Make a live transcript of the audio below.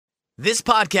This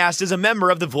podcast is a member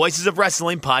of the Voices of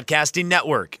Wrestling Podcasting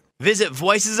Network. Visit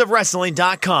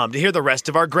voicesofwrestling.com to hear the rest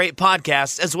of our great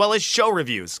podcasts, as well as show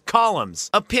reviews, columns,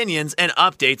 opinions, and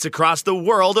updates across the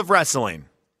world of wrestling.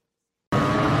 Do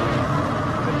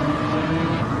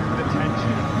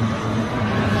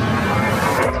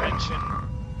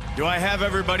I have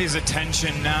everybody's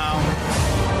attention now?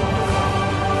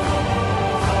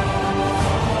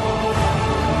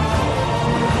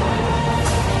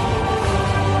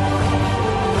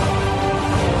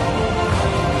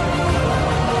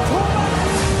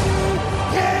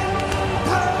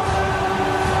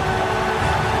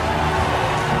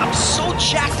 I'm so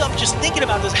jacked up just thinking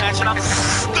about this match, and I'm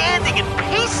standing and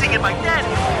pacing in my bed.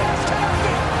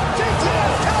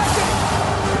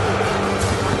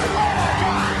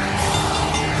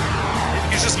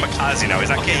 He's just Makazi now. He's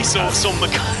not Okay, so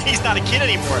he's not a kid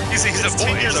anymore. He's a boy.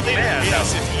 10 years He's a later. man.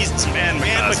 Yes, No. he's Man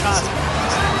Makazi.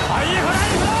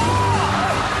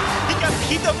 He got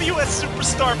PWS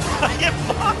superstar Brian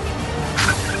Mock.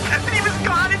 And he was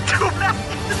gone in 2 minutes.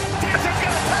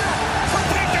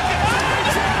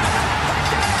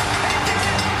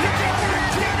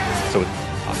 So it's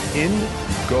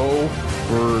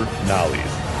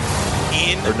Ingobernales.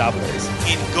 Or Nables.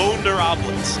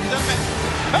 Ingobernales.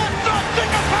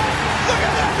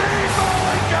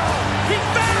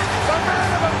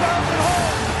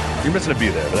 You're missing a B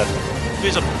there, but that's okay.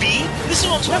 There's a B? This is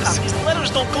what I'm talking about. These letters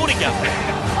don't go together.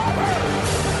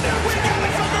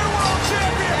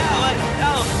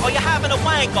 Oh, you're having a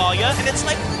wank, are you? And it's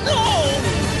like, no!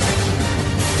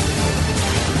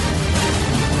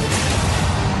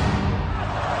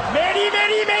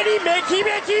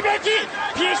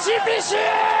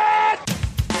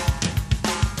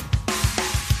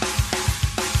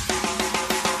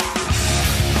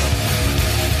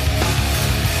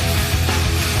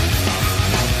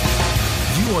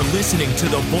 You are listening to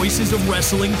the Voices of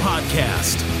Wrestling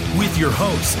podcast with your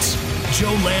hosts,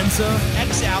 Joe Lanza.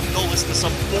 X out and go listen to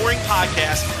some boring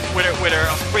podcast where they're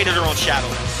afraid of their own shadow.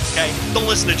 Okay? Don't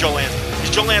listen to Joe Lanza, because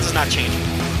Joe Lanza's not changing.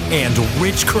 And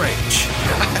Rich Craich.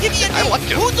 Give me a name. I like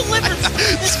him. Who delivers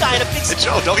this guy in a big spot?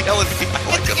 Joe, don't yell at me. I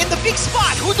like him. In the big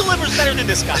spot, who delivers better than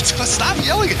this guy? Stop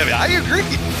yelling at me. I agree.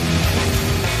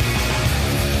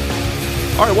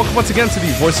 All right, welcome once again to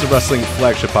the Voices of Wrestling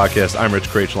Flagship podcast. I'm Rich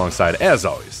Craich, alongside, as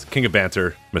always, King of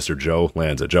Banter, Mr. Joe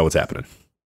Lanza. Joe, what's happening?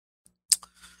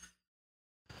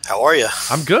 How are you?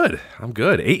 I'm good.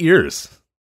 8 years.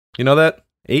 You know that?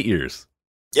 8 years.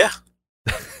 Yeah.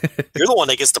 You're the one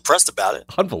that gets depressed about it.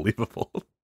 Unbelievable.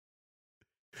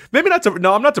 Maybe not.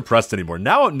 No, I'm not depressed anymore.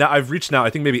 Now I've reached.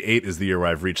 I think maybe 8 is the year where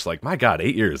I've reached. Like, my God,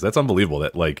 8 years. That's unbelievable.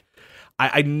 That like,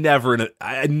 I never would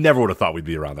have thought we'd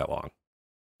be around that long,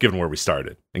 given where we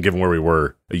started and given where we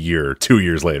were a year, 2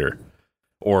 years later,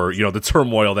 or the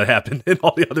turmoil that happened in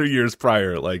all the other years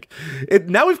prior. Like,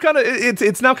 now we've kind of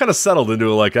it's now kind of settled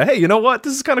into like, hey, you know what?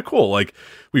 This is kind of cool. Like,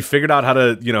 we figured out how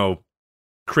to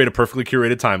create a perfectly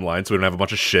curated timeline so we don't have a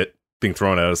bunch of shit being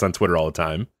thrown at us on Twitter all the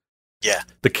time. Yeah.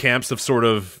 The camps have sort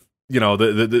of,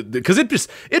 because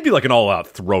it'd be like an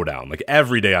all-out throwdown. Like,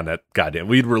 every day on that goddamn,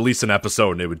 we'd release an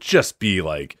episode and it would just be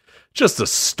like, just a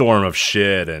storm of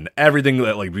shit, and everything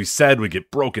that like we said would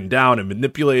get broken down and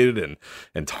manipulated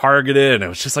and targeted, and it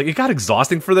was just like, it got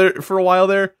exhausting for a while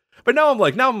there. But now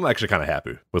I'm actually kind of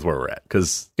happy with where we're at,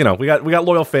 because we got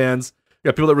loyal fans, we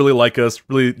got people that really like us,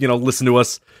 really listen to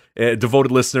us,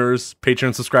 devoted listeners,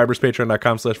 Patreon subscribers,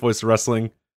 patreon.com/voice of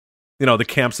wrestling. The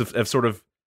camps have sort of,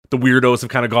 the weirdos have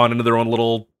kind of gone into their own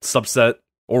little subset,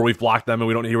 or we've blocked them and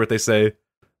we don't hear what they say,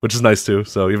 which is nice too.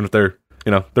 So even if they're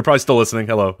probably still listening,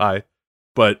 hello, hi.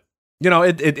 But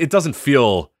it doesn't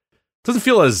feel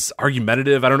as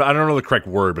argumentative. I don't know the correct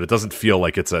word, but it doesn't feel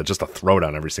like it's just a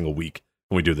throwdown every single week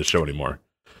when we do this show anymore.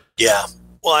 Yeah.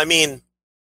 Well, I mean,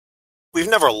 we've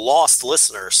never lost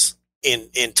listeners in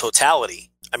totality.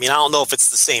 I mean, I don't know if it's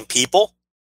the same people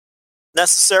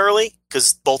necessarily,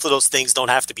 because both of those things don't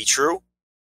have to be true.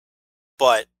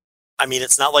 But I mean,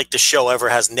 it's not like the show ever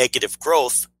has negative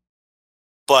growth.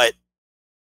 But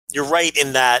you're right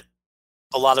in that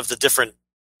a lot of the different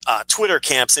Twitter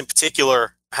camps in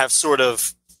particular have sort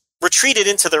of retreated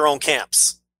into their own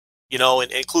camps,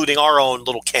 including our own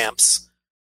little camps.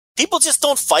 People just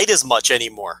don't fight as much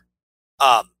anymore,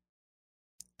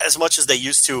 as much as they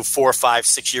used to 4, 5,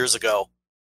 6 years ago,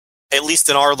 at least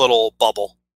in our little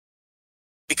bubble,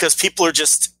 because people are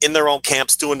just in their own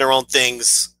camps doing their own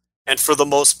things, and for the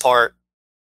most part,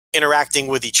 interacting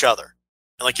with each other.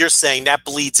 And like you're saying, that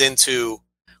bleeds into,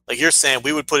 like you're saying,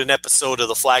 we would put an episode of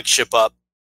the Flagship up.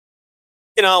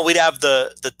 We'd have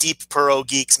the deep Puro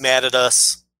geeks mad at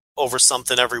us over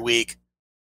something every week.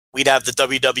 We'd have the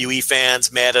WWE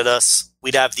fans mad at us.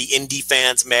 We'd have the indie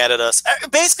fans mad at us.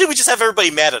 Basically, we just have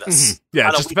everybody mad at us. Mm-hmm. Yeah,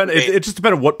 it just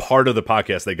depended what part of the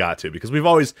podcast they got to, because we've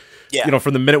always,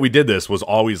 from the minute we did this was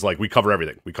always like, we cover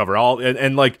everything. We cover all,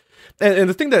 and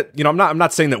the thing that, I'm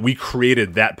not saying that we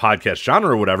created that podcast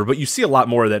genre or whatever, but you see a lot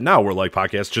more of that now where like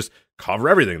podcasts just cover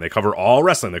everything. They cover all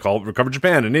wrestling. They cover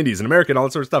Japan and indies and America and all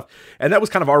that sort of stuff. And that was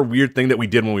kind of our weird thing that we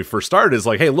did when we first started, is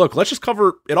like, hey, look, let's just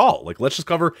cover it all. Like, let's just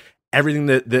cover everything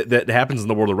that happens in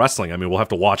the world of wrestling. I mean, we'll have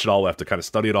to watch it all. We'll have to kind of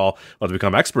study it all. We'll have to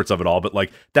become experts of it all. But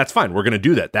like, that's fine. We're going to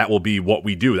do that. That will be what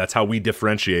we do. That's how we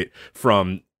differentiate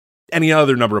from any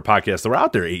other number of podcasts that were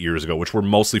out there 8 years ago, which were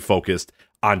mostly focused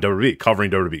on WWE,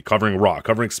 covering Raw,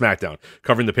 covering SmackDown,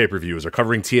 covering the pay-per-views, or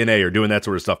covering TNA, or doing that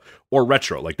sort of stuff, or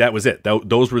retro. Like, that was it.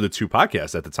 Those were the two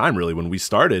podcasts at the time, really, when we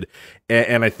started.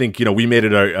 And I think, we made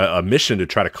it a mission to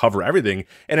try to cover everything.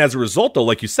 And as a result, though,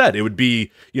 like you said, it would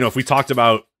be, if we talked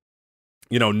about,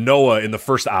 Noah in the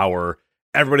first hour,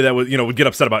 everybody that would get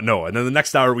upset about Noah. And then the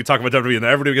next hour we talk about WWE, and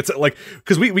then everybody gets like,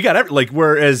 because we got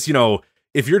whereas,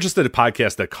 if you're just at a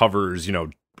podcast that covers,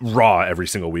 Raw every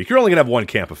single week, you're only gonna have one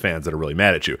camp of fans that are really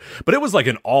mad at you. But it was like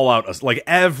an all-out, like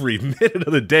every minute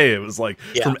of the day, it was like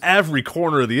from every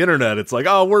corner of the internet, it's like,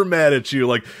 oh, we're mad at you.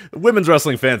 Like, women's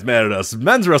wrestling fans mad at us,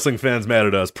 men's wrestling fans mad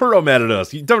at us, Puro mad at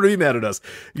us, WWE mad at us,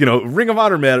 Ring of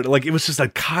Honor mad at, like, it was just a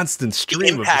constant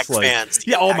stream of just like, fans.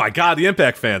 Oh my god, the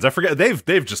Impact fans. I forget,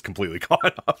 they've just completely gone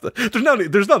off.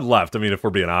 There's none left. I mean, if we're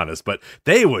being honest, but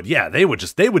they would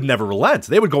never relent.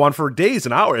 They would go on for days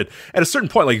and hours. At a certain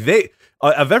point, like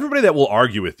of everybody that will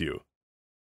argue with you,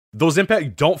 those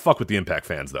Impact, don't fuck with the Impact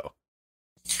fans though,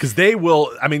 because they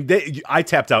will. I mean, I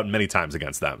tapped out many times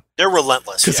against them. They're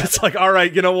relentless. Because it's like, all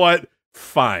right, you know what?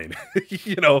 Fine.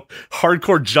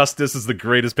 Hardcore Justice is the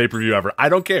greatest pay-per-view ever. I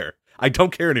don't care. I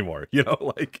don't care anymore. And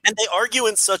they argue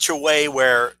in such a way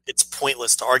where it's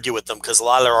pointless to argue with them, because a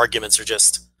lot of their arguments are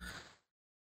just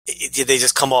they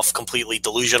just come off completely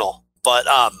delusional. But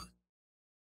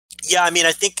yeah, I mean,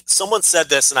 I think someone said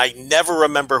this, and I never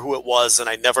remember who it was, and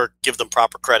I never give them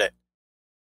proper credit.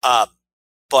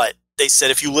 But they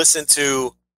said, if you listen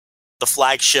to the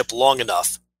Flagship long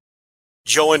enough,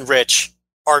 Joe and Rich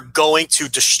are going to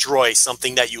destroy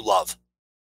something that you love.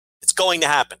 It's going to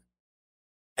happen.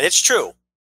 And it's true.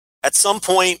 At some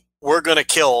point, we're going to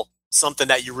kill something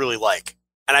that you really like.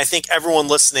 And I think everyone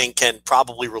listening can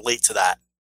probably relate to that.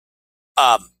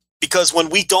 Because when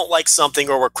we don't like something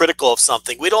or we're critical of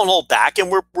something, we don't hold back,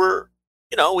 and we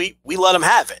let them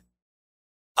have it.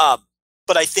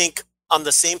 But I think on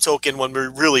the same token, when we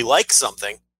really like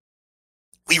something,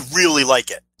 we really like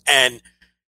it, and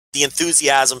the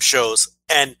enthusiasm shows.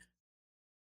 And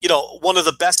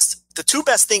the two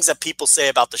best things that people say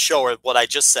about the show are what I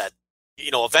just said.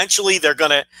 Eventually they're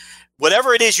gonna,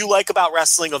 whatever it is you like about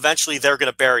wrestling, eventually they're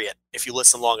gonna bury it if you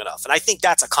listen long enough. And I think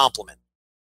that's a compliment.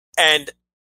 And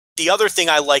the other thing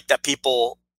I like that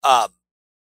people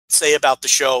say about the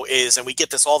show is, and we get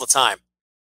this all the time,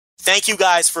 thank you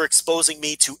guys for exposing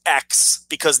me to X,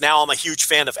 because now I'm a huge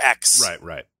fan of X.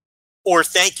 Right. Or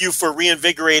thank you for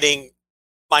reinvigorating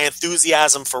my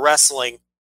enthusiasm for wrestling,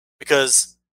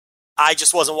 because I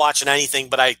just wasn't watching anything,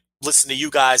 but I listened to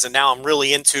you guys, and now I'm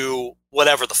really into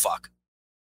whatever the fuck.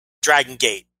 Dragon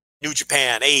Gate, New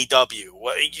Japan,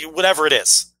 AEW, whatever it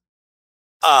is.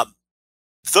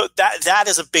 That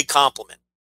is a big compliment.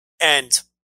 And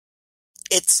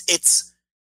it's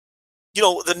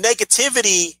the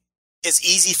negativity is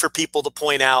easy for people to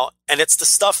point out, and it's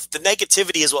the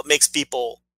negativity is what makes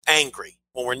people angry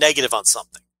when we're negative on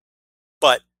something.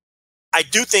 But I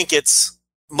do think it's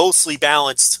mostly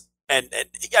balanced, and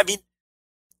I mean,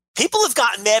 people have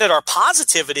gotten mad at our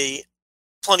positivity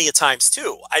plenty of times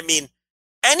too. I mean,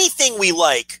 anything we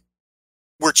like,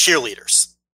 we're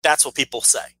cheerleaders. That's what people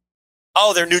say.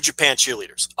 Oh, they're New Japan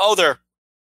cheerleaders. Oh, they're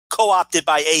co-opted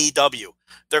by AEW.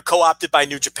 They're co-opted by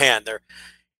New Japan. They're,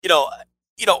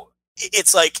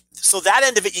 it's like, so that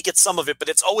end of it, you get some of it, but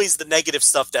it's always the negative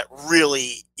stuff that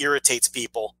really irritates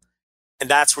people. And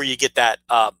that's where you get that,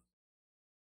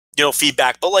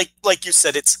 feedback. But like you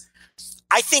said,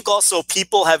 I think also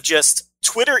people have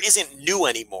Twitter isn't new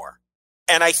anymore.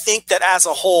 And I think that as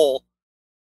a whole,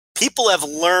 people have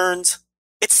learned,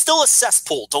 it's still a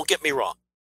cesspool, don't get me wrong.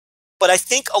 But I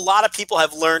think a lot of people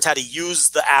have learned how to use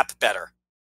the app better,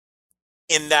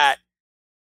 in that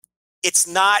it's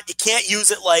not, you can't use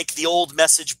it like the old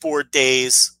message board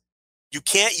days. You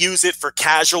can't use it for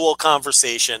casual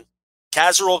conversation.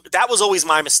 That was always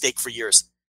my mistake for years.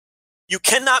 You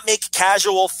cannot make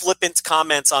casual, flippant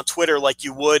comments on Twitter like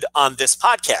you would on this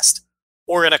podcast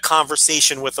or in a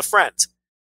conversation with a friend,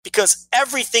 because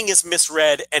everything is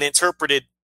misread and interpreted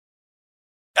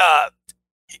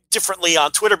differently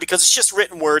on Twitter because it's just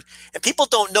written word, and people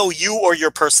don't know you or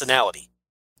your personality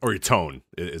or your tone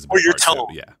is a big or your part tone.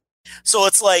 too. Yeah. So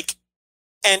it's like,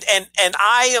 and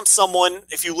I am someone.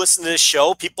 If you listen to this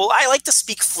show, I like to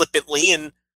speak flippantly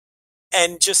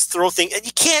and just throw things, and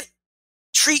you can't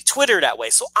treat Twitter that way.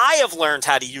 So I have learned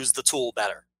how to use the tool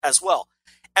better as well.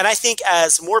 And I think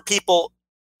as more people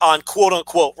on quote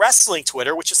unquote wrestling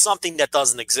Twitter, which is something that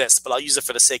doesn't exist, but I'll use it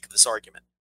for the sake of this argument,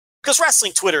 because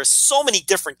wrestling Twitter is so many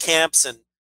different camps and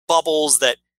bubbles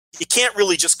that you can't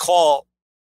really just call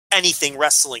anything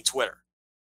wrestling Twitter.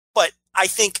 But I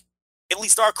think at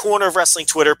least our corner of wrestling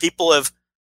Twitter, people have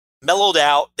mellowed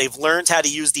out. They've learned how to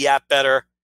use the app better.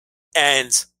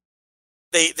 And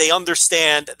they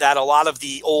understand that a lot of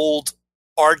the old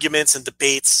arguments and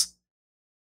debates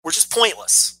were just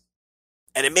pointless.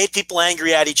 And it made people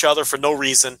angry at each other for no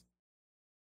reason,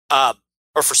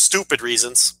 or for stupid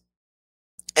reasons.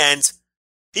 And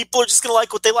people are just going to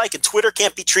like what they like. And Twitter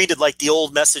can't be treated like the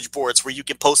old message boards where you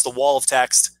can post a wall of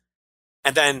text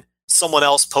and then someone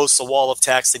else posts a wall of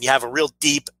text and you have a real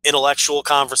deep intellectual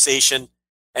conversation.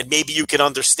 And maybe you can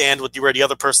understand where the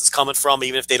other person's coming from,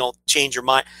 even if they don't change your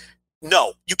mind.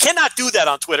 No, you cannot do that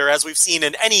on Twitter, as we've seen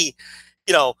in any,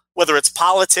 whether it's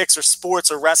politics or sports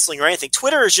or wrestling or anything.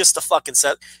 Twitter is just a fucking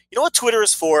set. You know what Twitter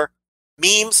is for?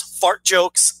 Memes, fart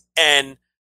jokes, and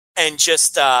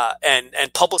just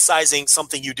and publicizing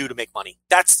something you do to make money.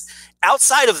 That's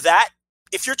outside of that.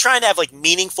 If you're trying to have like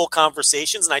meaningful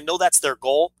conversations, and I know that's their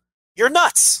goal, you're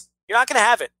nuts. You're not going to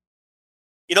have it.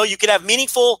 You could have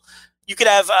meaningful. You could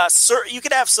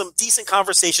have some decent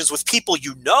conversations with people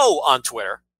on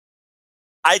Twitter.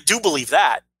 I do believe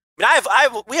that. I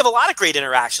mean, we have a lot of great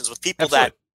interactions with people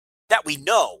that we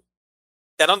know,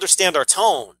 that understand our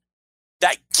tone,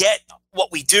 that get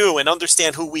what we do and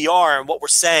understand who we are and what we're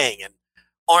saying, and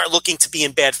aren't looking to be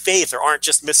in bad faith or aren't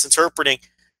just misinterpreting.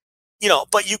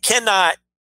 But you cannot.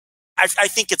 I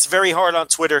think it's very hard on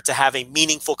Twitter to have a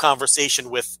meaningful conversation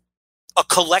with a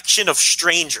collection of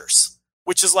strangers,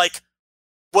 which is like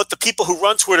what the people who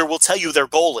run Twitter will tell you their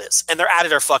goal is, and they're out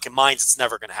of their fucking minds. It's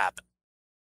never going to happen.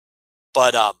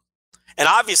 But, and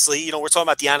obviously, we're talking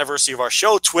about the anniversary of our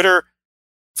show. Twitter,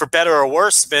 for better or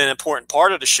worse, has been an important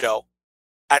part of the show.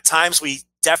 At times, we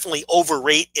definitely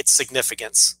overrate its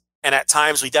significance. And at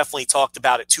times, we definitely talked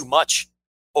about it too much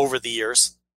over the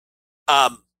years.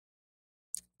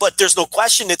 But there's no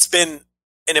question it's been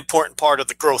an important part of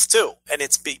the growth, too. And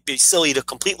it's be silly to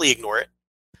completely ignore it.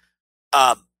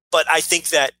 But I think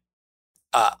that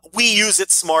we use it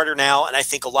smarter now, and I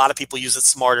think a lot of people use it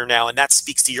smarter now, and that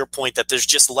speaks to your point that there's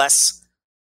just less.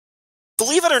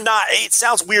 Believe it or not, it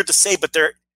sounds weird to say, but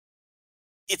there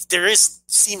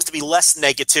seems to be less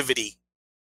negativity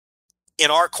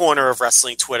in our corner of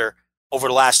wrestling Twitter over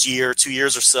the last year, 2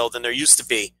 years or so than there used to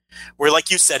be. Where, like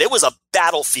you said, it was a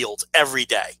battlefield every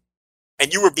day,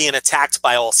 and you were being attacked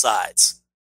by all sides,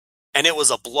 and it was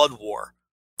a blood war.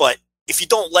 But if you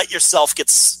don't let yourself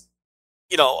get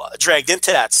dragged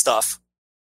into that stuff,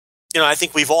 I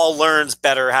think we've all learned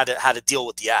better how to deal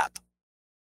with the app.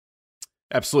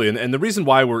 Absolutely. And the reason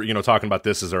why we're, talking about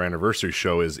this as our anniversary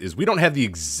show is we don't have the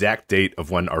exact date of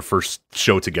when our first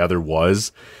show together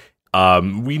was.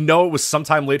 We know it was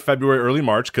sometime late February, early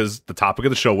March, because the topic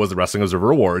of the show was the Wrestling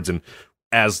Observer Awards. And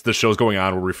as the show's going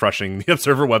on, we're refreshing the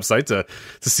Observer website to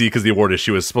see, because the award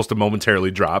issue is supposed to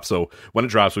momentarily drop. So when it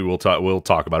drops, we'll talk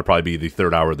about it. It'll probably be the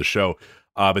third hour of the show.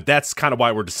 But that's kind of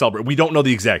why we're to celebrate. We don't know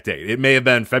the exact date. It may have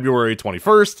been February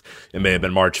 21st. It may have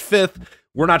been March 5th.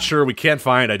 We're not sure. We can't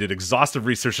find. I did exhaustive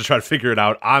research to try to figure it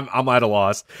out. I'm at a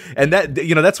loss. And that,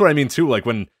 that's what I mean too. Like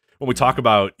when we talk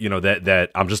about,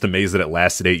 that I'm just amazed that it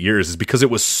lasted 8 years, is because it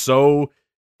was so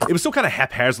kind of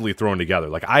haphazardly thrown together.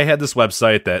 Like I had this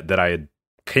website that I had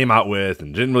came out with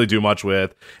and didn't really do much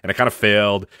with, and it kind of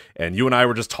failed, and you and I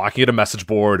were just talking at a message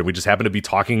board, and we just happened to be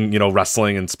talking,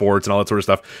 wrestling and sports and all that sort of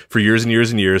stuff for years and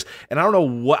years and years. And I don't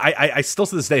know what, I still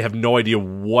to this day have no idea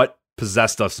what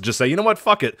possessed us to just say, you know what,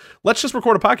 fuck it, let's just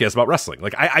record a podcast about wrestling.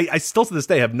 Like I still to this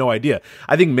day have no idea.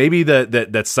 I think maybe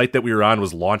that site that we were on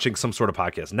was launching some sort of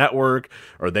podcast network,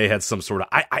 or they had some sort of,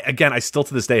 I still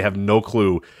to this day have no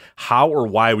clue how or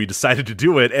why we decided to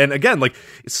do it. And again, like,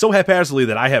 it's so haphazardly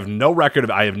that I have no record of,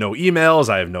 I have no emails,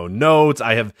 I have no notes,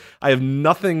 I have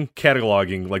nothing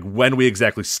cataloging like when we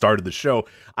exactly started the show.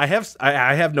 I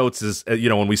have notes as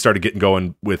when we started getting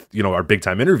going with our big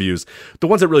time interviews, the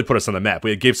ones that really put us on the map. We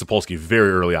had Gabe Sapolsky Sapolsky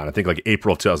very early on. I think like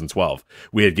April of 2012,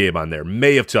 we had Gabe on there.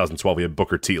 May of 2012, we had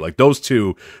Booker T. Like those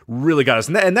two really got us.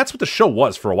 And that's what the show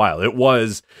was for a while. It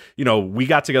was, we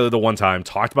got together the one time,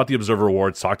 talked about the Observer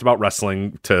Awards, talked about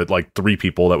wrestling to like 3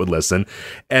 people that would listen.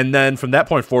 And then from that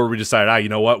point forward, we decided, you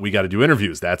know what? We got to do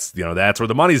interviews. That's where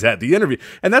the money's at, the interview.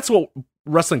 And that's what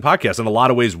wrestling podcasts in a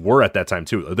lot of ways were at that time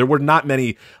too. There were not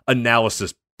many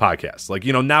analysis podcasts. Like,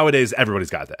 nowadays everybody's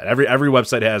got that. Every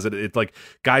website has it. It's like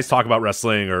guys talk about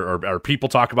wrestling or people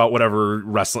talk about whatever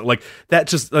wrestling. Like that,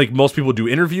 just like most people do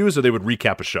interviews or they would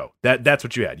recap a show. That's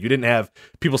what you had. You didn't have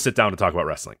people sit down to talk about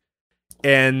wrestling.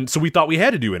 And so we thought we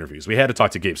had to do interviews. We had to talk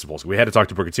to Gabe Sapolsky. We had to talk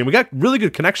to Booker T. And we got really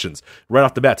good connections right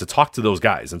off the bat to talk to those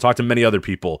guys and talk to many other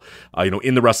people,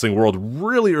 in the wrestling world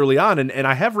really early on. And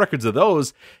I have records of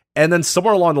those. And then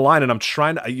somewhere along the line, and I'm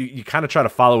trying to, you kind of try to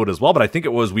follow it as well, but I think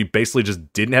it was we basically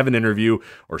just didn't have an interview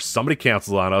or somebody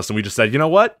canceled on us. And we just said, you know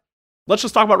what? Let's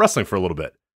just talk about wrestling for a little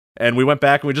bit. And we went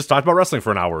back and we just talked about wrestling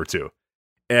for an hour or two.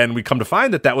 And we come to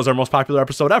find that was our most popular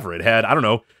episode ever. It had,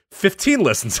 15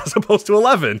 listens as opposed to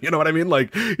 11. You know what I mean?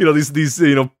 Like, these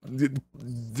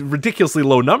ridiculously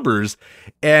low numbers.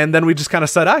 And then we just kind of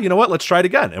said, you know what? Let's try it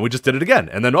again. And we just did it again.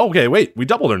 And then, okay, wait, we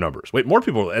doubled our numbers. Wait, more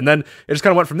people. And then it just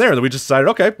kind of went from there. And then we just decided,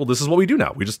 okay, well, this is what we do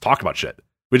now. We just talk about shit.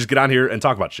 We just get on here and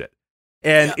talk about shit.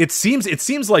 And it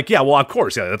seems like, well, of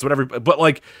course, that's what but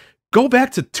like, go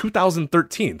back to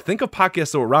 2013. Think of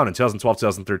podcasts that were around in 2012,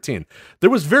 2013. There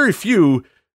was very few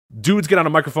dudes get on a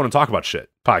microphone and talk about shit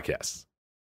podcasts.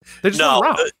 They just weren't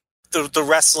around. The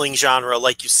wrestling genre,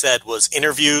 like you said, was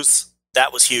interviews.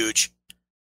 That was huge.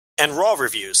 And Raw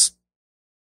reviews.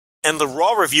 And the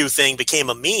Raw review thing became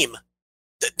a meme.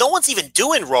 No one's even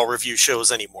doing Raw review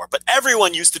shows anymore, but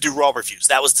everyone used to do Raw reviews.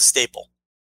 That was the staple.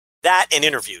 That and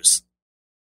interviews.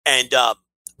 And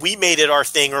we made it our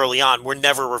thing early on. We're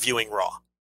never reviewing Raw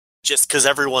just because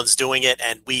everyone's doing it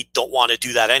and we don't want to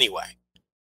do that anyway.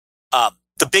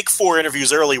 The big 4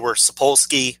 interviews early were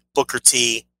Sapolsky, Booker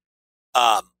T,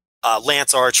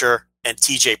 Lance Archer, and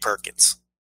TJ Perkins.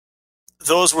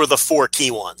 Those were the 4 key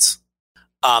ones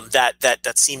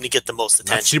that seemed to get the most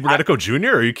attention. Cibernetico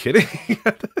Jr.? Are you kidding?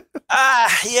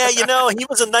 Yeah, he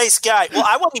was a nice guy. Well,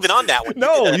 I wasn't even on that one.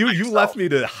 No, you left me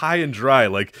to high and dry.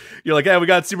 Like, you're like, we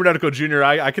got Cibernetico Jr.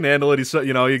 I can handle it.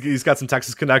 He's got some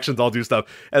Texas connections. I'll do stuff.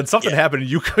 And something happened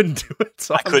and you couldn't do it.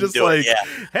 So I'm just like,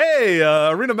 hey,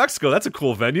 Arena Mexico, that's a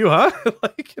cool venue, huh?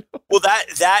 Well,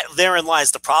 that therein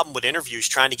lies the problem with interviews.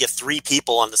 Trying to get 3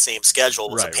 people on the same schedule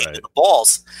was a pain in the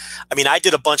balls. I mean, I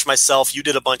did a bunch myself. You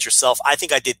did a bunch yourself. I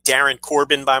think I did Darren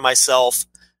Corbin by myself.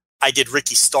 I did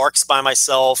Ricky Starks by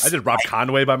myself. I did Rob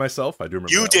Conway by myself. I do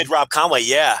remember. You did Rob Conway,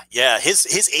 yeah.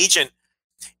 His agent.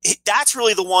 That's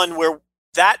really the one where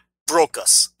that broke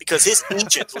us because his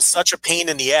agent was such a pain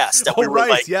in the ass that we were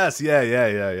like, yes,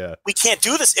 yeah. We can't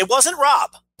do this. It wasn't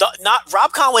Rob. Not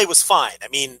Rob Conway was fine. I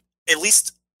mean, at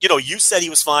least you said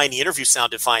he was fine. The interview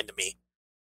sounded fine to me,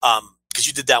 because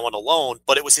you did that one alone.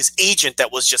 But it was his agent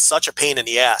that was just such a pain in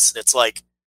the ass, and it's like,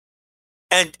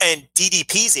 and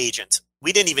DDP's agent.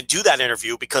 We didn't even do that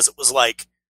interview because it was like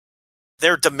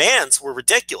their demands were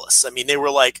ridiculous. I mean, they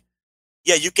were like,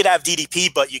 yeah, you could have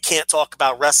DDP, but you can't talk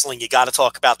about wrestling. You got to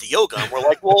talk about the yoga. And we're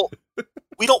like, well,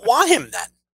 we don't want him then.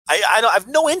 I have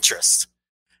no interest.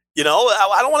 I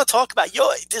don't want to talk about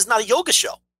yoga. This is not a yoga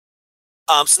show.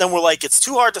 So then we're like, it's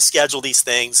too hard to schedule these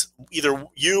things. Either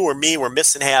you or me, we're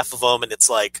missing half of them. And it's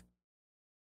like,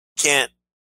 can't.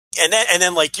 And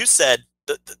then like you said,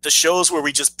 the shows where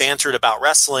we just bantered about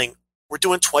wrestling, we're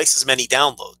doing twice as many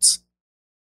downloads.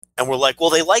 And we're like, well,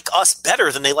 they like us better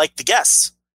than they like the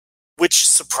guests, which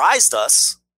surprised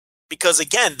us because,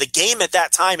 again, the game at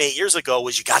that time 8 years ago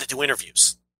was you got to do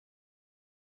interviews.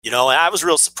 And I was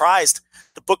real surprised.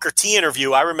 The Booker T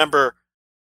interview, I remember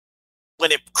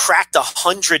when it cracked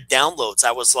 100 downloads,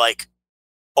 I was like,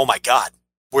 oh, my God,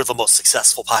 we're the most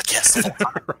successful podcast of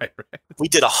all time. Right. We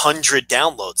did 100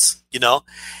 downloads,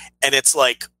 and it's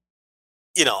like,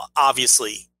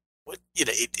 obviously,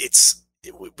 it's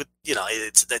I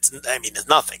mean, it's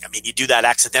nothing. I mean, you do that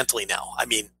accidentally now. I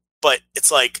mean, but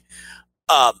it's like,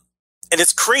 and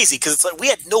it's crazy because it's like we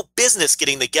had no business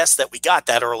getting the guests that we got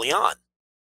that early on.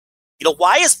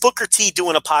 Why is Booker T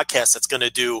doing a podcast that's going to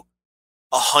do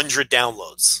 100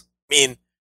 downloads? I mean,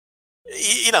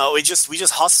 we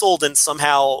just hustled and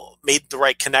somehow made the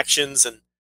right connections, and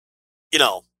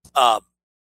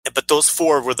but those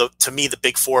 4 were to me the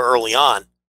big 4 early on.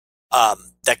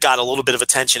 That got a little bit of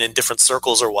attention in different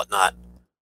circles or whatnot.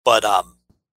 But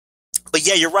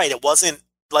yeah, you're right. It wasn't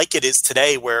like it is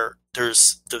today where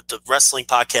there's the wrestling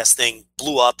podcast thing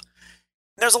blew up.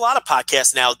 And there's a lot of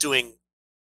podcasts now doing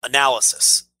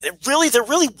analysis. There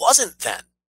really wasn't then.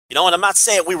 You know, and I'm not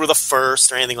saying we were the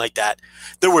first or anything like that.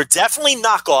 There were definitely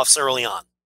knockoffs early on.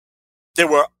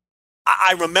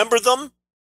 I remember them.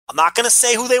 I'm not going to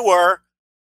say who they were,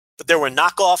 but there were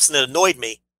knockoffs and it annoyed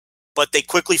me, but they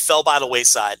quickly fell by the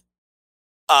wayside.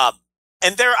 I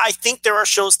think there are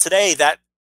shows today that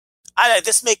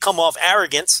this may come off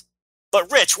arrogance, but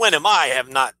Rich, when am I have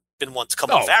not been one to come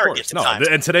off arrogant. No,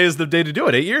 and today is the day to do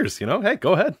it. 8 years, hey,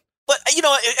 go ahead. But,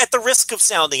 at the risk of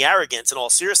sounding arrogant, in all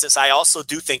seriousness, I also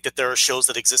do think that there are shows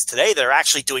that exist today that are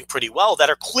actually doing pretty well that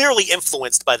are clearly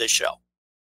influenced by this show.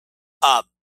 And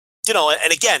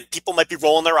again, people might be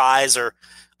rolling their eyes, or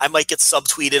I might get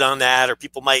subtweeted on that, or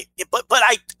people might, but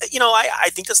I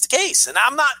think that's the case. And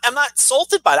I'm not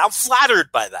insulted by that. I'm flattered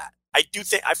by that.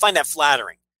 I find that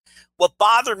flattering. What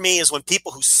bothered me is when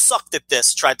people who sucked at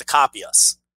this tried to copy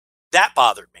us. That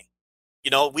bothered me.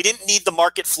 We didn't need the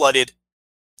market flooded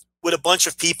with a bunch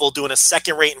of people doing a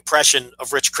second-rate impression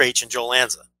of Rich Craich and Joe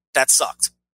Lanza. That sucked.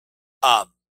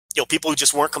 People who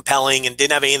just weren't compelling and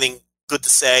didn't have anything good to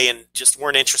say and just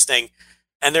weren't interesting,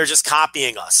 and they're just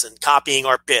copying us and copying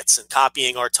our bits and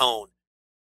copying our tone.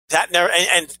 That never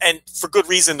and for good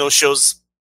reason. Those shows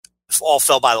all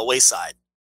fell by the wayside.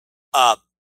 But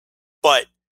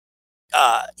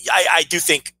I do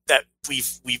think that we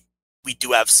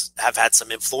do have had some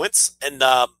influence, and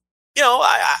I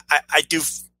do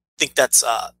think that's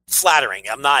flattering.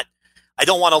 I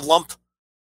don't want to lump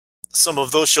some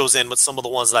of those shows in with some of the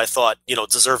ones that I thought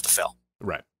deserved to fail.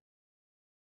 Right.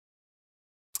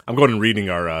 I'm going and reading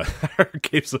our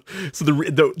Gabe. So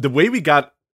the way we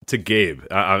got to Gabe,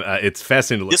 it's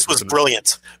fascinating. This was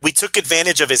brilliant. We took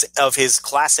advantage of his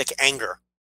classic anger.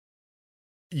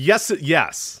 Yes,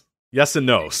 and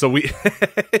no. So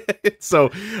so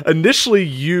initially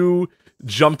you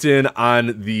jumped in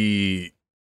on the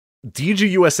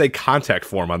DGUSA contact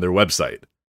form on their website,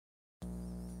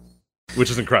 which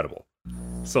is incredible.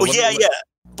 So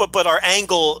But our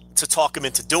angle to talk him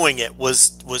into doing it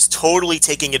was totally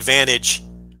taking advantage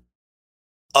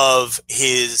of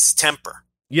his temper.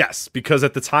 Yes, because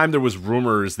at the time there was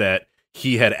rumors that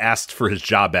he had asked for his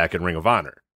job back in Ring of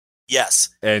Honor. Yes.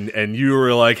 And you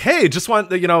were like, hey, just want,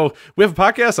 we have a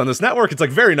podcast on this network. It's like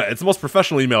very nice. It's the most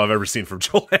professional email I've ever seen from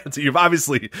Joe Lanza. You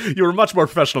were a much more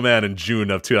professional man in June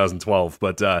of 2012.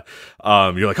 But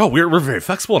you're like, oh, we're very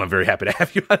flexible and I'm very happy to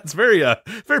have you on. It's very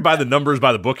by the numbers,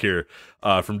 by the book here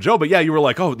from Joe. But yeah, you were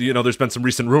like, oh, there's been some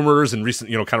recent rumors and recent,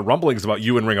 kind of rumblings about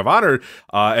you in Ring of Honor.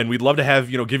 And we'd love to have,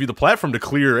 give you the platform to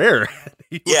clear air.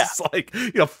 He was like,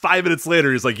 5 minutes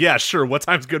later, he's like, yeah, sure. What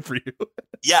time's good for you?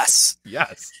 Yes.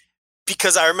 Yes.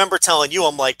 Because I remember telling you,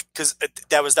 I'm like, because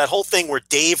that was that whole thing where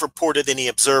Dave reported in the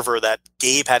Observer that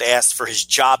Gabe had asked for his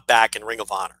job back in Ring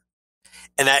of Honor.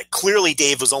 And that clearly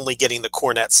Dave was only getting the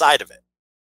Cornette side of it.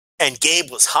 And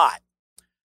Gabe was hot.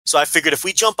 So I figured if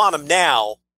we jump on him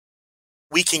now,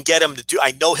 we can get him to do,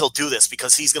 I know he'll do this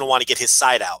because he's going to want to get his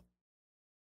side out.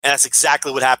 And that's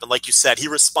exactly what happened. Like you said, he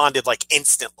responded like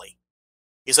instantly.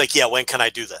 He's like, yeah, when can I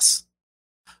do this?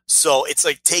 So it's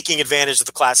like taking advantage of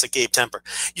the classic Gabe temper.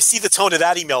 You see the tone of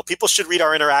that email. People should read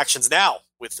our interactions now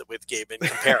with Gabe and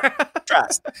compare and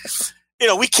contrast.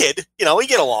 We kid. We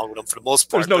get along with him for the most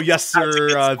part. There's no yes,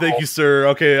 sir. Thank you, sir.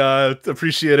 Okay,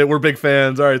 appreciate it. We're big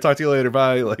fans. All right, talk to you later.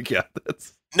 Bye. Like, yeah.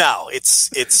 No, it's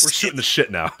we're shooting the shit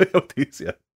now.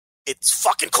 It's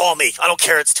fucking call me. I don't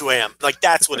care. It's 2 a.m. Like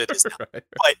that's what it is now. Right.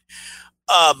 But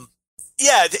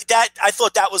that I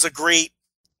thought that was a great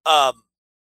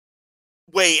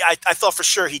way. I thought for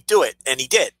sure he'd do it, and he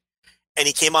did. And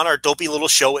he came on our dopey little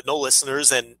show with no listeners,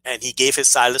 and he gave his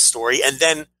side of the story. And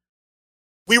then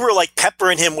we were like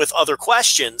peppering him with other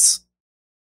questions.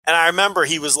 And I remember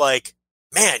he was like,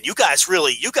 man, you guys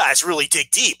really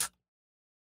dig deep.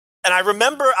 And I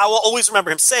will always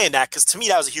remember him saying that, because to me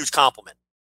that was a huge compliment.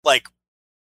 Like,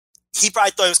 he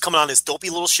probably thought he was coming on this dopey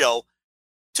little show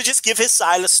to just give his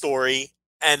side of the story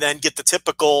and then get the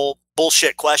typical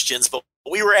bullshit questions. But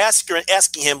we were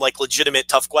asking him like legitimate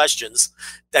tough questions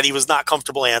that he was not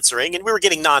comfortable answering, and we were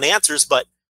getting non-answers. But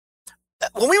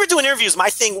when we were doing interviews, my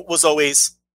thing was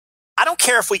always, I don't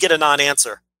care if we get a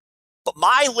non-answer, but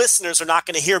my listeners are not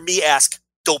going to hear me ask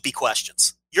dopey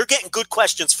questions. You're getting good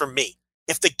questions from me.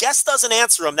 If the guest doesn't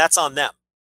answer them, that's on them.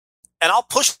 And I'll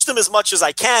push them as much as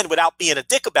I can without being a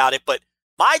dick about it, but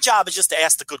my job is just to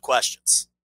ask the good questions.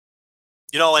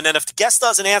 And then if the guest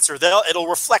doesn't answer, it'll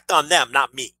reflect on them,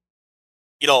 not me.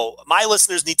 My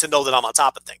listeners need to know that I'm on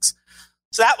top of things.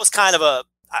 So that was kind of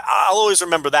I'll always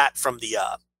remember that from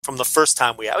the first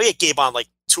time we had Gabe on like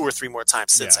 2 or 3 more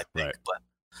times since, I think. Right.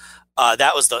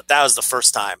 That was the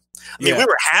first time. I mean, we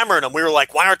were hammering them. We were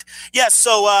like, why aren't? Yeah,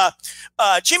 so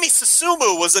Jimmy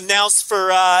Susumu was announced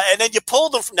for, and then you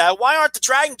pulled him from that. Why aren't the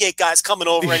Dragon Gate guys coming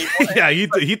over anymore? Yeah,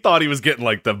 he thought he was getting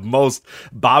like the most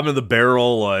bottom of the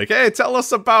barrel. Like, hey, tell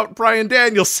us about Bryan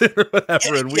Danielson or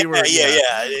whatever. And we were,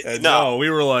 no,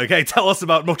 we were like, hey, tell us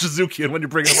about Mochizuki and when you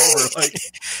bring him over. Like,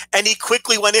 and he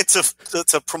quickly went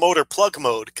into promoter plug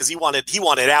mode because he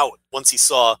wanted out once he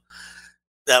saw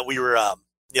that we were.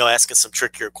 Asking some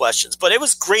trickier questions. But it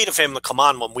was great of him to come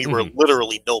on when we were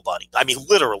literally nobody. I mean,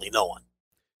 literally no one.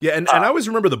 Yeah, and I always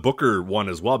remember the Booker one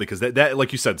as well, because that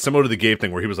like you said, similar to the Gabe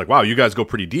thing where he was like, wow, you guys go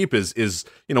pretty deep is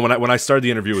when I started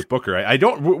the interview with Booker,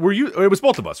 it was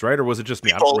both of us, right? Or was it just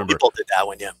me? I don't remember. We both did that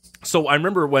one, yeah. So I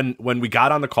remember when we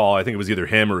got on the call, I think it was either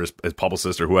him or his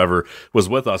publicist or whoever was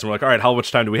with us, and we're like, all right, how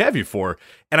much time do we have you for?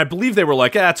 And I believe they were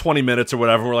like, 20 minutes or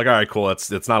whatever. And we're like, all right, cool,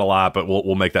 it's not a lot, but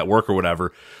we'll make that work or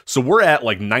whatever. So we're at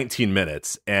like 19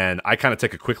 minutes, and I kind of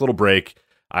take a quick little break.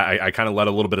 I kind of let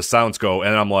a little bit of silence go,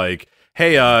 and I'm like,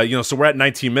 hey, so we're at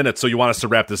 19 minutes, so you want us to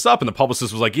wrap this up? And the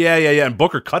publicist was like, yeah. And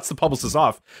Booker cuts the publicist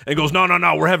off and goes, no,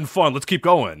 we're having fun. Let's keep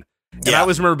going. And I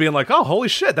always remember being like, oh, holy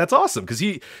shit, that's awesome. Because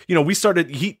he answered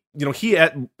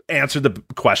the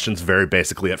questions very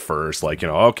basically at first, like,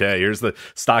 okay, here's the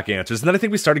stock answers. And then I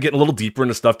think we started getting a little deeper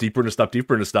into stuff.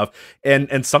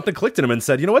 And something clicked in him and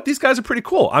said, you know what, these guys are pretty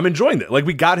cool. I'm enjoying it. Like,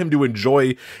 we got him to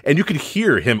enjoy, and you could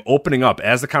hear him opening up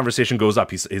as the conversation goes up.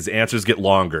 His answers get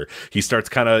longer. He starts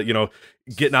kind of,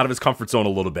 getting out of his comfort zone a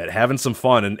little bit, having some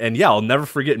fun. And yeah, I'll never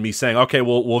forget me saying, okay,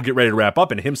 we'll get ready to wrap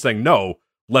up. And him saying, no,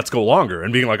 let's go longer,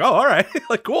 and being like, oh, all right,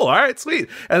 like, cool, all right, sweet.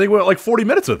 And I think we went like 40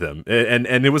 minutes with him,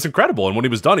 and it was incredible. And when he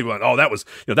was done, he went, oh, that was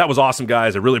awesome,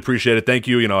 guys. I really appreciate it. Thank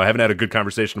you. I haven't had a good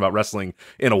conversation about wrestling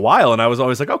in a while. And I was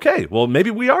always like, okay, well,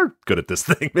 maybe we are good at this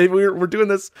thing. Maybe we're doing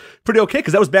this pretty okay.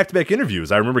 Cause that was back-to-back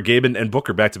interviews. I remember Gabe and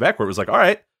Booker back-to-back, where it was like, all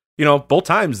right, both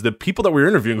times the people that we were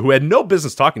interviewing who had no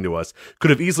business talking to us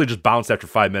could have easily just bounced after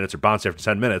 5 minutes or bounced after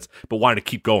 10 minutes, but wanted to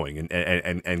keep going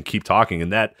and keep talking.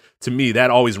 And that, to me,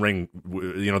 that always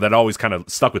that always kind of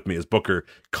stuck with me, as Booker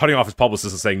cutting off his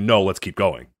publicist and saying, no, let's keep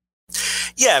going.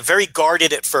 Yeah, very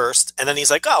guarded at first. And then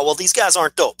he's like, oh, well, these guys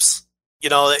aren't dopes.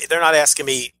 They're not asking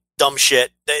me dumb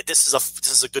shit. This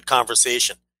is a good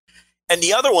conversation. And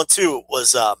the other one too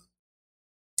was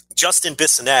Justin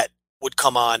Bissonnette would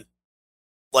come on.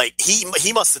 Like,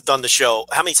 he must have done the show.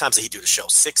 How many times did he do the show?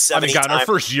 6, 7, 8 times? Our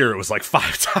first year, it was like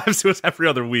 5 times. It was every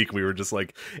other week. We were just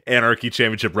like Anarchy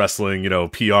Championship Wrestling,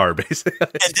 PR, basically.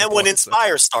 And then when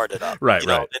Inspire started up. Right.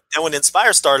 And then when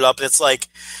Inspire started up, and it's like,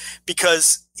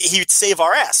 because he'd save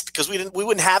our ass, because we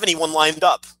wouldn't have anyone lined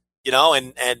up,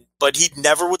 but he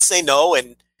never would say no,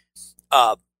 and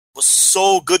was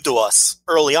so good to us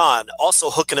early on, also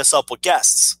hooking us up with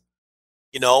guests,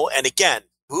 and again,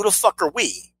 who the fuck are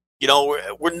we?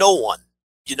 We're no one,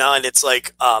 and it's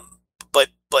like,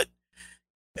 but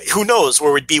who knows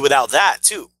where we'd be without that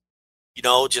too,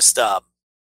 just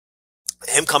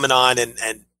him coming on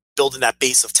and building that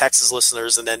base of Texas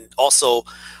listeners, and then also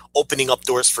opening up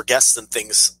doors for guests and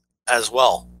things as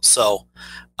well. So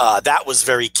that was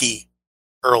very key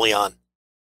early on,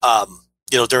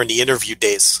 during the interview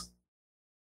days.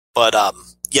 But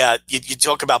yeah, you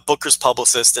talk about Booker's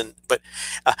publicist, but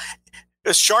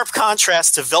a sharp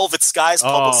contrast to Velvet Sky's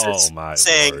publicist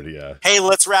saying, Lord, yeah. Hey,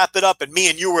 let's wrap it up. And me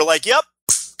and you were like, yep,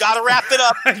 gotta wrap it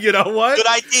up. You know what? Good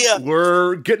idea.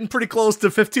 We're getting pretty close to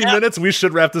 15 minutes. We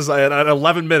should wrap this at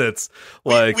 11 minutes.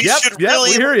 Like, we hear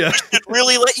you. We should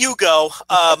really let you go.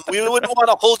 We wouldn't want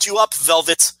to hold you up,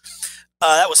 Velvet.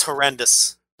 That was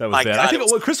horrendous. That was bad. I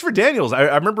think Christopher Daniels,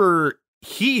 I remember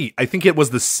I think it was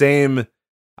the same...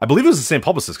 I believe it was the same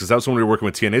publicist, because that was when we were working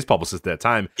with TNA's publicist at that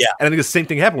time. Yeah. And I think the same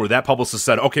thing happened where that publicist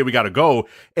said, okay, we got to go.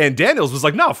 And Daniels was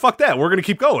like, no, fuck that. We're going to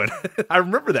keep going. I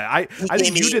remember that. I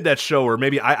think you did that show, or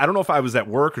maybe, I don't know if I was at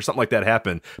work or something like that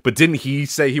happened, but didn't he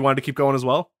say he wanted to keep going as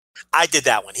well? I did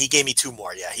that one. He gave me 2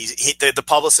 more. Yeah. The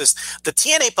publicist, the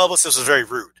TNA publicist was very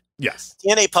rude. Yes.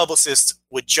 TNA publicist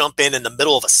would jump in the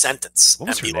middle of a sentence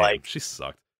and be like, she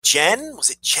sucked. Jen? Was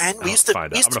it Jen? We used to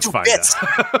do bits.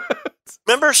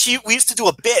 Remember, we used to do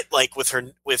a bit like with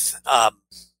I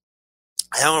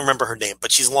don't remember her name,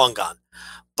 but she's long gone.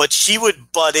 But she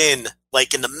would butt in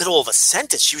like in the middle of a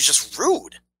sentence. She was just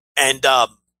rude. And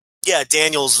yeah,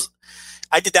 Daniels,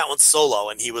 I did that one solo,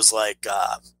 and he was like,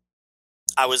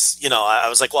 I was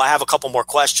like, well, I have a couple more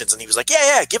questions, and he was like,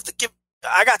 yeah, give.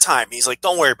 I got time. He's like,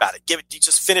 don't worry about it. You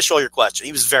just finish all your questions.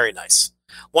 He was very nice.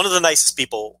 One of the nicest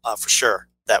people for sure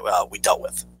that we dealt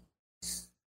with.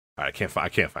 I can't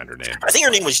find her name. I think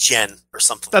her name was Jen or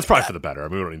something. That's probably for the better. I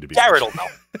mean, we don't need to be. Garrett will know.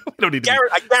 We don't need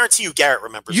Garrett. I guarantee you, Garrett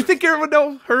remembers. You think Garrett would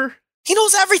know her? He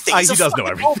knows everything. He does know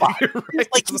everything. Right?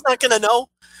 Like, he's not going to know.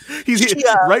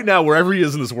 Right now, wherever he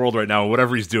is in this world right now,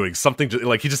 whatever he's doing, something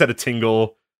like he just had a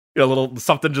tingle, a little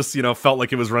something just felt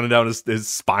like it was running down his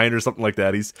spine or something like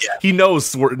that. He knows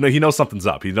something's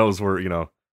up. He knows where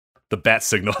the bat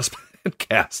signal has been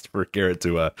cast for Garrett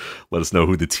to let us know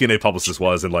who the TNA publicist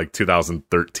was in like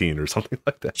 2013 or something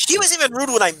like that. She was even rude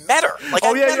when I met her. Like,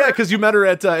 because you met her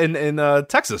at in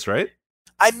Texas, right?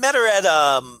 I met her at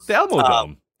the Alamo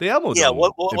Dome. The Alamo Dome. Yeah,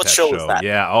 what show was that?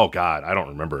 Yeah, oh God, I don't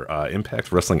remember.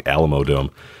 Impact Wrestling Alamo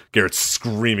Dome. Garrett's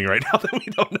screaming right now that we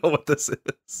don't know what this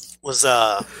is. Was it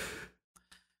a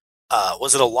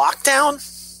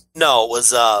Lockdown? No, it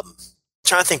was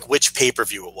trying to think which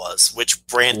pay-per-view it was, which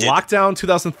branded. Lockdown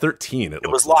 2013. It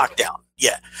was Lockdown,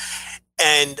 yeah.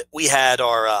 And we had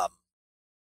our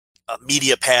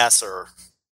media pass, or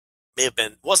may have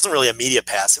been, wasn't really a media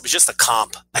pass. It was just a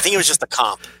comp. I think it was just a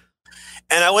comp.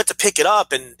 And I went to pick it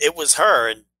up, and it was her.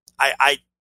 And I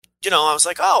was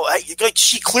like,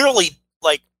 she clearly,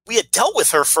 like, we had dealt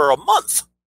with her for a month,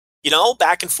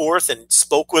 back and forth, and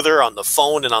spoke with her on the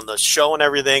phone and on the show and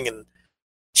everything. And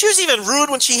she was even rude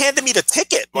when she handed me the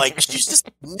ticket. Like, she's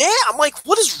just, I'm like,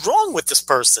 what is wrong with this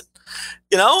person?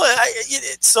 I'm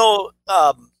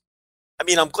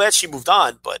glad she moved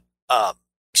on, but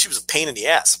she was a pain in the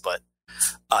ass, but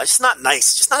just not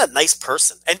nice. Just not a nice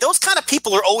person. And those kind of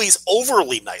people are always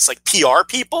overly nice, like PR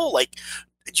people. Like,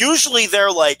 usually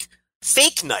they're like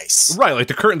fake nice, right? Like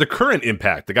the current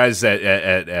Impact, the guys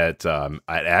at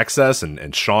Access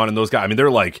and Sean and those guys. I mean, they're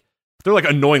like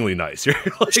annoyingly nice. You're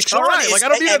like, all right, like I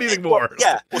don't need anything more.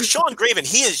 Yeah, well, Sean Graven,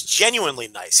 he is genuinely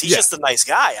nice. He's just a nice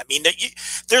guy. I mean,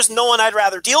 there's no one I'd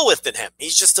rather deal with than him.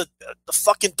 He's just a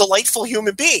fucking delightful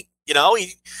human being. He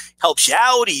helps you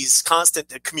out. He's constant.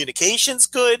 The communication's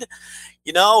good.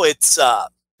 It's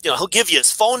he'll give you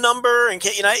his phone number, and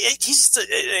he's just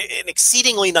an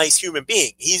exceedingly nice human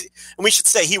being. And we should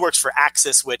say he works for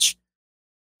Access, which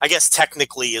I guess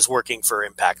technically is working for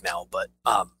Impact now, but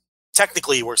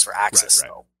technically he works for Access. Right.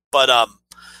 Though. But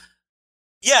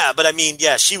I mean,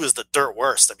 she was the dirt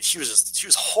worst. I mean, she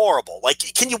was horrible. Like,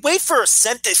 can you wait for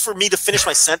me to finish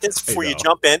my sentence before you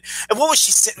jump in? And what was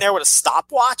she sitting there with a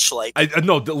stopwatch? Like,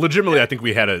 no, legitimately, I think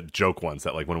we had a joke once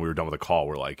that, like, when we were done with the call,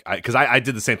 we're like, because I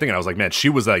did the same thing, and I was like, man, she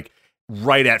was like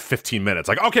right at 15 minutes.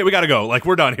 Like, okay, we got to go. Like,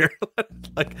 we're done here.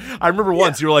 Like, I remember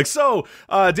once you were like, so,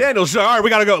 Daniel, all right, we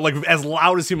got to go. Like, as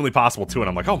loud as humanly possible, too. And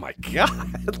I'm like, oh my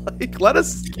God. Like, let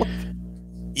us.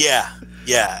 Yeah.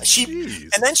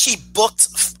 And then she booked,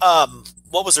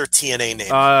 what was her TNA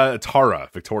name?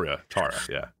 Victoria Tara.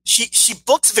 Yeah. She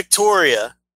booked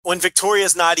Victoria when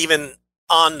Victoria's not even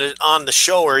on the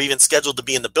show or even scheduled to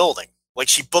be in the building. Like,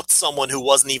 she booked someone who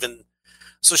wasn't even,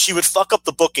 so she would fuck up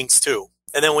the bookings too.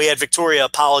 And then we had Victoria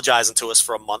apologizing to us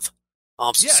for a month.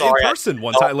 Sorry, in person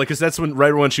one time, like, 'cause that's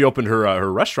right when she opened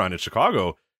her restaurant in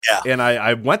Chicago. Yeah. And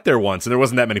I went there once, and there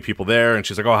wasn't that many people there, and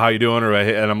she's like, oh, how you doing?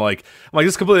 And I'm like,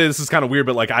 this is kind of weird,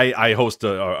 but like, I host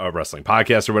a wrestling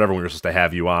podcast or whatever. We were supposed to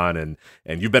have you on, and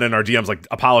you've been in our DMs, like,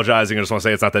 apologizing. I just want to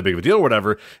say it's not that big of a deal or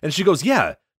whatever. And she goes,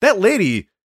 yeah, that lady,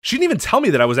 she didn't even tell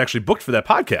me that I was actually booked for that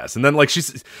podcast. And then, like, she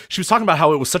was talking about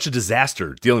how it was such a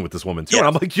disaster dealing with this woman too. Yeah. And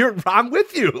I'm like, I'm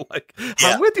with you. Like,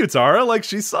 I'm with you, Tara. Like,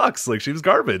 she sucks. Like, she was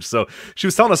garbage. So she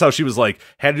was telling us how she was like,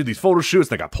 had to do these photo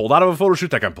shoots, and they got pulled out of a photo shoot,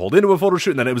 that got pulled into a photo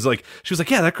shoot. And then it was like, she was like,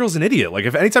 yeah, that girl's an idiot. Like,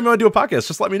 if anytime you want to do a podcast,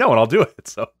 just let me know and I'll do it.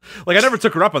 So, like, I never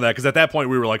took her up on that, because at that point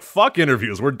we were like, fuck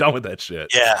interviews. We're done with that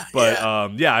shit. Yeah. But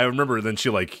I remember then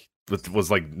she like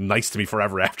was like nice to me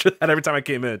forever after that. Every time I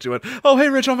came in, she went, oh, hey,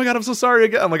 Rich, oh my God, I'm so sorry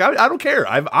again. I'm like, I don't care.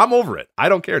 I'm over it. I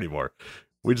don't care anymore.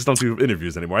 We just don't do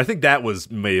interviews anymore. I think that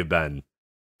may have been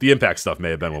the Impact stuff,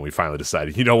 may have been when we finally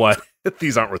decided, you know what,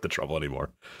 these aren't worth the trouble anymore.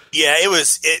 Yeah, it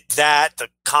was the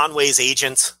Conway's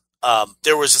agent.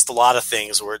 There was just a lot of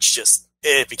things where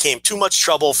it became too much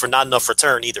trouble for not enough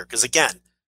return either. Because again,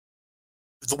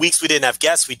 the weeks we didn't have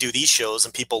guests, we do these shows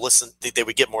and people listen. They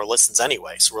would get more listens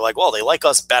anyway. So we're like, well, they like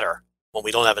us better when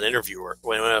we don't have an interview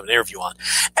on.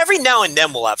 Every now and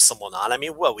then we'll have someone on. I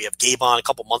mean, we have Gabe on a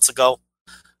couple months ago.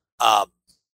 I'm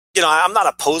not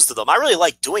opposed to them. I really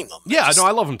like doing them. Yeah,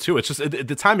 I love them too. It's just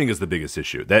the timing is the biggest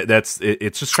issue.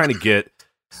 It's just trying to get.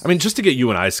 I mean, just to get you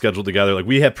and I scheduled together, like,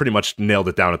 we have pretty much nailed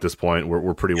it down at this point.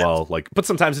 We're pretty well, like, but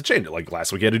sometimes it changes. Like,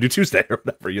 last week you had to do Tuesday or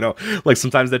whatever, like,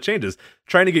 sometimes that changes.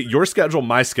 Trying to get your schedule,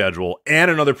 my schedule,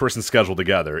 and another person's schedule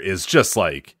together is just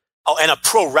like. Oh, and a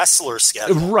pro wrestler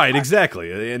schedule. Right,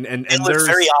 exactly. And there's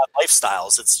very odd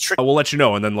lifestyles. It's tricky. We'll let you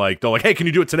know. And then, like, they're like, hey, can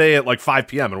you do it today at like 5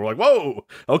 p.m.? And we're like, whoa,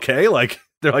 okay. Like,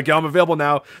 they're like, yeah, I'm available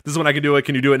now. This is when I can do it.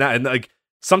 Can you do it now? And like,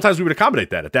 sometimes we would accommodate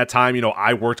that. At that time,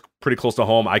 I worked pretty close to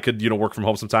home. I could, work from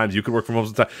home sometimes. You could work from home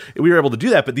sometimes. We were able to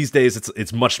do that. But these days,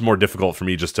 it's much more difficult for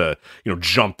me just to,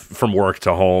 jump from work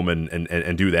to home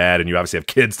and do that. And you obviously have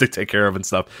kids to take care of and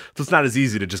stuff. So it's not as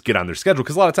easy to just get on their schedule.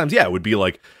 Because a lot of times, it would be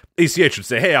like ACH would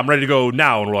say, hey, I'm ready to go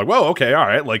now. And we're like, whoa, okay, all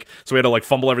right. Like, so we had to like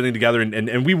fumble everything together.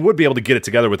 And we would be able to get it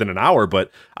together within an hour. But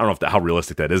I don't know how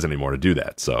realistic that is anymore to do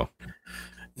that. So.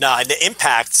 No, and the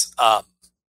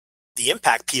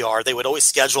Impact PR, they would always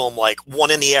schedule them like 1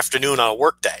 PM on a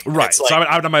work day. Right. So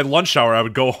I would on my lunch hour, I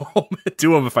would go home and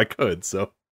do them if I could.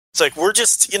 So it's like, we're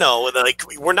just,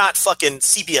 we're not fucking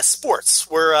CBS Sports.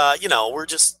 We're, we're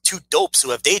just two dopes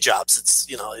who have day jobs. It's,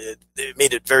 it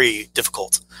made it very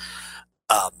difficult.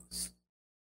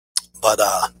 But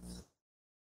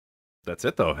that's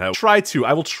it though. I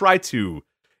will try to,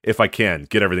 if I can,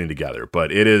 get everything together,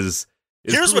 but it's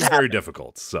very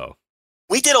difficult. So.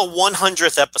 We did a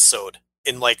 100th episode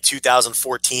in like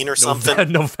 2014 or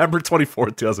something. November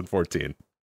 24th, 2014.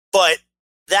 But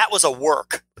that was a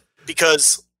work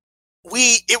because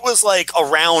it was like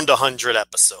around 100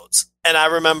 episodes. And I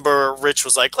remember Rich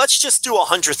was like, let's just do a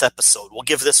 100th episode. We'll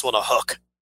give this one a hook.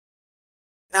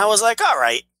 And I was like, all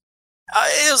right.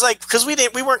 It was like, because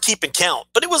we weren't keeping count,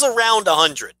 but it was around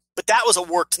 100. But that was a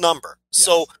worked number. Yes.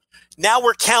 So now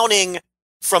we're counting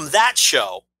from that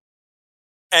show.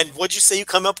 And what'd you say you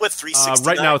come up with? 369?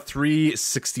 Right now,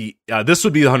 360. This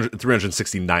would be the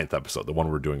 369th episode, the one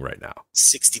we're doing right now.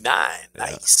 69.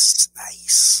 Nice.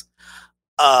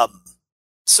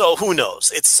 So who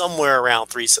knows? It's somewhere around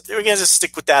 370. We're going to just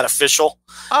stick with that official.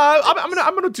 I'm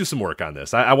gonna do some work on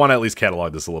this. I want to at least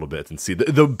catalog this a little bit and see.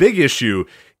 The big issue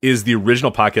is the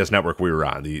original podcast network we were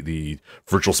on, the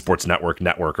Virtual Sports Network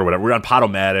or whatever. We were on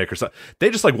Podomatic or something. They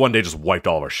just like one day just wiped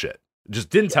all of our shit.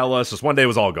 Just didn't tell us. Just one day it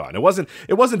was all gone. It wasn't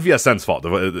VSN's fault.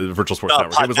 The Virtual Sports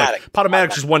Network. It was like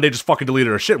Podomatic just one day just fucking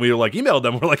deleted our shit. And we were like emailed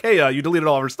them. We're like, hey, you deleted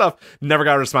all of our stuff. Never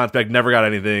got a response back. Never got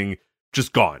anything.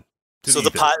 Just gone. So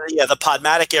the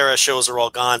Podmatic era shows are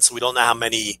all gone. So we don't know how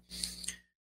many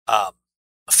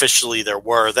officially there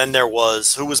were. Then there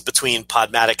was who was between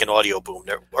Podmatic and Audio Boom,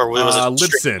 or was it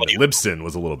Libsyn? Libsyn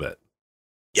was a little bit.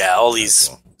 Yeah, all these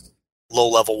low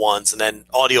level ones, and then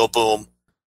Audio Boom.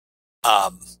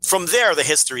 From there, the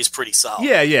history is pretty solid.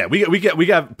 Yeah. We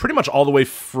got pretty much all the way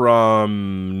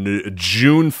from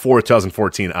June 4th,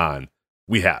 2014 on.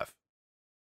 We have.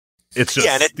 It's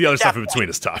just the other stuff in between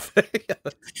is tough.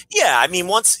 Yeah, I mean,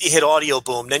 once you hit Audio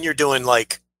Boom, then you're doing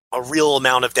like a real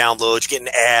amount of downloads, getting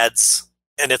ads,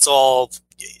 and it's all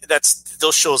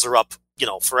those shows are up,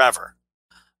 forever.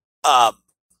 But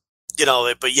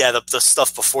yeah, the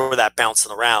stuff before that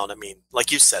bouncing around. I mean,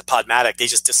 like you said, Podmatic, they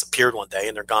just disappeared one day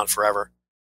and they're gone forever.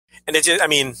 And it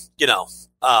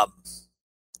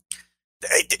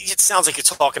sounds like you're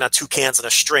talking on two cans and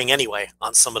a string anyway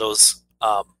on some of those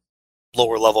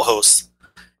lower level hosts.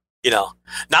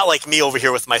 Not like me over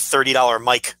here with my $30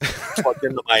 mic plugged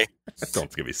into my.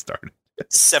 Don't get me started.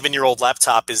 7-year-old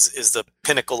laptop is the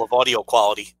pinnacle of audio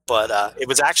quality, but it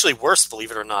was actually worse, believe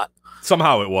it or not.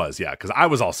 Somehow it was, yeah, because I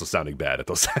was also sounding bad at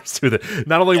those times too.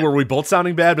 Not only were we both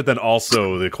sounding bad, but then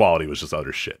also the quality was just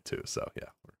utter shit too. So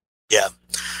yeah.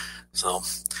 So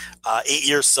 8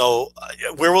 years. So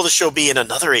where will the show be in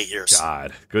another 8 years?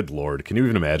 God, good Lord, can you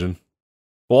even imagine?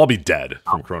 We'll all be dead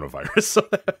from coronavirus, so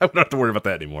I don't have to worry about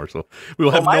that anymore. So we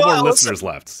will have no more listeners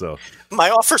left. So my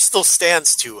offer still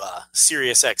stands to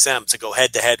SiriusXM to go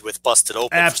head to head with Busted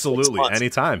Open. Absolutely,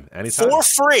 anytime.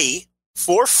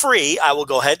 For free, I will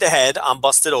go head to head on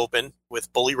Busted Open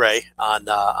with Bully Ray on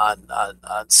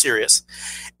Sirius.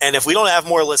 And if we don't have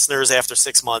more listeners after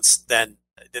 6 months, then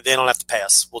they don't have to pay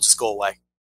us. We'll just go away.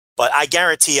 But I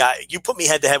guarantee, you put me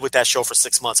head to head with that show for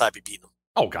 6 months, I'd be beating them.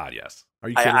 Oh God, yes. Are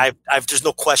you kidding? There's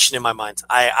no question in my mind.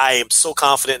 I am so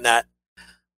confident in that.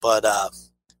 But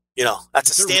that's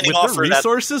a standing offer.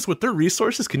 With their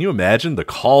resources, can you imagine the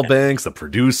call banks, the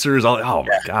producers? My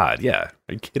God, yeah.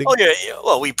 Are you kidding? Oh yeah.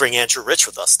 Well, we bring Andrew Rich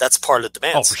with us. That's part of the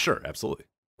demands. Oh, for sure, absolutely.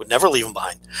 Would never leave him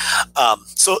behind.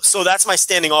 So that's my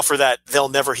standing offer that they'll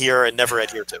never hear and never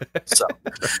adhere to. So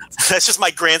that's just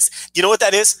my you know what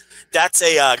that is? That's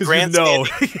a grandstand.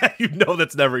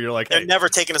 That's never. You're like, they're never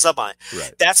taking us up on it.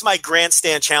 Right. That's my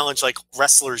grandstand challenge, like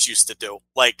wrestlers used to do.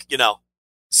 Like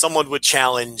someone would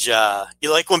challenge,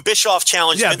 like when Bischoff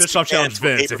challenged Vince. Bischoff challenged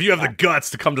Vince. If you have the guts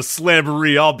to come to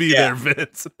Slamboree, I'll be there,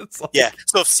 Vince. It's like,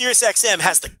 So if SiriusXM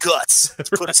has the guts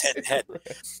to put us head to head,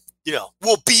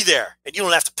 we'll be there, and you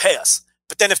don't have to pay us.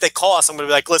 But then if they call us, I'm going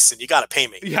to be like, listen, you got to pay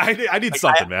me. Yeah, I need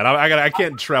something, man. I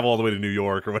can't travel all the way to New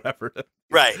York or whatever.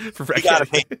 Right. You got to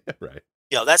pay me. Right.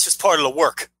 That's just part of the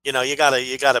work. You got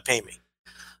to pay me.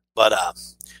 But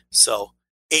so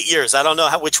 8 years. I don't know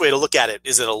which way to look at it.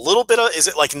 Is it a little bit is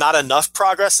it like not enough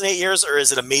progress in 8 years, or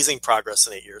is it amazing progress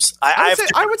in 8 years?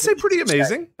 I would say pretty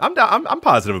amazing. I'm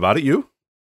positive about it. You?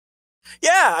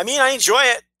 Yeah, I mean, I enjoy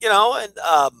it, and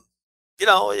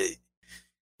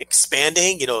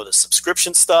expanding, the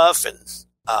subscription stuff, and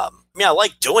I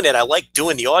like doing it. I like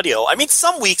doing the audio. I mean,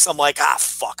 some weeks I'm like,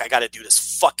 fuck, I got to do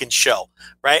this fucking show,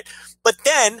 right? But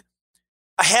then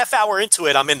a half hour into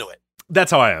it, I'm into it.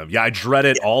 That's how I am. Yeah, I dread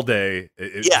it all day.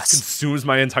 It Yes. consumes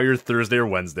my entire Thursday or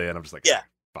Wednesday, and I'm just like, Yeah.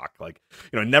 fuck. Like,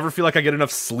 I never feel like I get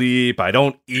enough sleep. I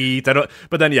don't eat. But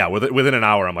then, yeah, within an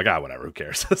hour, I'm like, whatever. Who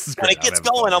cares? This is great. When it gets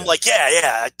going, I'm like,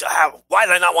 yeah. Why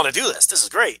did I not want to do this? This is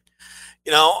great.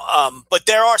 But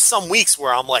there are some weeks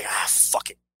where I'm like,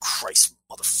 fucking Christ,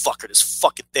 motherfucker, this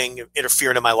fucking thing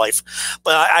interfering in my life.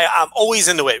 But I'm always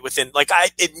into it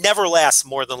it never lasts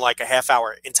more than like a half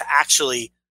hour into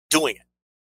actually doing it.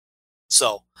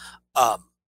 So,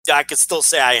 I could still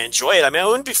say I enjoy it. I mean, I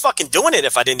wouldn't be fucking doing it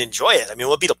if I didn't enjoy it. I mean,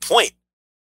 what would be the point?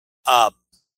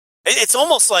 It's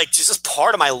almost like just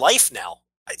part of my life now.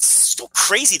 It's so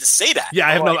crazy to say that. Yeah,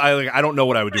 I don't know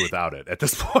what I would do without it at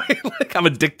this point. Like, I'm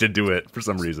addicted to it for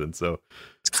some reason. So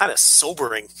it's kind of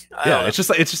sobering. It's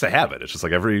just a habit. It's just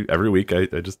like every week I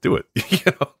just do it.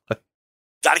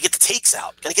 Got to get the takes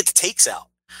out.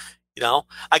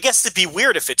 I guess it'd be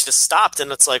weird if it just stopped and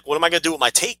it's like, what am I going to do with my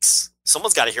takes?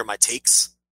 Someone's got to hear my takes.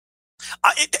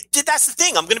 That's the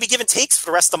thing. I'm going to be giving takes for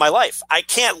the rest of my life. I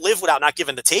can't live without not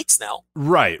giving the takes now.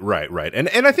 Right.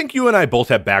 And I think you and I both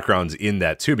have backgrounds in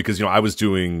that too, because, I was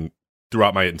doing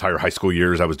throughout my entire high school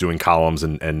years, I was doing columns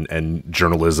and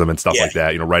journalism and stuff like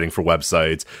that, writing for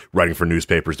websites, writing for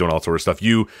newspapers, doing all sort of stuff.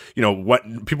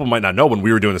 What people might not know, when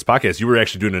we were doing this podcast, you were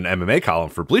actually doing an MMA column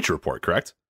for Bleacher Report,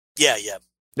 correct? Yeah.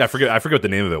 Yeah, I forget what the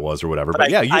name of it was or whatever.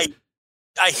 But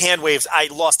I hand waved. I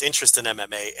lost interest in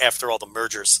MMA after all the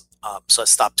mergers, so I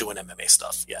stopped doing MMA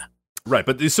stuff. Yeah, right.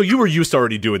 But so you were used to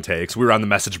already doing takes. We were on the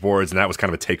message boards, and that was kind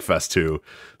of a take fest too.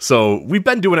 So we've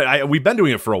been doing it. We've been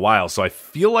doing it for a while. So I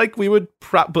feel like we would,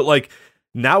 but like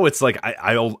now it's like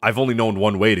I've only known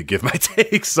one way to give my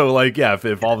takes. So like, yeah,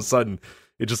 if all of a sudden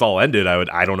it just all ended,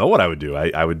 I don't know what I would do.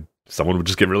 Someone would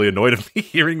just get really annoyed of me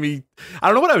hearing me. I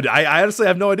don't know what I would do. I honestly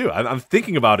have no idea. I'm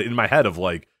thinking about it in my head of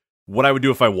like what I would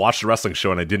do if I watched a wrestling show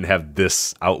and I didn't have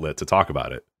this outlet to talk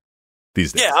about it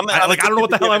these days. Yeah, I don't know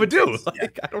what the hell I would do.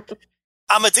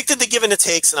 I'm addicted to giving the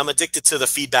takes, and I'm addicted to the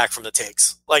feedback from the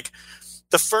takes. Like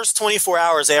the first 24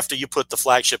 hours after you put the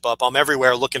flagship up, I'm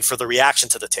everywhere looking for the reaction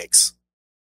to the takes.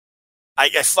 I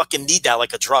fucking need that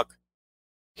like a drug.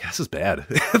 Yeah, this is bad.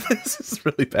 This is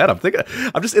really bad.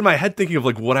 I'm just in my head thinking of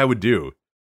like what I would do.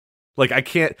 Like I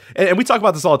can't, and we talk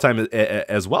about this all the time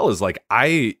as well as like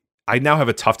I now have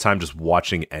a tough time just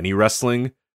watching any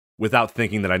wrestling without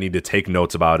thinking that I need to take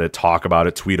notes about it, talk about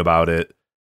it, tweet about it.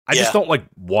 I just don't like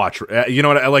watch. You know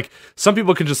what? I like some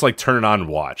people can just like turn it on and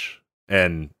watch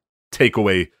and take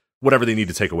away whatever they need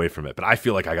to take away from it. But I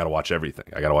feel like I got to watch everything.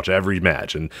 I got to watch every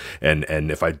match. And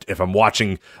if I'm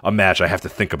watching a match, I have to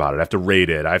think about it. I have to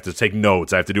rate it. I have to take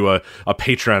notes. I have to do a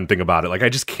Patreon thing about it. Like I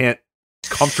just can't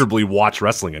comfortably watch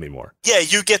wrestling anymore. Yeah,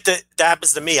 that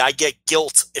happens to me. I get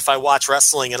guilt if I watch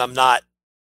wrestling and I'm not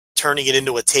turning it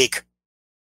into a take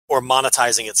or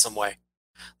monetizing it some way.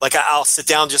 Like I'll sit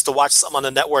down just to watch something on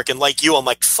the network, and like you, I'm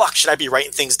like, fuck, should I be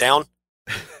writing things down?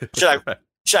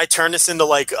 Should I turn this into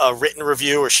like a written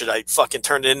review, or should I fucking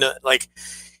turn it into like,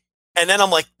 and then I'm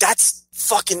like, that's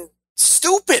fucking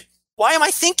stupid. Why am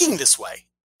I thinking this way?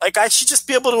 Like I should just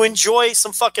be able to enjoy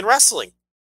some fucking wrestling.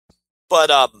 But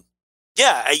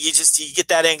yeah, you get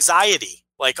that anxiety.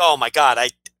 Like, oh my God,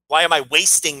 why am I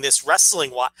wasting this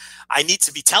wrestling? I need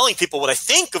to be telling people what I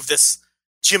think of this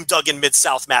Jim Duggan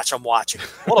Mid-South match I'm watching.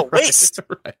 What a waste.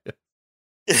 Right.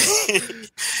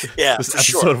 Yeah, this for episode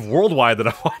sure. of Worldwide that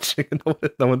I'm watching, no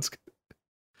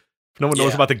one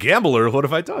knows about the Gambler. What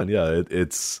have I done? Yeah, it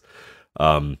is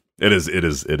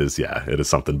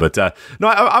something. But no,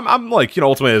 I'm like,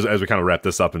 ultimately as we kind of wrap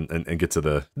this up and get to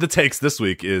the takes this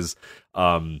week is,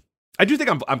 I do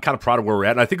think I'm kind of proud of where we're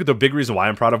at, and I think the big reason why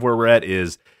I'm proud of where we're at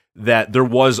is that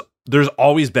there's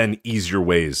always been easier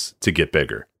ways to get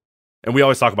bigger, and we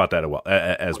always talk about that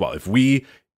as well. If we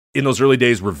in those early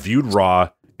days reviewed Raw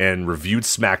and reviewed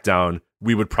SmackDown,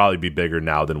 we would probably be bigger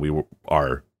now than we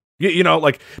are.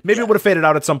 Like maybe it would have faded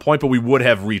out at some point, but we would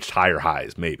have reached higher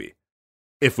highs maybe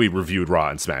if we reviewed Raw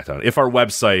and SmackDown. If our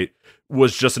website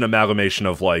was just an amalgamation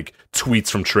of like tweets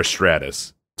from Trish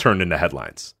Stratus turned into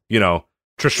headlines,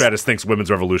 Trish Stratus thinks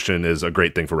Women's Revolution is a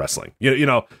great thing for wrestling.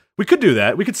 We could do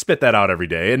that. We could spit that out every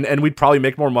day, and we'd probably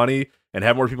make more money and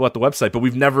have more people at the website. But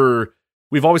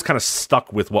we've always kind of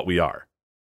stuck with what we are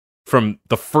from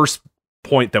the first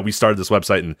point that we started this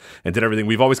website and did everything,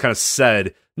 we've always kind of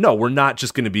said, no, we're not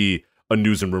just going to be a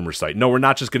news and rumor site. No, we're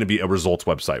not just going to be a results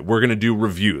website. We're going to do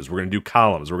reviews. We're going to do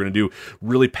columns. We're going to do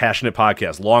really passionate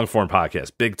podcasts, long form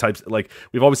podcasts, big types. Like,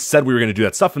 we've always said we were going to do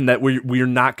that stuff, and that we're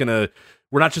not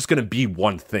just going to be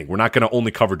one thing. We're not going to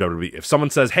only cover WWE. If someone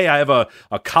says, hey, I have a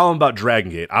column about Dragon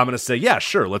Gate, I'm going to say, yeah,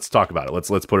 sure, let's talk about it.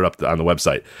 Let's put it up on the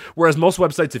website. Whereas most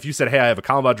websites, if you said, hey, I have a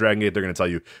column about Dragon Gate, they're going to tell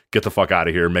you, get the fuck out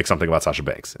of here, make something about Sasha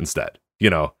Banks instead.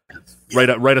 Write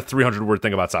a 300-word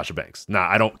thing about Sasha Banks. Nah,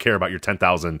 I don't care about your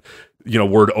 10,000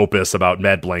 word opus about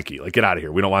Mad Blanky. Like, get out of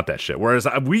here. We don't want that shit. Whereas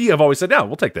we have always said, no,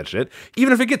 we'll take that shit,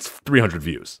 even if it gets 300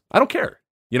 views. I don't care.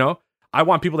 I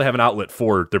want people to have an outlet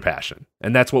for their passion.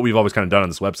 And that's what we've always kind of done on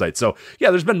this website. So,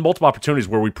 yeah, there's been multiple opportunities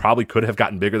where we probably could have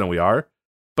gotten bigger than we are.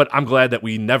 But I'm glad that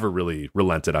we never really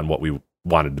relented on what we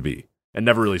wanted to be and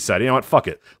never really said, you know what, fuck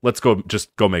it. Let's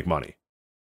go make money.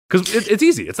 Because it's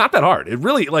easy. It's not that hard. It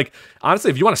really, like, honestly,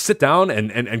 if you want to sit down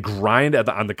and grind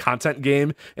on the content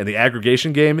game and the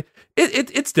aggregation game,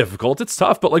 it's difficult. It's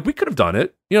tough, but, like, we could have done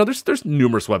it. There's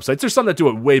numerous websites. There's some that do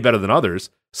it way better than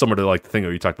others, similar to, like, the thing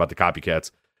that you talked about, the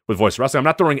copycats with Voice of Wrestling. I'm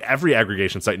not throwing every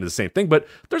aggregation site into the same thing, but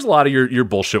there's a lot of your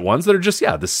bullshit ones that are just,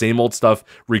 the same old stuff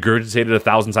regurgitated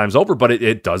 1,000 times over, but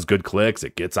it does good clicks.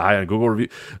 It gets high on Google review,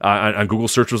 on Google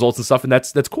search results and stuff, and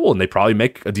that's cool. And they probably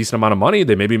make a decent amount of money.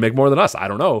 They maybe make more than us. I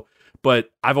don't know.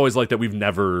 But I've always liked that we've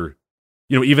never,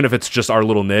 even if it's just our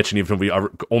little niche, and even if we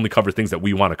only cover things that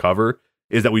we want to cover,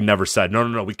 is that we never said,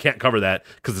 no, we can't cover that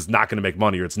because it's not going to make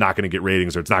money, or it's not going to get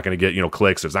ratings, or it's not going to get,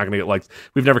 clicks, or it's not going to get likes.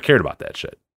 We've never cared about that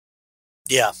shit.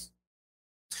 Yeah.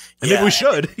 And maybe we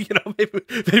should,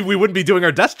 maybe we wouldn't be doing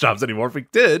our desk jobs anymore if we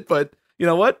did, but you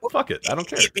know what? Fuck it. I don't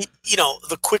care.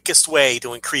 The quickest way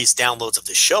to increase downloads of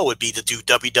the show would be to do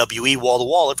WWE wall to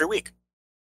wall every week.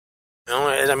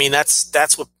 I mean, that's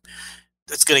what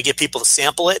it's going to get people to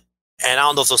sample it. And I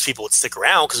don't know if those people would stick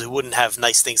around because we wouldn't have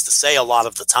nice things to say a lot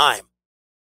of the time.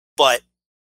 But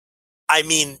I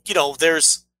mean,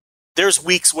 there's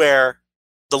weeks where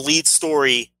the lead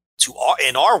story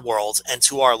in our world and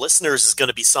to our listeners is going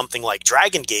to be something like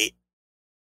Dragon Gate.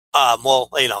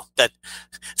 That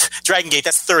Dragon Gate,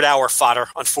 that's third hour fodder,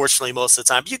 unfortunately, most of the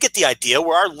time. But you get the idea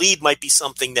where our lead might be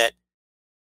something that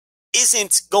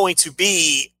isn't going to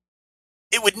be,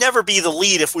 it would never be the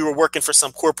lead if we were working for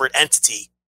some corporate entity.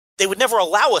 They would never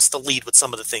allow us to lead with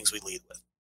some of the things we lead with,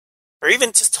 or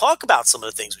even just talk about some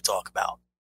of the things we talk about.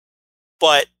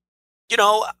 But,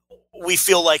 we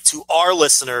feel like to our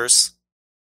listeners,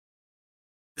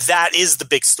 that is the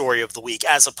big story of the week,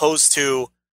 as opposed to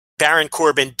Baron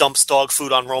Corbin dumps dog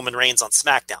food on Roman Reigns on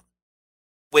SmackDown,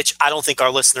 which I don't think our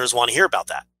listeners want to hear about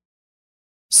that.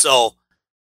 So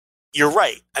you're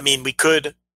right. I mean, we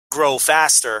could grow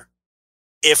faster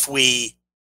if we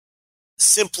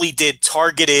simply did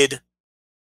targeted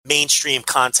mainstream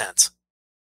content,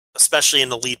 especially in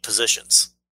the lead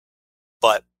positions.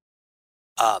 But,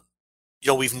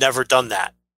 we've never done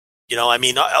that. I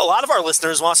mean, a lot of our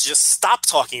listeners want to just stop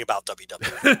talking about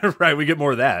WWE. Right, we get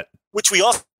more of that. Which we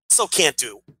also can't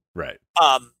do. Right.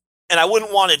 And I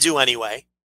wouldn't want to do anyway.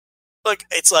 Look,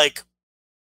 it's like,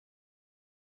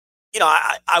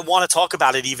 I want to talk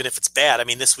about it even if it's bad. I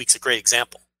mean, this week's a great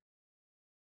example.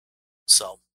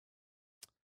 So.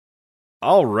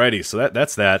 Alrighty, so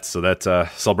that's that. So that's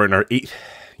celebrating our 8th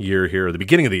year here, or the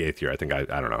beginning of the 8th year. I think I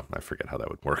don't know. I forget how that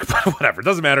would work, but whatever. It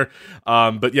doesn't matter.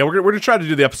 But yeah, we're gonna try to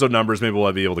do the episode numbers. Maybe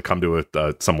we'll be able to come to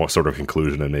a somewhat sort of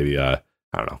conclusion, and maybe I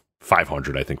don't know,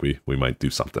 500. I think we might do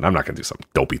something. I'm not gonna do some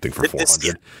dopey thing for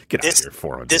 400. Get out of here,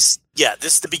 400. This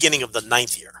is the beginning of the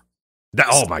 9th year.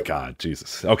 Oh my God,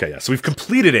 Jesus. Okay, yeah. So we've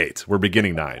completed 8. We're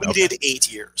beginning 9. We did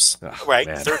 8 years, right?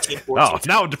 Man. 13, 14. Oh,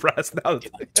 now I'm depressed. Now.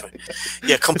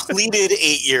 Yeah, completed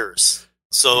 8 years.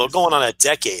 So going on a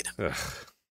decade. Ugh.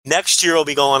 Next year we'll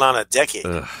be going on a decade.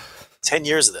 Ugh. 10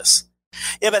 years of this.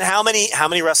 Yeah, but how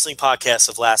many wrestling podcasts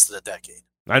have lasted a decade?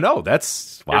 I know,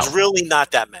 that's wow. There's really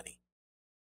not that many.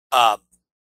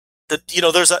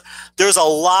 There's a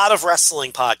lot of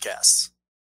wrestling podcasts,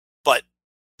 but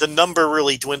the number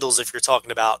really dwindles if you're talking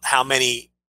about how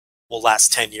many will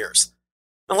last 10 years.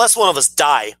 Unless one of us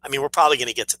die, I mean, we're probably going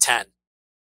to get to 10.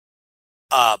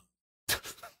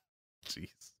 Jeez.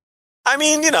 I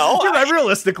mean,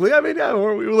 realistically, I mean, yeah,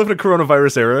 we live in a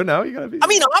coronavirus era now. You gotta be. I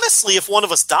mean, honestly, if one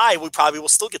of us die, we probably will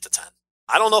still get to 10.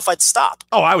 I don't know if I'd stop.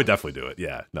 Oh, I would definitely do it.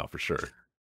 Yeah, no, for sure.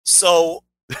 So,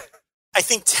 I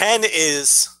think 10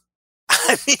 is.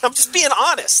 I mean, I'm just being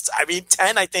honest. I mean,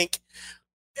 10. I think,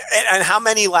 and how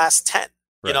many last 10?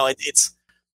 Right. It's.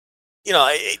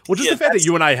 The fact that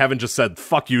you and I haven't just said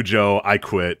 "fuck you, Joe, I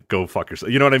quit, go fuck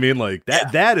yourself." You know what I mean? Like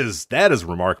that. Yeah. That is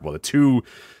remarkable. The two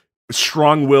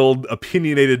strong-willed,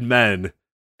 opinionated men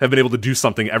have been able to do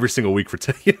something every single week for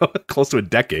close to a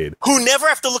decade. Who never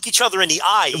have to look each other in the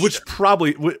eye. Which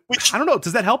probably, I don't know,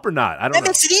 does that help or not? I don't know. That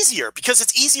makes it easier, because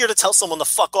it's easier to tell someone to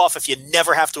fuck off if you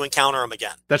never have to encounter them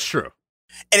again. That's true.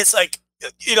 And it's like,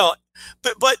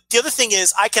 but the other thing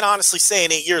is, I can honestly say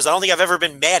in 8 years, I don't think I've ever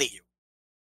been mad at you.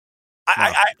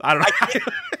 I don't know.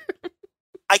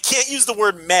 I can't use the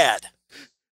word mad.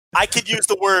 I could use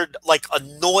the word like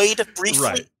annoyed briefly.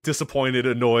 Right. Disappointed,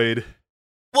 annoyed.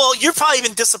 Well, you've probably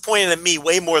been disappointed in me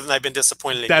way more than I've been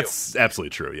disappointed in you. That's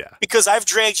absolutely true, yeah. Because I've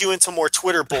dragged you into more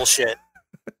Twitter bullshit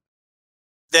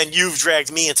than you've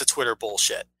dragged me into Twitter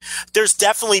bullshit. There's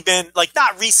definitely been, like,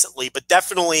 not recently, but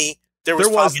definitely there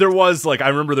was like, I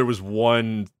remember there was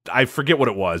one, I forget what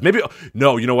it was. Maybe,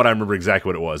 no, you know what? I remember exactly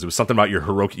what it was. It was something about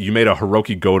you made a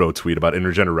Hiroki Goto tweet about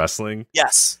intergender wrestling.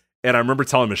 Yes. And I remember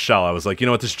telling Michelle, I was like, you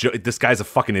know what, this guy's a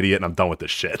fucking idiot, and I'm done with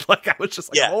this shit. Like, I was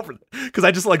just like, I'm over it. Because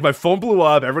I just, like, my phone blew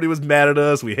up, everybody was mad at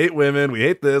us, we hate women, we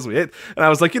hate this, and I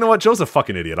was like, you know what, Joe's a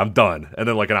fucking idiot, I'm done. And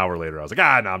then, like, an hour later, I was like,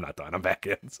 no, I'm not done, I'm back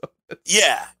in. So,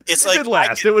 yeah, it's like, it did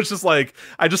last. It was just like,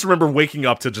 I just remember waking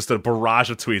up to just a barrage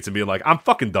of tweets and being like, I'm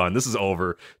fucking done, this is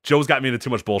over. Joe's got me into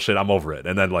too much bullshit, I'm over it.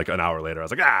 And then, like, an hour later, I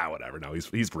was like, whatever, no,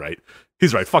 he's right.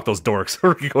 He's right, fuck those dorks,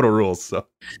 we go to rules, so.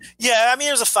 Yeah, I mean,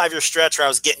 there's a 5-year stretch where I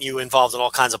was getting you involved in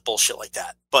all kinds of bullshit like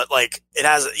that, but like it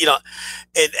has,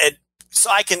 and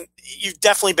so you've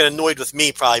definitely been annoyed with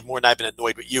me probably more than I've been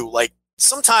annoyed with you. Like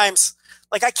sometimes,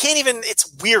 like I can't even,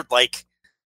 it's weird. Like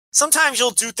sometimes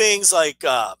you'll do things like,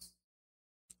 nah,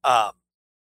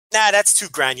 that's too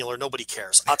granular. Nobody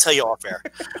cares. I'll tell you off air,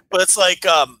 but it's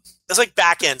like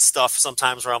back end stuff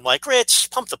sometimes where I'm like, Rich,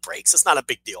 pump the brakes. It's not a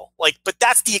big deal. Like, but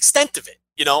that's the extent of it.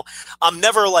 I'm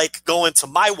never like going to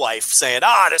my wife saying,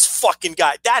 this fucking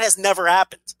guy. That has never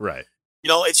happened. Right.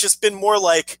 It's just been more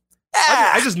like,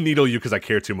 I just needle you because I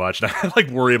care too much. And I like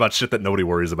worry about shit that nobody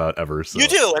worries about ever. So. You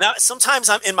do. And sometimes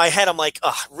I'm in my head, I'm like,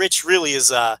 Rich really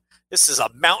is, this is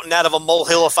a mountain out of a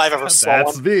molehill if I've ever saw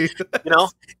That's one. me.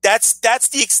 That's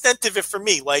the extent of it for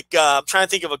me. Like, I'm trying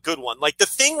to think of a good one. Like the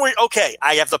thing where, okay,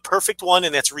 I have the perfect one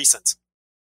and it's recent.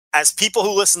 As people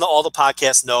who listen to all the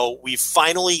podcasts know, we've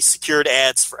finally secured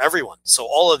ads for everyone. So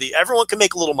everyone can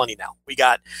make a little money now. We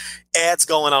got ads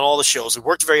going on all the shows. We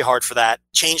worked very hard for that.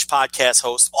 Changed podcast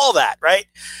host, all that, right?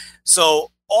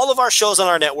 So all of our shows on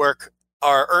our network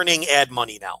are earning ad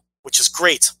money now, which is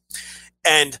great.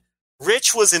 And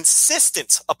Rich was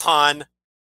insistent upon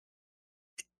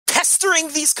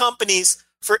pestering these companies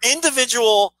for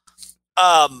individual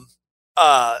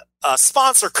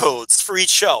sponsor codes for each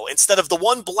show instead of the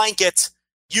one blanket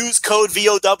use code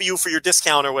VOW for your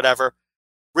discount or whatever.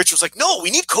 Rich was like, no,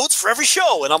 we need codes for every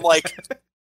show. And I'm like,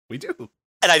 we do.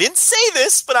 And I didn't say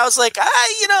this, but I was like,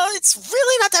 it's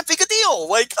really not that big a deal.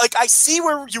 Like I see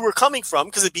where you were coming from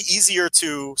because it'd be easier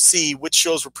to see which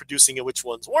shows were producing and which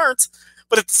ones weren't.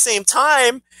 But at the same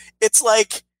time, it's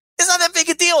like, it's not that big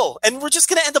a deal. And we're just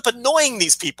going to end up annoying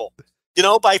these people.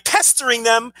 By pestering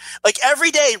them, like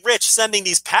every day, Rich sending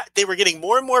these, they were getting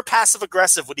more and more passive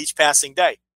aggressive with each passing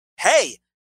day. Hey,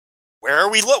 where are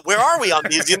we on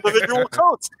these individual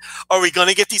codes? Are we going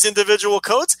to get these individual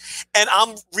codes? And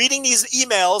I'm reading these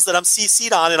emails that I'm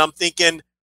CC'd on and I'm thinking,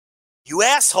 you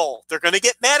asshole, they're going to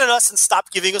get mad at us and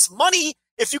stop giving us money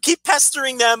if you keep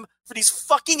pestering them for these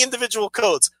fucking individual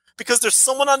codes. Because there's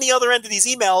someone on the other end of these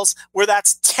emails where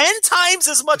that's 10 times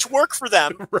as much work for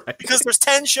them right. Because there's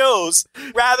 10 shows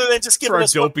rather than just giving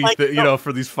us dopey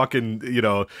for these fucking,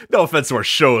 no offense to our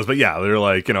shows, but yeah, they're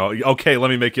like, okay, let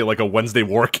me make you like a Wednesday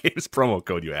War Games promo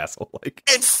code, you asshole. Like,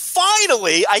 and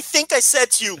finally, I think I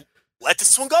said to you, let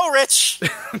this one go, Rich.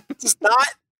 This is not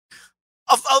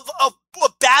a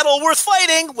battle worth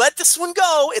fighting. Let this one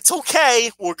go. It's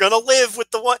okay. We're going to live with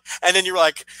the one. And then you're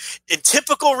like, in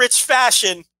typical Rich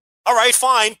fashion, all right,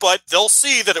 fine, but they'll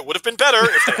see that it would have been better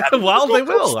if they had. Well, they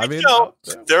will. I mean,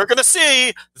 they're going to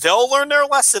see. They'll learn their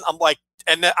lesson. I'm like,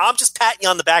 and I'm just patting you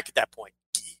on the back at that point.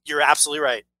 You're absolutely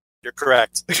right. You're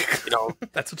correct.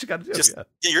 That's what you got to do.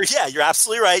 You're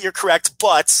absolutely right. You're correct.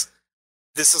 But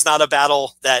this is not a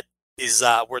battle that is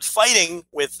worth fighting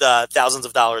with thousands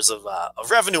of dollars of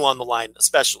revenue on the line,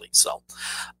 especially. So,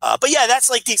 but yeah, that's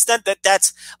like the extent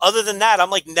that's. Other than that, I'm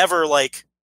like never like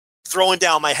throwing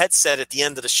down my headset at the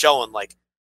end of the show and like,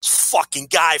 fucking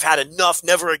guy, I've had enough,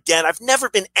 never again. I've never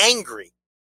been angry,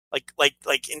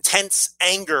 like intense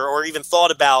anger, or even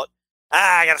thought about,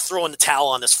 I got to throw in the towel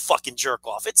on this fucking jerk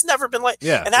off. It's never been like,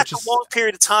 yeah, and that's a long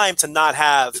period of time to not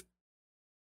have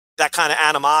that kind of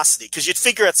animosity, because you'd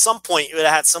figure at some point you would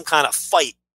have had some kind of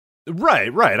fight. Right.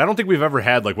 I don't think we've ever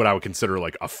had like what I would consider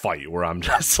like a fight where I'm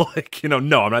just like, no,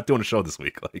 I'm not doing a show this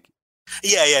week. Like,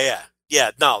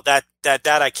 Yeah, no, that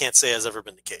I can't say has ever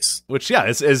been the case. Which, yeah,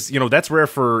 is that's rare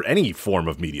for any form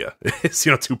of media. It's,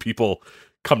 two people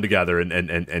come together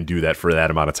and do that for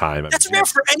that amount of time. That's rare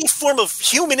for any form of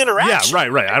human interaction. Yeah,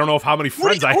 right. I don't know how many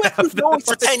friends I have. Who known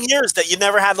for 10 years that you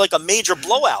never had like a major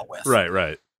blowout with.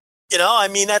 Right. I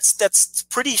mean, that's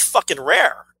pretty fucking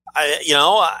rare.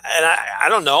 I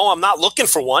don't know. I'm not looking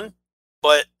for one,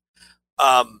 but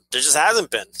there just hasn't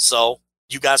been. So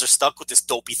you guys are stuck with this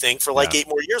dopey thing for like 8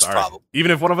 more years, probably.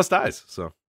 Even if one of us dies.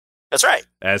 So that's right.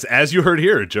 As you heard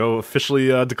here, Joe officially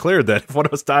declared that if one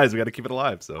of us dies, we got to keep it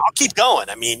alive. So I'll keep going.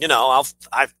 I mean,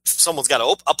 someone's got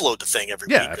to upload the thing every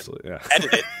week. Yeah, absolutely. Yeah.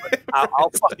 Edit it. I'll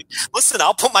fucking listen.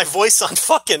 I'll put my voice on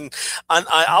fucking.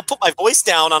 I'll put my voice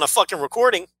down on a fucking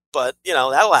recording. But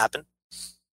that'll happen.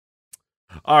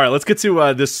 All right, let's get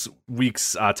to this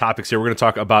week's topics here. We're going to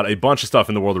talk about a bunch of stuff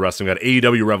in the world of wrestling. We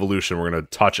got AEW Revolution. We're going to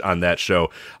touch on that show.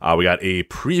 We got a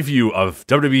preview of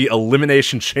WWE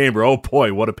Elimination Chamber. Oh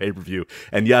boy, what a pay-per-view.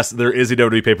 And yes, there is a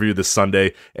WWE pay-per-view this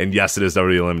Sunday. And yes, it is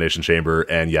WWE Elimination Chamber.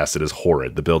 And yes, it is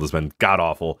horrid. The build has been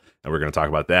god-awful. And we're going to talk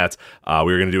about that.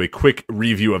 We're going to do a quick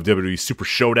review of WWE Super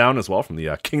Showdown as well from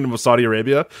the Kingdom of Saudi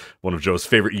Arabia, one of Joe's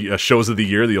favorite shows of the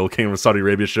year, the old Kingdom of Saudi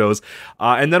Arabia shows.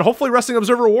 And then hopefully Wrestling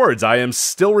Observer Awards. I am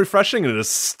still refreshing and it is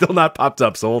still not popped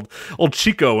up. So old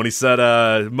Chico, when he said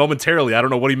momentarily, I don't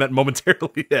know what he meant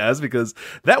momentarily as, because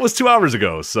that was 2 hours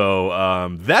ago.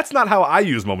 So that's not how I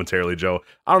use momentarily, Joe.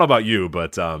 I don't know about you,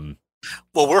 but...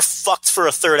 well, we're fucked for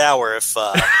a third hour if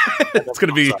it's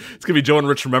gonna be Joe and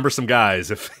Rich remember some guys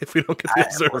if we don't get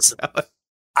the Observer.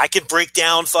 I could break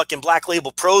down fucking Black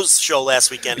Label Pro's show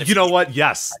last weekend. You know what?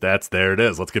 Yes, there it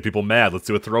is. Let's get people mad. Let's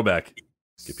do a throwback.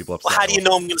 Get people upset. Well, how do you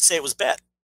know I'm going to say it was bad?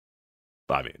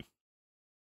 I mean,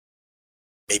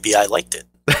 maybe I liked it.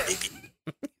 Maybe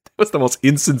that was the most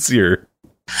insincere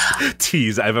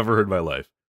tease I've ever heard in my life.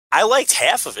 I liked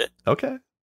half of it. Okay.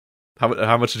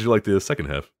 How much did you like the second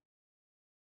half?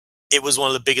 It was one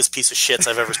of the biggest piece of shits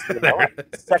I've ever seen in my life.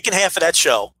 The second half of that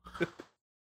show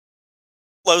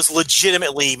was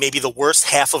legitimately maybe the worst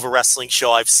half of a wrestling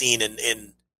show I've seen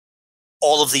in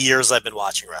all of the years I've been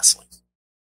watching wrestling.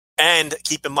 And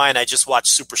keep in mind, I just watched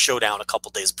Super Showdown a couple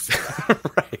days before that.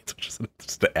 Right. Just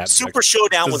Super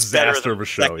Showdown was better than of a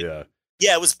show, yeah.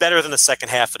 Yeah, it was better than the second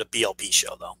half of the BLP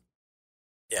show, though.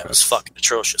 Yeah, it was fucking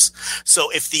atrocious. So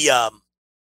if the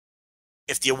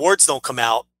awards don't come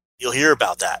out, you'll hear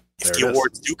about that. If the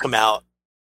awards do come out,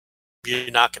 you're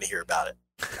not going to hear about it.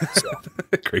 So.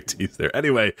 Great tease there.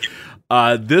 Anyway,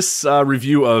 this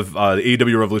review of the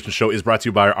AEW Revolution show is brought to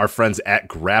you by our friends at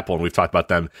Grapple, and we've talked about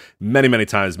them many, many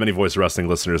times. Many Voice of Wrestling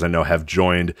listeners I know have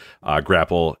joined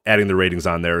Grapple, adding the ratings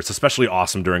on there. It's especially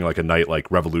awesome during like a night like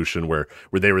Revolution where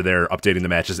they were there updating the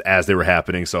matches as they were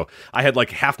happening. So I had like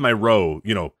half my row,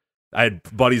 I had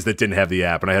buddies that didn't have the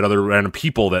app, and I had other random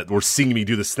people that were seeing me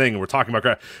do this thing, and we're talking about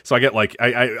crap. So I get like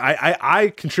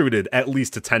I contributed at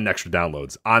least to 10 extra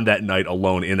downloads on that night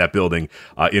alone in that building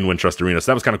in Wintrust Arena.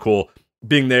 So that was kind of cool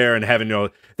being there and having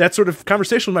that sort of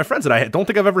conversation with my friends that I don't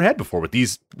think I've ever had before with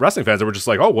these wrestling fans that were just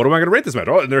like, oh, what am I going to rate this match?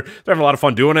 Oh, and they're having a lot of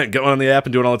fun doing it, getting on the app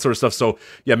and doing all that sort of stuff. So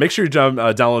yeah, make sure you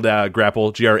download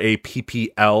Grapple, Grappl.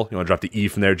 You want to drop the E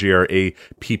from there, Grappl.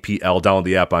 Download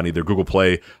the app on either Google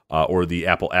Play or the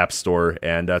Apple App Store,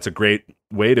 and it's a great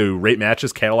way to rate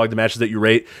matches, catalog the matches that you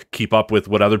rate, keep up with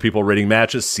what other people are rating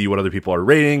matches, see what other people are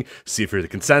rating, see if you're the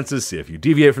consensus, see if you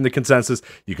deviate from the consensus.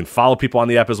 You can follow people on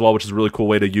the app as well, which is a really cool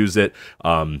way to use it.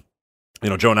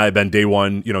 Joe and I have been day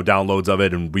one, downloads of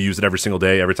it, and we use it every single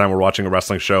day. Every time we're watching a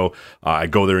wrestling show, I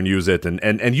go there and use it.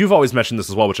 And you've always mentioned this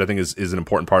as well, which I think is an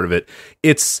important part of it.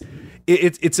 It's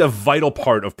a vital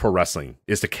part of pro wrestling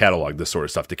is to catalog this sort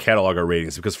of stuff, to catalog our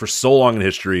ratings, because for so long in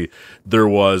history, there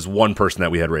was one person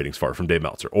that we had ratings for from Dave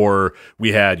Meltzer, or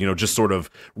we had, just sort of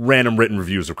random written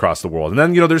reviews across the world. And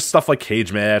then, there's stuff like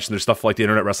Cage Match, and there's stuff like the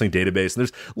Internet Wrestling Database, and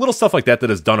there's little stuff like that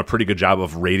has done a pretty good job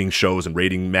of rating shows and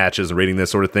rating matches and rating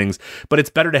this sort of things. But it's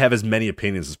better to have as many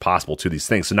opinions as possible to these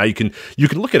things. So now you can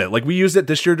look at it like we used it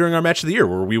this year during our match of the year,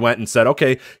 where we went and said,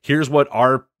 okay, here's what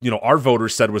our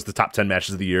voters said was the top 10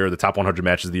 matches of the year, the top 100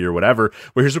 matches of the year, whatever.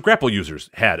 Where here's what Grapple users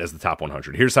had as the top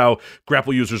 100. Here's how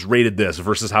Grapple users rated this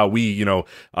versus how we,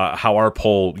 how our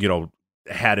poll,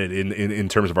 had it in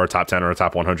terms of our top 10 or our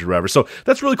top 100 or whatever. So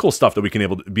that's really cool stuff that we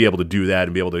can be able to do that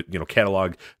and be able to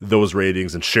catalog those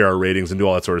ratings and share our ratings and do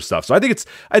all that sort of stuff. So I think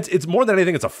it's more than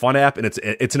anything, it's a fun app, and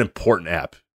it's an important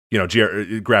app.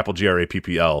 Grapple,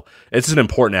 Grappl. It's an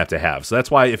important app to have. So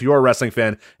that's why if you're a wrestling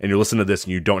fan and you're listening to this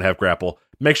and you don't have Grapple,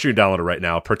 make sure you download it right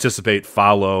now. Participate,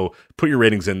 follow, put your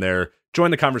ratings in there,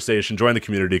 join the conversation, join the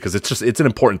community, because it's an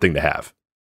important thing to have.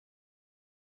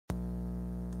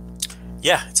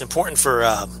 Yeah, it's important for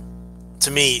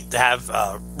to me to have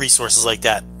resources like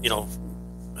that.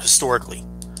 Historically,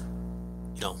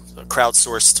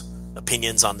 crowdsourced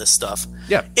opinions on this stuff.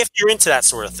 Yeah, if you're into that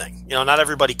sort of thing, not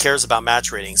everybody cares about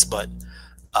match ratings, but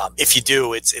if you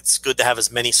do, it's good to have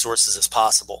as many sources as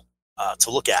possible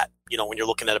to look at. When you're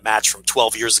looking at a match from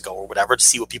 12 years ago or whatever, to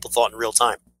see what people thought in real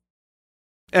time.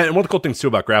 And one of the cool things too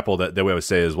about Grapple that we always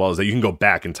say as well is that you can go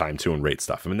back in time too and rate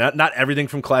stuff. I mean, not everything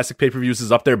from classic pay-per-views is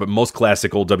up there, but most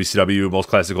classic old WCW, most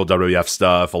classic old WWF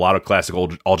stuff, a lot of classic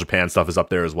old All Japan stuff is up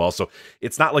there as well. So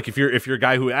it's not like if you're a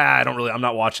guy who I'm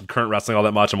not watching current wrestling all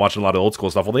that much, I'm watching a lot of old school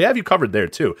stuff. Well, they have you covered there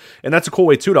too, and that's a cool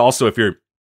way too to also if you're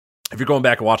going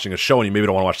back and watching a show and you maybe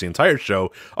don't want to watch the entire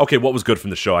show, okay, what was good from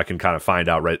the show? I can kind of find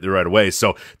out right away.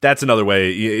 So that's another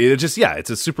way. It's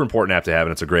a super important app to have,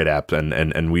 and it's a great app.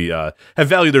 And we have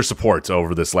valued their support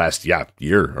over this last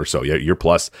year or so, year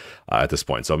plus at this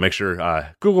point. So make sure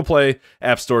Google Play,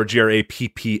 App Store,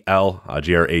 GRAPPL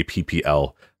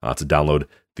to download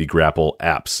the Grapple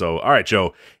app. So all right,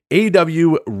 Joe,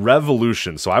 AEW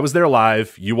Revolution. So I was there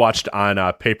live. You watched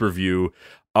on pay-per-view.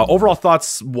 Overall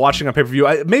thoughts watching on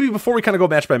pay-per-view. Maybe before we kind of go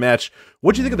match by match,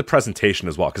 what do you think of the presentation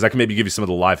as well? Because I can maybe give you some of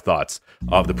the live thoughts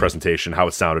of the presentation, how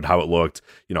it sounded, how it looked,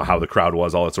 how the crowd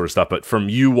was, all that sort of stuff. But from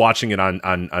you watching it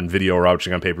on video or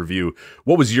watching on pay-per-view,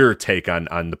 what was your take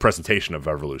on the presentation of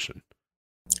Revolution?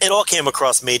 It all came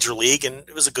across Major League, and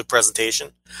it was a good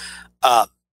presentation. I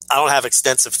don't have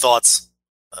extensive thoughts,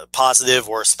 positive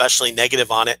or especially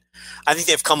negative on it. I think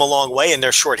they've come a long way in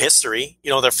their short history.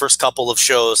 Their first couple of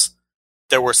shows,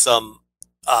 there were some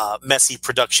messy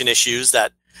production issues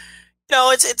that,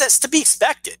 that's to be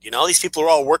expected. These people are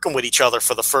all working with each other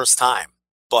for the first time.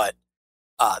 But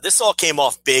this all came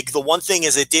off big. The one thing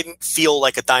is it didn't feel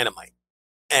like a Dynamite.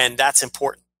 And that's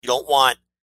important. You don't want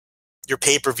your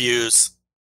pay-per-views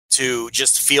to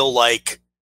just feel like,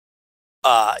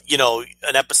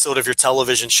 an episode of your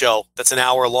television show that's an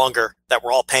hour longer that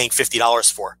we're all paying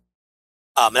 $50 for.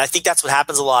 And I think that's what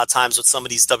happens a lot of times with some of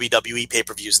these WWE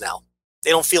pay-per-views now. They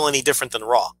don't feel any different than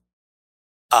Raw.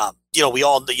 They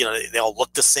all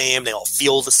look the same. They all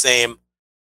feel the same.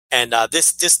 And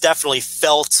this definitely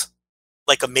felt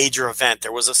like a major event.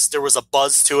 There was a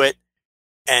buzz to it,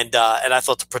 and I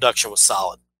thought the production was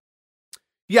solid.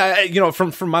 Yeah,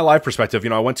 from my live perspective,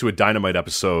 I went to a Dynamite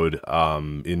episode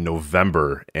in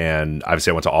November, and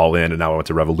obviously I went to All In, and now I went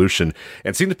to Revolution,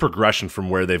 and seeing the progression from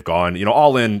where they've gone.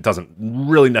 All In doesn't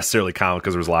really necessarily count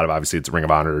because there's a lot of, obviously it's Ring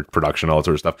of Honor production, all that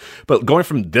sort of stuff. But going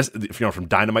from this, from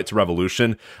Dynamite to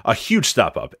Revolution, a huge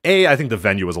step up. I think the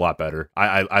venue was a lot better.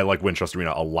 I like Winchester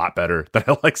Arena a lot better than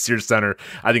I like Sears Center.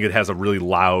 I think it has a really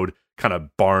loud kind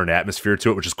of barn atmosphere to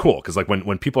it, which is cool because like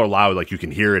when people are loud, like you can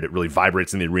hear it, it really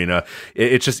vibrates in the arena.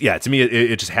 It just, to me,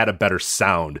 it just had a better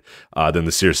sound than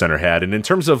the Sears Center had. And in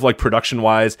terms of like production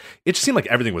wise, it just seemed like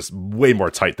everything was way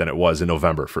more tight than it was in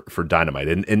November for Dynamite.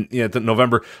 And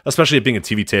November, especially it being a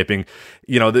TV taping,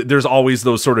 there's always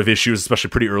those sort of issues, especially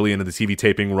pretty early into the TV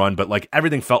taping run. But like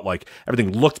everything felt like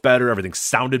everything looked better, everything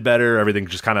sounded better, everything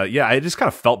just kind of, it just kind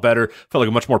of felt better, felt like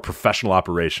a much more professional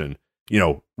operation.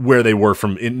 Where they were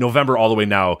from in November all the way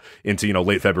now into,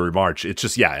 late February, March. It's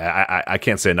just, I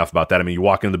can't say enough about that. I mean, you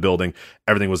walk into the building,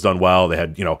 everything was done well. They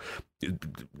had,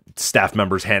 staff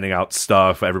members handing out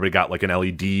stuff. Everybody got like an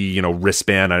LED,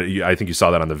 wristband. I think you saw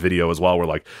that on the video as well, where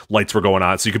like lights were going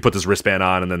on. So you could put this wristband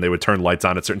on and then they would turn lights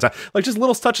on at certain times. Like just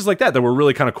little touches like that were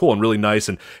really kind of cool and really nice.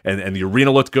 And the arena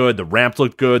looked good. The ramp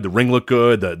looked good. The ring looked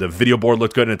good. The video board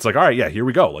looked good. And it's like, all right, yeah, here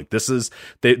we go. Like this is,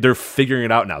 they're figuring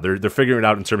it out now. They're figuring it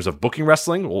out in terms of booking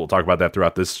wrestling. We'll talk about that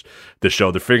throughout this show.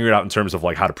 They're figuring it out in terms of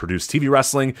like how to produce TV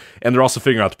wrestling. And they're also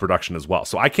figuring out the production as well.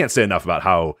 So I can't say enough about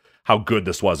how good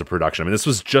this was a production. I mean, this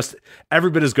was just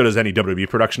every bit as good as any WWE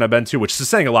production I've been to, which is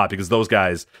saying a lot because those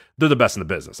guys, they're the best in the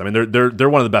business. I mean, they're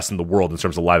one of the best in the world in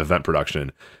terms of live event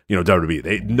production.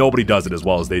 WWE, nobody does it as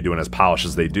well as they do and as polished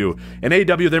as they do. And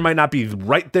AEW, they might not be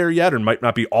right there yet, or might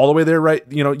not be all the way there right,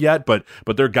 yet, but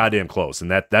they're goddamn close,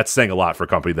 and that's saying a lot for a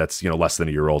company that's less than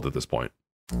a year old at this point.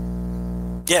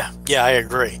 Yeah, I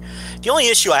agree. The only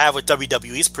issue I have with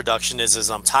WWE's production is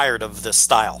I'm tired of this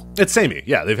style. It's samey.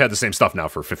 Yeah, they've had the same stuff now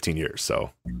for 15 years,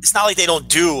 so. It's not like they don't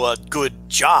do a good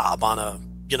job on a,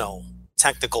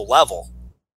 technical level.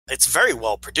 It's very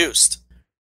well produced.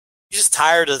 You're just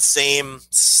tired of the same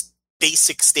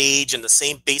basic stage and the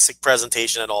same basic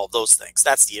presentation and all of those things.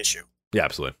 That's the issue. Yeah,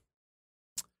 absolutely.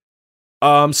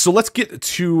 So let's get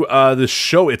to the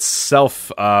show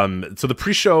itself. So the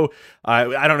pre-show,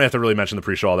 I don't have to really mention the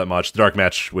pre-show all that much. The dark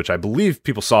match, which I believe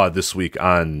people saw this week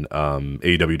on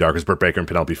AEW Dark, is Britt Baker and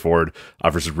Penelope Ford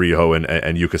versus Riho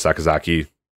and Yuka Sakazaki.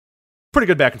 pretty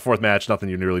good back and forth match. Nothing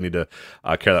you really need to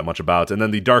care that much about. And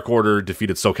then the Dark Order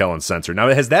defeated SoCal and Censor. Now,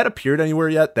 has that appeared anywhere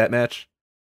yet, that match?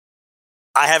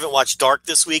 I haven't watched Dark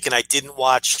this week, and I didn't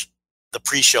watch the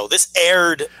pre-show. This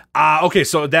aired. Okay,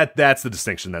 so that's the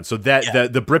distinction then. So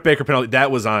the Britt Baker penalty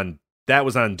that was on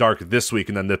Dark this week,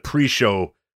 and then the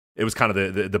pre-show, it was kind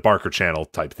of the Barker channel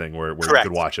type thing where you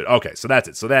could watch it. Okay, so that's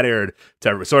it. So that aired to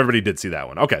everybody. So everybody did see that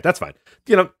one. Okay, that's fine.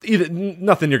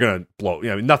 Nothing you're gonna blow.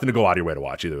 Nothing to go out of your way to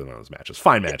watch either of those matches.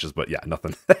 Fine matches, but yeah,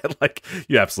 nothing like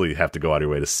you absolutely have to go out of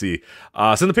your way to see.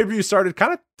 So the pay-per-view started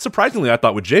kind of surprisingly, I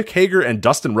thought, with Jake Hager and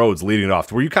Dustin Rhodes leading it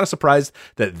off. Were you kind of surprised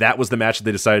that was the match that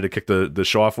they decided to kick the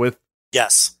show off with?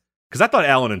 Yes, because I thought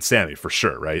Allen and Sammy for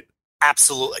sure, right?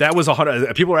 Absolutely. That was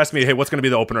 100. People were asking me, "Hey, what's going to be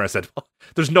the opener?" I said, well,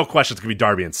 "There's no question it's going to be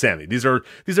Darby and Sammy. These are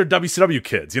WCW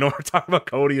kids. We're talking about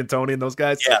Cody and Tony and those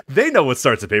guys. Yeah. They know what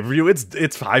starts a pay-per-view.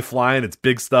 It's high flying. It's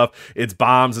big stuff. It's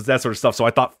bombs. It's that sort of stuff. So I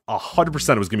thought 100%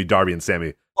 it was going to be Darby and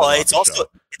Sammy. Well, it's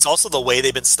also the way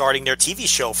they've been starting their TV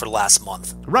show for the last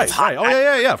month. Right. Oh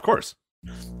yeah. Of course.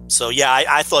 So yeah,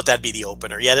 I thought that'd be the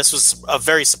opener. Yeah, this was a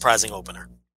very surprising opener.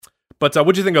 But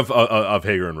what do you think of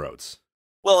Hager and Rhodes?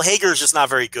 Well, Hager's just not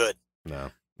very good.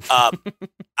 No. I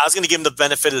was going to give him the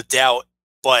benefit of the doubt,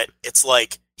 but it's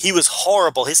like he was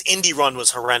horrible. His indie run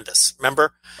was horrendous.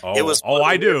 Remember? It was. Oh,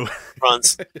 I do.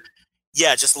 Runs.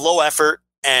 Yeah, just low effort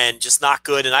and just not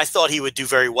good. And I thought he would do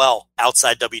very well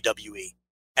outside WWE.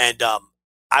 And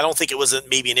I don't think it was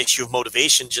maybe an issue of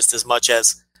motivation just as much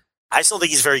as I just don't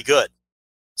think he's very good.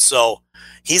 So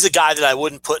he's a guy that I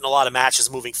wouldn't put in a lot of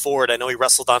matches moving forward. I know he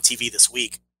wrestled on TV this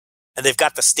week, and they've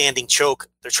got the standing choke.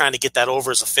 They're trying to get that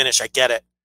over as a finish. I get it.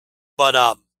 But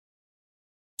I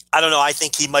don't know. I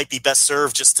think he might be best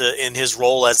served just in his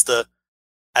role as the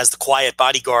quiet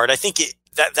bodyguard. I think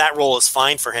that role is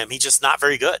fine for him. He's just not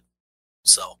very good.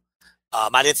 So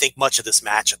I didn't think much of this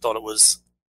match. I thought it was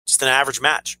just an average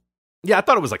match. Yeah, I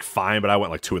thought it was fine, but I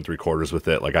went 2 3/4 with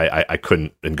it. I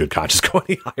couldn't in good conscience go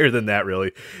any higher than that,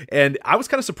 really. And I was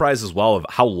kind of surprised as well of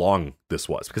how long this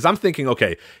was, because I'm thinking,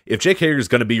 okay, if Jake Hager is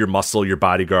going to be your muscle, your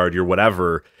bodyguard, your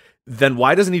whatever, then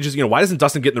why doesn't he just, why dodoesn't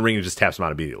Dustin get in the ring and just taps him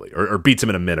out immediately or beats him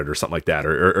in a minute or something like that?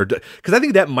 Or because I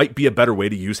think that might be a better way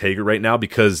to use Hager right now,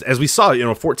 because as we saw, a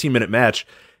 14-minute match,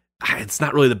 it's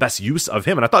not really the best use of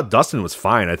him. And I thought Dustin was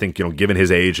fine. I think, given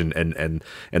his age and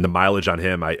the mileage on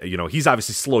him, he's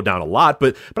obviously slowed down a lot,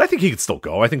 but I think he could still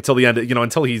go. I think till the end,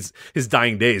 until his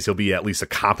dying days, he'll be at least a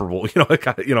comparable,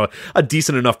 a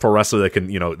decent enough pro wrestler that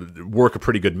can, work a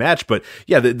pretty good match. But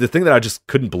yeah, the thing that I just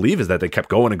couldn't believe is that they kept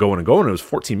going and going and going. It was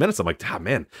 14 minutes. I'm like,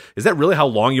 man, is that really how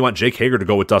long you want Jake Hager to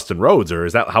go with Dustin Rhodes? Or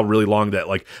is that how really long that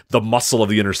the muscle of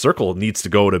the inner circle needs to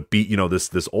go to beat,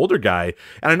 this older guy?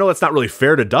 And I know that's not really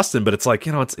fair to Dustin, but it's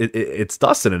it's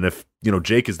Dustin, and if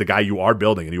Jake is the guy you are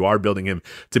building, and you are building him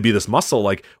to be this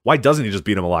muscle, why doesn't he just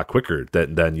beat him a lot quicker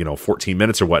than 14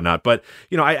 minutes or whatnot? But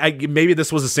I maybe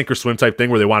this was a sink or swim type thing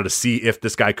where they wanted to see if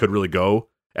this guy could really go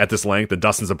at this length, and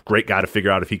Dustin's a great guy to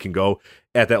figure out if he can go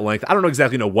at that length. I don't know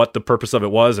exactly what the purpose of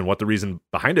it was and what the reason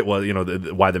behind it was,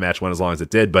 why the match went as long as it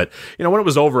did. But when it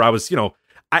was over, I was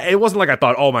it wasn't like I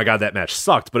thought, oh my God, that match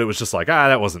sucked, but it was just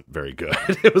that wasn't very good.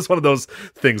 It was one of those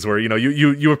things where,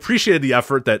 you appreciated the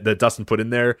effort that Dustin put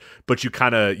in there, but you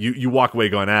kind of, you walk away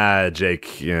going,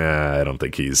 Jake, yeah, I don't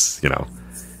think he's,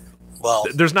 well,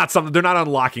 there's not something, they're not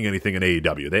unlocking anything in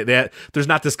AEW. There's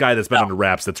not this guy that's been under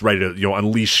wraps that's ready to,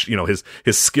 unleash,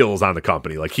 his skills on the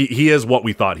company. He is what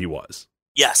we thought he was.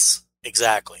 Yes,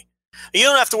 exactly. You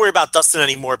don't have to worry about Dustin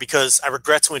anymore, because I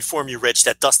regret to inform you, Rich,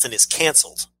 that Dustin is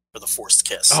canceled for the forced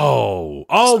kiss.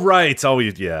 Right.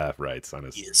 Yeah, right.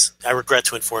 He is. I regret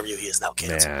to inform you, he is now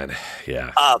canceled. Man,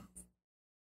 yeah.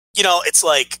 It's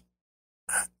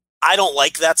I don't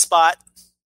like that spot.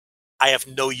 I have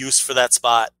no use for that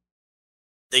spot.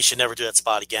 They should never do that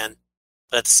spot again.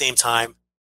 But at the same time,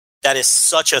 that is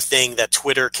such a thing that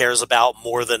Twitter cares about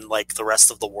more than the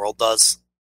rest of the world does.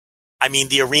 I mean,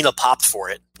 the arena popped for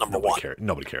it, number one.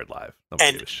 Nobody cared live.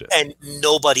 Nobody gave a shit. And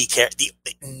nobody cared.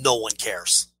 No one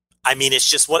cares. I mean, it's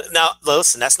just now,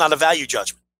 listen, that's not a value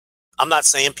judgment. I'm not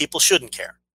saying people shouldn't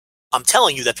care. I'm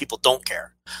telling you that people don't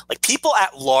care. People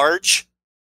at large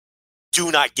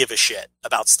do not give a shit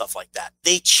about stuff like that.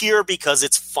 They cheer because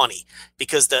it's funny,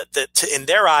 because in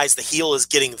their eyes, the heel is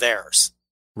getting theirs.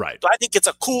 Right. Do I think it's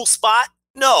a cool spot?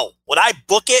 No. Would I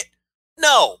book it?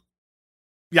 No.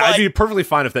 Yeah, I'd be perfectly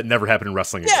fine if that never happened in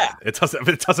wrestling again. It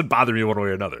doesn't bother me one way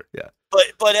or another. Yeah.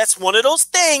 But that's one of those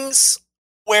things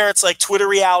where it's Twitter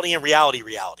reality and reality.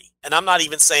 And I'm not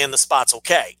even saying the spot's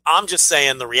okay. I'm just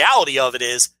saying the reality of it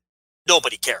is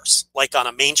nobody cares. On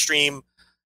a mainstream,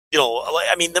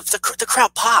 I mean, the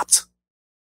crowd popped.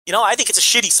 I think it's a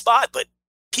shitty spot, but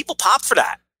people pop for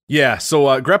that. Yeah,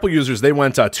 so Grapple users, they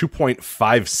went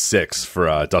 2.56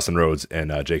 for Dustin Rhodes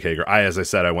and Jake Hager. As I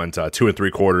said, I went 2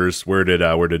 3/4. Where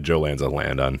did Joe Lanza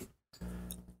land on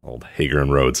old Hager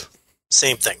and Rhodes?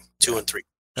 Same thing, 2 and 3.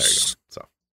 There you go. So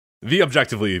the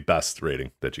objectively best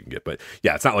rating that you can get, but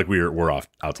yeah, it's not like we're off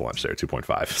out to lunch there.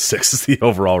 2.56 is the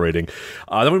overall rating.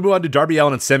 Then we move on to Darby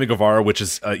Allin and Sammy Guevara, which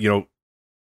is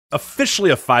officially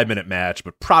a 5-minute match,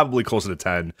 but probably closer to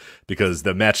 10 because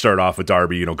the match started off with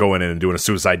Darby, going in and doing a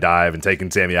suicide dive and taking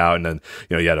Sammy out. And then,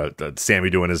 you had a Sammy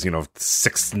doing his,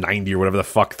 690 or whatever the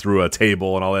fuck through a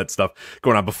table and all that stuff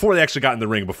going on before they actually got in the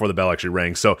ring, before the bell actually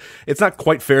rang. So it's not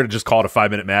quite fair to just call it a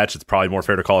 5-minute match. It's probably more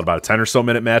fair to call it about a 10 or so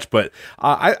minute match. But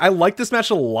I like this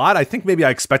match a lot. I think maybe I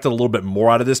expected a little bit more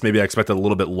out of this. Maybe I expected a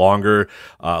little bit longer,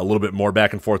 a little bit more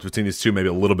back and forth between these two, maybe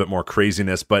a little bit more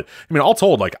craziness. But I mean, all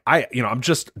told, like I'm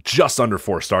just under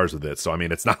 4 stars with it. So, I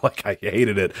mean, it's not like I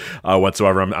hated it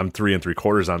whatsoever. I'm 3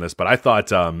 3/4 on this, but I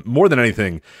thought more than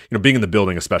anything, being in the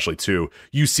building, especially too,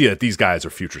 you see that these guys are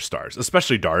future stars,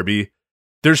 especially Darby.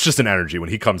 There's just an energy when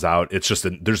he comes out. It's just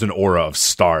there's an aura of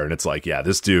star. And it's like, yeah,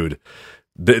 this dude,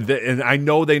 and I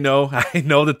know they know. I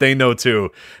know that they know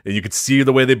too. And you could see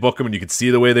the way they book him, and you could see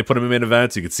the way they put him in main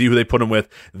events. You could see who they put him with.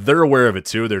 They're aware of it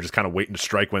too. They're just kind of waiting to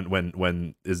strike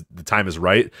when is the time is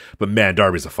right. But man,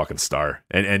 Darby's a fucking star.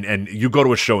 And you go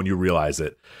to a show and you realize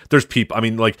it. There's people. I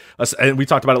mean, like us, and we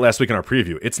talked about it last week in our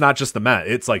preview. It's not just the men.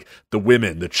 It's like the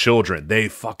women, the children. They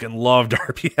fucking love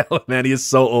Darby Allin. Man, he is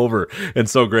so over and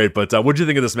so great. But what do you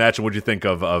think of this match, and what do you think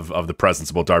of the presence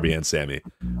of both Darby and Sammy?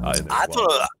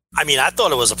 I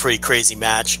thought it was a pretty crazy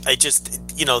match. They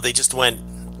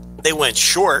went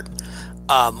short,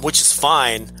 which is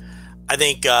fine. I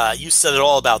think you said it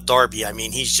all about Darby. I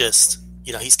mean, he's just,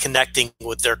 he's connecting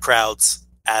with their crowds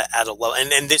at a level.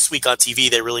 And this week on TV,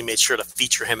 they really made sure to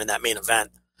feature him in that main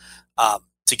event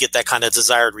to get that kind of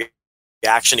desired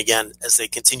reaction again as they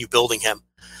continue building him.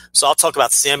 So I'll talk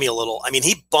about Sammy a little. I mean,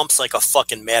 he bumps like a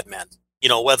fucking madman,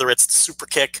 whether it's the super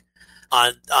kick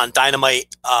on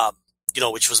Dynamite,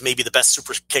 which was maybe the best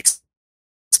super kick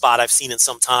spot I've seen in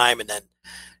some time. And then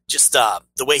just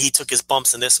the way he took his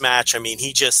bumps in this match. I mean,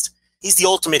 he's the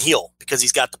ultimate heel because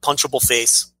he's got the punchable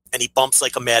face and he bumps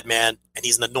like a madman and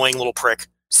he's an annoying little prick.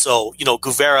 So,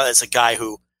 Guevara is a guy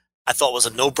who I thought was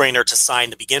a no-brainer to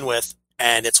sign to begin with.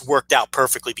 And it's worked out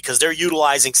perfectly because they're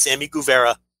utilizing Sammy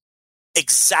Guevara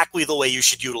exactly the way you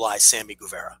should utilize Sammy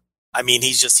Guevara. I mean,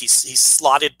 he's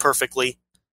slotted perfectly.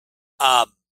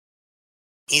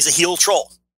 He's a heel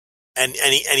troll, and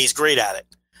he's great at it.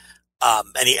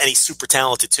 And he's super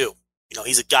talented too.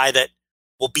 He's a guy that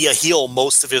will be a heel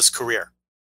most of his career.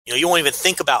 You won't even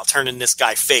think about turning this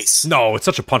guy face. No, it's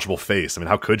such a punchable face. I mean,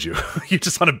 how could you? You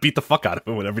just want to beat the fuck out of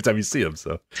him every time you see him.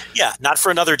 So yeah, not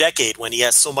for another decade when he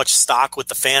has so much stock with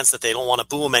the fans that they don't want to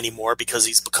boo him anymore because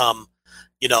he's become,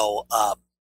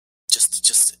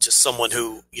 just someone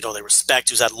who they respect,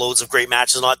 who's had loads of great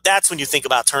matches and all. That's when you think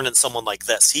about turning someone like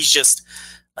this. He's just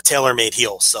a tailor-made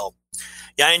heel. So,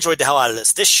 yeah, I enjoyed the hell out of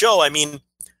this. This show, I mean,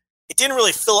 it didn't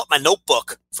really fill up my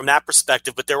notebook from that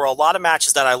perspective, but there were a lot of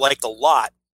matches that I liked a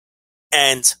lot.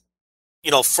 And,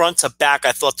 front to back,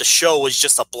 I thought the show was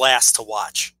just a blast to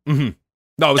watch. Mm-hmm.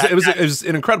 No, it was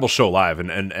an incredible show live.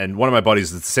 And one of my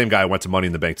buddies, it's the same guy I went to Money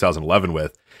in the Bank 2011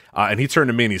 with, and he turned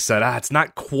to me and he said, it's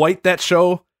not quite that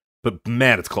show, but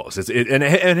man, it's close. And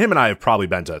him and I have probably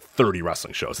been to 30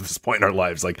 wrestling shows at this point in our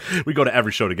lives. Like, we go to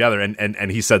every show together,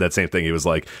 and he said that same thing. He was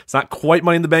like, it's not quite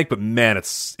Money in the Bank, but man,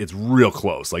 it's real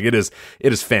close. Like, it is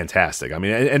fantastic. I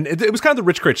mean, and it was kind of the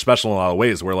Rich Kraetsch special in a lot of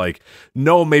ways, where like,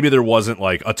 no, maybe there wasn't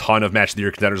like a ton of match of the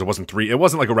year contenders. It wasn't 3. It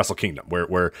wasn't like a Wrestle Kingdom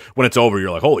where when it's over, you're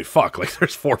like, holy fuck, like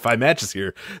there's 4 or 5 matches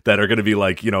here that are going to be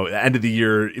like, end of the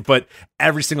year. But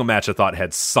every single match I thought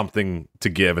had something to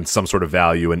give and some sort of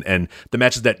value. And the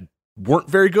matches that weren't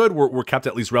very good were kept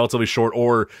at least relatively short,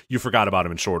 or you forgot about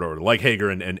him in short order, like Hager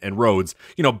and Rhodes.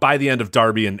 By the end of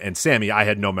Darby and Sammy, I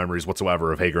had no memories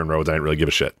whatsoever of Hager and Rhodes. I didn't really give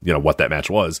a shit, what that match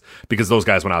was, because those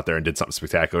guys went out there and did something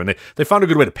spectacular, and they found a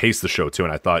good way to pace the show too.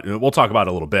 And I thought, we'll talk about it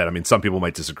a little bit. I mean, some people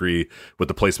might disagree with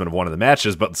the placement of one of the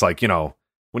matches, but it's like,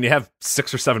 when you have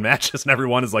 6 or 7 matches and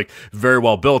everyone is like very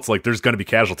well built, like there's going to be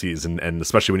casualties, and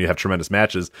especially when you have tremendous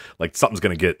matches, like something's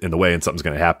going to get in the way and something's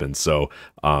going to happen. So,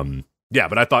 yeah,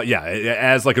 but I thought,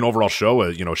 as like an overall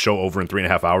show, show over in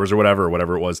 3.5 hours or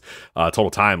whatever it was,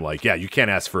 total time, like, yeah, you can't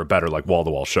ask for a better like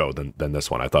wall-to-wall show than this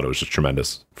one. I thought it was just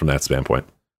tremendous from that standpoint.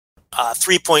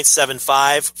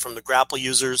 3.75 from the Grapple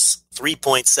users,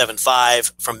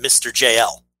 3.75 from Mr.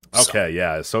 JL. Okay,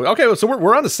 yeah. So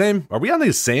we're on the same. Are we on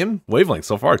the same wavelength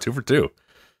so far? 2 for 2.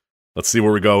 Let's see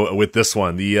where we go with this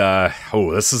one.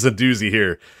 This is a doozy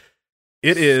here.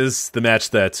 It is the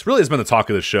match that really has been the talk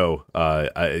of the show.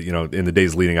 In the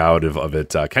days leading out of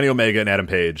it, Kenny Omega and Adam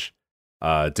Page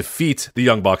defeat the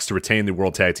Young Bucks to retain the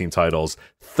World Tag Team titles.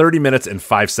 30 minutes and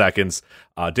 5 seconds.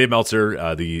 Dave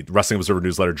Meltzer, the Wrestling Observer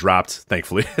newsletter, dropped,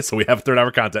 thankfully, so we have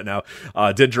third-hour content now,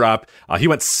 did drop. He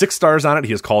went 6 stars on it. He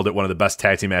has called it one of the best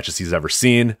tag team matches he's ever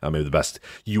seen, maybe the best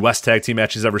U.S. tag team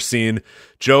match he's ever seen.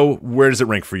 Joe, where does it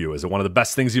rank for you? Is it one of the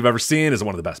best things you've ever seen? Is it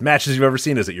one of the best matches you've ever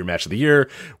seen? Is it your match of the year?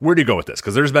 Where do you go with this?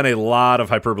 Because there's been a lot of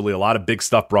hyperbole, a lot of big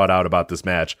stuff brought out about this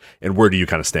match, and where do you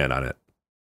kind of stand on it?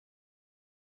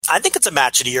 I think it's a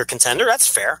match of the year contender. That's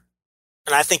fair.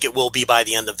 And I think it will be by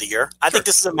the end of the year. I think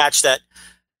this is a match that,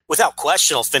 without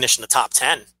question, will finish in the top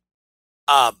 10.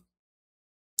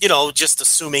 Just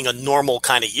assuming a normal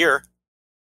kind of year.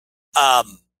 I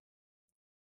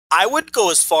would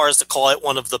go as far as to call it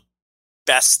one of the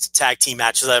best tag team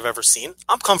matches I've ever seen.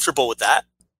 I'm comfortable with that.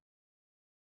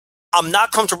 I'm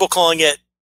not comfortable calling it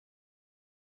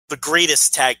the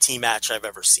greatest tag team match I've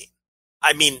ever seen.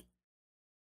 I mean,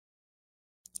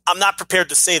 I'm not prepared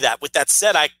to say that. With that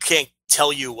said, I can't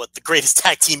tell you what the greatest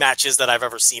tag team match is that I've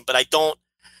ever seen, but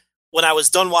when I was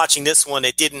done watching this one,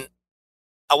 I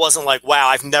wasn't like, wow,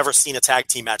 I've never seen a tag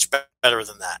team match better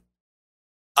than that.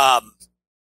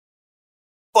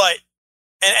 But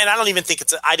I don't even think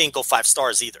I didn't go 5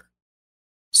 stars either.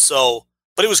 So,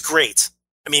 but it was great.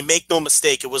 I mean, make no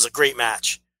mistake, it was a great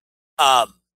match.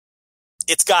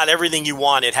 It's got everything you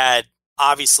want. It had,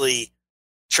 obviously,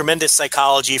 tremendous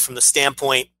psychology from the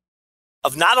standpoint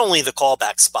of not only the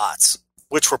callback spots,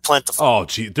 which were plentiful. Oh,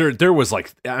 gee, there was and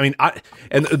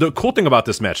the cool thing about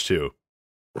this match too,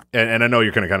 and I know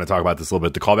you're going to kind of talk about this a little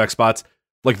bit, the callback spots,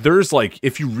 there's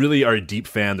if you really are a deep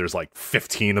fan, there's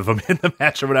 15 of them in the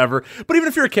match or whatever, but even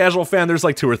if you're a casual fan, there's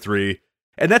 2 or 3.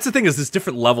 And that's the thing, is there's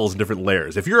different levels and different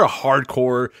layers. If you're a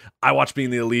hardcore, I watch Being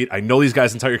the Elite, I know these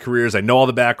guys' entire careers, I know all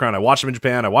the background, I watch them in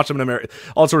Japan, I watch them in America,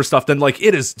 all that sort of stuff, then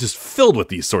it is just filled with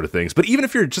these sort of things. But even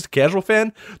if you're just a casual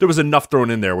fan, there was enough thrown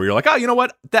in there where you're like, oh, you know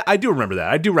what? I do remember that.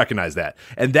 I do recognize that.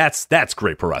 And that's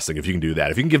great pro wrestling if you can do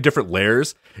that. If you can give different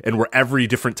layers and where every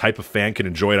different type of fan can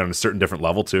enjoy it on a certain different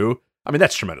level too, I mean,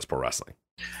 that's tremendous pro wrestling.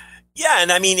 Yeah,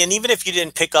 and even if you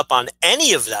didn't pick up on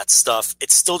any of that stuff,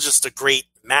 it's still just a great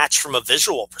match from a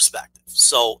visual perspective.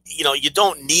 So, you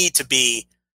don't need to be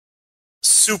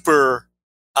super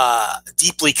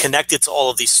deeply connected to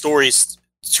all of these stories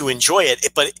to enjoy it.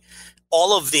 But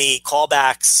all of the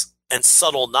callbacks and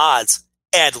subtle nods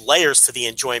add layers to the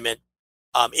enjoyment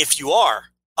if you are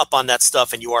up on that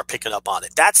stuff and you are picking up on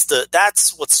it.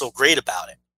 That's what's so great about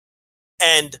it.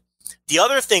 And the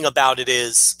other thing about it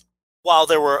is, while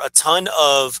there were a ton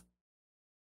of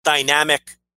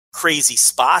dynamic, crazy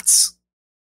spots,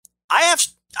 I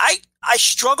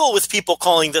struggle with people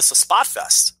calling this a spot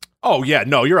fest. Oh, yeah.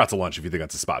 No, you're out to lunch if you think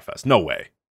that's a spot fest. No way.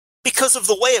 Because of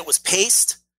the way it was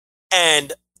paced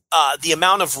and the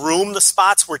amount of room the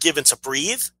spots were given to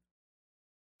breathe.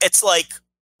 It's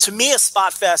to me, a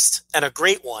spot fest, and a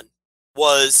great one,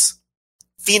 was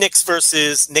Phoenix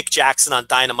versus Nick Jackson on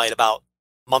Dynamite about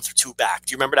a month or 2 back.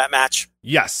 Do you remember that match?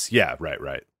 Yes. Yeah.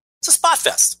 Right. It's a spot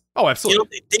fest. Oh,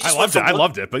 absolutely. I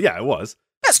loved it, but yeah, it was.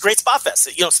 Yeah, it's a great spot fest.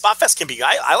 Spot fest can be,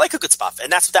 I like a good spot fest,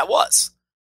 and that's what that was.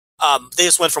 They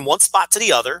just went from one spot to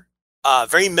the other,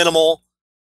 very minimal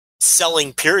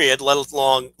selling period, let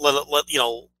alone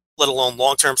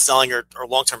long-term selling or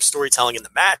long-term storytelling in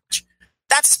the match.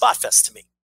 That's spot fest to me,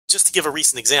 just to give a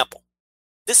recent example.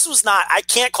 This was not, I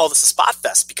can't call this a spot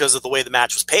fest because of the way the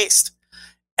match was paced.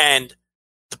 And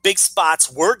the big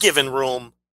spots were given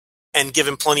room and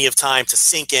given plenty of time to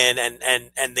sink in, and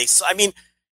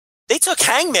they took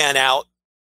Hangman out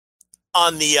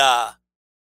on the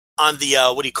what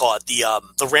do you call it?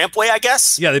 The rampway, I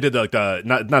guess. Yeah, they did the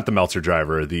not the Meltzer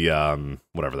driver, the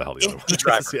whatever the hell the other one.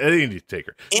 Driver. Indy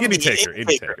Taker. Indy Taker.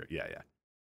 Yeah.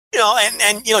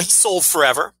 And he sold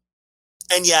forever.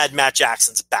 And you had Matt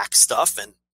Jackson's back stuff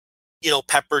and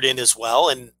peppered in as well.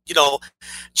 And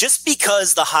just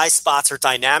because the high spots are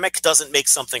dynamic doesn't make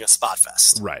something a spot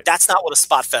fest. Right. That's not what a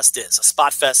spot fest is. A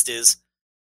spot fest is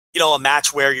a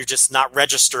match where you're just not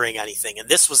registering anything. And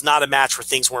this was not a match where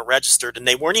things weren't registered, and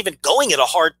they weren't even going at a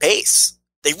hard pace.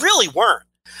 They really weren't.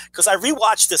 Because I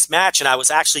rewatched this match and I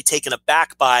was actually taken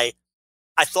aback by,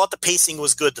 I thought the pacing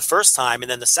was good the first time,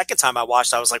 and then the second time I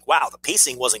watched, I was like, wow, the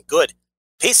pacing wasn't good.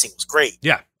 Pacing was great.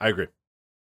 Yeah, I agree.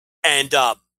 And,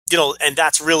 and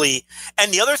that's really,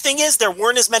 and the other thing is there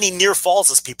weren't as many near falls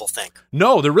as people think.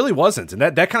 No, there really wasn't. And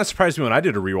that kind of surprised me when I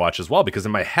did a rewatch as well, because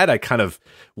in my head, I kind of,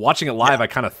 watching it live, I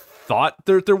kind of thought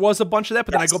there was a bunch of that,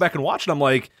 but then I go back and watch it, I'm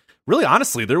like, really,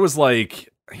 honestly, there was 5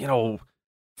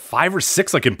 5 or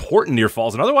 6 like important near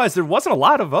falls, and otherwise there wasn't a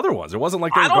lot of other ones. It wasn't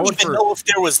like they were going for. I don't even know if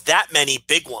there was that many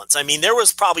big ones. I mean, there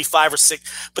was probably 5 or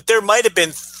 6, but there might have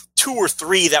been 2 or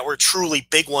 3 that were truly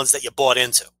big ones that you bought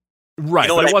into. Right,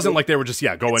 but it wasn't like they were just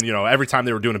going, every time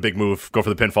they were doing a big move, go for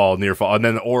the pinfall, near fall, and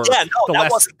then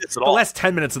wasn't this at all. The last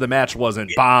 10 minutes of the match wasn't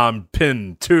bomb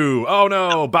pin 2, oh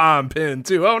no, bomb pin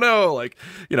 2, oh no, like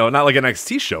not like an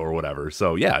NXT show or whatever.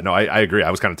 So I agree.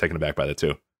 I was kind of taken aback by that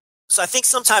too. So I think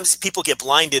sometimes people get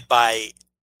blinded by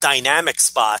dynamic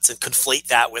spots and conflate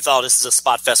that with, this is a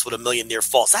spot fest with a million near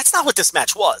falls. That's not what this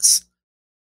match was.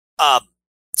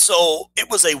 So it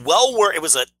was it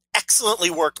was an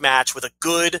excellently worked match with a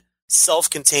good,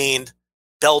 self-contained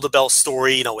bell-to-bell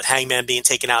story, with Hangman being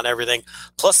taken out and everything.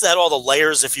 Plus that all the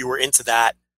layers, if you were into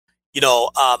that,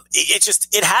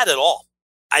 it had it all.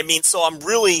 I mean, so I'm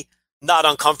really not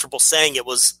uncomfortable saying it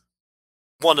was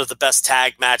one of the best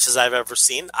tag matches I've ever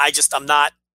seen. I'm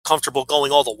not comfortable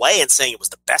going all the way and saying it was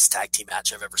the best tag team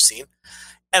match I've ever seen.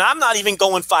 And I'm not even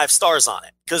going 5 stars on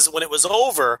it, because when it was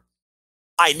over,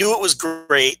 I knew it was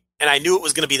great and I knew it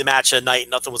was going to be the match of the night.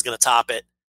 Nothing was going to top it.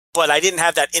 But I didn't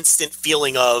have that instant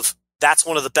feeling of, that's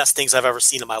one of the best things I've ever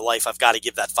seen in my life. I've got to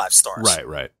give that 5 stars.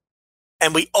 Right.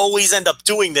 And we always end up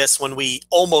doing this when we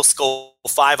almost go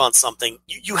 5 on something.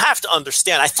 You have to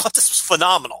understand, I thought this was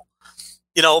phenomenal,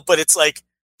 but it's like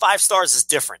 5 stars is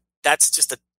different. That's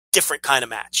just a different kind of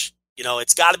match.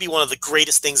 It's got to be one of the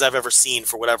greatest things I've ever seen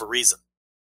for whatever reason.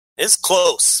 It's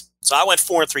close. So I went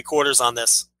 4 3/4 on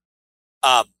this.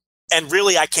 And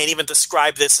really, I can't even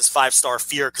describe this as 5-star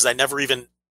fear, because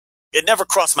it never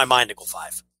crossed my mind to go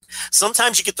 5.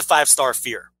 Sometimes you get the 5-star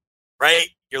fear, right?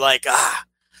 You're like, man,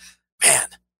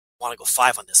 I want to go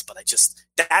 5 on this, but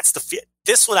that's the fear.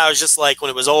 This one, I was just like, when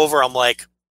it was over, I'm like,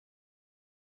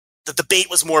 the debate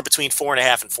was more between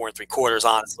 4.5 and 4 3/4,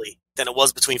 honestly, than it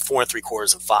was between 4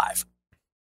 3/4 and 5.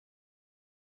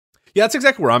 Yeah, that's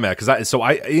exactly where I'm at. Because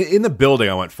in the building,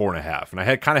 I went 4.5, and I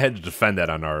had to defend that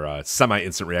on our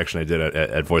semi-instant reaction I did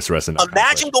at Voice of Wrestling.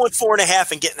 Imagine going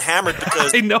 4.5 and getting hammered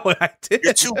because I know I did.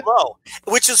 You're too low,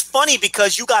 which is funny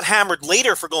because you got hammered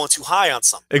later for going too high on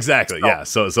something. Exactly. Yeah.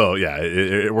 So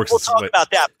it works. We'll talk about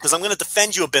that because I'm going to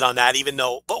defend you a bit on that,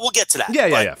 but we'll get to that.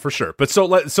 Yeah, for sure. But so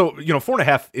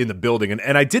 4.5 in the building,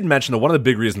 and I did mention that one of the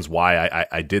big reasons why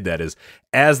I did that is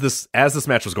as this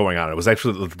match was going on, it was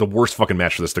actually the worst fucking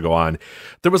match for this to go on.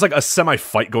 There was like a semi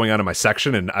fight going on in my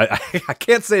section, and I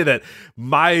can't say that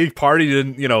my party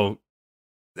didn't, I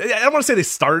don't want to say they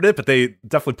started it, but they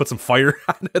definitely put some fire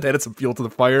on it. They added some fuel to the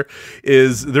fire.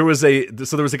 There was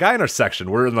a guy in our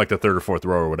section, we're in like the 3rd or 4th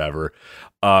row or whatever,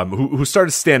 who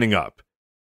started standing up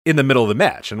in the middle of the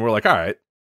match, and we're like, all right.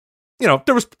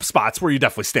 There was spots where you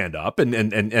definitely stand up and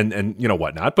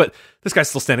whatnot, but this guy's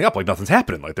still standing up like nothing's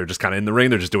happening. Like they're just kind of in the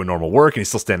ring, they're just doing normal work, and he's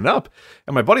still standing up.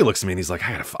 And my buddy looks at me and he's like,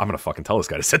 I'm gonna fucking tell this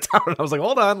guy to sit down. And I was like,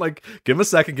 hold on, like give him a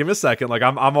second. Like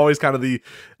I'm always kind of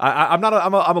I'm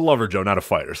a lover, Joe, not a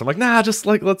fighter. So I'm like, nah, just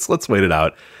like let's wait it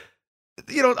out.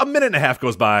 A minute and a half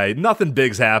goes by, nothing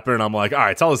big's happening. I'm like, all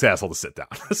right, tell this asshole to sit down.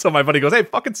 So my buddy goes, hey,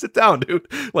 fucking sit down, dude.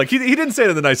 Like he didn't say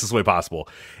it in the nicest way possible,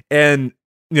 and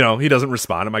he doesn't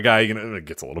respond, and my guy,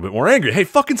 gets a little bit more angry. Hey,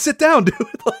 fucking sit down, dude.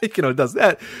 Like, does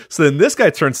that. So then this guy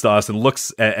turns to us and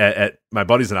looks at my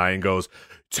buddies and I and goes,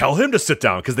 tell him to sit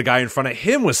down, because the guy in front of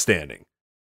him was standing.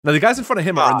 Now, the guys in front of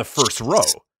him are in the first row.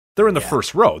 They're in the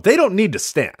first row. They don't need to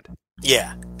stand.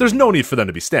 Yeah. There's no need for them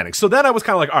to be standing. So then I was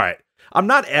kind of like, all right, I'm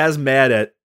not as mad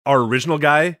at our original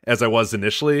guy as I was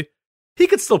initially. He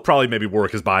could still probably maybe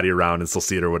work his body around and still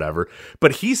see it or whatever.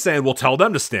 But he's saying, well, tell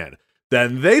them to stand.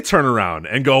 Then they turn around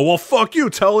and go, well, fuck you,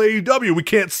 tell AEW we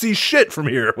can't see shit from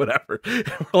here, or whatever. We're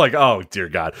like, oh, dear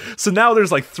God. So now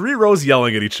there's like 3 rows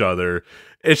yelling at each other.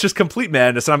 It's just complete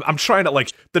madness. And I'm trying to,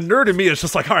 like, the nerd in me is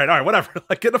just like, all right, whatever.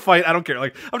 Like, get in a fight. I don't care.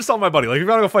 Like, I'm just telling my buddy, like, if you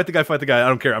want to go fight the guy. I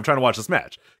don't care. I'm trying to watch this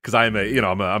match because I'm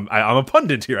a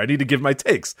pundit here. I need to give my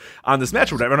takes on this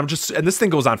match or whatever. And and this thing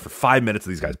goes on for 5 minutes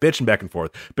of these guys bitching back and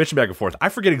forth. I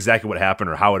forget exactly what happened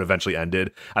or how it eventually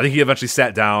ended. I think he eventually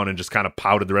sat down and just kind of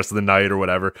pouted the rest of the night or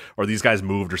whatever, or these guys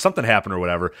moved or something happened or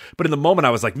whatever. But in the moment,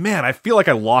 I was like, man, I feel like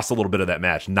I lost a little bit of that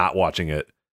match not watching it.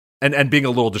 And being a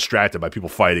little distracted by people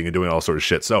fighting and doing all sort of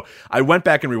shit. So I went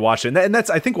back and rewatched it. And that's,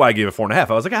 I think, why I gave it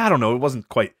 4.5. I was like, I don't know. It wasn't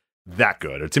quite that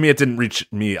good. Or to me, it didn't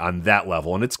reach me on that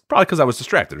level. And it's probably because I was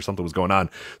distracted or something was going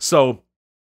on. So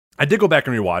I did go back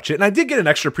and rewatch it. And I did get an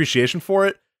extra appreciation for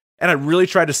it. And I really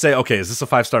tried to say, okay, is this a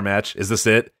 5-star match? Is this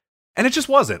it? And it just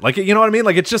wasn't. Like, you know what I mean?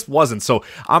 Like, it just wasn't. So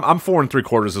I'm 4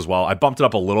 3/4 as well. I bumped it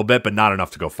up a little bit, but not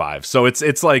enough to go 5. So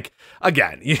it's like,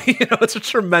 again, it's a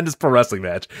tremendous pro wrestling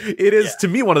match. It is, to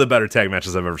me, one of the better tag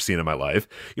matches I've ever seen in my life.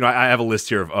 I have a list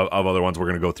here of other ones we're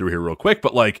going to go through here real quick.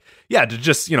 But to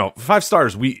just, 5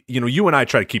 stars, you and I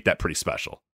try to keep that pretty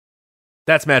special.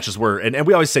 That's matches where, and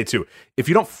we always say too, if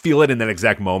you don't feel it in that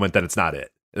exact moment, then it's not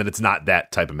it. Then it's not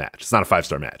that type of match. It's not a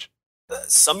 5-star match.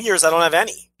 Some years I don't have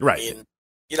any. Right. I mean,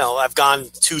 I've gone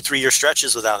 2-3 year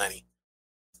stretches without any.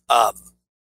 But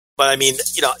I mean,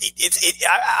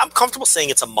 I'm comfortable saying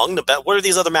it's among the best. What are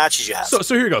these other matches you have? So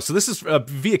here you go. So this is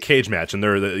via Cage Match, and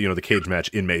they're the Cage Match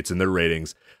inmates and their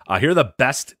ratings. Here are the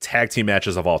best tag team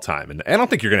matches of all time, and I don't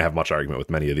think you're going to have much argument with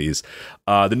many of these.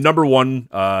 The number one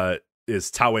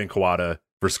is Taue and Kawada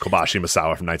versus Kobashi and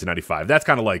Misawa from 1995. That's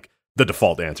kind of like the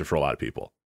default answer for a lot of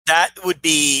people. That would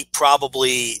be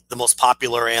probably the most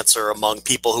popular answer among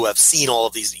people who have seen all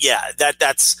of these. Yeah,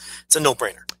 it's a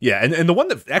no-brainer. Yeah, and the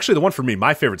one for me,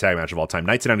 my favorite tag match of all time,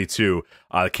 1992,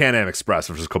 Can-Am Express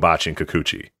versus Kobashi and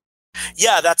Kikuchi.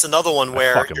 Yeah, that's another one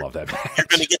where I fucking love that match. You're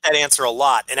going to get that answer a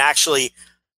lot. And actually,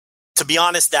 to be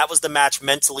honest, that was the match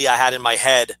mentally I had in my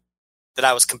head that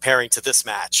I was comparing to this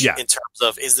match in terms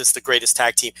of, is this the greatest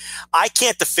tag team? I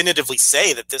can't definitively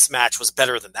say that this match was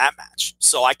better than that match.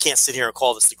 So I can't sit here and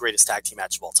call this the greatest tag team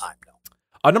match of all time.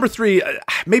 No. Number 3,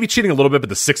 maybe cheating a little bit, but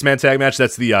the 6-man tag match,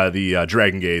 that's the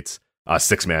Dragon Gate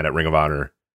 6-man at Ring of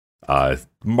Honor,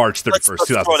 March 31st,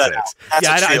 2006.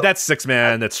 That's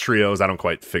 6-man, that's trios. I don't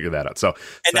quite figure that out. So,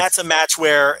 that's a match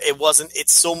where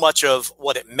it's so much of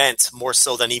what it meant more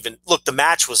so than even, look, the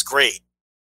match was great,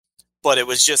 but it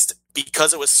was just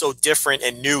because it was so different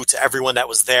and new to everyone that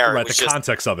was there. Right, the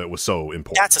context of it was so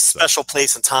important. That's a special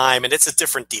place and time, and it's a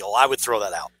different deal. I would throw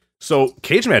that out. So,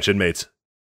 Cage Match inmates,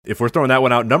 if we're throwing that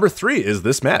one out, number 3 is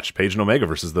this match, Page and Omega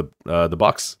versus the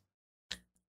Bucks.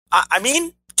 I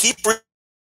mean, keep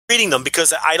reading them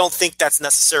because I don't think that's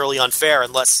necessarily unfair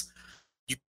unless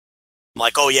you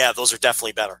like, oh yeah, those are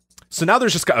definitely better. So now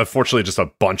there's unfortunately just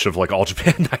a bunch of All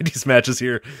Japan 90s matches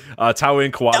here. Taue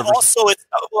and Kawada. And also,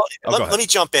 let me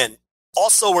jump in.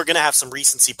 Also, we're going to have some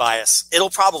recency bias. It'll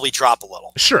probably drop a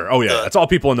little. Sure. Oh, yeah. That's all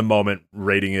people in the moment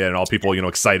rating it and all people,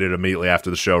 excited immediately after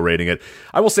the show rating it.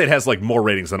 I will say it has, more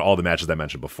ratings than all the matches I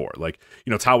mentioned before.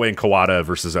 Taue and Kawada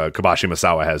versus Kobashi and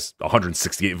Misawa has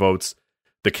 168 votes.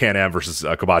 The Can-Am versus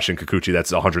Kobashi and Kikuchi,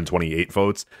 that's 128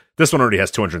 votes. This one already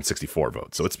has 264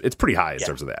 votes. So it's pretty high in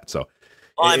terms of that. So,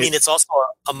 well, it's also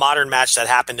a modern match that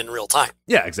happened in real time.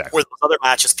 Yeah, exactly. Where those other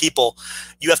matches,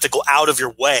 you have to go out of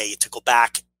your way to go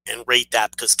back and rate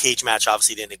that because Cage Match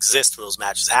obviously didn't exist when those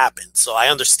matches happened. So I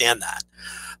understand that.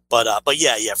 But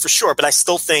yeah, for sure. But I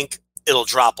still think it'll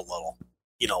drop a little,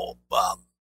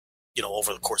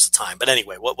 over the course of time. But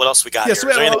anyway, what else we got here?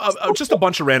 So just a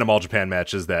bunch of random All Japan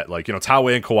matches that,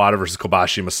 Taue and Kawada versus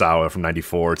Kobashi and Misawa from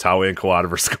 94, Taue and Kawada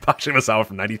versus Kobashi and Misawa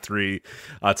from 93,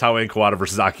 Taue and Kawada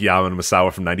versus Akiyama and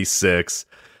Misawa from 96.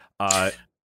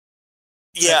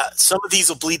 Yeah, some of these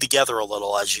will bleed together a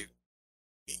little as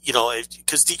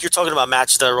because you're talking about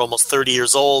matches that are almost 30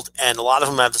 years old, and a lot of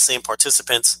them have the same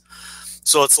participants.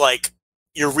 So it's like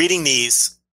you're reading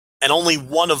these, and only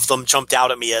one of them jumped out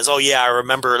at me as, oh, yeah, I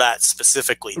remember that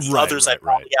specifically. The others, I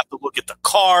probably have to look at the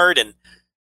card. And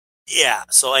yeah,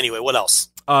 so anyway, what else?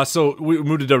 So we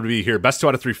moved to WWE here. Best 2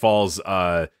 out of 3 falls,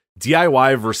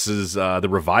 DIY versus The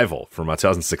Revival from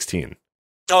 2016.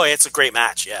 Oh, it's a great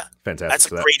match, yeah. Fantastic. That's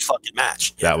a great fucking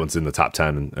match. Yeah. That one's in the top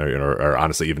 10, or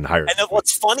honestly even higher. And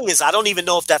what's funny is I don't even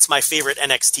know if that's my favorite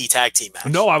NXT tag team match.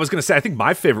 No, I was going to say, I think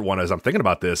my favorite one, as I'm thinking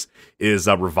about this, is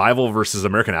Revival versus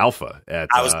American Alpha.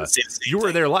 I was going to say the same You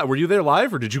were there live. Were you there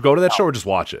live, or did you go to that show or just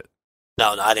watch it?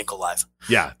 No, I didn't go live.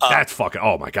 Yeah, that's fucking,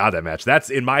 oh my God, that match. That's,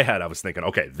 in my head, I was thinking,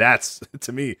 okay,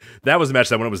 to me, that was a match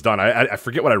that when it was done, I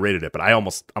forget what I rated it, but I'm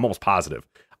almost positive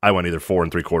I went either 4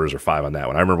 3/4 or 5 on that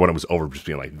one. I remember when it was over just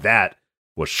being like, that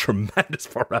was tremendous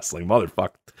for wrestling,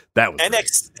 motherfucker. That was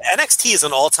NXT is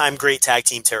an all-time great tag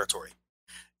team territory.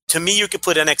 To me, you could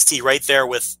put NXT right there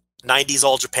with 90s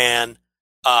All Japan,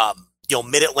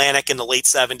 Mid-Atlantic in the late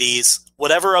 70s,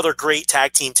 whatever other great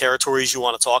tag team territories you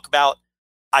want to talk about.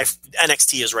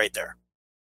 NXT is right there.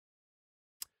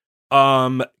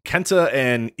 Kenta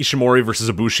and Ishimori versus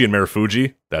Ibushi and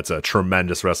Marufuji. That's a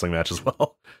tremendous wrestling match as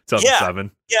well.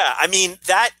 2007. Yeah. I mean,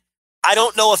 I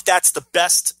don't know if that's the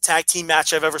best tag team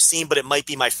match I've ever seen, but it might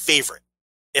be my favorite,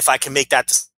 if I can make that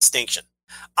distinction.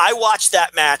 I watched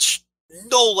that match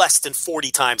no less than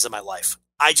 40 times in my life.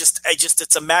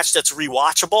 it's a match that's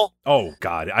rewatchable. Oh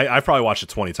God, I probably watched it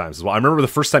 20 times as well. I remember the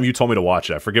first time you told me to watch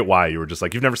it. I forget why. You were just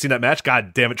like, "You've never seen that match?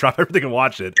 God damn it, drop everything and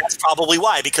watch it." That's probably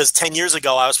why, because 10 years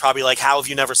ago I was probably like, "How have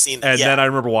you never seen that?" And then I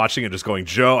remember watching it, just going,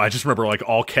 "Joe." I just remember like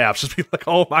all caps, just being like,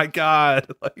 "Oh my God!"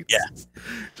 Like, yeah,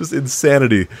 just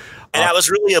insanity. And that was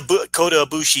really Kota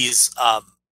Ibushi's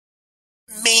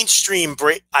mainstream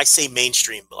break. I say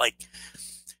mainstream, but like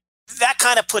that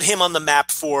kind of put him on the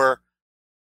map for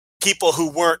people who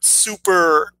weren't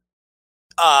super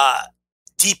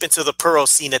deep into the pro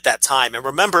scene at that time. And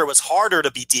remember, it was harder to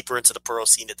be deeper into the pro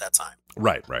scene at that time.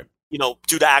 Right. You know,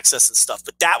 due to access and stuff.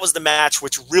 But that was the match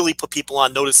which really put people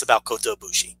on notice about Kota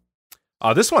Ibushi.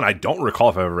 This one I don't recall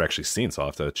if I've ever actually seen, so I'll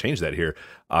have to change that here.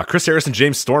 Chris Harris and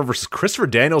James Storm versus Christopher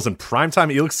Daniels and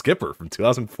Primetime Elix Skipper from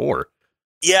 2004.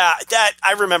 Yeah, that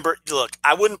I remember. Look,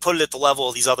 I wouldn't put it at the level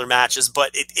of these other matches,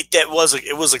 but it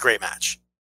was a great match.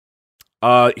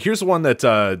 Here's one that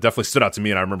definitely stood out to me,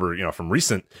 and I remember, from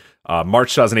recent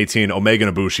March 2018, Omega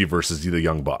and Ibushi versus the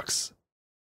Young Bucks.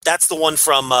 That's the one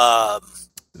from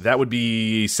that would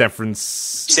be San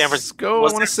Francisco.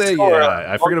 I want to say,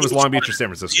 I forget if it was Long Beach or San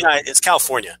Francisco. Yeah, it's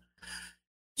California.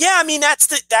 Yeah, I mean that's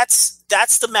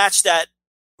the match that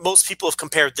most people have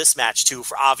compared this match to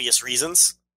for obvious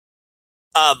reasons.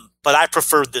 But I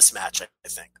preferred this match, I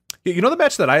think. The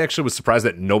match that I actually was surprised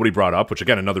that nobody brought up, which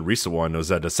again, another recent one, was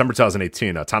December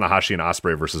 2018, Tanahashi and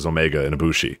Ospreay versus Omega and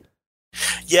Ibushi.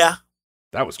 Yeah.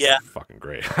 That was fucking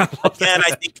great. I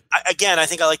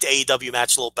think I like the AEW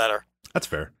match a little better. That's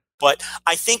fair. But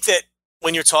I think that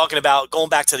when you're talking about going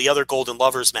back to the other Golden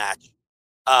Lovers match,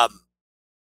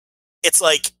 it's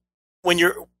like when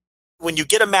you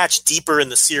get a match deeper in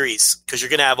the series, because you're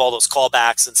going to have all those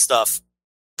callbacks and stuff,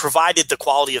 provided the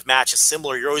quality of match is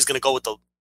similar, you're always going to go with the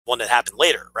one that happened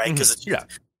later, right? Because it's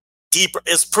deeper,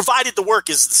 is provided the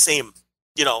work is the same,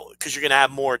 because you're going to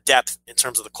have more depth in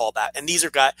terms of the callback. And these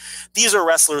are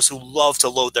wrestlers who love to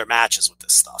load their matches with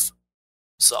this stuff.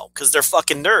 So, because they're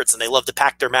fucking nerds and they love to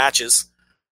pack their matches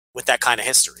with that kind of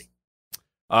history.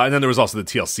 And then there was also the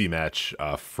TLC match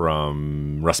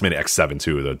from WrestleMania X7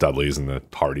 too, the Dudleys and the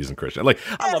Hardys and Christian. Like,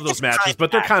 I love those matches,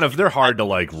 but they're hard to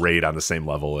like rate on the same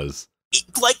level as.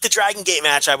 Like the Dragon Gate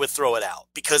match, I would throw it out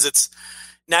because it's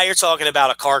now you're talking about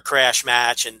a car crash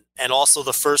match and also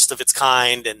the first of its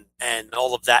kind and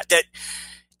all of that. That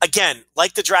again,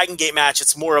 like the Dragon Gate match,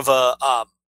 it's more of a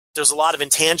there's a lot of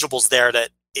intangibles there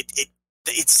that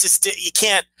it's just you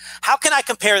can't. How can I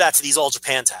compare that to these All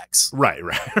Japan tags? Right.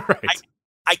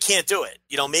 I can't do it.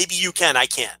 Maybe you can. I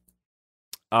can't.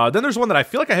 Then there's one that I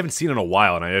feel like I haven't seen in a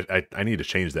while, and I need to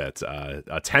change that.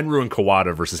 Tenru and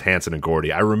Kawada versus Hansen and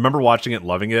Gordy. I remember watching it and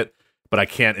loving it, but I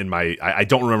can't I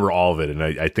don't remember all of it, and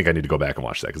I think I need to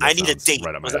watch that. Cause I need a date.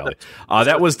 Right up my alley.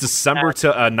 That was December to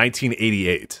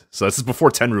 1988. So this is before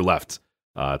Tenru left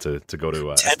to go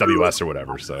to SWS or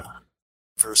whatever. So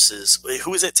versus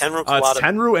who is it? Tenru Kawada?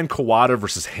 Tenru and Kawada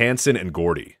versus Hansen and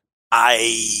Gordy.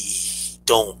 I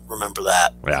don't remember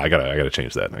that. Yeah, I gotta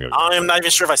change that. I'm not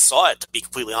even sure if I saw it, to be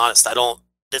completely honest.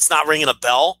 It's not ringing a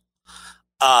bell.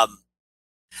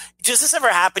 Does this ever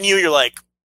happen to you? You're like,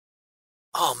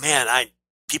 oh man,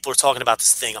 people are talking about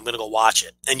this thing. I'm going to go watch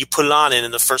it. And you put it on, and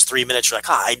in the first 3 minutes, you're like,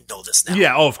 I know this now.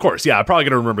 Yeah, of course. Yeah, I'm probably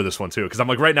going to remember this one, too. Because I'm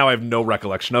like, right now, I have no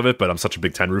recollection of it, but I'm such a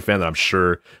big Tenru fan that I'm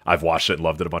sure I've watched it and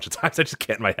loved it a bunch of times. I just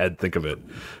can't in my head think of it.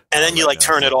 And then you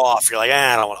turn it off. You're like,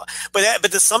 I don't want to.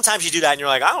 But sometimes you do that, and you're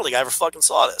like, I don't think I ever fucking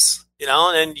saw this.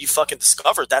 And then you fucking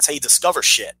discover it. That's how you discover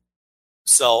shit.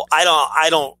 So I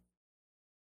don't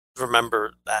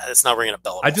remember that. It's not ringing a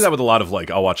bell. I do that with a lot of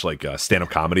I'll watch stand-up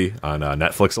comedy on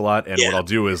Netflix a lot, and what I'll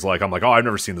do is I'm like, oh, I've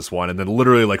never seen this one, and then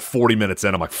literally 40 minutes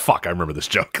in, I'm like, fuck, I remember this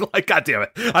joke. God damn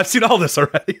it, I've seen all this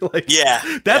already.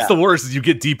 That's the worst, is you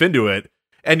get deep into it,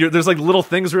 and there's little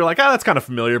things where you're like, oh, that's kind of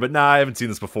familiar, but nah, I haven't seen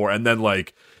this before, and then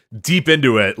deep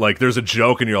into it, there's a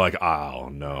joke, and you're like, oh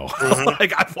no,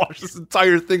 I've watched this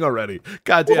entire thing already.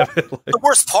 God damn it. The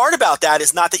worst part about that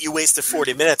is not that you wasted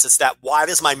 40 minutes, it's that why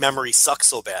does my memory suck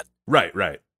so bad? Right.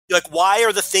 Why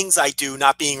are the things I do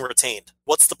not being retained?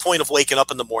 What's the point of waking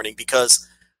up in the morning? Because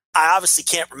I obviously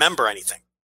can't remember anything.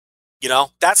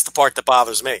 That's the part that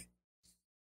bothers me.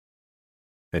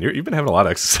 And you've been having a lot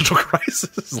of existential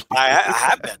crises. I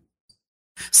have been.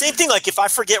 Same thing, if I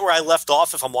forget where I left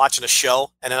off, if I'm watching a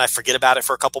show and then I forget about it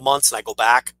for a couple months and I go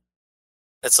back,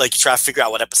 it's you try to figure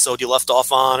out what episode you left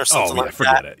off on or something like that.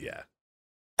 Forget it, yeah.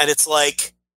 And it's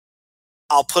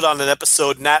I'll put on an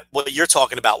episode and what you're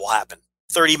talking about will happen.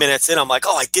 30 minutes in, I'm like,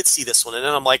 oh, I did see this one. And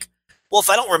then I'm like, well, if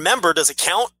I don't remember, does it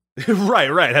count?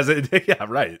 Right. Has it? Yeah,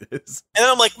 right. And then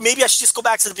I'm like, maybe I should just go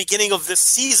back to the beginning of this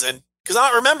season because I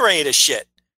don't remember any of this shit.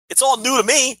 It's all new to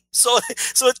me. So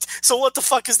what the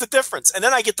fuck is the difference? And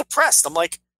then I get depressed. I'm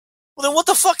like, well, then what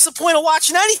the fuck's the point of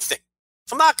watching anything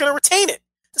if I'm not going to retain it?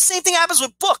 The same thing happens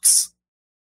with books.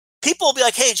 People will be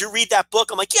like, hey, did you read that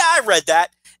book? I'm like, yeah, I read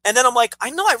that. And then I'm like, I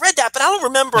know I read that, but I don't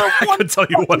remember. I can tell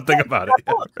you one thing about it.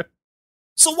 Yeah.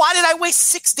 So why did I waste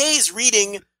 6 days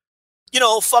reading,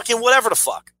 fucking whatever the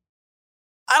fuck?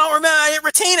 I don't remember. I didn't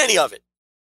retain any of it.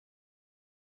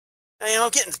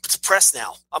 I'm getting depressed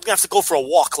now. I'm gonna have to go for a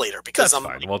walk later because That's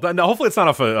fine. Well, no, hopefully it's not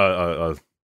off a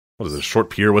what is it, a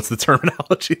short pier? What's the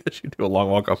terminology that you do a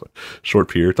long walk off a short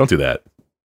pier? Don't do that.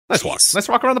 Nice walk. Nice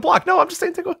walk around the block. No, I'm just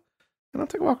saying take a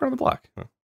walk around the block.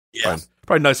 Yeah.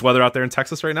 Probably nice weather out there in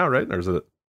Texas right now, right? Or is it?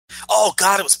 Oh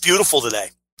God, it was beautiful today.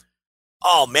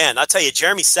 Oh man, I tell you,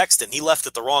 Jeremy Sexton, he left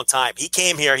at the wrong time. He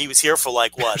came here. He was here for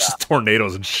like what? Just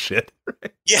tornadoes and shit.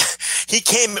 Right? Yeah, he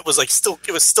came. It was still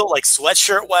like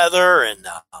sweatshirt weather and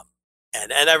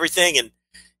everything. And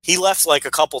he left like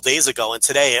a couple days ago. And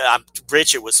today,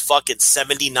 Rich, it was fucking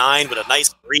 79 with a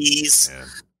nice breeze. Man.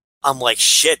 I'm like,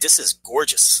 shit, this is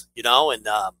gorgeous, And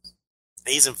I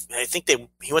think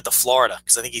he went to Florida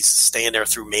because I think he's staying there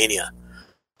through Mania.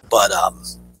 But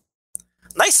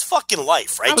nice fucking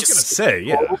life, right? I was gonna say,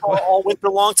 yeah, all winter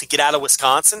long to get out of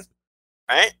Wisconsin,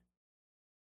 right?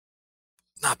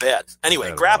 Not bad.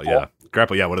 Anyway, Grapple.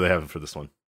 Grapple. Yeah, what do they have for this one?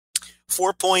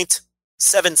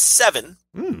 4.77.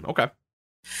 Okay.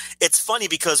 It's funny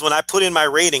because when I put in my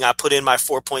rating, I put in my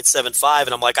 4.75,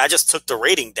 and I'm like, I just took the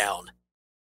rating down.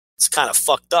 It's kind of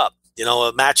fucked up.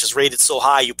 A match is rated so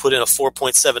high, you put in a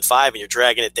 4.75 and you're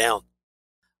dragging it down.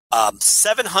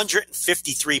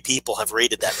 753 people have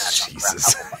rated that match.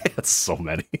 Jesus, that's so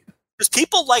many. Because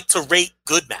people like to rate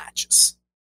good matches.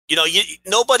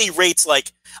 Nobody rates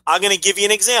like, I'm going to give you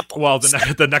an example. Well,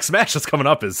 the next match that's coming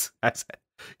up is, Yeah,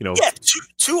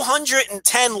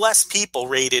 210 less people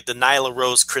rated the Nyla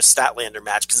Rose Chris Statlander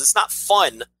match because it's not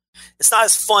fun. It's not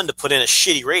as fun to put in a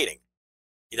shitty rating,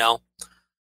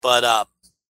 But,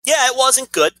 yeah, it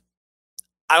wasn't good.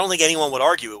 I don't think anyone would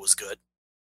argue it was good.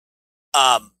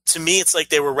 To me, it's like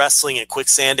they were wrestling in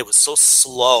quicksand. It was so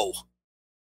slow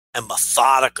and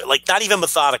methodical. Like, not even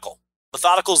methodical.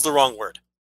 Methodical is the wrong word.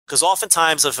 Because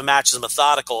oftentimes, if a match is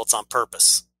methodical, it's on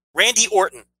purpose. Randy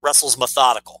Orton wrestles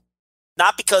methodical.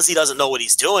 Not because he doesn't know what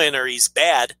he's doing or he's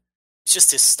bad. It's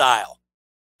just his style.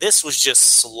 This was just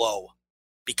slow.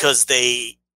 Because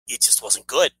it just wasn't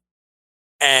good.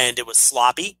 And it was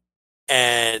sloppy.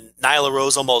 And Nyla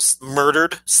Rose almost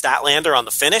murdered Statlander on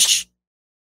the finish.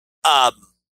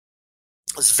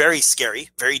 It was very scary,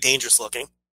 very dangerous looking.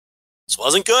 This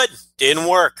wasn't good. Didn't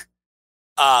work.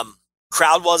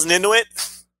 Crowd wasn't into it.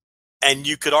 And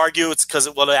you could argue it's because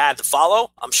of what I had to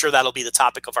follow. I'm sure that'll be the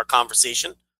topic of our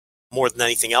conversation more than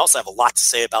anything else. I have a lot to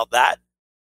say about that.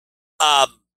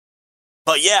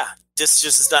 But yeah, this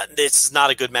is not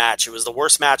a good match. It was the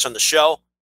worst match on the show.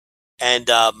 And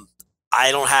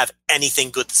I don't have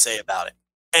anything good to say about it.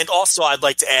 And also, I'd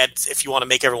like to add, if you want to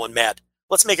make everyone mad,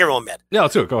 let's make everyone mad. Yeah,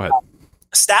 let's do it. Go ahead.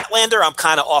 Statlander, I'm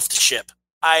kind of off the ship.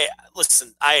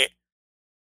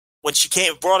 When she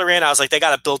brought her in, I was like, they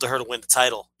got to build to her to win the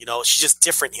title. She's just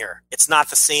different here. It's not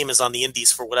the same as on the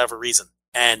indies for whatever reason.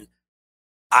 And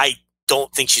I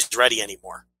don't think she's ready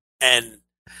anymore. And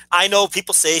I know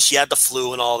people say she had the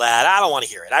flu and all that. I don't want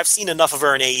to hear it. I've seen enough of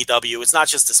her in AEW. It's not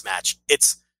just this match.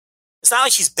 It's not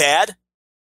like she's bad,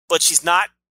 but she's not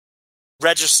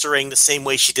registering the same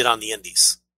way she did on the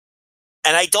indies.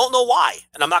 And I don't know why.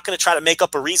 And I'm not going to try to make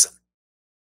up a reason.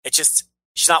 She's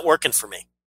not working for me.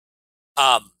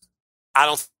 I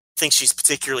don't think she's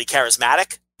particularly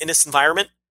charismatic in this environment.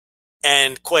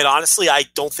 And quite honestly, I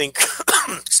don't think,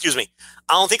 excuse me,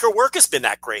 I don't think her work has been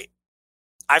that great.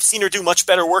 I've seen her do much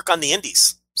better work on the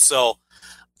indies. So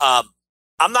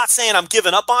I'm not saying I'm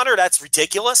giving up on her. That's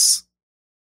ridiculous.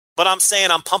 But I'm saying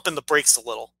I'm pumping the brakes a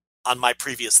little on my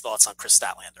previous thoughts on Chris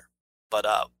Statlander. But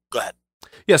go ahead.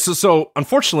 Yeah, so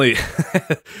unfortunately,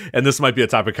 and this might be a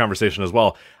topic of conversation as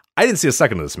well, I didn't see a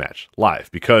second of this match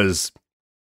live because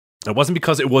it wasn't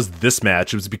because it was this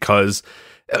match. It was because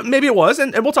maybe it was,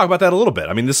 and we'll talk about that a little bit.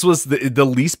 I mean, this was the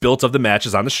least built of the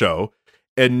matches on the show,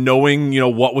 and knowing,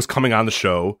 what was coming on the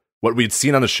show, what we'd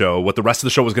seen on the show, what the rest of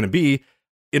the show was going to be,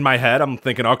 in my head, I'm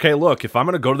thinking, okay, look, if I'm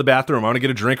going to go to the bathroom, I'm going to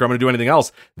get a drink, or I'm going to do anything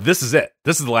else, this is it.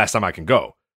 This is the last time I can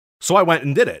go. So I went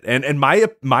and did it. And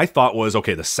my thought was,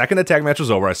 okay, the second the tag match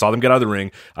was over, I saw them get out of the ring.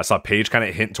 I saw Paige kind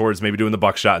of hint towards maybe doing the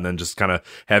buckshot and then just kind of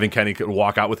having Kenny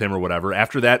walk out with him or whatever.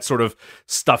 After that sort of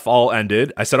stuff all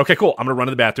ended, I said, okay, cool. I'm going to run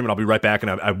to the bathroom and I'll be right back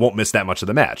and I won't miss that much of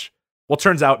the match. Well, it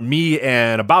turns out me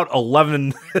and about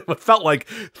 11, what felt like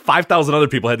 5,000 other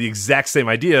people had the exact same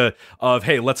idea of,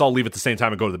 hey, let's all leave at the same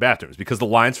time and go to the bathrooms, because the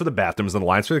lines for the bathrooms and the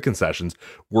lines for the concessions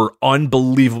were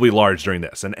unbelievably large during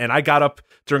this. And I got up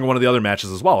during one of the other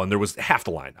matches as well, and there was half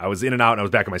the line. I was in and out, and I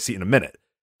was back in my seat in a minute.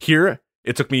 Here,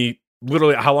 it took me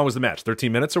literally, how long was the match? 13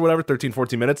 minutes or whatever? 13,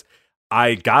 14 minutes.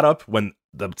 I got up when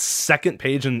the second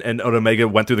Paige and Omega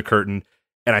went through the curtain,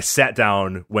 and I sat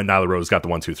down when Nyla Rose got the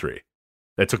 1, 2, 3.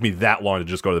 It took me that long to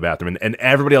just go to the bathroom, and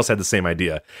everybody else had the same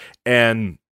idea.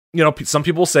 And, you know, some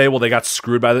people say, well, they got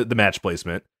screwed by the match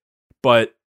placement,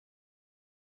 but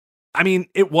I mean,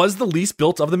 it was the least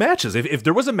built of the matches. If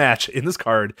there was a match in this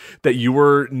card that you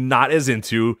were not as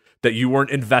into, that you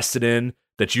weren't invested in,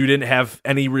 that you didn't have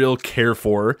any real care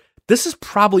for, this is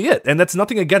probably it. And that's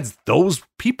nothing against those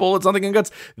people. It's nothing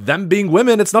against them being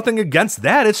women. It's nothing against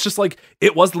that. It's just like,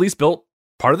 it was the least built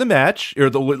part of the match, or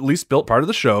the least built part of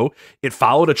the show. It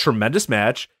followed a tremendous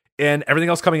match, and everything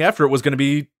else coming after it was going to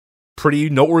be pretty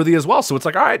noteworthy as well. So it's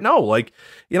like, all right, no, like,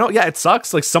 you know, yeah, it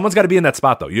sucks. Like, someone's got to be in that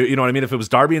spot, though. You know what I mean? If it was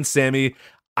Darby and Sammy,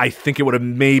 I think it would have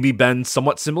maybe been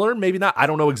somewhat similar, maybe not. I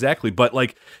don't know exactly, but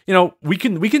like, you know, we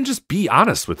can just be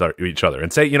honest with each other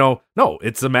and say, you know, no,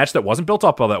 it's a match that wasn't built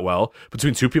up all that well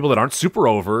between two people that aren't super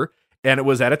over. And it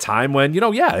was at a time when, you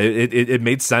know, yeah, it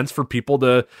made sense for people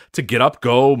to get up,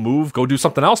 go move, go do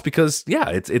something else, because yeah,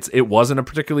 it wasn't a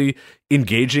particularly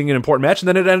engaging and important match, and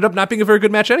then it ended up not being a very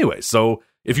good match anyway. So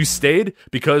if you stayed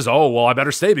because, oh well, I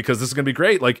better stay because this is gonna be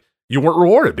great, like, you weren't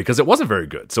rewarded because it wasn't very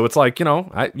good. So it's like, I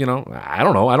don't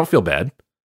know, I don't feel bad.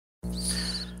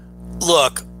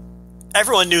 Look,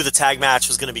 everyone knew the tag match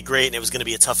was going to be great and it was going to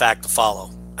be a tough act to follow.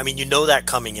 I mean, you know that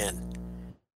coming in,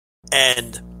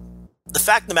 and the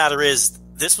fact of the matter is,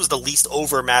 this was the least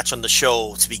over match on the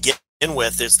show to begin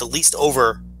with. There's the least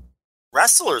over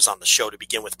wrestlers on the show to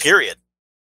begin with, period.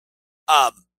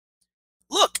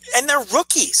 Look, and they're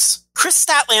rookies. Chris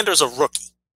Statlander's a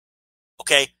rookie.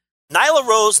 Okay? Nyla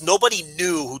Rose, nobody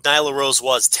knew who Nyla Rose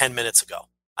was 10 minutes ago.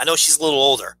 I know she's a little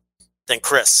older than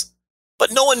Chris,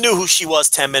 but no one knew who she was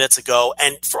 10 minutes ago,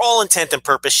 and for all intent and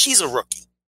purpose, she's a rookie.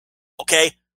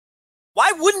 Okay?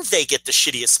 Why wouldn't they get the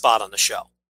shittiest spot on the show?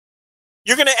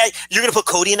 You're gonna put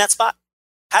Cody in that spot?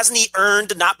 Hasn't he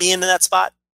earned not being in that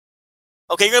spot?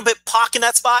 Okay, you're gonna put Pac in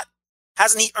that spot?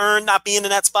 Hasn't he earned not being in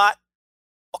that spot?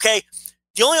 Okay,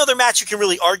 the only other match you can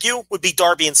really argue would be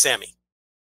Darby and Sammy,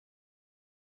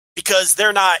 because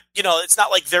they're not, it's not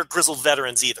like they're grizzled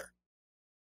veterans either.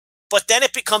 But then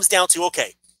it becomes down to,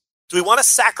 okay, do we want to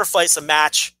sacrifice a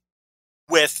match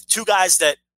with two guys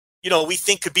that we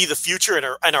think could be the future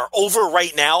and are over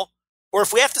right now? Or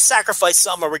if we have to sacrifice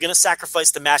some, are we going to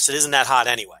sacrifice the match that isn't that hot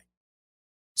anyway?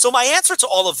 So my answer to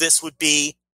all of this would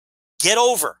be, get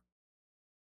over.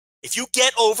 If you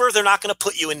get over, they're not going to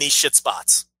put you in these shit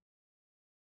spots.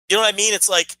 You know what I mean? It's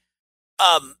like,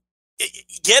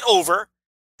 get over,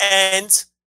 and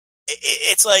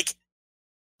it's like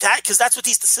that, because that's what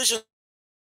these decisions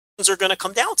are going to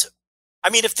come down to. I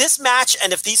mean, if this match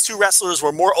and if these two wrestlers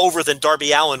were more over than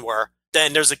Darby Allin were,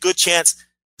 then there's a good chance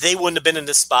they wouldn't have been in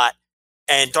this spot,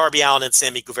 and Darby Allin and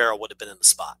Sammy Guevara would have been in the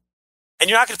spot. And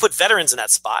you're not going to put veterans in that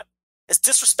spot. It's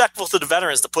disrespectful to the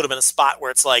veterans to put them in a spot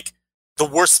where it's like the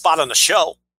worst spot on the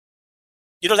show.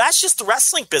 That's just the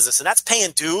wrestling business, and that's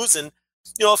paying dues. And,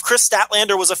 if Chris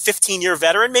Statlander was a 15-year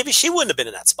veteran, maybe she wouldn't have been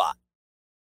in that spot.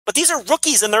 But these are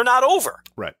rookies, and they're not over.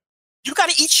 Right. You got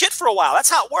to eat shit for a while. That's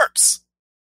how it works.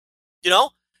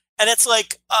 And it's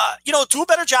like, do a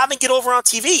better job and get over on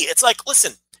TV. It's like,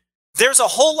 listen, there's a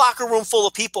whole locker room full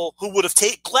of people who would have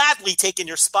gladly taken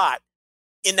your spot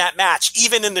in that match,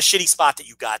 even in the shitty spot that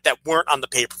you got that weren't on the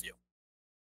pay-per-view.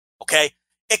 Okay?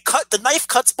 The knife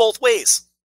cuts both ways.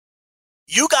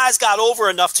 You guys got over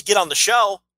enough to get on the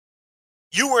show.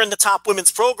 You were in the top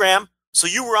women's program, so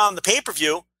you were on the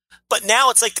pay-per-view, but now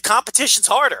it's like the competition's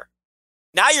harder.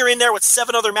 Now you're in there with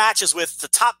 7 other matches with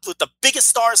the biggest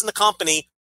stars in the company,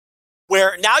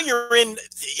 where now you're in,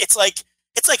 it's like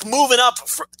moving up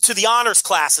to the honors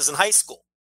classes in high school.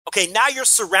 Okay, now you're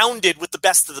surrounded with the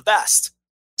best of the best.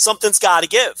 Something's got to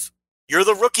give. You're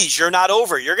the rookies. You're not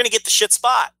over. You're going to get the shit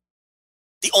spot.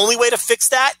 The only way to fix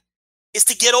that is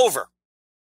to get over.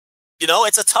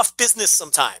 It's a tough business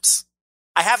sometimes.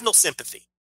 I have no sympathy,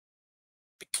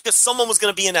 because someone was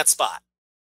going to be in that spot.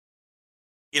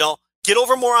 Get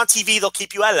over more on TV. They'll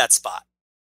keep you out of that spot.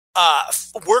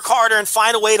 Work harder and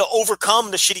find a way to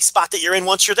overcome the shitty spot that you're in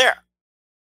once you're there.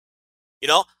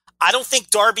 I don't think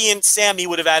Darby and Sammy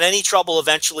would have had any trouble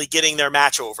eventually getting their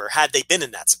match over had they been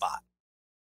in that spot.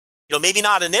 Maybe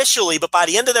not initially, but by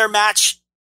the end of their match,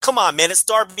 come on, man, it's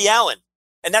Darby Allin.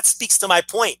 And that speaks to my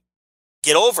point.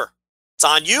 Get over. It's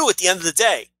on you at the end of the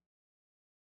day.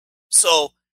 So,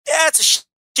 yeah, it's a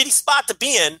shitty spot to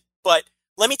be in, but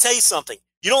let me tell you something.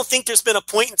 You don't think there's been a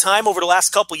point in time over the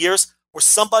last couple years where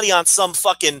somebody on some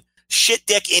fucking shit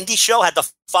dick indie show had the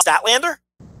fuck Statlander?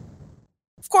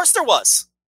 Of course there was.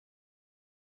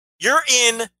 You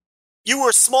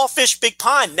were small fish, big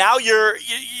pond. Now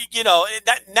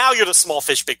now you're the small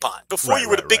fish, big pond. Before you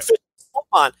were the big fish, small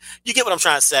pond. You get what I'm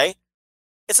trying to say?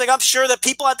 It's like I'm sure that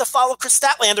people had to follow Chris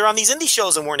Statlander on these indie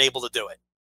shows and weren't able to do it.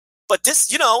 But this,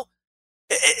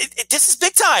 this is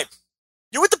big time.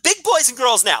 You're with the big boys and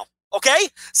girls now, okay?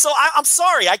 So I'm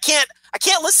sorry, I can't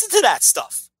listen to that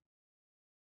stuff.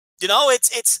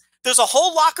 There's a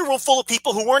whole locker room full of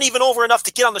people who weren't even over enough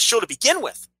to get on the show to begin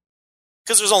with,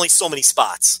 because there's only so many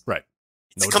spots. Right.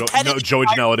 No, Joey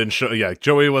Janela didn't show. Yeah,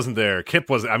 Joey wasn't there. Kip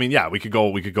was. I mean, yeah, we could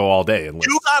go all day. And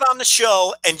you got on the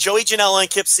show, and Joey Janela and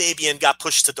Kip Sabian got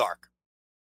pushed to dark.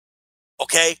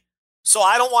 Okay, so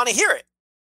I don't want to hear it.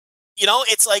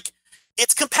 It's like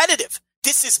it's competitive.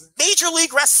 This is Major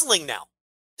League Wrestling now.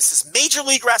 This is Major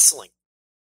League Wrestling,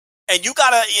 and you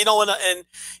gotta,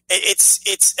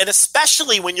 and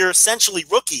especially when you're essentially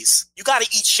rookies, you gotta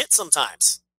eat shit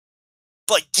sometimes.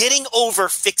 But getting over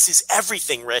fixes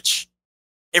everything, Rich.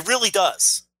 It really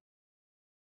does.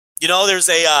 There's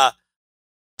a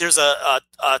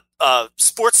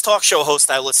sports talk show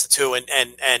host I listen to,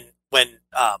 and when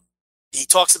he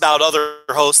talks about other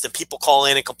hosts and people call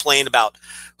in and complain about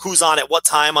who's on at what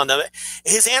time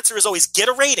his answer is always get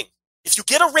a rating. If you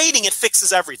get a rating, it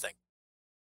fixes everything.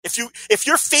 If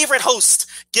your favorite host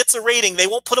gets a rating, they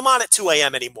won't put him on at 2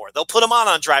 a.m. anymore. They'll put him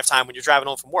on drive time when you're driving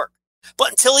home from work.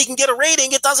 But until he can get a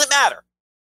rating, it doesn't matter.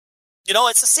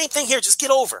 It's the same thing here. Just get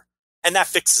over. And that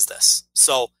fixes this.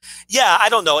 So, yeah, I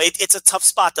don't know. It's a tough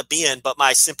spot to be in, but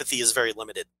my sympathy is very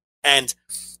limited. And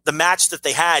the match that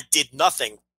they had did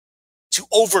nothing to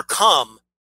overcome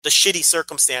the shitty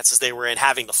circumstances they were in,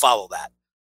 having to follow that.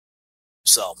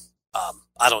 So,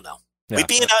 I don't know. Yeah.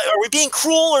 Are we being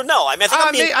cruel or no? I mean,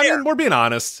 we're being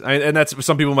honest. And that's,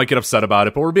 some people might get upset about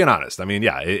it, but we're being honest. I mean,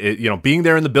 yeah, being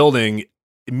there in the building,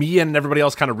 me and everybody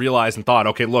else kind of realized and thought,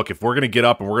 okay, look, if we're going to get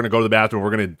up and we're going to go to the bathroom,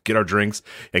 we're going to get our drinks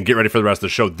and get ready for the rest of the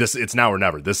show, it's now or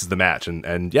never. This is the match.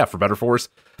 And yeah, for better or for worse,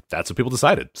 that's what people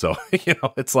decided. So,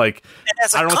 it's like,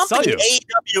 I don't know what to tell you.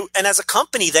 AEW, and as a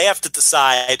company, they have to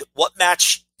decide what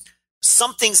match,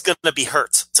 something's going to be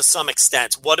hurt to some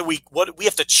extent. We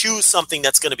have to choose something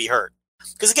that's going to be hurt.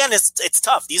 Because again, it's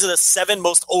tough. These are the 7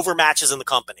 most over matches in the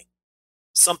company.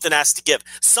 Something has to give.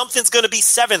 Something's going to be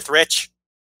 7th, Rich.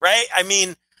 Right? I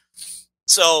mean,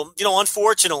 so,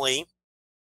 unfortunately,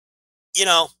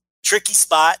 tricky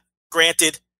spot,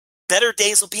 granted, better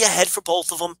days will be ahead for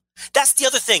both of them. That's the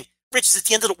other thing. Rich, is it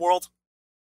the end of the world?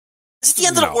 Is it the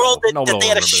end of the world that they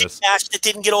had a shit match that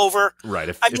didn't get over? Right.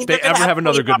 If they ever have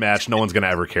another good match, no one's going to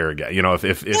ever care again.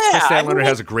 If Chris Statlander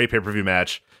has a great pay-per-view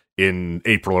match in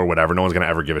April or whatever, no one's going to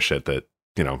ever give a shit that,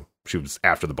 she was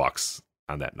after the Bucks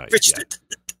on that night. Rich,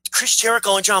 Chris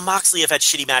Jericho and Jon Moxley have had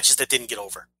shitty matches that didn't get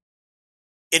over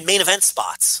in main event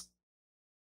spots.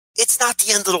 It's not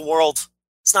the end of the world.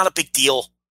 It's not a big deal.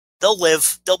 They'll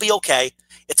live. They'll be okay.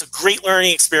 It's a great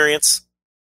learning experience.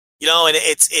 And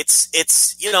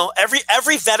it's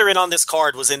every veteran on this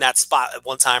card was in that spot at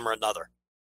one time or another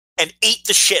and ate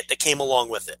the shit that came along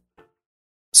with it.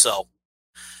 So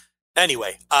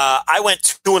anyway, I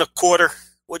went 2 1/4.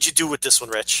 What'd you do with this one,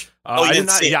 Rich? I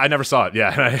didn't see it. Yeah, I never saw it.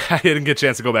 Yeah, I didn't get a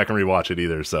chance to go back and rewatch it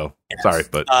either. So sorry,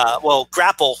 but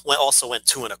Grapple also went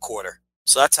 2 1/4.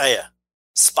 So that's how you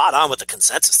spot on with the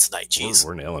consensus tonight. Jeez,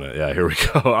 we're nailing it. Yeah, here we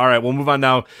go. All right, we'll move on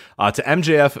now to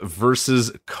MJF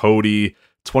versus Cody.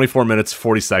 24 minutes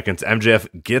 40 seconds.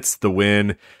 MJF gets the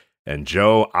win, and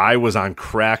Joe, I was on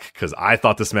crack because I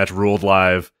thought this match ruled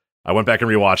live. I went back and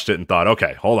rewatched it and thought,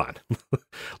 okay, hold on.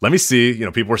 Let me see.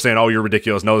 People were saying, oh, you're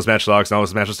ridiculous. No, this match sucks. No,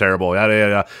 this match was terrible.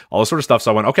 Yeah. All this sort of stuff.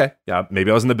 So I went, okay, yeah, maybe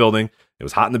I was in the building. It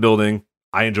was hot in the building.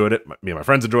 I enjoyed it. Me and my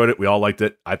friends enjoyed it. We all liked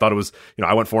it. I thought it was,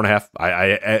 I went 4.5.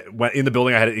 I went in the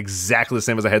building. I had it exactly the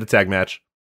same as I had the tag match.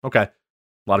 Okay. A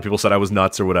lot of people said I was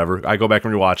nuts or whatever. I go back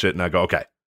and rewatch it and I go, okay,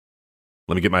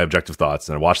 let me get my objective thoughts.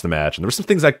 And I watched the match, and there were some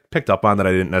things I picked up on that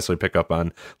I didn't necessarily pick up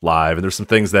on live. And there's some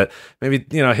things that maybe,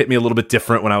 hit me a little bit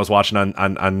different when I was watching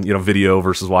on video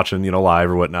versus watching, live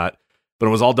or whatnot. But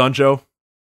it was all done, Joe.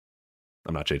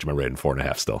 I'm not changing my rating.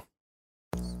 4.5 still.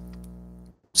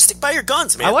 Stick by your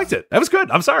guns, man. I liked it. That was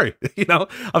good. I'm sorry.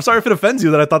 I'm sorry if it offends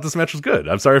you that I thought this match was good.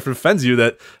 I'm sorry if it offends you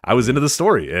that I was into the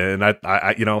story. And I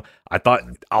thought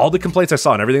all the complaints I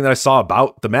saw and everything that I saw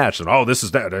about the match and, oh, this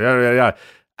is that. Yeah.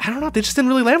 I don't know. They just didn't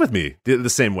really land with me the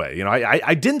same way. You know,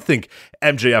 I didn't think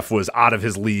MJF was out of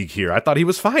his league here. I thought he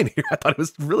was fine here. I thought he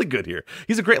was really good here.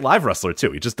 He's a great live wrestler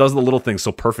too. He just does the little things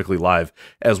so perfectly live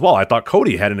as well. I thought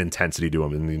Cody had an intensity to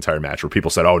him in the entire match where people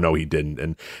said, "Oh no, he didn't."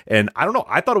 And I don't know.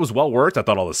 I thought it was well worked. I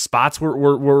thought all the spots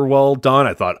were well done.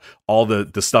 I thought all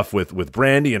the stuff with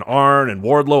Brandy and Arn and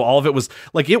Wardlow, all of it was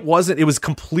like it was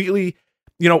completely,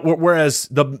 you know. Whereas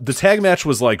the tag match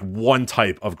was like one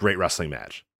type of great wrestling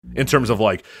match. In terms of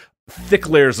like thick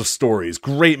layers of stories,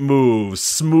 great moves,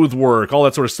 smooth work, all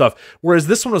that sort of stuff. Whereas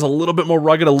this one was a little bit more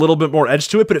rugged, a little bit more edge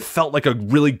to it, but it felt like a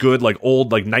really good, like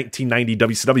old, like 1990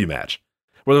 WCW match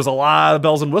where there's a lot of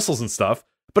bells and whistles and stuff,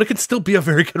 but it could still be a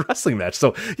very good wrestling match.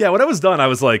 So yeah, when I was done, I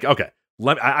was like, okay,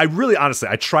 I really, honestly,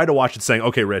 I tried to watch it saying,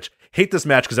 okay, Rich, hate this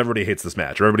match because everybody hates this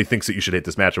match or everybody thinks that you should hate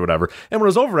this match or whatever. And when it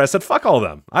was over, I said, fuck all of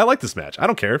them. I like this match. I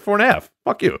don't care. 4.5.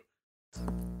 Fuck you.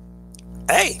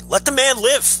 Hey, let the man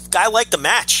live. Guy liked the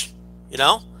match, you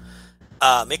know?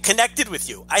 It connected with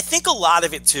you. I think a lot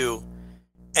of it, too,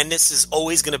 and this is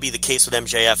always going to be the case with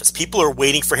MJF, is people are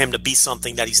waiting for him to be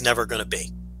something that he's never going to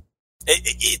be.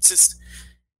 It's just,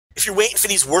 if you're waiting for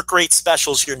these work rate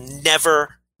specials, you're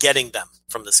never getting them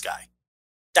from this guy.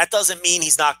 That doesn't mean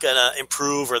he's not going to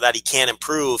improve or that he can't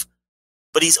improve,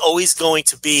 but he's always going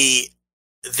to be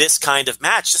this kind of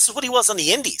match. This is what he was on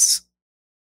the Indies.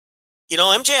 You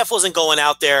know, MJF wasn't going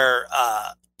out there,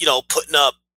 putting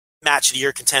up match of the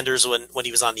year contenders when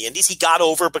he was on the Indies. He got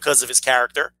over because of his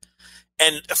character.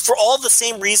 And for all the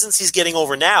same reasons he's getting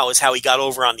over now is how he got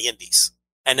over on the Indies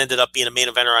and ended up being a main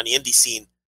eventer on the indie scene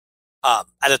at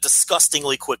a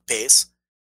disgustingly quick pace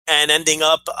and ending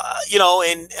up,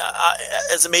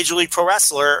 as a Major League Pro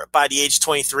wrestler by the age of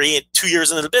 23 and 2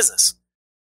 years into the business.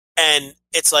 And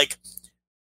it's like,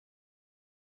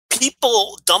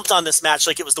 people dumped on this match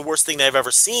like it was the worst thing they've ever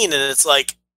seen. And it's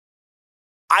like,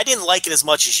 I didn't like it as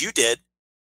much as you did.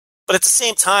 But at the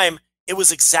same time, it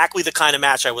was exactly the kind of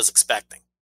match I was expecting.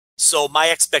 So my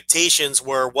expectations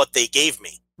were what they gave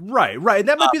me. Right. And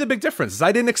that might be the big difference. Is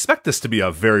I didn't expect this to be a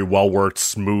very well-worked,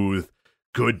 smooth,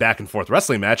 good back-and-forth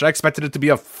wrestling match. I expected it to be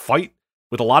a fight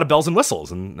with a lot of bells and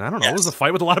whistles. And I don't know, It was a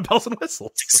fight with a lot of bells and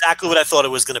whistles. It's exactly what I thought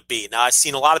it was going to be. Now, I've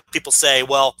seen a lot of people say,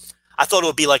 well, I thought it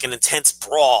would be like an intense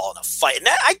brawl and a fight. And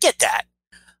I get that.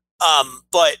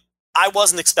 But I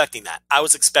wasn't expecting that. I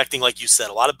was expecting, like you said,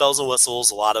 a lot of bells and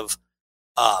whistles, a lot of,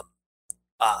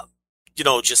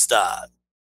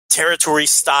 territory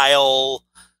style,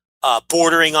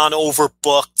 bordering on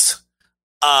overbooked.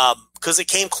 Because it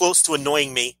came close to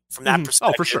annoying me from that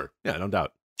perspective. Oh, for sure. Yeah, no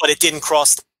doubt. But it didn't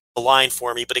cross the line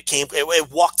for me, but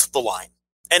it walked the line.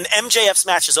 And MJF's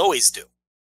matches always do.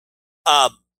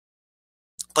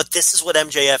 But this is what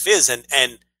MJF is,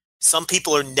 and some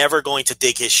people are never going to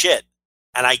dig his shit,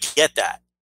 and I get that.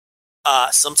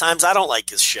 Sometimes I don't like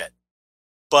his shit,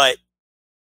 but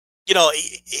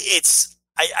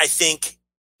I think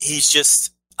he's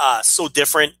just so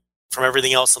different from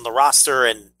everything else on the roster,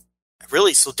 and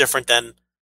really so different than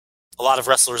a lot of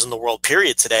wrestlers in the world,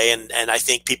 period, today. And I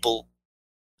think people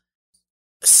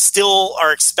still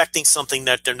are expecting something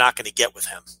that they're not going to get with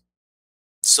him.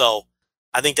 So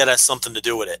I think that has something to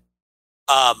do with it.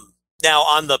 Now,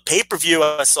 on the pay-per-view,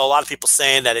 I saw a lot of people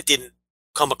saying that it didn't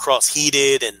come across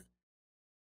heated, and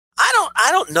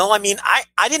I don't know. I mean,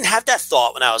 I didn't have that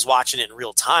thought when I was watching it in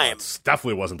real time. It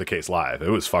definitely wasn't the case live. It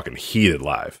was fucking heated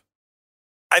live.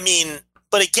 I mean,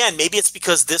 but again, maybe it's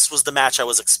because this was the match I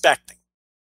was expecting.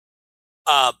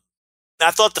 I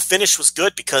thought the finish was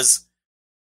good because,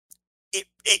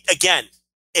 again,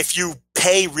 if you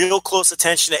pay real close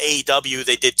attention to AEW,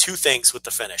 they did two things with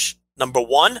the finish. Number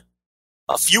one,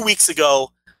 a few weeks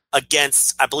ago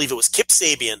against, I believe it was Kip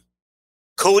Sabian,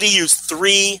 Cody used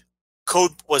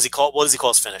what does he call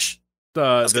his finish?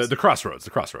 The crossroads.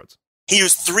 The crossroads. He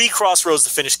used 3 crossroads to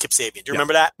finish Kip Sabian. Do you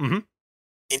remember that? Mm-hmm.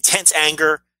 Intense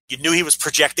anger. You knew he was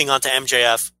projecting onto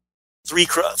MJF. 3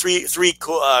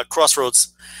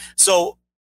 crossroads. So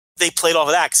they played off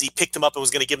of that because he picked him up and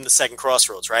was going to give him the second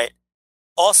crossroads, right?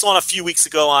 Also, on a few weeks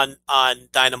ago on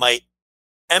Dynamite,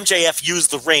 MJF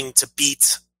used the ring to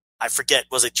beat, I forget,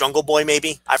 was it Jungle Boy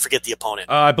maybe? I forget the opponent.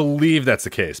 I believe that's the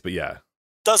case, but yeah.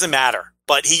 Doesn't matter.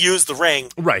 But he used the ring.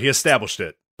 Right, he established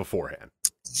it beforehand.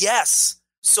 Yes.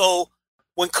 So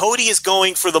when Cody is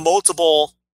going for the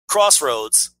multiple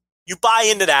crossroads, you buy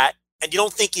into that and you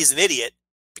don't think he's an idiot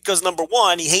because, number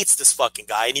one, he hates this fucking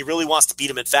guy and he really wants to beat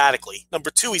him emphatically.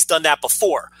 Number two, he's done that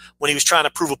before when he was trying to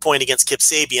prove a point against Kip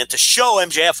Sabian to show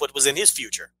MJF what was in his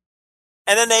future.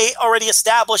 And then they already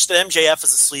established that MJF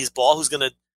is a sleazeball who's going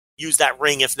to use that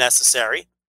ring if necessary.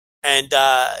 And,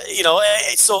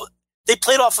 so they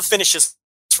played off of finishes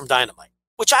from Dynamite,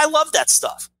 which I love that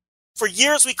stuff. For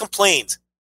years we complained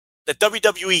that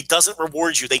WWE doesn't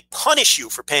reward you. They punish you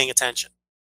for paying attention.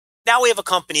 Now we have a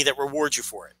company that rewards you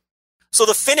for it. So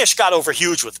the finish got over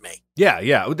huge with me. Yeah.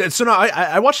 So no,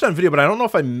 I watched it on video, but I don't know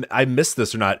if I missed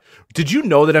this or not. Did you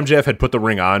know that MJF had put the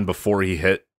ring on before he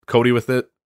hit Cody with it?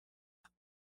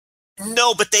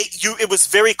 No, but it was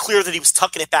very clear that he was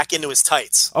tucking it back into his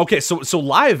tights. Okay, so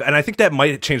live, and I think that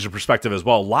might change the perspective as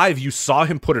well. Live, you saw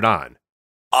him put it on.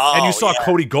 And you saw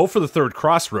Cody go for the third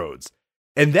crossroads.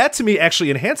 And that, to me, actually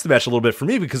enhanced the match a little bit for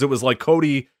me, because it was like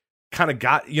Cody kind of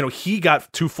got, he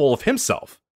got too full of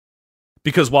himself.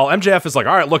 Because while MJF is like,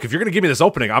 all right, look, if you're going to give me this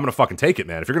opening, I'm going to fucking take it,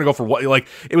 man. If you're going to go for what, like,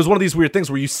 it was one of these weird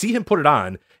things where you see him put it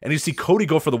on and you see Cody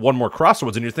go for the one more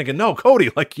crossroads and you're thinking, no,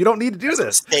 Cody, like, you don't need to do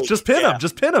this. Just pin him,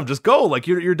 just go. Like,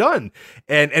 you're done.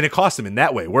 And it cost him in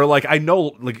that way where, like, I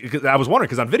know, like, I was wondering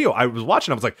because on video I was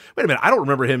watching, I was like, wait a minute, I don't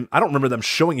remember them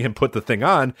showing him put the thing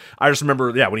on. I just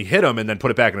remember, when he hit him and then put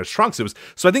it back in his trunks,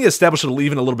 so I think it established it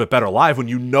even a little bit better live when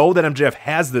you know that MJF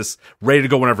has this ready to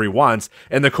go whenever he wants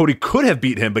and that Cody could have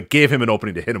beat him, but gave him an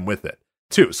opening to hit him with it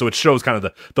too. So it shows kind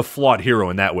of the flawed hero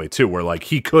in that way too, where like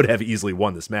he could have easily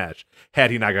won this match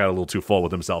had he not got a little too full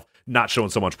with himself, not showing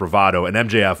so much bravado. And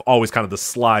MJF, always kind of the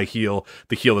sly heel,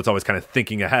 the heel that's always kind of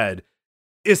thinking ahead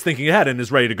and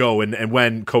is ready to go. And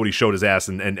when Cody showed his ass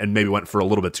and maybe went for a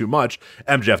little bit too much,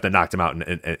 MJF then knocked him out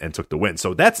and took the win.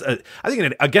 So that's I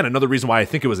think again another reason why I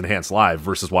think it was enhanced live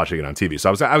versus watching it on TV. So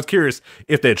I was curious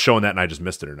if they had shown that and I just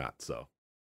missed it or not. So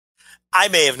I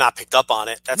may have not picked up on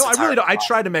it. That's no, I really don't. I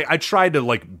tried to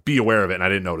like be aware of it, and I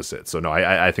didn't notice it. So no,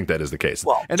 I think that is the case.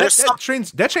 Well, and that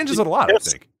changes it a lot. I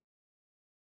think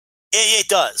it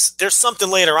does. There's something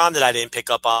later on that I didn't pick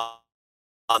up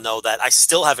on though that I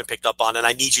still haven't picked up on, and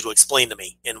I need you to explain to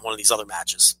me in one of these other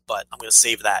matches. But I'm going to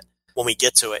save that when we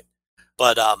get to it.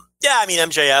 But I mean,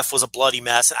 MJF was a bloody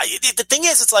mess. The thing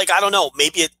is, it's like I don't know.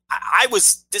 Maybe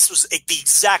this was the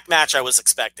exact match I was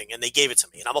expecting, and they gave it to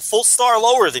me, and I'm a full star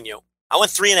lower than you. I went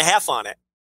 3.5 on it,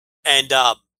 and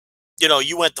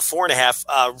you went the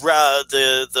 4.5.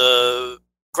 The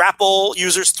Grapple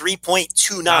users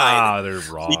 3.29. Ah, they're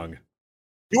wrong.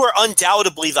 You are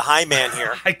undoubtedly the high man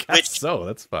here. I guess so.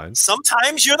 That's fine.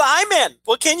 Sometimes you're the high man.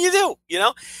 What can you do?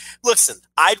 Listen,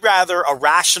 I'd rather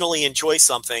irrationally enjoy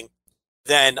something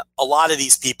than a lot of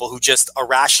these people who just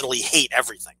irrationally hate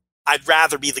everything. I'd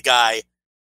rather be the guy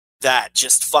that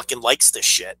just fucking likes this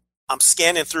shit. I'm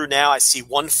scanning through now. I see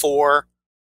 1-4.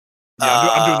 Yeah,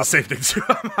 I'm doing the same thing too.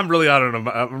 I'm really out of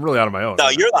my own. No,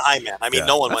 you're the high man. I mean,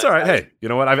 no one. That's all right. Hey, you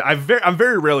know what? I'm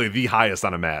very rarely the highest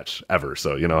on a match ever.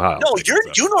 So you know how. No,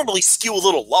 you normally skew a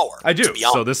little lower. I do.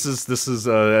 So this is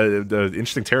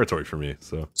interesting territory for me.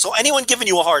 So anyone giving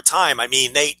you a hard time? I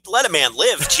mean, they let a man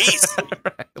live. Jeez,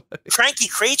 right. Cranky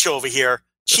Craich over here.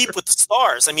 Cheap with the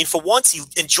stars. I mean, for once he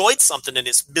enjoyed something in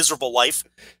his miserable life.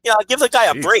 Give the guy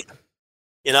a break.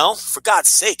 For God's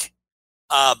sake.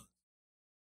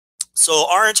 So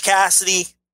Orange Cassidy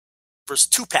versus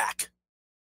Tupac.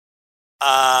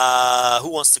 Who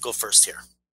wants to go first here?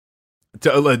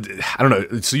 I don't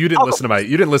know. So you didn't listen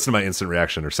to my instant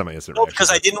reaction or semi-instant reaction. Because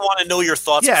I didn't want to know your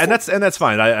thoughts. Yeah, before. and that's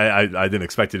fine. I didn't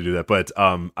expect you to do that, but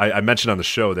I mentioned on the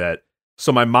show that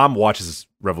so my mom watches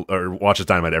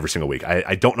Dynamite every single week.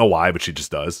 I don't know why, but she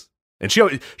just does. And she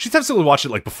tends to watch it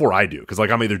like before I do, because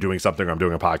like I'm either doing something or I'm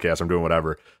doing a podcast, or I'm doing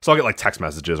whatever. So I'll get like text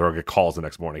messages or I'll get calls the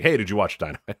next morning. Hey, did you watch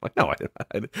Dynamite? I'm like, no,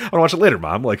 I'll watch it later,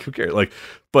 Mom. Like, who cares? Like,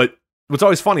 but what's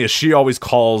always funny is she always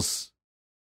calls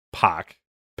Pac,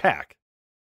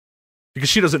 because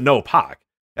she doesn't know Pac,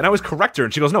 and I always correct her,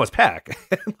 and she goes, no, it's Pac.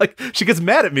 And like she gets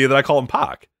mad at me that I call him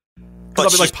Pac, because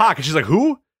I'll be like Pac, and she's like,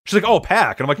 who? She's like, oh,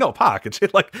 Pac, and I'm like, no, Pac, and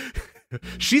she's like,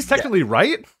 she's technically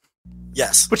right.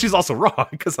 Yes, but she's also wrong,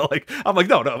 because I'm like,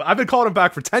 no, I've been calling him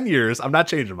back for 10 years. I'm not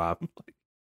changing, Mom.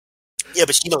 Yeah,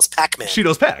 but she knows Pac-Man. She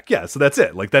knows Pac, yeah. So that's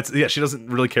it. Like she doesn't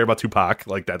really care about Tupac.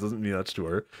 Like that doesn't mean much to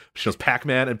her. She knows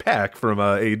Pac-Man and Pac from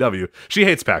AEW. She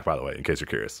hates Pac, by the way, in case you're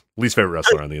curious. Least favorite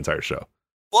wrestler on the entire show.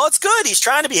 Well, it's good. He's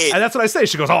trying to be hated. And that's what I say.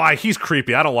 She goes, oh, he's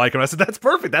creepy. I don't like him. I said, that's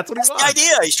perfect. That's what he wants. The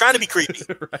idea. He's trying to be creepy.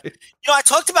 Right. I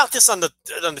talked about this on the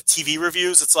TV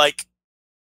reviews. It's like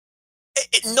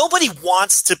nobody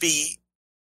wants to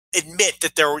admit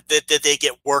that they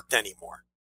get worked anymore.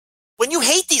 When you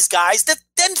hate these guys,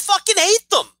 then fucking hate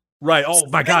them. Right. Oh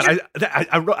my God.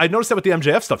 I noticed that with the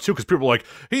MJF stuff too, because people are like,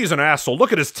 he's an asshole.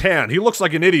 Look at his tan. He looks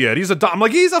like an idiot. I'm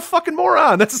like, he's a fucking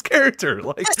moron. That's his character.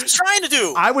 Like, that's what he's trying to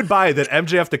do. I would buy that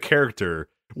MJF the character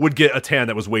would get a tan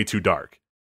that was way too dark.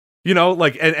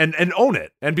 Like and own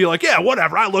it and be like, yeah,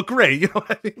 whatever. I look great. You know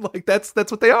what I mean? Like that's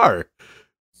what they are.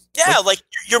 Yeah, like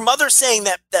your mother saying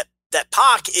that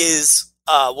Pac is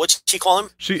what'd she call him?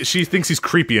 She thinks he's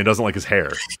creepy and doesn't like his hair.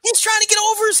 He's trying to get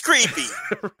over his creepy.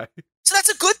 Right. So that's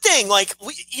a good thing. Like,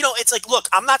 it's like, look,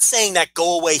 I'm not saying that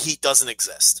go away heat doesn't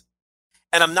exist.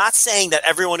 And I'm not saying that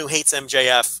everyone who hates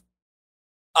MJF,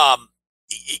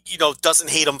 doesn't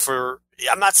hate him for,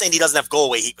 I'm not saying he doesn't have go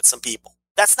away heat with some people.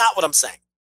 That's not what I'm saying.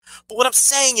 But what I'm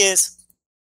saying is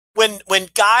when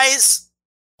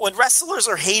wrestlers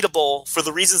are hateable for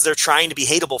the reasons they're trying to be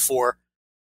hateable for,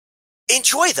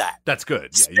 enjoy that. That's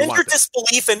good. Yeah, Spend your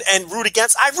disbelief and root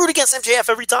against. I root against MJF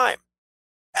every time.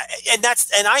 And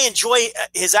I enjoy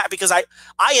his act because I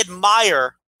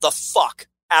admire the fuck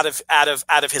out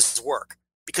of his work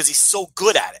because he's so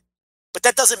good at it. But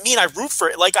that doesn't mean I root for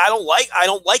it. Like I don't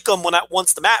like him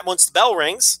once the bell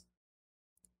rings.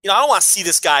 I don't want to see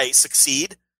this guy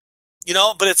succeed.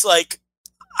 But it's like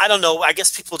I don't know. I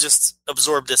guess people just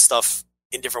absorb this stuff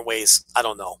in different ways. I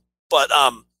don't know. But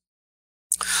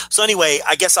so anyway,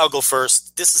 I guess I'll go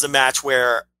first. This is a match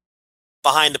where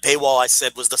behind the paywall, I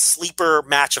said was the sleeper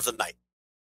match of the night.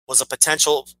 Was a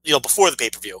potential, before the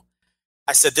pay-per-view.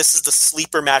 I said this is the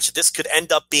sleeper match. This could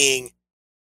end up being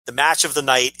the match of the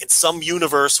night in some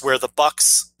universe where the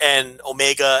Bucks and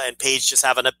Omega and Page just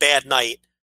having a bad night.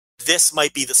 This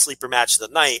might be the sleeper match of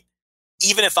the night,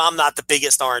 even if I'm not the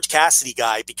biggest Orange Cassidy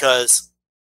guy, because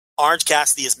Orange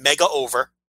Cassidy is mega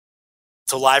over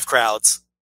to live crowds.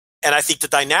 And I think the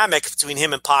dynamic between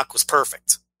him and Pac was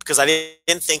perfect because I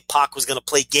didn't think Pac was going to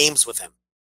play games with him.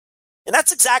 And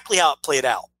that's exactly how it played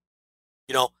out.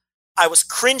 I was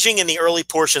cringing in the early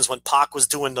portions when Pac was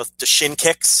doing the shin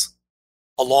kicks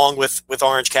along with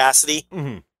Orange Cassidy.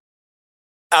 Mm-hmm.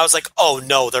 I was like, oh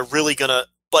no, they're really going to.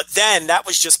 But then that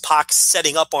was just Pac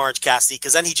setting up Orange Cassidy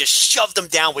because then he just shoved him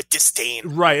down with disdain.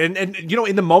 Right. And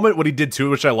in the moment, what he did too,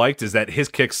 which I liked, is that his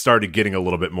kicks started getting a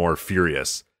little bit more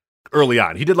furious early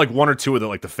on. He did like one or two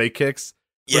of the fake kicks.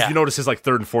 But Yeah. if you notice, his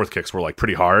third and fourth kicks were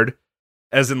pretty hard.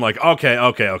 As in okay,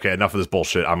 enough of this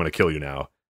bullshit. I'm going to kill you now.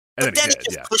 And But then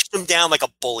he just pushed him down like a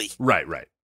bully. Right.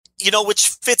 Which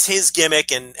fits his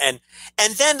gimmick. And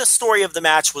then the story of the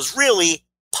match was really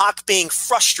Pac being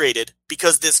frustrated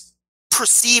because this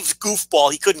perceived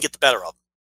goofball, he couldn't get the better of.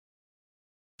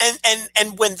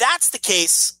 And when that's the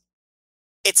case,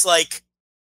 it's like,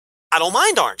 I don't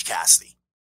mind Orange Cassidy.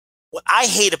 What I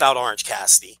hate about Orange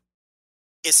Cassidy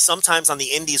is sometimes on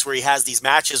the indies where he has these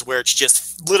matches where it's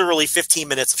just literally 15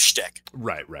 minutes of shtick.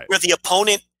 Right. Where the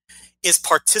opponent is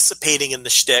participating in the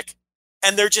shtick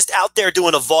and they're just out there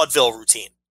doing a vaudeville routine.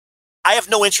 I have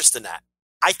no interest in that.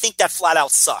 I think that flat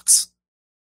out sucks.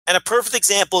 And a perfect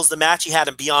example is the match he had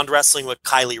in Beyond Wrestling with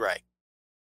Kylie Ray,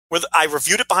 where I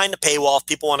reviewed it behind the paywall if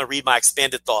people want to read my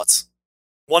expanded thoughts.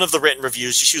 One of the written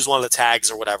reviews, just use one of the tags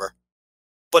or whatever.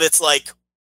 But it's like,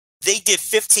 they did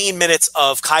 15 minutes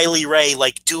of Kylie Ray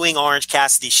doing Orange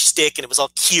Cassidy's shtick, and it was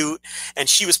all cute, and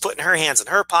she was putting her hands in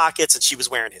her pockets, and she was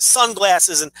wearing his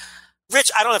sunglasses. And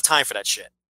Rich, I don't have time for that shit.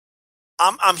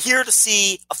 I'm here to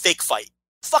see a fake fight.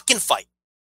 Fucking fight.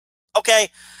 Okay?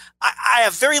 I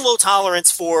have very low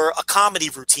tolerance for a comedy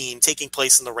routine taking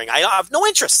place in the ring. I have no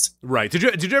interest. Right.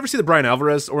 Did you ever see the Bryan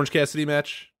Alvarez Orange Cassidy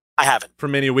match? I haven't.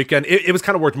 From Mania Weekend? It was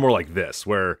kind of worked more like this,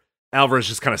 where Alvarez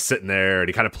just kind of sitting there and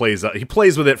he kind of plays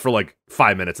with it for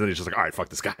 5 minutes and then he's just like, all right, fuck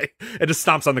this guy. And just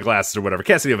stomps on the glasses or whatever.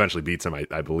 Cassidy eventually beats him,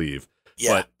 I believe.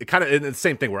 Yeah. But it kind of, it's the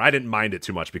same thing where I didn't mind it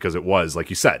too much because it was, like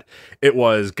you said, it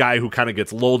was guy who kind of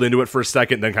gets lulled into it for a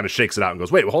second and then kind of shakes it out and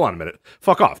goes, wait, well, hold on a minute.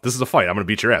 Fuck off. This is a fight. I'm going to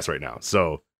beat your ass right now.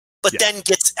 So. But then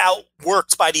gets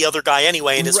outworked by the other guy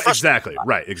anyway and is frustrated.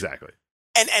 Exactly.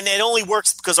 And it only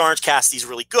works because Orange Cassidy's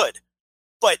really good.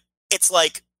 But it's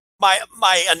like,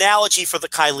 my analogy for the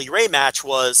Kylie Ray match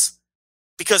was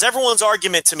because everyone's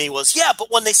argument to me was, yeah,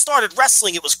 but when they started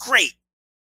wrestling, it was great.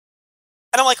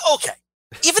 And I'm like, okay,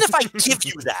 even if I give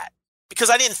you that, because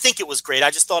I didn't think it was great,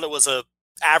 I just thought it was a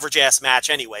average ass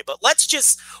match anyway. But let's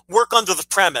just work under the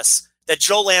premise that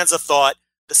Joe Lanza thought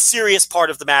the serious part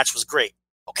of the match was great.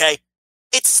 Okay.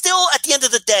 It still, at the end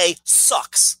of the day,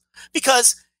 sucks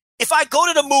because if I go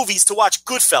to the movies to watch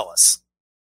Goodfellas,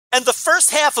 and the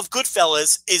first half of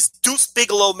Goodfellas is Deuce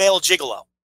Bigalow, male gigolo.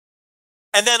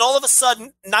 And then all of a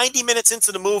sudden, 90 minutes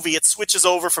into the movie, it switches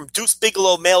over from Deuce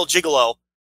Bigalow, male gigolo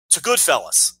to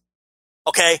Goodfellas.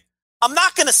 Okay? I'm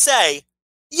not going to say,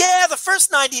 yeah, the first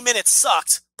 90 minutes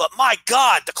sucked, but my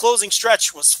God, the closing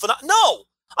stretch was phenomenal. No!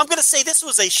 I'm going to say this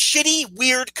was a shitty,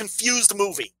 weird, confused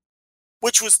movie,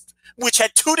 which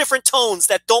had two different tones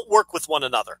that don't work with one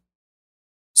another.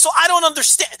 So I don't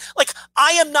understand.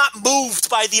 I am not moved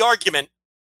by the argument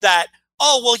that,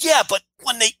 oh, well, yeah, but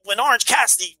when Orange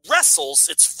Cassidy wrestles,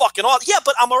 it's fucking awesome. Yeah,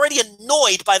 but I'm already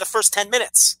annoyed by the first 10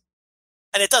 minutes.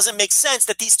 And it doesn't make sense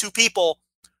that these two people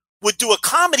would do a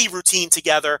comedy routine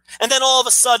together and then all of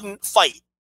a sudden fight.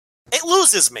 It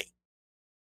loses me.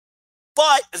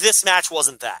 But this match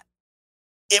wasn't that.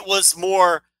 It was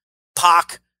more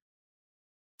Pac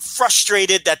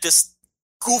frustrated that this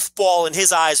goofball in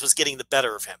his eyes was getting the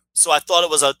better of him. So I thought it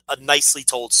was a nicely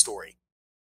told story.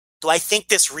 Do I think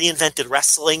this reinvented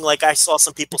wrestling like I saw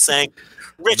some people saying?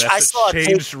 Rich, I saw a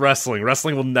changed wrestling.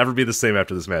 Wrestling will never be the same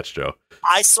after this match, Joe.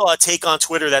 I saw a take on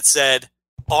Twitter that said,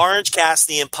 Orange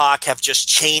Cassidy and Pac have just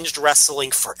changed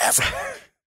wrestling forever.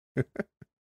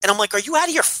 And I'm like, are you out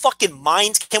of your fucking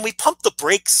mind? Can we pump the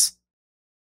brakes?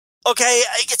 Okay,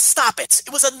 stop it.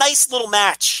 It was a nice little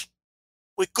match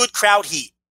with good crowd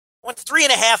heat. I went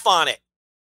 3.5 on it.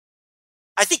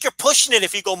 I think you're pushing it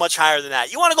if you go much higher than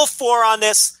that. You want to go 4 on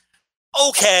this?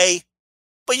 Okay.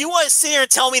 But you want to sit here and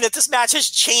tell me that this match has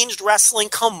changed wrestling?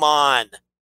 Come on.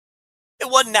 It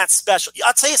wasn't that special.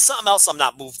 I'll tell you something else I'm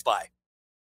not moved by.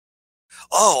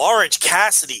 Oh, Orange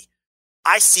Cassidy.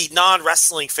 I see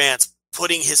non-wrestling fans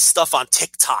putting his stuff on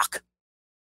TikTok.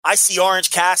 I see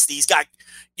Orange Cassidy. He's got,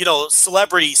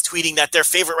 celebrities tweeting that their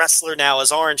favorite wrestler now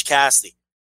is Orange Cassidy.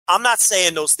 I'm not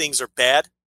saying those things are bad,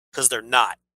 because they're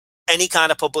not. Any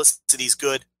kind of publicity is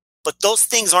good, but those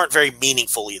things aren't very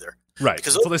meaningful either. Right.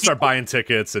 Because until they start buying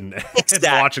tickets and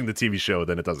watching the TV show,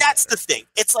 then it doesn't That's matter. the thing.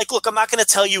 It's like, look, I'm not going to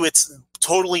tell you it's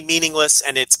totally meaningless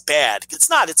and it's bad. It's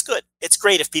not. It's good. It's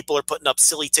great if people are putting up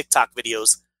silly TikTok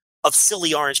videos of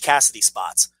silly Orange Cassidy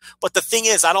spots. But the thing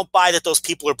is, I don't buy that those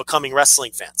people are becoming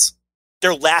wrestling fans.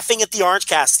 They're laughing at the Orange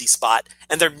Cassidy spot,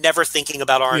 and they're never thinking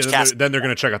about Orange Cassidy. Then they're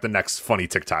going to check out the next funny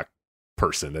TikTok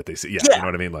person that they see. Yeah, you know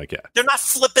what I mean? Like, yeah. They're not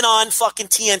flipping on fucking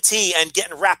TNT and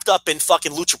getting wrapped up in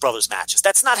fucking Lucha Brothers matches.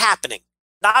 That's not happening.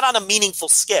 Not on a meaningful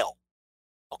scale.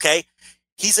 Okay?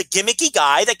 He's a gimmicky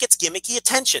guy that gets gimmicky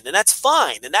attention, and that's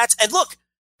fine. And look,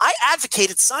 I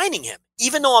advocated signing him,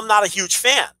 even though I'm not a huge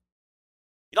fan.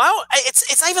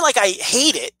 It's not even like I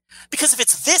hate it, because if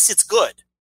it's this, it's good.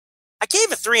 I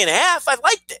gave it 3.5. I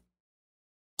liked it.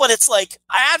 But it's like,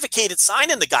 I advocated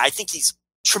signing the guy. I think he's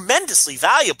tremendously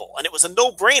valuable, and it was a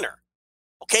no-brainer.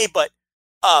 Okay, but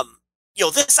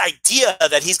this idea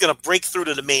that he's going to break through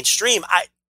to the mainstream, I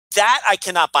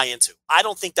cannot buy into. I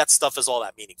don't think that stuff is all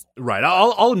that meaningful. Right.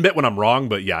 I'll admit when I'm wrong,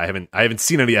 but yeah, I haven't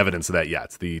seen any evidence of that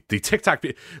yet. The TikTok,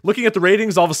 looking at the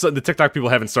ratings, all of a sudden the TikTok people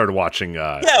haven't started watching.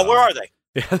 Where are they?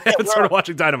 Yeah, they haven't started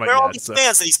watching Dynamite yet. Where are all these so.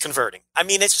 fans that he's converting? I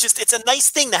mean, it's a nice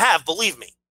thing to have, believe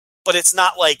me. But it's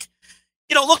not like,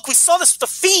 look, we saw this with The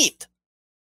Fiend.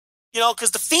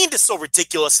 Because The Fiend is so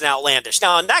ridiculous and outlandish.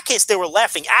 Now, in that case, they were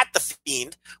laughing at The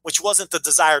Fiend, which wasn't the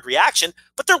desired reaction,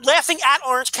 but they're laughing at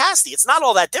Orange Cassidy. It's not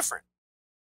all that different.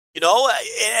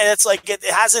 And it's like, it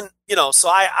hasn't, so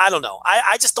I don't know.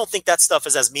 I just don't think that stuff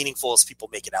is as meaningful as people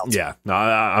make it out to. Yeah, no,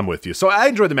 I'm with you. So I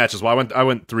enjoyed the match as well. I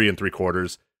went 3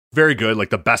 3/4. Very good,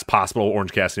 like the best possible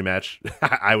Orange Cassidy match,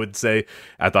 I would say.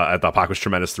 I thought Pac was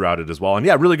tremendous throughout it as well, and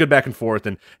yeah, really good back and forth.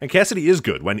 And Cassidy is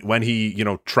good when he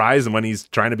tries, and when he's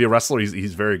trying to be a wrestler,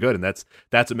 he's very good, and that's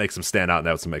what makes him stand out, and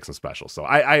that's what makes him special. So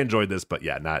I enjoyed this, but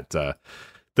yeah, not the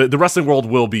wrestling world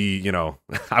will be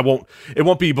it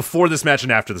won't be before this match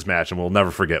and after this match, and we'll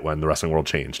never forget when the wrestling world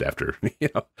changed after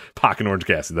Pac and Orange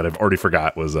Cassidy that I've already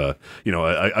forgot was a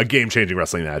game changing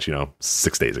wrestling match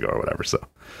 6 days ago or whatever. So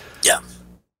yeah.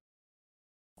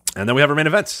 And then we have our main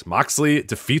event. Moxley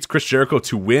defeats Chris Jericho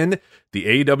to win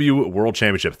the AEW World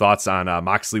Championship. Thoughts on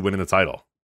Moxley winning the title?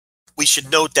 We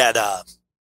should note that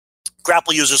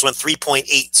Grapple users went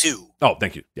 3.82. Oh,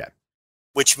 thank you. Yeah.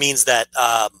 Which means that,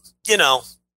 the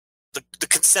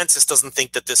consensus doesn't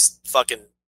think that this fucking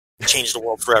changed the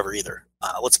world forever either.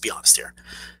 Let's be honest here.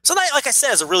 So, like I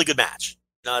said, it's a really good match.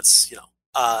 And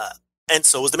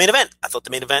so was the main event. I thought the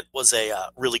main event was a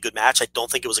really good match. I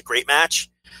don't think it was a great match.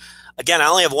 Again, I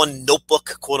only have one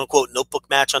notebook, quote-unquote notebook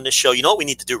match on this show. You know what we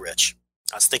need to do, Rich?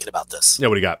 I was thinking about this. Yeah,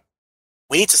 what do you got?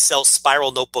 We need to sell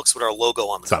spiral notebooks with our logo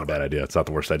on them. It's not a bad idea. It's not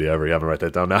the worst idea ever. You have to write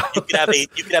that down now. You could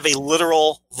have a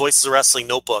literal Voices of Wrestling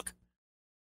notebook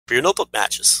for your notebook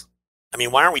matches. I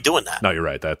mean, why aren't we doing that? No, you're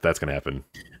right. That's going to happen.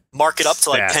 Mark it up to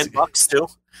like $10 too.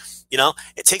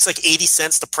 It takes like 80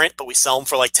 cents to print, but we sell them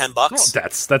for like $10. Well,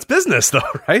 that's business though,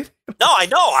 right? No, I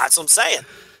know. That's what I'm saying.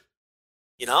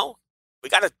 We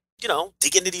got to,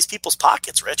 dig into these people's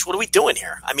pockets, Rich. What are we doing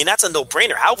here? I mean, that's a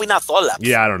no-brainer. How have we not thought of that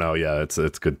before? Yeah, I don't know. Yeah, it's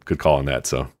good call on that.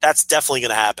 So that's definitely going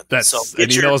to happen.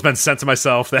 An email has been sent to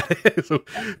myself that so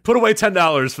put away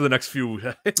 $10 for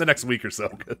the next week or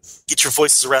so. Get your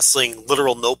Voices of Wrestling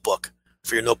literal notebook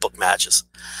for your notebook matches.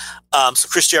 So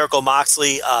Chris Jericho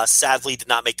Moxley sadly did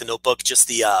not make the notebook. Just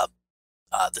the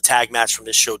tag match from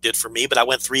this show did for me, but I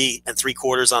went 3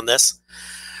 3/4 on this.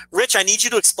 Rich, I need you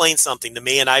to explain something to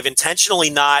me, and I've intentionally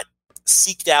not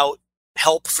seeked out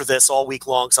help for this all week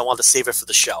long because I wanted to save it for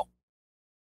the show.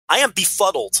 I am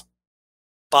befuddled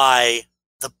by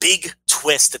the big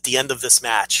twist at the end of this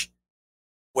match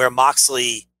where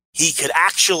Moxley, he could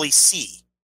actually see,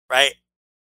 right?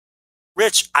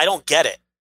 Rich, I don't get it.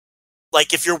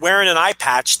 Like, if you're wearing an eye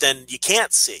patch, then you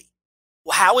can't see.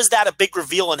 Well, how is that a big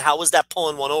reveal and how is that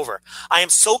pulling one over? I am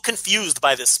so confused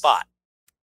by this spot.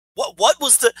 What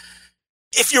was the...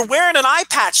 If you're wearing an eye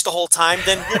patch the whole time,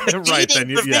 then you're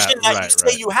negating the vision that you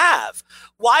say you have.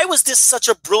 Why was this such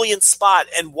a brilliant spot,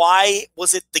 and why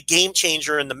was it the game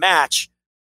changer in the match?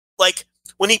 Like,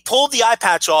 when he pulled the eye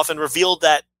patch off and revealed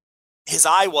that his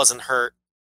eye wasn't hurt,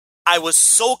 I was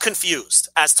so confused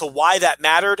as to why that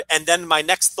mattered, and then my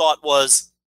next thought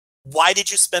was, why did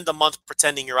you spend a month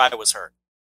pretending your eye was hurt?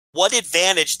 What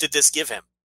advantage did this give him?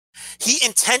 He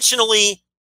intentionally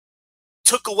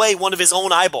took away one of his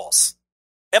own eyeballs.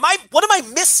 What am I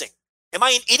missing? Am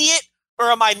I an idiot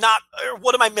or am I not? Or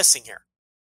what am I missing here?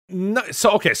 No,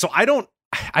 so I don't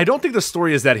think the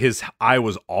story is that his eye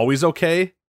was always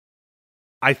okay.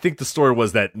 I think the story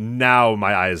was that now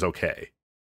my eye is okay.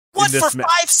 What, for 5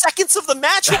 seconds of the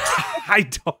match? I'm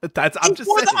just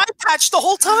wore saying. The eye patch the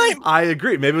whole time. I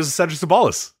agree. Maybe it was a Cedric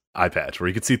Sabalas eye patch where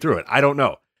you could see through it. I don't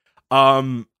know.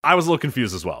 I was a little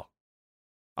confused as well.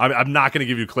 I'm not going to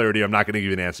give you clarity. I'm not going to give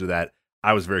you an answer to that.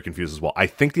 I was very confused as well. I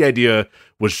think the idea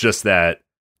was just that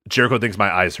Jericho thinks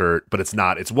my eyes hurt, but it's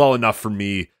not. It's well enough for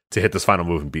me to hit this final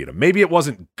move and beat him. Maybe it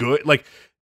wasn't good. Like,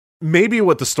 maybe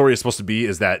what the story is supposed to be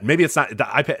is that maybe it's not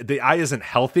the eye isn't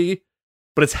healthy,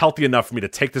 but it's healthy enough for me to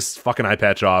take this fucking eye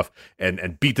patch off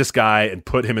and beat this guy and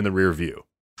put him in the rear view.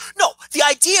 No, the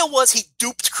idea was he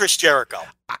duped Chris Jericho.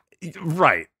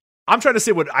 Right. I'm trying to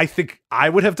say what I think I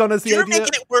would have done as the You're idea. You're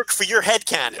making it work for your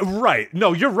headcanon. Right.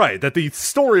 No, you're right. That the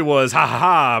story was, ha ha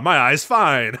ha, my eye's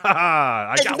fine. Ha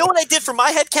ha. You know what I did for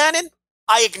my headcanon?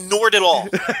 I ignored it all.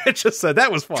 It just said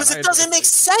that was fun. Because it doesn't make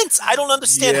sense. I don't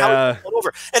understand how it went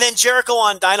over. And then Jericho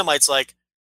on Dynamite's like,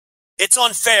 it's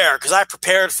unfair because I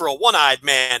prepared for a one-eyed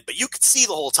man, but you could see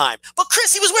the whole time. But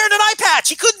Chris, he was wearing an eye patch.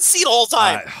 He couldn't see the whole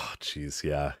time. Oh, jeez,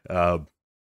 yeah. I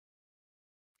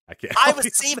was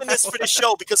saving this for the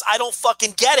show because I don't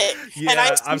fucking get it.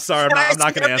 Yeah, I'm sorry. I'm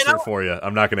not going to answer it for you.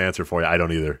 I'm not going to answer for you. I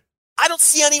don't either. I don't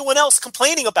see anyone else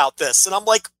complaining about this. And I'm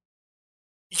like,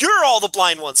 you're all the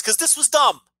blind ones because this was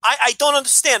dumb. I don't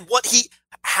understand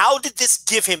how did this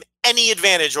give him any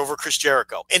advantage over Chris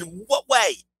Jericho? In what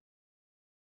way?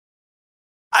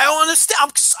 I don't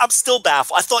understand. I'm still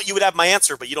baffled. I thought you would have my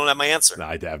answer, but you don't have my answer. No,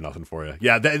 I have nothing for you.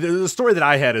 Yeah, the story that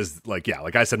I had is like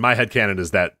I said, my headcanon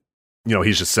is that,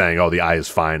 he's just saying, "Oh, the eye is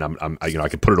fine. I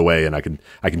can put it away and I can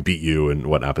beat you and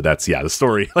whatnot." But that's the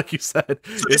story, like you said.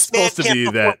 So it's supposed to be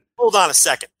that. Hold on a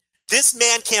second. This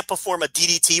man can't perform a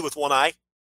DDT with one eye.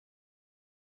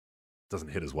 Doesn't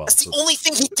hit as well. That's the only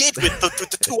thing he did with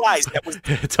the two eyes.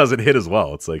 It doesn't hit as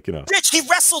well. It's like Rich, he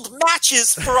wrestled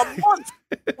matches for a month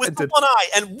with one eye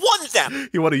and won them.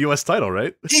 He won a U.S. title,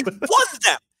 right? He won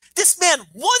them. This man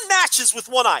won matches with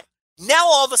one eye. Now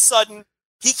all of a sudden,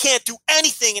 he can't do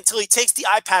anything until he takes the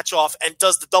eye patch off and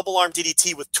does the double arm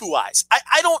DDT with two eyes.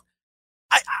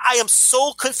 I am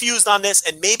so confused on this,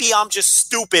 and maybe I'm just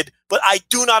stupid, but I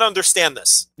do not understand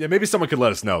this. Yeah, maybe someone could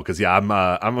let us know, because I'm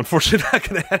unfortunately not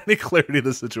going to add any clarity to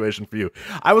the situation for you.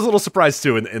 I was a little surprised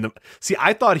too. See,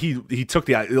 I thought he took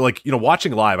the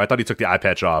watching live. I thought he took the eye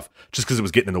patch off just because it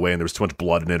was getting in the way and there was too much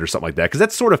blood in it or something like that. Because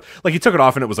that's sort of like he took it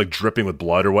off and it was like dripping with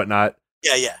blood or whatnot.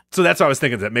 Yeah. So that's what I was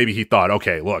thinking, that maybe he thought,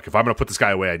 okay, look, if I'm going to put this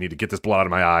guy away, I need to get this blood out of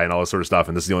my eye and all this sort of stuff,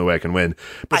 and this is the only way I can win.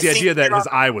 But the idea that his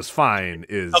eye was fine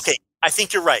is... Okay, I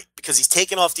think you're right, because he's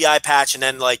taken off the eye patch, and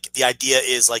then, like, the idea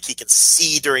is, like, he can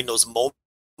see during those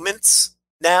moments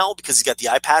now, because he's got the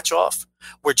eye patch off,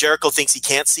 where Jericho thinks he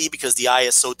can't see because the eye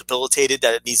is so debilitated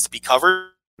that it needs to be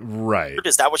covered. Right.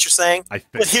 Is that what you're saying? I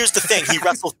think. But here's the thing, he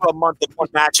wrestled for a month and won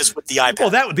matches with the eye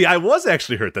patch. Well, the eye was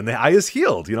actually hurt, then the eye is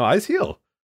healed. Eyes heal.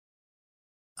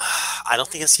 I don't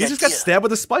think it's the idea. He just got stabbed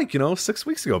with a spike, 6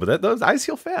 weeks ago, but those eyes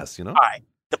heal fast, All right.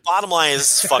 The bottom line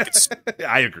is fucking stupid.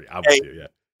 I agree. I'm with you, yeah.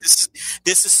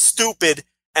 This is stupid,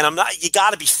 and you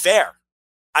gotta be fair.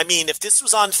 I mean, if this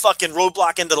was on fucking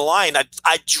Roadblock End of the Line,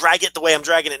 I'd drag it the way I'm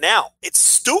dragging it now. It's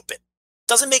stupid.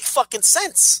 Doesn't make fucking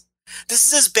sense. This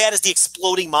is as bad as the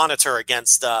exploding monitor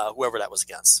against whoever that was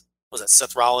against. Was that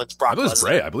Seth Rollins, Brock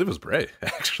Lesnar? I believe it was Bray,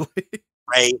 actually.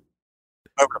 Bray.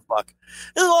 Whoever the fuck.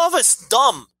 All of it's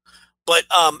dumb. But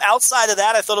outside of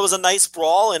that, I thought it was a nice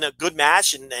brawl and a good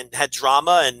match and had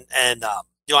drama. And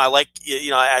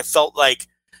I felt like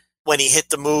when he hit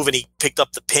the move and he picked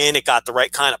up the pin, it got the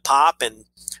right kind of pop. And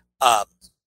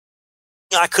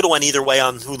I could have went either way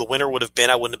on who the winner would have been.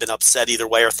 I wouldn't have been upset either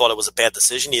way or thought it was a bad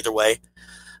decision either way.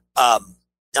 I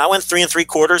went 3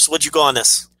 3/4. What'd you go on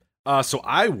this? So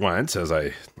I went, as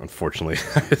I unfortunately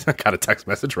I got a text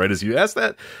message right as you asked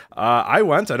that. I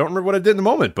don't remember what I did in the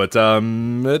moment, but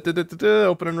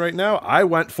opening right now, I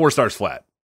went 4 stars flat.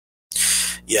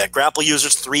 Yeah, Grapple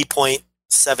users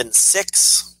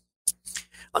 3.76.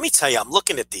 Let me tell you, I'm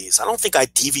looking at these. I don't think I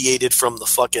deviated from the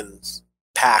fucking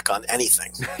pack on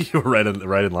anything. You were right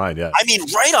in line, yeah. I mean,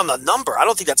 right on the number. I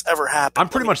don't think that's ever happened. I'm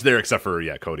pretty much there except for,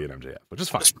 Cody and MJF, which is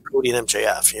fine. Just Cody and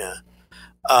MJF, yeah.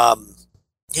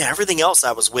 Yeah, everything else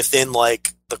I was within,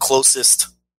 like, the closest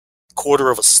quarter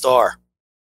of a star.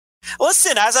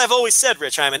 Listen, as I've always said,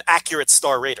 Rich, I'm an accurate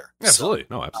star rater. Yeah, absolutely.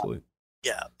 No, absolutely.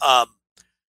 Yeah.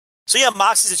 So, yeah,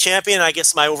 Moxie's a champion. I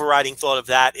guess my overriding thought of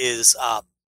that is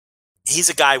he's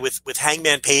a guy with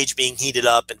Hangman Page being heated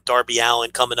up and Darby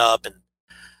Allin coming up and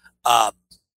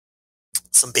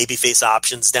some babyface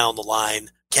options down the line.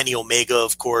 Kenny Omega,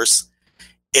 of course.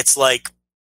 It's like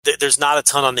there's not a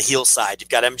ton on the heel side. You've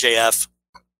got MJF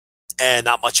and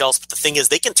not much else. But the thing is,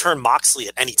 they can turn Moxley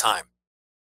at any time.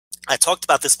 I talked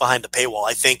about this behind the paywall.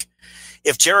 I think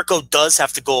if Jericho does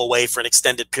have to go away for an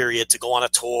extended period to go on a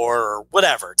tour or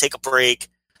whatever, take a break,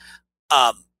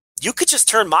 you could just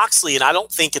turn Moxley, and I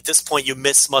don't think at this point you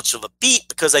miss much of a beat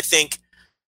because I think,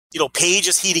 Page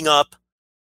is heating up,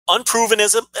 unproven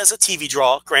as a TV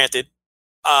draw, granted,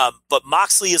 but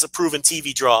Moxley is a proven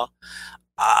TV draw,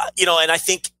 and I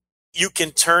think you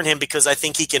can turn him because I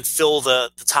think he can fill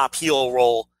the top heel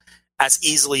role as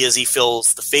easily as he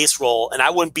fills the face role, and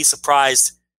I wouldn't be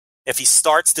surprised if he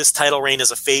starts this title reign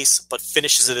as a face but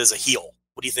finishes it as a heel.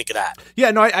 What do you think of that?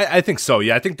 Yeah, no, I think so.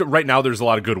 Yeah, I think that right now there's a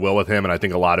lot of goodwill with him, and I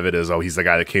think a lot of it is, he's the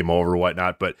guy that came over or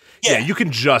whatnot. But yeah, you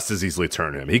can just as easily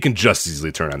turn him. He can just as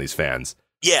easily turn on these fans.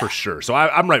 Yeah, for sure. So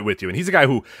I'm right with you, and he's a guy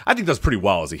who I think does pretty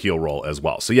well as a heel role as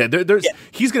well. So yeah,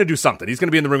 he's going to do something. He's going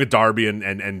to be in the ring with Darby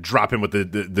and drop him with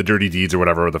the dirty deeds or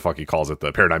whatever the fuck he calls it,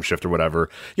 the paradigm shift or whatever.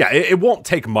 Yeah, it won't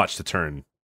take much to turn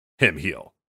him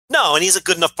heel. No, and he's a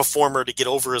good enough performer to get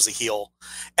over as a heel.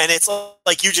 And it's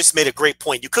like you just made a great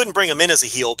point. You couldn't bring him in as a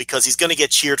heel because he's going to get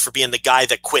cheered for being the guy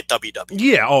that quit WWE.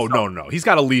 Yeah, no. He's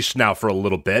got a leash now for a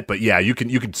little bit, but yeah, you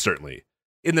can certainly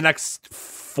in the next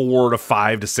 4 to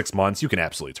 5 to 6 months, you can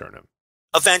absolutely turn him.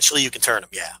 Eventually, you can turn him.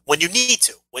 Yeah, when you need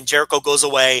to. When Jericho goes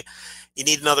away, you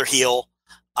need another heel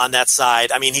on that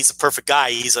side. I mean, he's a perfect guy.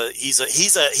 He's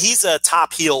a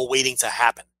top heel waiting to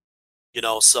happen.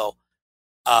 So.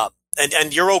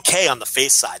 And you're okay on the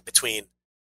face side between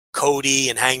Cody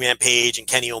and Hangman Page and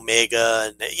Kenny Omega,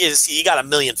 and you got a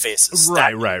million faces.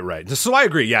 Right. So I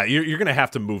agree. Yeah, you're going to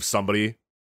have to move somebody.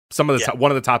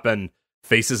 One of the top end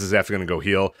faces is after going to go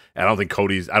heel. And I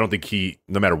don't think he,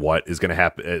 no matter what, is going to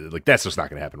happen. Like that's just not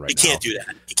going to happen right now. You can't do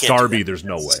that. Darby, there's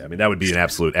no way. I mean, that would be an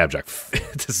absolute abject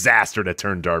disaster to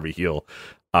turn Darby heel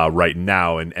right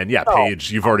now. And yeah,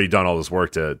 Page, you've already done all this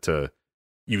work to.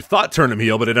 You thought turn him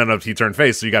heel, but it ended up he turned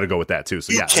face, so you got to go with that too.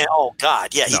 So you can't. Oh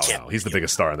God, yeah, he can't. No, he's the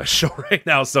biggest star on that show right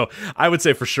now. So I would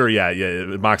say for sure, yeah,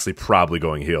 Moxley probably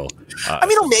going heel. I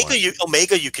mean,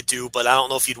 Omega you could do, but I don't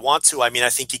know if you'd want to. I mean, I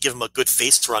think you give him a good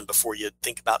face run before you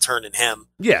think about turning him.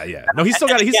 Yeah. No, he's still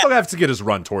got to get his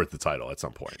run towards the title at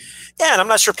some point. Yeah, and I'm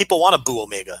not sure people want to boo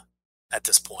Omega at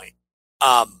this point.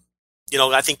 I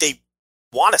think they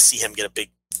want to see him get a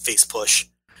big face push.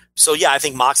 So yeah, I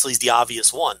think Moxley's the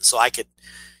obvious one. So I could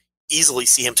easily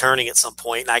see him turning at some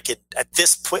point, and I could at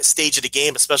this stage of the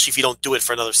game, especially if you don't do it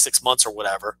for another 6 months or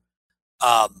whatever.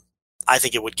 I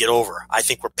think it would get over. I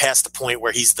think we're past the point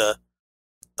where he's the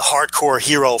hardcore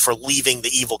hero for leaving the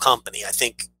evil company. I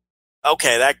think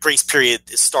that grace period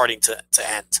is starting to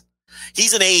end.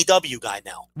 He's an AEW guy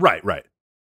now. Right.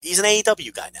 He's an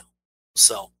AEW guy now.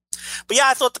 So, but yeah,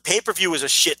 I thought the pay-per-view was a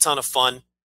shit ton of fun.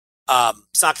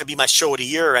 It's not going to be my show of the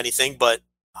year or anything, but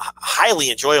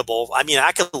highly enjoyable. I mean,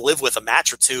 I could live with a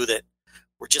match or two that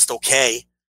were just okay.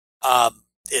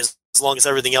 As long as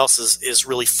everything else is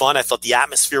really fun. I thought the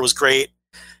atmosphere was great.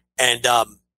 And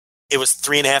it was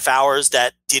 3.5 hours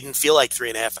that didn't feel like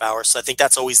 3.5 hours. So I think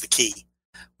that's always the key.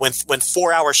 When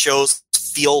 4-hour shows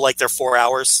feel like they're 4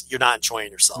 hours, you're not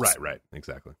enjoying yourself. Right.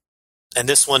 Exactly. And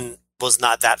this one was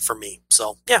not that for me.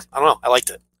 So yeah, I don't know. I liked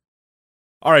it.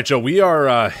 All right, Joe, we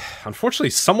are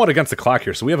unfortunately somewhat against the clock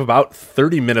here, so we have about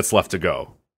 30 minutes left to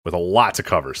go with a lot to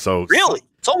cover. So really?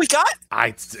 That's all we got?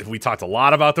 We talked a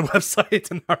lot about the website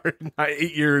in our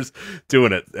 8 years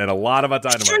doing it, and a lot about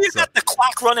Dynamite. Sure, you got the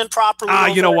clock running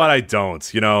properly. You know what? I don't.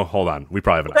 Hold on. We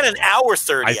probably have an hour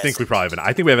 30. I think we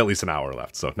have at least an hour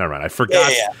left. So never mind. I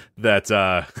forgot that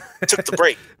took the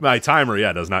break. My timer,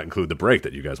 does not include the break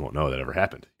that you guys won't know that ever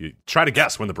happened. You try to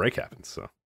guess when the break happens. So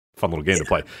fun little game to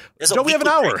play. Joe, we have an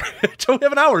hour. Joe, we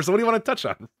have an hour. So what do you want to touch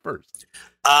on first?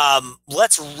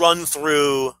 Let's run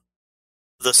through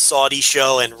the Saudi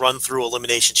show and run through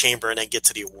Elimination Chamber and then get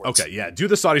to the awards. Okay, yeah. Do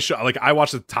the Saudi show. Like, I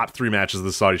watched the top 3 matches of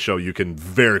the Saudi show. You can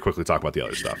very quickly talk about the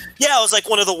other stuff. Yeah, it was like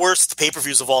one of the worst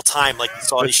pay-per-views of all time, like the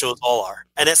Saudi shows all are.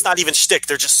 And it's not even shtick.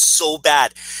 They're just so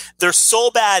bad. They're so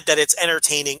bad that it's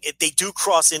entertaining. They do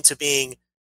cross into being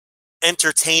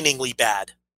entertainingly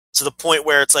bad to the point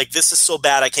where it's like, this is so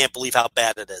bad, I can't believe how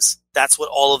bad it is. That's what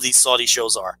all of these Saudi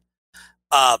shows are.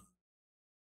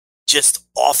 Just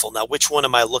awful. Now, which one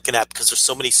am I looking at? Because there's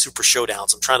so many super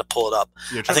showdowns. I'm trying to pull it up.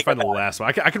 Yeah, trying to find the last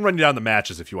one. I can run you down the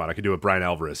matches if you want. I can do a Brian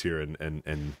Alvarez here and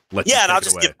let you. Yeah, and I'll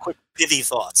just give quick pithy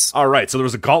thoughts. All right. So there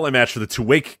was a gauntlet match for the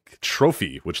Tuwake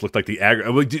Trophy, which looked like the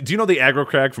aggro. Do you know the aggro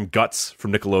crag from Guts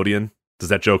from Nickelodeon? Does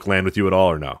that joke land with you at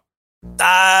all or no?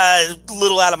 A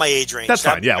little out of my age range. That's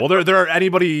fine. Yeah. Well, there are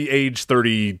anybody age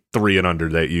 33 and under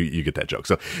that you get that joke.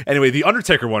 So anyway, the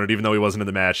Undertaker won it, even though he wasn't in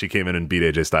the match. He came in and beat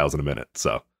AJ Styles in a minute.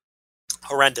 So.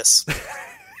 Horrendous.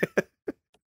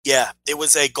 Yeah, it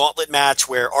was a gauntlet match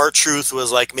where R-Truth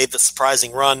was like made the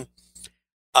surprising run.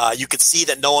 You could see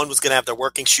that no one was going to have their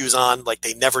working shoes on, like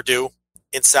they never do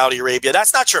in Saudi Arabia.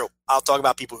 That's not true. I'll talk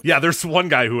about people who do. There's one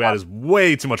guy who had his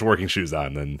way too much working shoes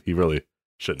on, and he really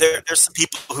shouldn't. There's some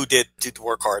people who did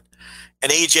work hard.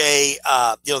 And AJ,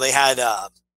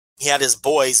 he had his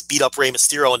boys beat up Rey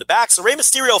Mysterio in the back. So Rey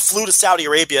Mysterio flew to Saudi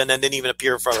Arabia and then didn't even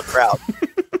appear in front of the crowd.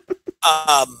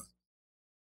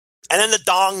 And then the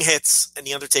dong hits, and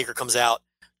the Undertaker comes out.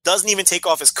 Doesn't even take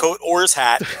off his coat or his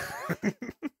hat.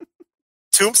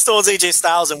 Tombstones AJ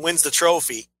Styles and wins the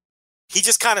trophy. He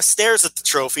just kind of stares at the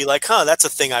trophy like, that's a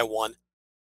thing I won.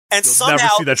 And You'll never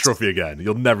see that trophy again.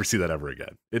 You'll never see that ever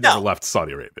again. It never left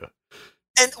Saudi Arabia.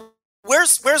 And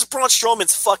where's Braun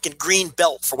Strowman's fucking green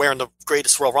belt for wearing the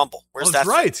Greatest Royal Rumble? Where's that?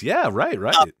 Right. Yeah, right.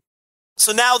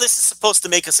 So now this is supposed to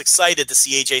make us excited to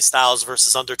see AJ Styles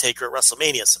versus Undertaker at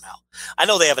WrestleMania somehow. I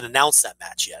know they haven't announced that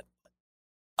match yet.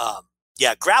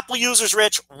 Grapple users,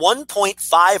 Rich,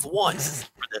 1.51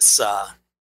 for this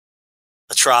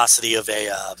atrocity of a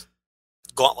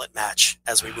gauntlet match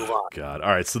as we move on. God.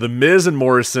 All right, so The Miz and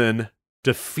Morrison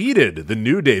defeated the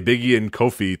New Day, Big E and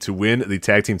Kofi, to win the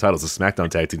tag team titles, the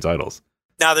SmackDown tag team titles.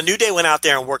 Now, the New Day went out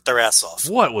there and worked their ass off.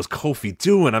 What was Kofi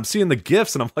doing? I'm seeing the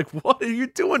gifs, and I'm like, what are you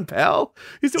doing, pal?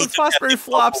 He's doing Fosbury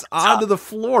flops onto the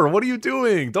floor. What are you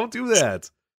doing? Don't do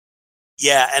that.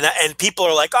 Yeah, and people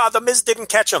are like, the Miz didn't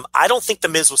catch him. I don't think the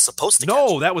Miz was supposed to catch him.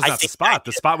 No, that was not the spot.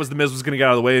 The spot was the Miz was going to get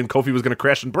out of the way, and Kofi was going to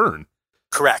crash and burn.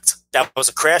 Correct. That was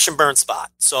a crash and burn spot.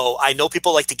 So I know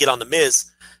people like to get on the Miz,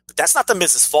 but that's not the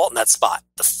Miz's fault in that spot.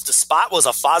 The spot was a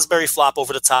Fosbury flop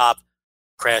over the top,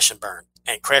 crash and burn.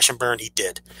 And crash and burn he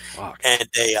did. Fuck. And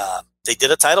they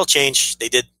did a title change. They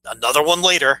did another one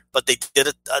later, but they did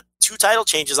 2 title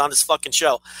changes on this fucking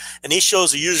show. And these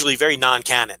shows are usually very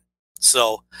non-canon.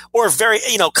 So, or very,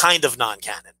 kind of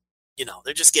non-canon.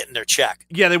 They're just getting their check.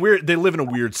 Yeah, they live in a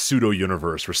weird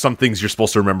pseudo-universe where some things you're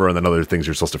supposed to remember and then other things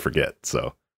you're supposed to forget.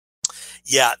 So,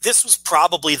 yeah, this was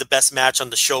probably the best match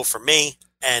on the show for me.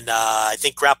 And I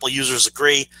think Grapple users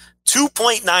agree.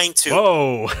 2.92.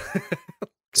 Whoa.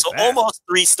 So almost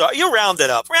 3-star. You round it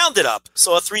up.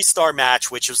 So a 3-star match,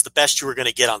 which was the best you were going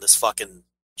to get on this fucking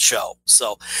show.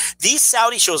 So these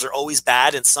Saudi shows are always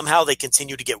bad, and somehow they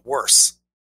continue to get worse.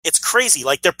 It's crazy.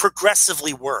 Like, they're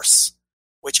progressively worse,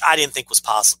 which I didn't think was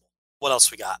possible. What else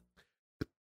we got?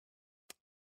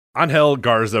 Angel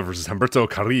Garza versus Humberto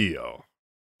Carrillo.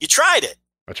 You tried it.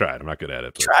 I tried. I'm not good at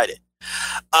it. But. Tried it.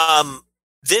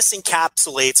 This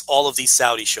encapsulates all of these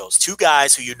Saudi shows. 2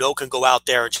 guys who can go out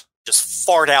there and just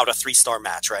fart out a 3-star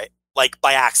match, right? Like,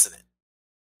 by accident.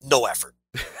 No effort.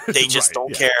 They just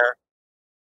don't care.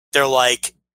 They're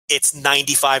like, it's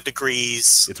 95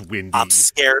 degrees. It's windy. I'm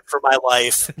scared for my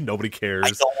life. Nobody cares. I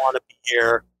don't want to be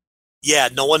here. Yeah,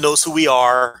 no one knows who we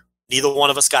are. Neither one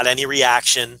of us got any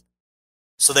reaction.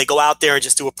 So they go out there and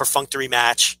just do a perfunctory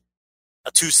match.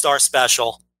 A 2-star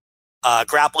special.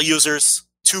 Grapple users,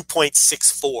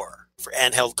 2.64 for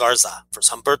Angel Garza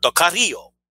versus Humberto Carrillo.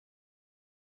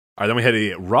 All right, then we had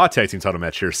a Raw Tag Team title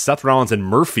match here. Seth Rollins and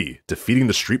Murphy defeating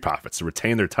the Street Profits to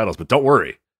retain their titles. But don't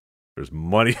worry, there's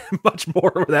much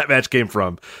more where that match came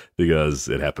from because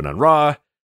it happened on Raw,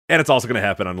 and it's also going to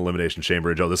happen on Elimination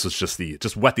Chamber. Joe, this was just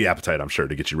whet the appetite, I'm sure,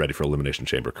 to get you ready for Elimination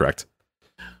Chamber, correct?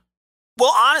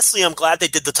 Well, honestly, I'm glad they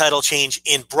did the title change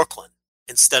in Brooklyn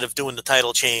instead of doing the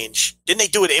title change. Didn't they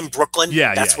do it in Brooklyn?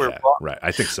 Yeah, that's where. yeah. Right.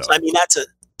 I think so. I mean,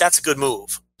 that's a good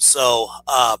move. So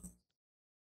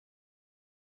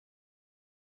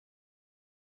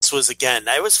this was, again,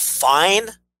 I was fine,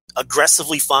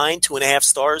 aggressively fine, 2.5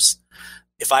 stars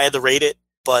if I had to rate it.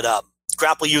 But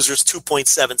Grapple users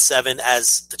 2.77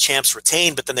 as the champs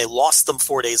retained, but then they lost them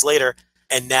 4 days later,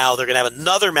 and now they're going to have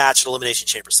another match at Elimination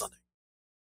Chamber Sunday.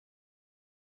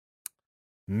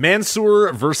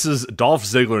 Mansoor versus Dolph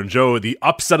Ziggler. And Joe, the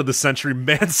upset of the century.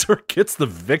 Mansoor gets the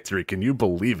victory. Can you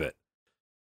believe it?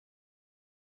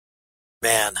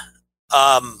 Man.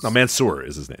 No, Mansoor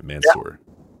is his name. Mansoor.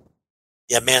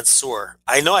 Yeah, Mansoor.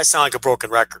 I know I sound like a broken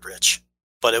record, Rich,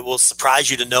 but it will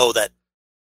surprise you to know that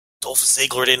Dolph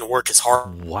Ziggler didn't work as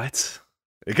hard. What?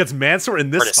 It gets Mansoor in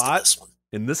this spot?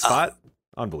 In this spot?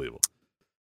 Unbelievable.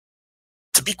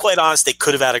 To be quite honest, they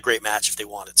could have had a great match if they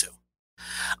wanted to.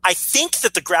 I think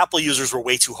that the Grapple users were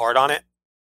way too hard on it.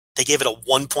 They gave it a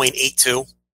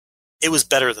 1.82. It was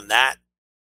better than that.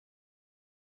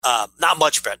 Not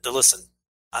much better. Listen,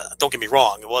 don't get me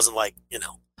wrong. It wasn't like,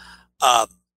 but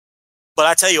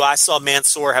I tell you, I saw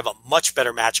Mansoor have a much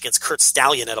better match against Kurt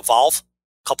Stallion at Evolve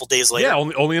a couple days later. Yeah,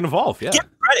 only in Evolve, yeah. Give him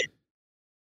credit.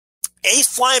 He's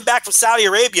flying back from Saudi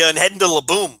Arabia and heading to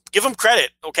Laboom. Give him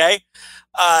credit, okay?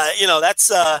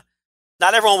 That's not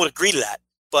everyone would agree to that.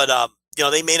 But,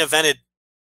 they main evented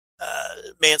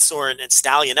Mansoor and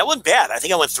Stallion. That wasn't bad. I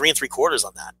think I went 3 3/4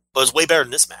 on that. But it was way better than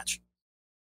this match.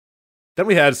 Then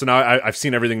we had, so now I've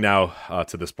seen everything now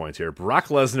to this point here. Brock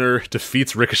Lesnar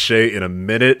defeats Ricochet in 1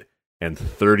 minute and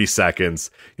 30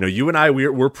 seconds. You and I,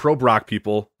 we're pro Brock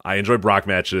people. I enjoy Brock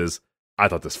matches. I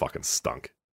thought this fucking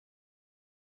stunk.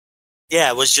 Yeah,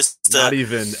 it was just not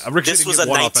even. This was a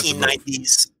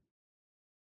 1990s.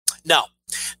 No,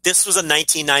 this was a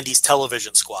 1990s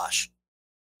television squash.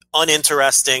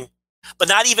 Uninteresting, but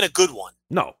not even a good one.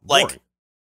 No, like boring.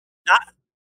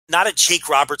 not a Jake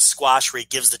Roberts squash where he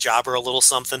gives the jobber a little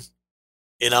something,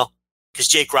 because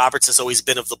Jake Roberts has always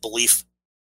been of the belief,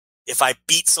 if I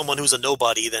beat someone who's a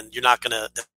nobody, then you're not going to,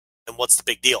 then what's the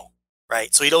big deal,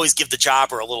 right? So he'd always give the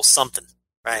jobber a little something,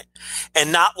 right?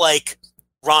 And not like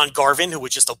Ron Garvin, who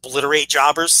would just obliterate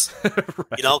jobbers,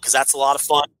 Right. Because that's a lot of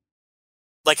fun.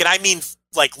 And I mean,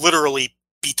 literally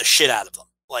beat the shit out of them.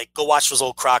 Go watch those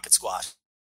old Crockett squash.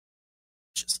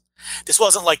 This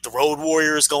wasn't like the Road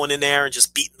Warriors going in there and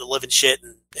just beating the living shit.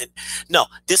 And no,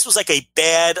 this was like a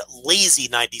bad, lazy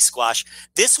 90s squash.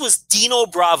 This was Dino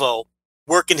Bravo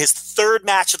working his 3rd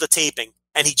match of the taping,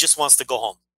 and he just wants to go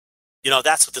home.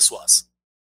 That's what this was.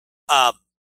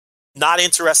 Not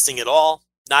interesting at all.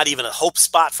 Not even a hope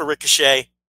spot for Ricochet.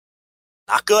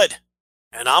 Not good.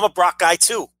 And I'm a Brock guy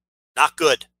too. Not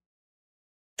good.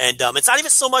 And it's not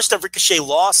even so much that Ricochet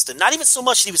lost, and not even so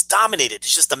much that he was dominated.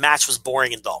 It's just the match was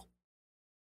boring and dull.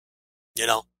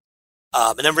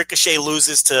 And then Ricochet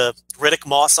loses to Riddick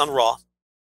Moss on Raw.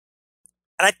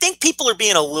 And I think people are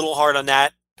being a little hard on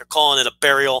that. They're calling it a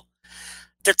burial.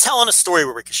 They're telling a story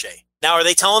with Ricochet. Now, are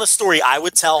they telling a story I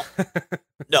would tell?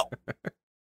 No.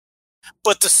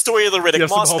 But the story of the Riddick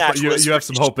Moss match was... You have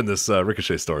some hope in this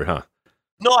Ricochet story, huh?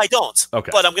 No, I don't. Okay.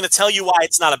 But I'm going to tell you why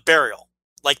it's not a burial.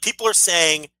 People are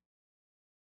saying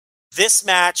this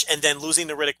match and then losing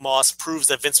to Riddick Moss proves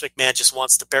that Vince McMahon just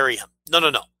wants to bury him.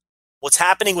 No. What's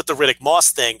happening with the Riddick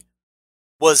Moss thing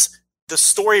was the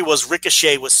story was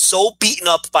Ricochet was so beaten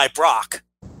up by Brock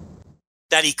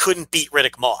that he couldn't beat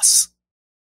Riddick Moss.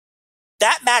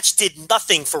 That match did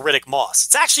nothing for Riddick Moss.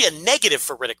 It's actually a negative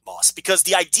for Riddick Moss because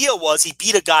the idea was he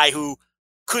beat a guy who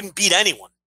couldn't beat anyone.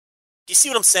 Do you see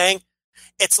what I'm saying?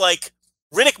 It's like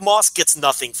Riddick Moss gets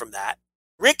nothing from that.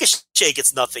 Ricochet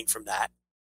gets nothing from that.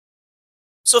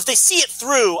 So if they see it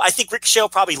through, I think Ricochet will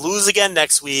probably lose again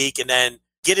next week and then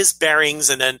get his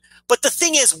bearings. But the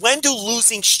thing is, when do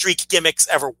losing streak gimmicks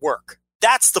ever work?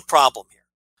 That's the problem here.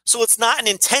 So it's not an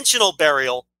intentional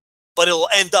burial, but it'll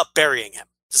end up burying him.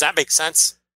 Does that make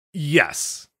sense?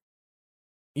 Yes.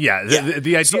 Yeah.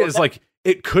 The idea is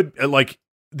it could,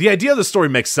 the idea of the story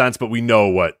makes sense, but we know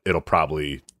what it'll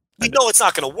probably... We know it's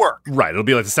not going to work. Right. It'll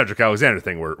be like the Cedric Alexander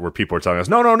thing where people are telling us,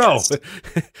 no. Yes.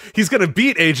 He's going to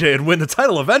beat AJ and win the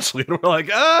title eventually. And we're like,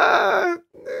 I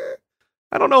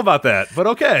don't know about that, but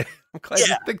okay. I'm glad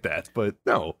you think that, but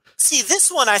no. See,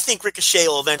 this one, I think Ricochet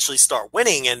will eventually start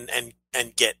winning and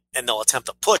they'll attempt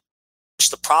to push.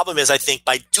 The problem is, I think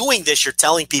by doing this, you're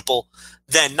telling people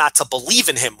then not to believe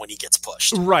in him when he gets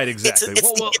pushed. Right, exactly.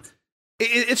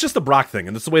 It's just the Brock thing,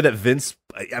 and it's the way that Vince...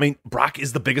 I mean, Brock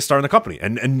is the biggest star in the company,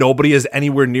 and nobody is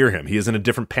anywhere near him. He is in a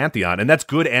different pantheon, and that's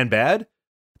good and bad.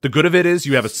 The good of it is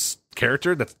you have a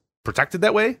character that's protected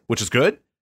that way, which is good.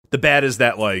 The bad is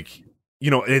that, like,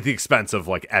 you know, at the expense of,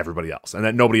 like, everybody else, and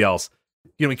that nobody else,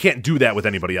 you know, he can't do that with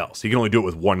anybody else. He can only do it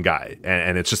with one guy,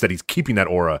 and it's just that he's keeping that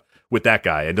aura with that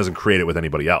guy and doesn't create it with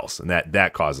anybody else, and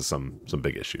that causes some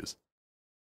big issues.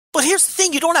 But here's the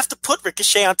thing: you don't have to put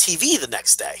Ricochet on TV the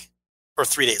next day or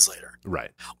 3 days later,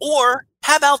 right? Or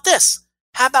how about this?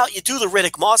 How about you do the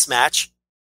Riddick Moss match,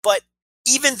 but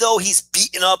even though he's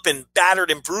beaten up and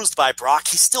battered and bruised by Brock,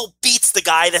 he still beats the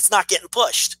guy that's not getting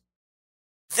pushed.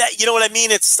 That, you know what I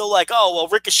mean? It's still like, oh, well,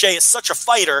 Ricochet is such a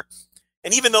fighter,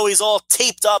 and even though he's all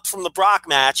taped up from the Brock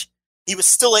match, he was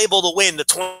still able to win the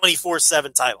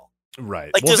 24/7 title.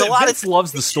 Right. Like, well, there's a lot Vince of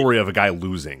loves the story of a guy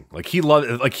losing. Like,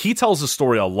 he tells the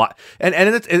story a lot, and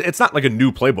it's not like a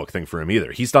new playbook thing for him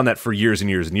either. He's done that for years and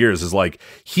years and years. Is like,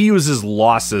 he uses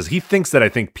losses. He thinks that, I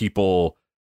think, people,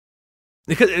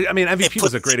 because, I mean, MVP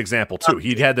was a great example too.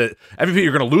 He had the MVP,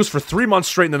 you're going to lose for 3 months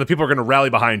straight, and then the people are going to rally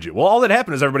behind you. Well, all that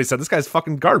happened is everybody said, this guy's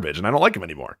fucking garbage, and I don't like him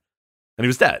anymore, and he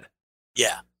was dead.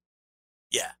 Yeah.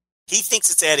 He thinks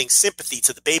it's adding sympathy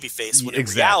to the babyface, when in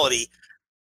reality,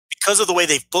 because of the way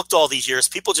they've booked all these years,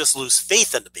 people just lose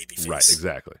faith in the babyface. Right,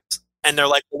 exactly. And they're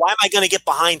like, well, why am I going to get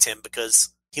behind him? Because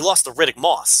he lost to Riddick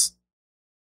Moss.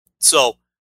 So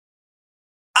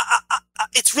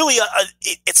it's really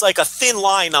it's like a thin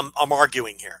line I'm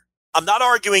arguing here. I'm not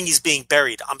arguing he's being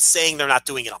buried. I'm saying they're not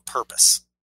doing it on purpose.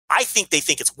 I think they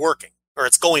think it's working, or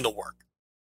it's going to work.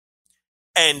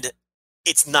 And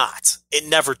it's not. It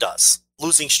never does.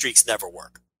 Losing streaks never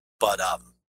work. But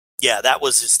yeah, that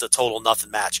was just a total nothing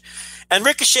match. And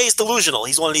Ricochet's delusional.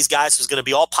 He's one of these guys who's going to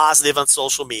be all positive on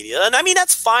social media. And I mean,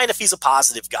 that's fine if he's a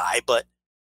positive guy, but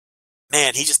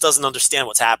man, he just doesn't understand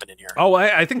what's happening here. Oh,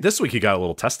 I think this week he got a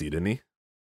little testy, didn't he?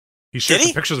 He shared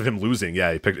some pictures of him losing.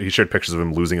 Yeah, he shared pictures of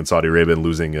him losing in Saudi Arabia and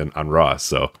losing on Raw.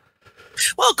 So,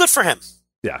 well, good for him.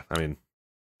 Yeah, I mean,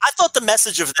 I thought the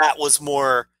message of that was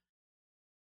more,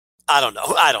 I don't know.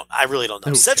 I really don't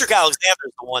know. Cedric Alexander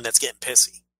is the one that's getting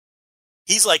pissy.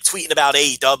 He's like tweeting about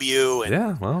AEW. And,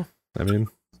 yeah, well, I mean,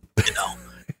 you know.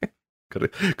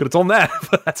 could have told him that,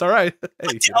 but that's all right. Hey,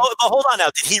 but hold on now.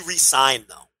 Did he resign,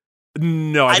 though?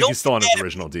 No, I think he's still on his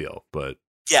original deal. But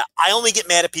yeah, I only get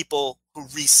mad at people who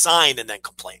resign and then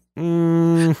complain.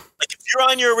 Like, if you're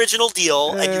on your original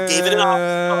deal and you gave it an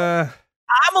offer,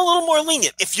 I'm a little more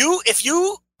lenient. If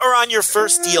you are on your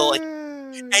first deal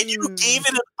and you gave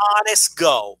it an honest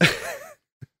go,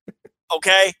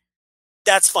 okay,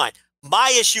 that's fine.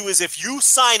 My issue is if you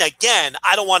sign again,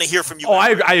 I don't want to hear from you. Oh,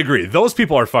 I agree. Those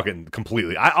people are fucking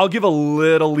completely. I'll give a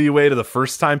little leeway to the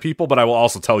first time people, but I will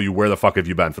also tell you, where the fuck have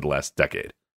you been for the last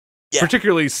decade? Yeah.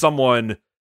 Particularly someone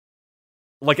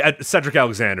like Cedric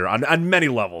Alexander on many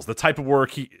levels. The type of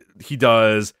work he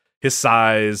does, his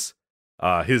size,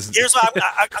 his. Here's what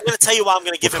I'm going to tell you why I'm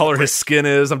going to give him color a break. His skin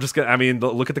is. I'm just going to. I mean,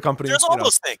 look at the company. There's all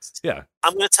those things. Yeah.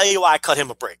 I'm going to tell you why I cut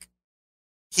him a break.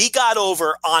 He got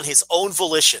over on his own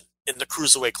volition in the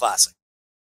Cruiserweight Classic,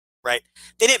 right?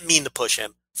 They didn't mean to push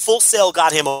him. Full Sail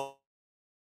got him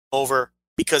over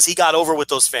because he got over with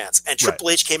those fans. And Triple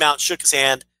H came out and shook his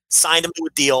hand, signed him to a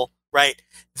deal, right?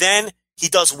 Then he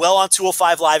does well on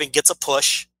 205 Live and gets a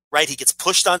push, right? He gets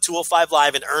pushed on 205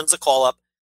 Live and earns a call-up.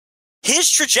 His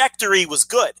trajectory was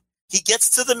good. He gets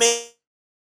to the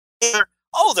main,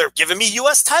 oh, they're giving me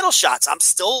U.S. title shots.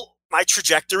 My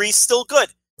trajectory's still good.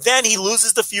 Then he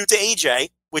loses the feud to AJ,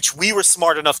 which we were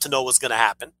smart enough to know was going to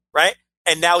happen, right?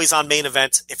 And now he's on main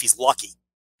event if he's lucky.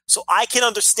 So I can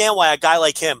understand why a guy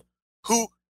like him, who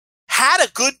had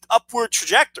a good upward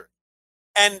trajectory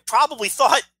and probably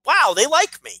thought, wow, they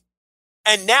like me.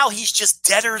 And now he's just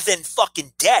deader than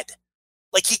fucking dead.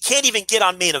 Like, he can't even get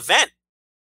on main event.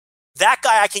 That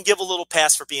guy I can give a little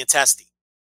pass for being testy.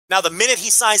 Now, the minute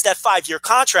he signs that 5-year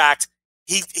contract,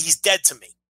 he's dead to me.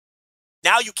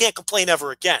 Now you can't complain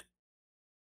ever again.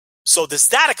 So is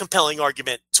that a compelling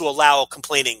argument to allow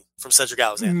complaining from Cedric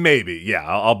Alexander? Maybe, yeah.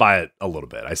 I'll buy it a little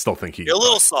bit. I still think you're a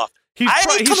little soft. He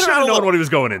should have known what he was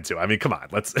going into. I mean, come on.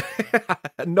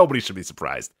 Nobody should be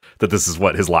surprised that this is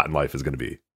what his lot in life is going to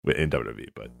be in WWE,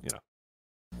 but, you know.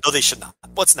 No, they should not.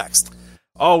 What's next?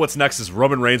 Oh, what's next is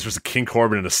Roman Reigns versus King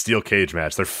Corbin in a steel cage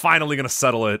match. They're finally going to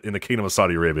settle it in the Kingdom of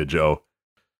Saudi Arabia, Joe.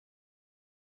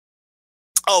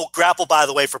 Oh, grapple, by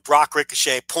the way, for Brock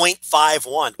Ricochet,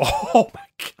 0.51. Oh, my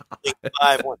God.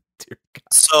 0.51.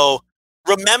 So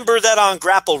remember that on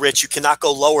grapple, Rich, you cannot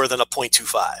go lower than a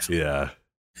 0.25. Yeah.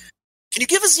 Can you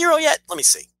give a 0 yet? Let me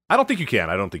see. I don't think you can.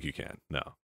 No.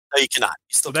 No, you cannot.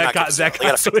 You still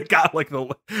so it got like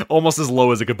almost as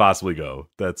low as it could possibly go.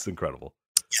 That's incredible.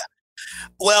 Yeah.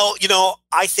 Well,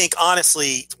 I think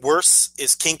honestly, worse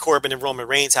is King Corbin and Roman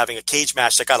Reigns having a cage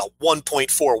match that got a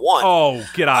 1.41. Oh,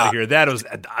 get out of here. That was,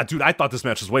 dude, I thought this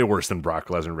match was way worse than Brock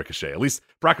Lesnar and Ricochet. At least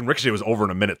Brock and Ricochet was over in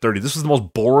a minute 30. This was the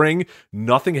most boring,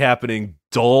 nothing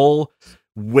dull,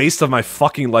 waste of my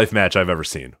fucking life match I've ever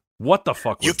seen. What the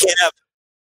fuck was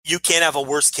You can't have a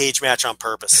worse cage match on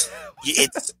purpose.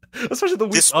 Especially the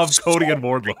week of Cody and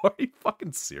Wardlow. Are you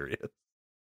fucking serious?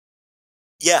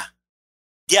 Yeah.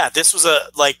 Yeah, this was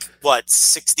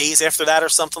 6 days after that or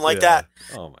something like that.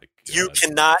 Oh my God. You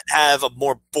cannot have a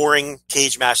more boring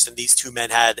cage match than these two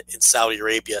men had in Saudi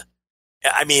Arabia.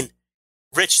 I mean,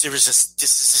 Rich, this is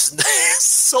just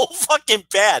so fucking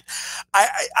bad.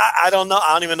 I don't know.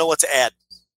 I don't even know what to add.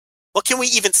 What can we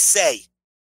even say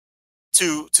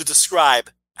to describe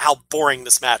how boring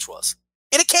this match was?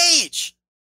 In a cage.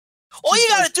 All you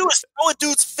gotta do is throw a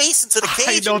dude's face into the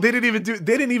cage. I know, they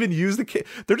didn't even use the cage.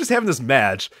 They're just having this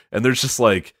match, and there's just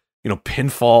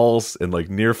pinfalls and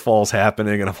near falls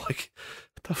happening, and I'm like,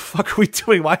 what the fuck are we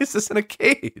doing? Why is this in a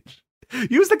cage?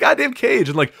 Use the goddamn cage.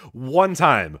 And one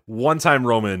time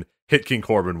Roman hit King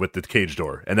Corbin with the cage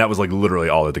door, and that was literally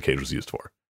all that the cage was used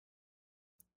for.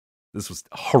 This was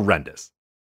horrendous.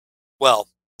 Well,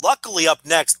 luckily up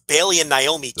next, Bayley and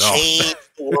Naomi changed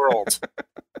the world.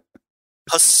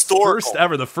 Historical.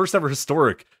 The first ever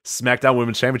historic SmackDown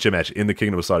Women's Championship match in the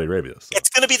Kingdom of Saudi Arabia. So. It's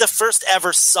going to be the first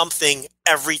ever something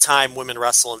every time women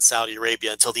wrestle in Saudi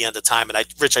Arabia until the end of time. And I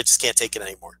just can't take it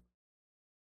anymore.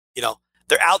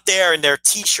 They're out there in their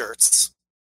T-shirts,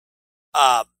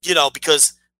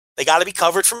 because they got to be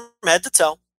covered from head to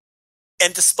toe.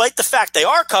 And despite the fact they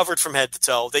are covered from head to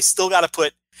toe, they still got to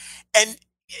put. And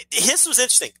this was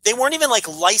interesting. They weren't even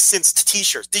licensed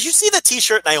T-shirts. Did you see the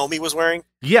T-shirt Naomi was wearing?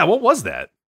 Yeah, what was that?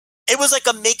 It was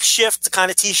a makeshift kind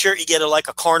of T-shirt you get at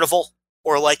a carnival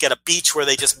or at a beach where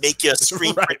they just make you a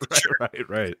screen print shirt.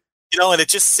 Right. And it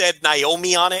just said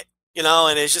Naomi on it,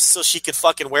 and it's just so she could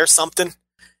fucking wear something,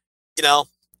 and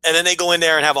then they go in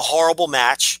there and have a horrible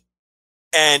match.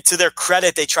 And to their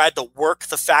credit, they tried to work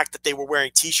the fact that they were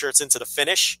wearing T-shirts into the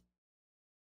finish.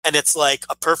 And it's a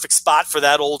perfect spot for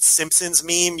that old Simpsons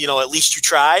meme, at least you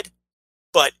tried.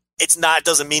 But it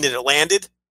doesn't mean that it landed,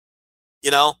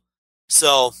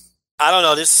 So, I don't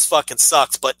know, this fucking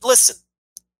sucks. But listen,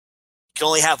 you can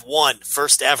only have one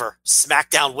first ever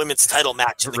SmackDown Women's title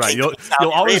match in the Kingdom of Saudi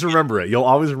You'll always Arabia. remember it. You'll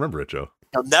always remember it, Joe.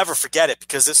 You'll never forget it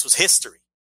because this was history.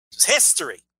 It was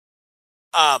history.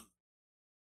 I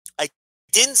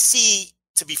didn't see,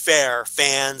 to be fair,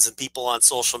 fans and people on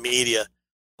social media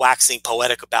waxing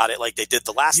poetic about it like they did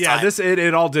the last time. Yeah,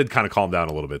 it all did kind of calm down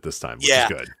a little bit this time, which is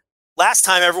good. Last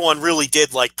time everyone really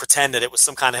did pretend that it was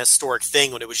some kind of historic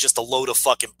thing when it was just a load of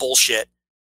fucking bullshit,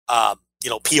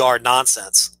 PR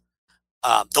nonsense.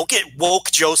 Don't get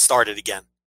woke Joe started again.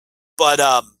 But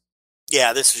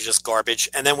this was just garbage.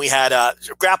 And then we had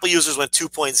Grapple users went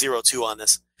 2.02 on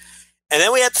this. And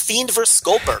then we had Fiend versus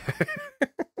Goldberg.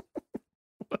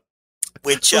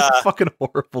 Which what a fucking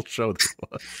horrible show this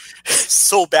was.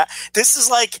 So bad. This is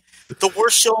the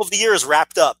worst show of the year is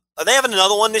wrapped up. Are they having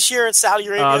another one this year in Saudi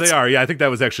Arabia? They are. Yeah, I think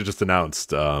that was actually just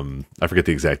announced. I forget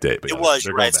the exact date, but it was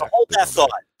right. So hold that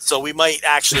thought. So we might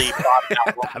actually.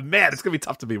 Man, it's gonna be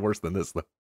tough to be worse than this, though.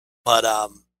 But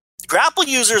Grapple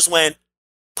users went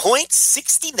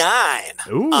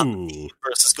 0.69 on Fiend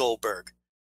versus Goldberg.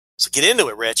 So get into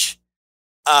it, Rich.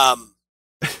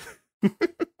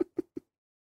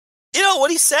 What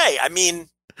do you say? I mean,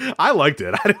 I liked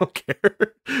it. I don't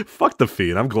care. Fuck the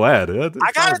Fiend. I'm glad. I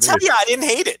gotta tell you, I didn't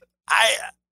hate it.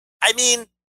 I mean,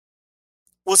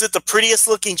 was it the prettiest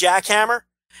looking jackhammer?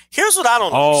 Here's what I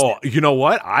don't understand. You know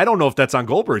what? I don't know if that's on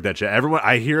Goldberg.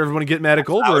 I hear everyone get mad at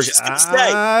Goldberg. I was just gonna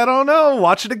say. I don't know.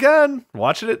 Watch it again.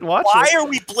 Watch it. Why are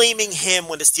we blaming him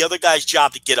when it's the other guy's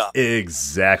job to get up?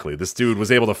 Exactly. This dude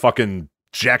was able to fucking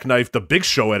jackknife the Big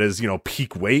Show at his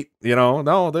peak weight.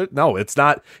 No, it's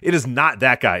not. It is not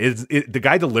that guy. The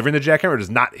guy delivering the jackhammer. It is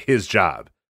not his job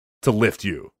to lift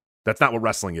you. That's not what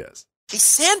wrestling is. He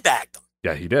sandbagged him.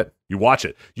 Yeah, he did. You watch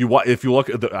it. If you look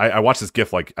at I watched this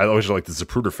GIF I always like the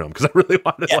Zapruder film because I really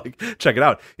wanted to check it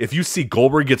out. If you see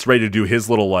Goldberg gets ready to do his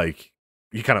little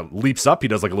he kind of leaps up. He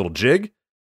does a little jig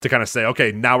to kind of say,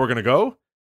 okay, now we're gonna go.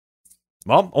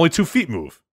 Well, only 2 feet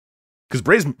move because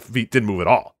Bray's feet didn't move at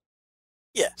all.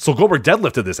 Yeah. So Goldberg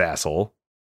deadlifted this asshole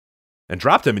and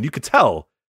dropped him, and you could tell.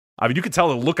 I mean, you could tell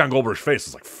the look on Goldberg's face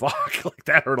was fuck,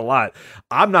 that hurt a lot.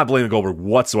 I'm not blaming Goldberg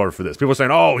whatsoever for this. People are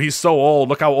saying, oh, he's so old.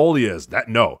 Look how old he is.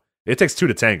 No, it takes 2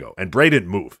 to tango. And Bray didn't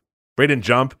move. Bray didn't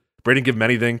jump. Bray didn't give him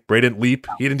anything. Bray didn't leap.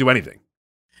 He didn't do anything.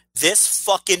 This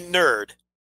fucking nerd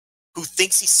who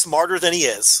thinks he's smarter than he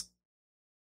is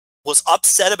was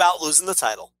upset about losing the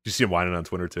title. Did you see him whining on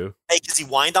Twitter too? Hey, because he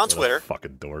whined on What a Twitter.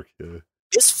 fucking dork. Yeah.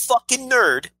 This fucking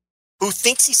nerd who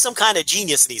thinks he's some kind of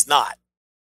genius and he's not,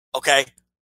 okay,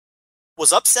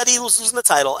 was upset he was losing the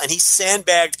title, and he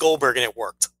sandbagged Goldberg, and it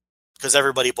worked because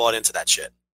everybody bought into that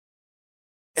shit.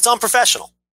 It's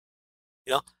unprofessional.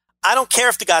 You know, I don't care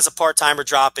if the guy's a part-timer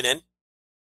dropping in.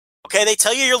 Okay, they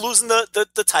tell you you're losing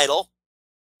the title,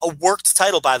 a worked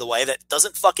title, by the way, that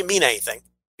doesn't fucking mean anything.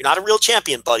 You're not a real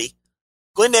champion, buddy.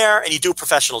 Go in there and you do a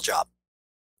professional job.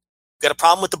 You got a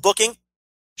problem with the booking?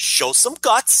 Show some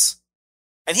guts.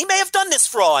 And he may have done this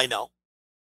for all I know.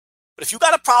 But if you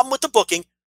got a problem with the booking,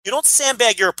 you don't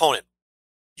sandbag your opponent.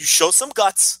 You show some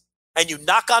guts and you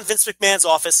knock on Vince McMahon's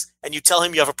office and you tell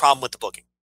him you have a problem with the booking.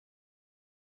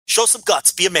 Show some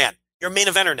guts. Be a man. You're a main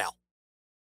eventer now.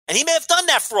 And he may have done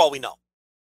that for all we know.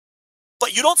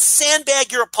 But you don't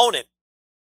sandbag your opponent,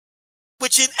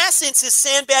 which in essence is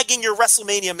sandbagging your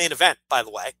WrestleMania main event, by the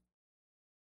way.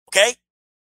 Okay?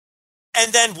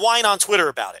 And then whine on Twitter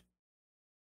about it.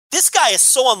 This guy is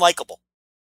so unlikable.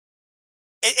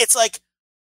 It's like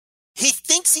he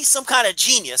thinks he's some kind of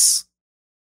genius,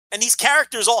 and these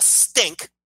characters all stink.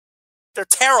 They're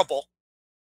terrible.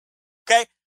 Okay?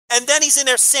 And then he's in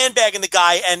there sandbagging the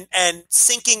guy and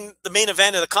sinking the main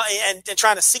event of and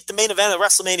trying to sink the main event of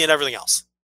WrestleMania and everything else.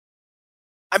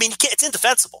 I mean, it's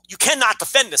indefensible. You cannot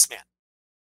defend this man.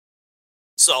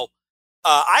 So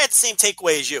I had the same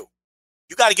takeaway as you.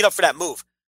 You got to get up for that move.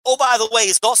 Oh, by the way,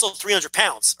 he's also 300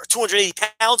 pounds or 280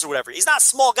 pounds or whatever. He's not a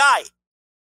small guy.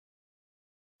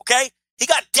 Okay? He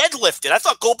got deadlifted. I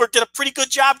thought Goldberg did a pretty good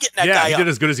job getting that guy up. Yeah, he did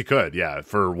as good as he could,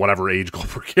 for whatever age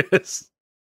Goldberg is.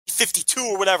 52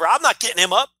 or whatever. I'm not getting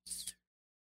him up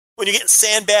when you're getting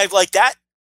sandbagged like that.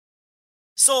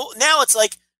 So now it's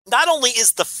like, not only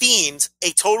is The Fiend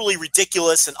a totally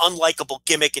ridiculous and unlikable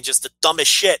gimmick and just the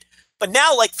dumbest shit, but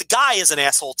now like the guy is an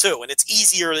asshole too, and it's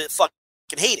easier to fucking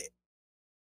hate it.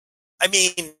 I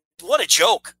mean, what a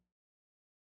joke.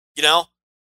 You know?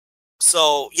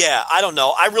 So, yeah, I don't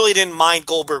know. I really didn't mind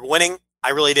Goldberg winning.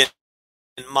 I really didn't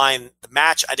mind the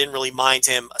match. I didn't really mind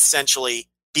him essentially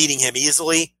beating him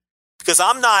easily, because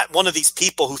I'm not one of these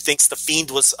people who thinks The Fiend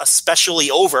was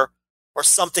especially over or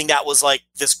something that was like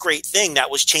this great thing that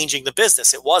was changing the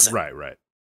business. It wasn't. Right.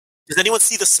 Does anyone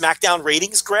see the SmackDown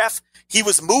ratings graph? He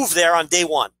was moved there on day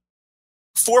one.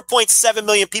 4.7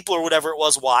 million people or whatever it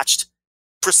was watched,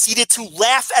 proceeded to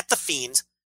laugh at The Fiend,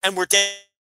 and were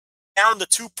down to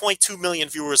 2.2 million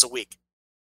viewers a week.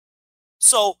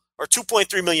 So, or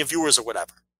 2.3 million viewers or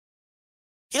whatever.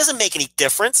 He doesn't make any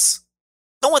difference.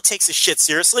 No one takes his shit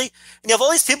seriously. And you have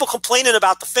all these people complaining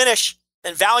about the finish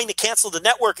and vowing to cancel the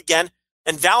network again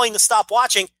and vowing to stop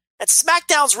watching. And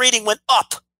SmackDown's rating went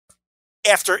up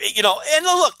after, and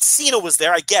look, Cena was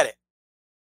there. I get it.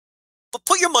 But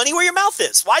put your money where your mouth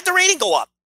is. Why'd the rating go up?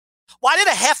 Why did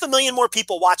 500,000 more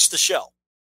people watch the show?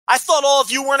 I thought all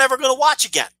of you weren't ever going to watch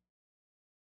again.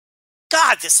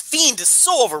 God, this Fiend is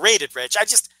so overrated, Rich. I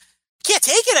just can't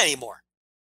take it anymore.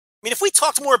 I mean, if we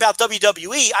talked more about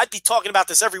WWE, I'd be talking about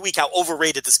this every week, how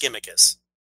overrated this gimmick is.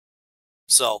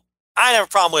 So, I don't have a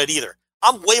problem with it either.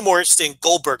 I'm way more interested in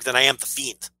Goldberg than I am The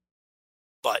Fiend.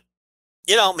 But,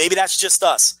 maybe that's just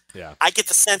us. Yeah. I get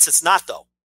the sense it's not, though.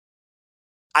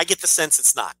 I get the sense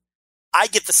it's not. I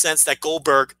get the sense that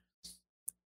Goldberg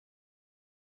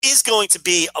is going to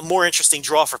be a more interesting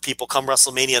draw for people come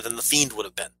WrestleMania than The Fiend would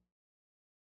have been.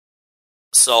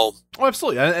 So, oh,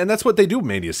 absolutely, and that's what they do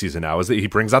Mania season now, is that he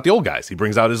brings out the old guys, he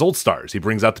brings out his old stars, he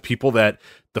brings out the people that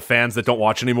the fans that don't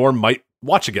watch anymore might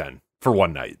watch again for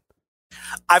one night.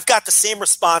 I've got the same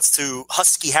response to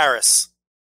Husky Harris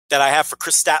that I have for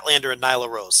Chris Statlander and Nyla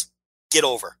Rose. Get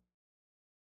over.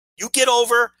 You get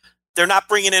over. They're not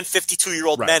bringing in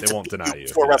 52-year-old men to beat you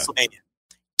before WrestleMania.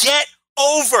 Get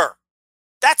over.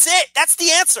 That's it. That's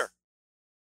the answer.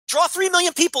 Draw 3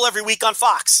 million people every week on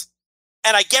Fox.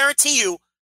 And I guarantee you,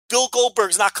 Bill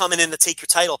Goldberg's not coming in to take your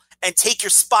title and take your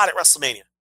spot at WrestleMania.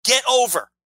 Get over.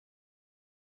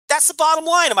 That's the bottom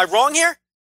line. Am I wrong here?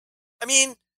 I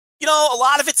mean, a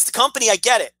lot of it's the company. I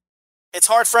get it. It's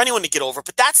hard for anyone to get over,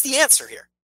 but that's the answer here.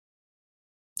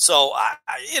 So,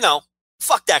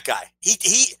 fuck that guy.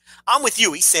 I'm with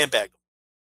you. He's sandbagged.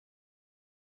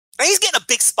 And he's getting a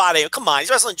big spot. Come on. He's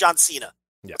wrestling John Cena.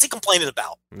 Yeah. What's he complaining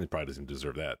about? He probably doesn't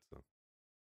deserve that. So.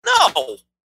 No.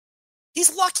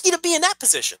 He's lucky to be in that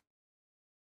position.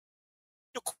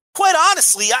 Quite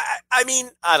honestly, I mean,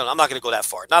 I don't know. I'm not going to go that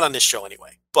far. Not on this show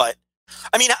anyway. But,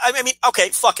 I mean, okay,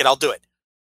 fuck it. I'll do it.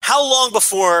 How long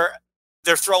before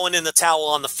they're throwing in the towel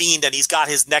on The Fiend and he's got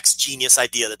his next genius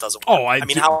idea that doesn't work?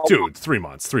 Oh, dude, 3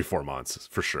 months, 3-4 months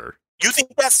for sure. You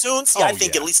think that soon? See, I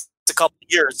think at least a couple of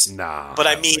years. Nah, but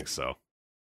I don't mean, think so.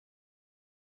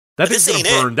 That thing's this gonna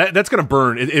ain't burn. That's gonna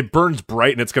burn. It burns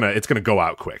bright, and it's gonna go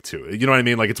out quick too. You know what I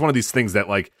mean? Like, it's one of these things that,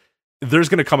 like, there's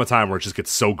gonna come a time where it just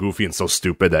gets so goofy and so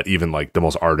stupid that even like the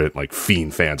most ardent, like,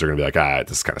 Fiend fans are gonna be like,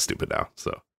 this is kind of stupid now.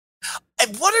 So,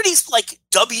 and what are these, like,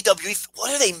 WWE?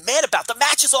 What are they mad about? The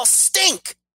matches all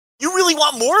stink. You really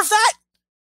want more of that?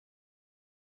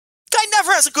 Guy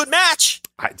never has a good match.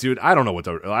 Dude, I don't know what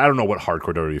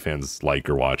hardcore WWE fans like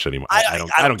or watch anymore. I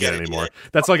don't get it anymore.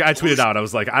 That's like, I tweeted out, I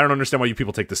was like, I don't understand why you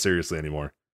people take this seriously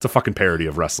anymore. It's a fucking parody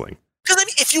of wrestling. Because I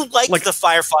mean, if you like the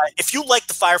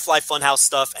Firefly Funhouse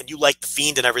stuff and you like the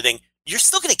Fiend and everything, you're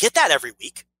still going to get that every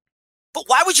week. But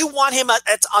why would you want him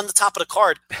on the top of the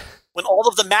card when all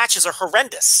of the matches are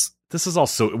horrendous? This is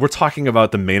also, we're talking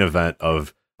about the main event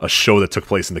of a show that took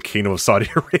place in the Kingdom of Saudi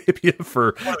Arabia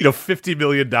for, $50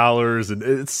 million, and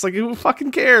it's like, who fucking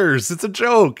cares? It's a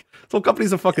joke. The whole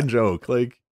company's a fucking joke.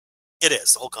 Like, it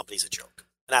is. The whole company's a joke.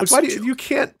 Like, why do you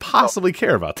can't possibly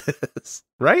care about this,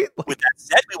 right? Like, with that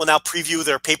said, we will now preview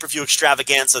their pay-per-view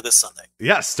extravaganza this Sunday.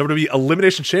 Yes, WWE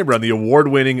Elimination Chamber on the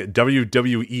award-winning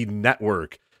WWE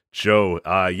Network. Joe,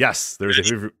 yes, there's a...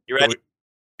 You ready?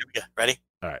 Here we go. Ready?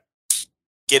 All right.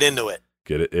 Get into it.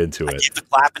 I gave the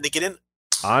clapping to get in.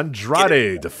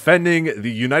 Andrade defending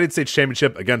the United States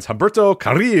Championship against Humberto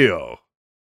Carrillo.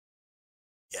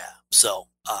 Yeah, so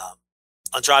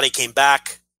Andrade came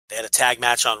back. They had a tag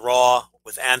match on Raw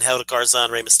with Angel Garza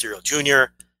and Rey Mysterio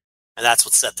Jr., and that's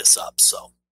what set this up.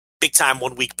 So, big time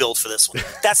 1 week build for this one.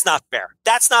 That's not fair.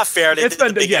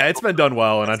 It's been done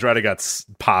well, and Andrade got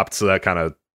popped, so that kind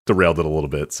of derailed it a little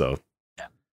bit. So, yeah,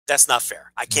 that's not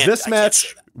fair. This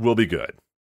match will be good.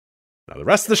 Now, the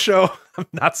rest of the show, I'm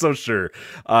not so sure.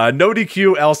 No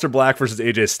DQ, Aleister Black versus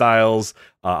AJ Styles.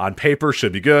 On paper,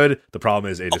 should be good. The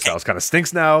problem is AJ Styles kind of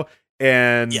stinks now,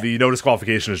 and the no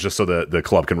disqualification is just so the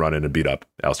club can run in and beat up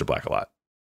Aleister Black a lot.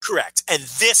 Correct. And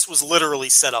this was literally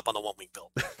set up on the 1 week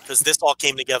build, because this all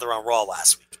came together on Raw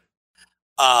last week.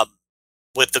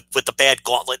 With the bad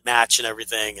gauntlet match and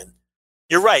everything. And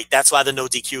you're right. That's why the no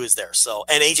DQ is there. So,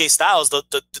 and AJ Styles,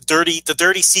 the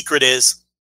dirty secret is,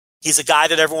 he's a guy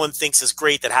that everyone thinks is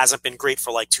great that hasn't been great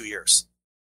for like 2 years.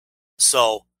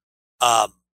 So, I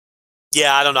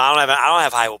don't know. I don't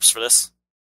have high hopes for this.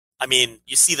 I mean,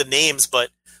 you see the names, but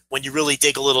when you really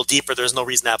dig a little deeper, there's no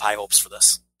reason to have high hopes for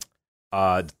this.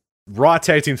 Raw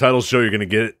tag team titles, Joe. You're going to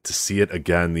get to see it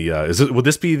again. Would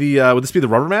this be the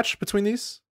rubber match between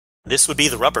these? This would be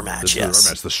the rubber match.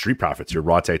 Yes. The Street Profits, your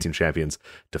Raw tag team champions,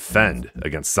 defend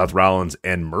against Seth Rollins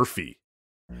and Murphy.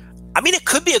 I mean, it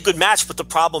could be a good match, but the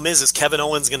problem is Kevin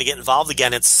Owens going to get involved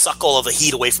again and suck all of the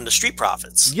heat away from the Street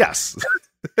Profits? Yes.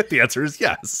 The answer is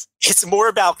yes. It's more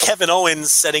about Kevin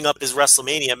Owens setting up his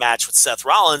WrestleMania match with Seth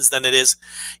Rollins than it is,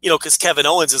 because Kevin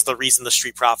Owens is the reason the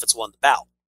Street Profits won the bout.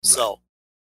 Right. So,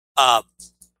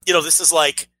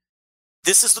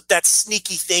 this is that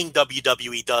sneaky thing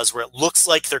WWE does where it looks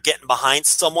like they're getting behind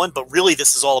someone, but really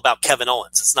this is all about Kevin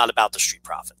Owens. It's not about the Street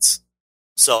Profits.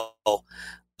 So,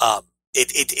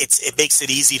 it makes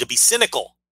it easy to be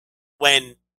cynical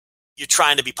when you're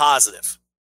trying to be positive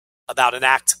about an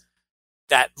act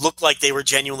that looked like they were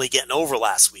genuinely getting over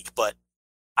last week. But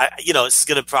this is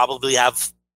going to probably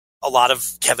have a lot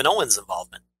of Kevin Owens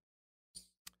involvement.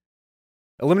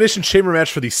 Elimination Chamber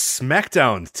match for the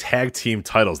SmackDown Tag Team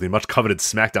titles, the much coveted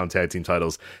SmackDown Tag Team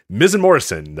titles. Miz and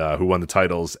Morrison, who won the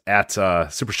titles at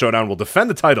Super Showdown, will defend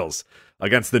the titles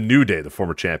against the New Day, the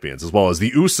former champions, as well as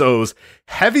the Usos,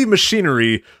 Heavy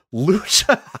Machinery,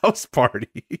 Lucha House Party,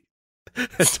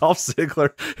 and Dolph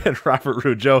Ziggler and Robert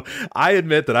Roode. Joe, I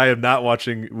admit that I am not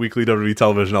watching weekly WWE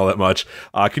television all that much.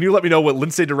 Can you let me know what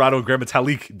Lince Dorado and Gran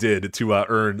Metalik did to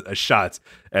earn a shot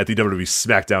at the WWE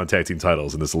SmackDown Tag Team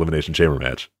titles in this Elimination Chamber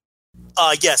match?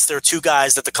 Yes, there are two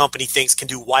guys that the company thinks can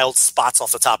do wild spots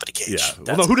off the top of the cage. Yeah.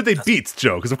 Well, no, who did they beat,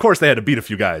 Joe? Because, of course, they had to beat a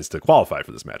few guys to qualify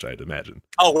for this match, I'd imagine.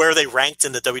 Oh, where are they ranked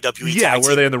in the WWE? Yeah,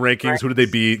 where are they in the rankings? Who did they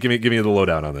beat? Give me the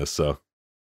lowdown on this. So,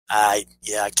 I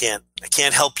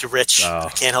can't help you, Rich. I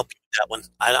can't help you with that one.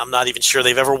 I'm not even sure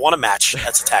they've ever won a match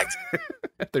that's a tag team.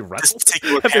 Have they wrestled?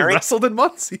 Have they wrestled in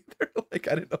months either? Like,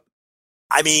 I didn't know.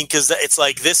 I mean, because it's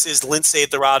like this is Lince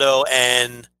Dorado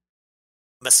and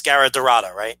Mascara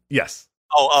Dorado, right? Yes.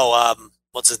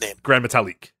 What's his name? Gran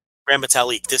Metalik.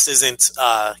 This isn't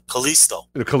Kalisto.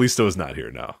 Kalisto is not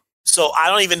here now. So I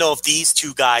don't even know if these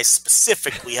two guys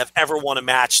specifically have ever won a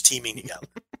match teaming together.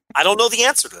 I don't know the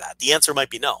answer to that. The answer might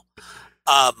be no.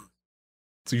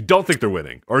 So you don't think they're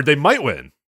winning? Or they might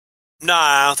win? Nah,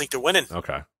 I don't think they're winning.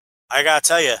 Okay. I gotta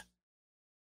tell you,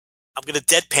 I'm gonna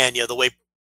deadpan you the way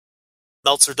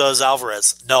Meltzer does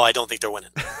Alvarez. No, I don't think they're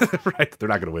winning. Right. They're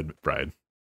not gonna win, Brian.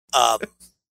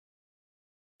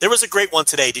 There was a great one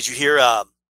today. Did you hear?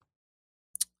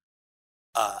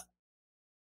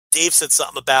 Dave said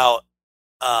something about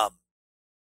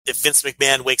if Vince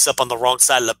McMahon wakes up on the wrong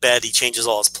side of the bed, he changes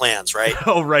all his plans, right?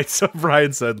 Oh, right. So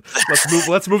Brian said,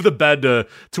 let's move the bed to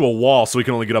a wall so we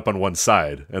can only get up on one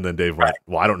side. And then Dave went,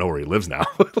 well, I don't know where he lives now.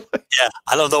 Yeah,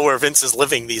 I don't know where Vince is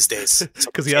living these days.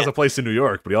 Because he has a place in New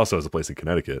York, but he also has a place in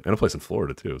Connecticut and a place in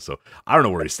Florida, too. So I don't know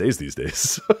where he stays these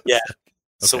days. Yeah.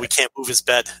 So we can't move his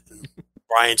bed. And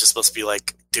Brian just must be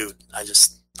like, dude, I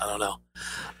don't know.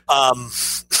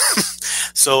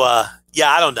 Yeah,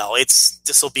 I don't know.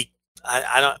 This will be,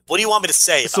 I don't, what do you want me to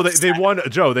say? So they won,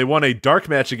 Joe, they won a dark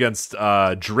match against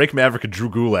Drake Maverick and Drew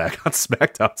Gulak on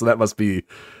SmackDown. So that must be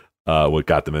what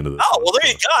got them into this. Oh, well,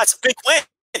 there you go. It's a big win.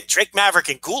 Drake Maverick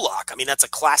and Gulak. I mean, that's a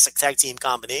classic tag team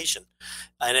combination.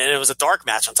 And it was a dark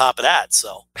match on top of that.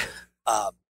 So,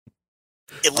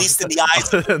 at least in the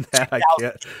eyes of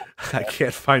that, I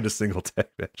can't find a single tag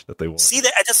match that they won. See,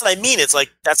 that's what I mean. It's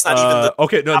like that's not even the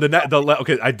okay. No,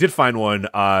 okay. I did find one.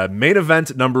 Main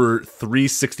event number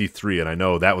 363, and I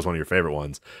know that was one of your favorite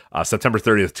ones. September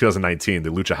 30th, 2019, the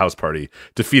Lucha House Party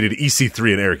defeated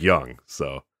EC3 and Eric Young.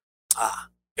 So,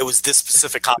 it was this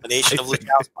specific combination of Lucha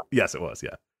House Party. Yes, it was.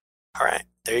 Yeah. All right,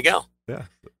 there you go. Yeah.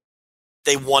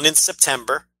 They won in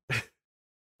September.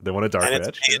 They won a dark and match.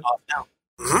 It's paying off now.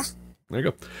 Mm-hmm. There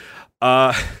you go.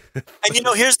 And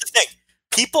here's the thing.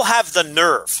 People have the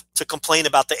nerve to complain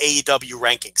about the AEW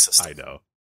ranking system. I know.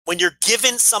 When you're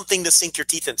given something to sink your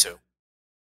teeth into,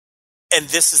 and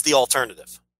this is the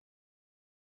alternative.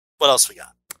 What else we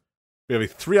got? We have a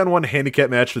 3-on-1 handicap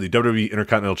match for the WWE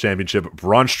Intercontinental Championship.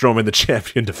 Braun Strowman, the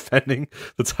champion, defending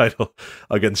the title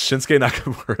against Shinsuke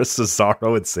Nakamura,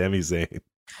 Cesaro, and Sami Zayn.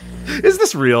 Is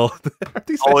this real? Are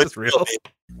these matches real?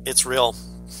 It's real.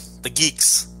 The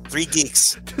geeks. 3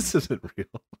 geeks. This isn't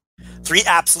real. 3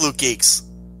 absolute geeks.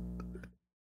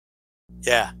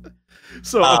 Yeah.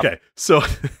 So okay. So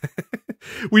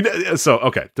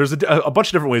okay. There's a bunch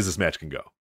of different ways this match can go.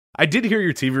 I did hear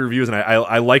your TV reviews, and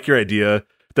I like your idea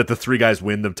that the 3 guys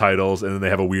win the titles, and then they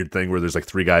have a weird thing where there's like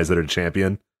 3 guys that are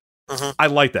champion. Mm-hmm. I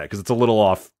like that because it's a little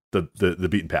off the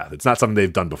beaten path. It's not something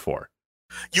they've done before.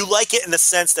 You like it in the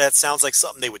sense that it sounds like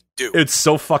something they would do. It's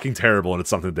so fucking terrible, and it's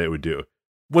something they would do.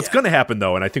 What's going to happen,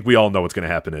 though, and I think we all know what's going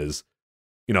to happen is,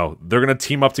 they're going to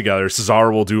team up together.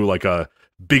 Cesaro will do like a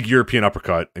big European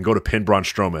uppercut and go to pin Braun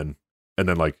Strowman, and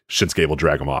then like Shinsuke will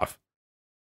drag him off.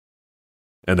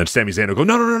 And then Sami Zayn will go,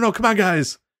 no, come on,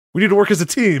 guys. We need to work as a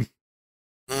team.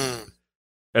 Mm.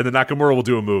 And then Nakamura will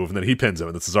do a move, and then he pins him,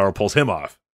 and then Cesaro pulls him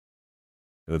off.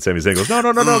 And then Sami Zayn goes,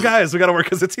 no, guys, we got to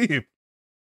work as a team.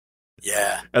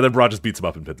 Yeah. And then Braun just beats him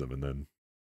up and pins him, and then...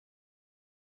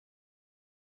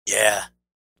 Yeah.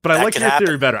 But I like your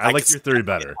theory better. I like your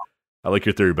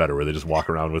theory better, where they just walk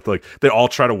around with, like, they all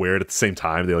try to wear it at the same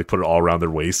time. They, like, put it all around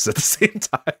their waists at the same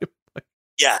time. Like,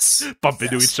 yes. Bump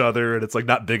into each other, and it's, like,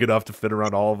 not big enough to fit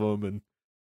around all of them, and...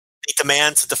 They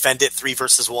demand to defend it 3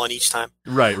 versus 1 each time.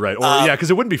 Right. Or,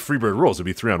 because it wouldn't be Freebird rules. It'd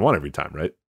be 3-on-1 every time,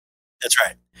 right? That's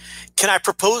right. Can I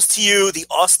propose to you the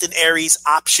Austin Aries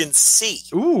option C?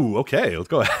 Ooh, okay. Let's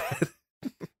go ahead.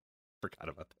 Forgot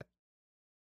about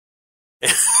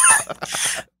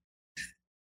that.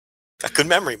 Got good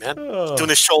memory, man. Doing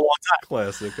this show a long time.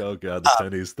 Classic. Oh, God.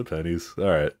 The pennies. All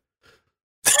right.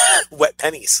 Wet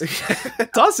pennies.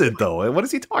 It doesn't, though. What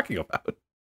is he talking about?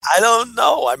 I don't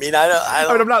know. I mean,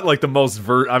 I'm not like the most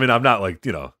I'm not like,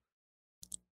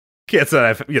 can't say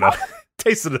I've,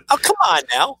 tasted it. Oh, come on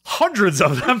now. Hundreds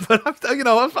of them, but I'm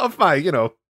fine,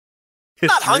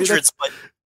 Not hundreds, but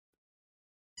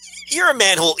you're a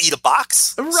man who will eat a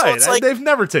box. Right. So like, they've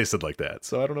never tasted like that,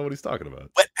 so I don't know what he's talking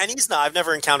about. Wet pennies? No, I've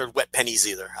never encountered wet pennies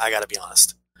either. I got to be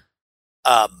honest.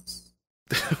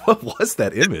 What was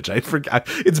that image? I forgot.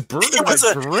 It's burned in my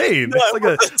brain. No, it's like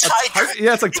a tiger.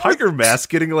 It's like Tiger Mask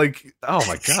getting like, oh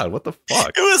my God, what the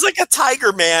fuck? It was like a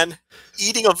tiger man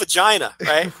eating a vagina,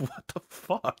 right? What the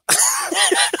fuck?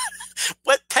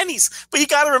 Wet pennies. But you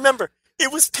got to remember,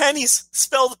 it was pennies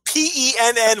spelled PENNY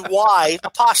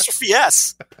apostrophe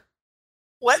S.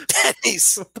 Wet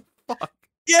pennies. What the fuck?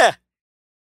 Yeah.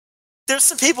 There's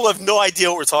some people who have no idea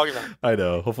what we're talking about. I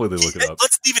know. Hopefully they look it up.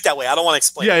 Let's leave it that way. I don't want to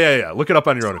explain. Yeah. Look it up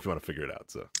on your own if you want to figure it out.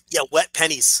 So yeah, wet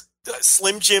pennies,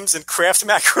 Slim Jims, and Kraft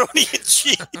macaroni and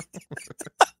cheese.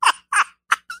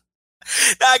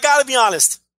 Now I gotta be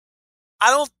honest.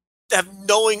 I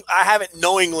haven't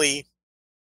knowingly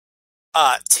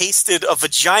tasted a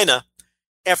vagina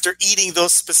after eating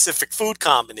those specific food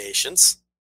combinations.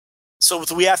 So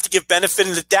do we have to give benefit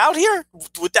of the doubt here?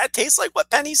 Would that taste like wet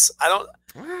pennies? I don't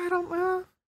know.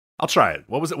 I'll try it.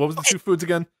 What was it? What was the 2 foods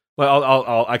again?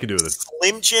 Well, I can do this.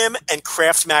 Slim Jim and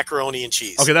Kraft macaroni and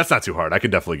cheese. Okay, that's not too hard. I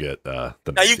can definitely get the.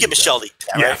 Now you give Michelle the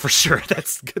yeah, right? for sure.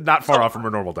 That's not far off from her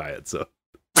normal diet. So.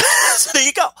 So there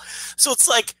you go. So it's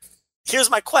like, here's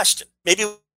my question. Maybe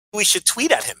we should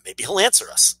tweet at him. Maybe he'll answer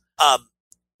us.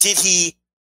 Did he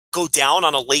go down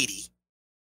on a lady?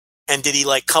 And did he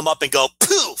like come up and go,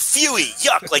 poo, phewy,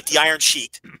 yuck, like the Iron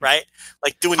Sheik, right?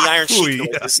 Like doing the Iron Sheik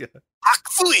noises. Yeah.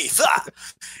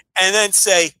 And then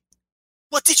say,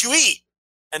 what did you eat?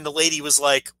 And the lady was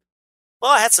like,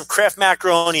 well, I had some Kraft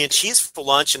macaroni and cheese for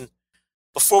lunch. And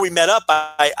before we met up,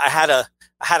 I had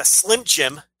a Slim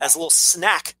Jim as a little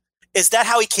snack. Is that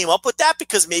how he came up with that?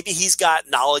 Because maybe he's got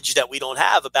knowledge that we don't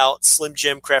have about Slim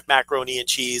Jim, Kraft macaroni and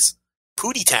cheese,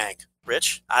 Pootie Tang,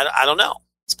 Rich. I don't know.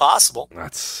 It's possible.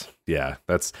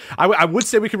 I would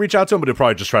say we could reach out to him, but he'll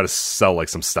probably just try to sell like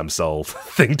some stem cell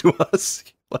thing to us.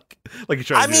 like he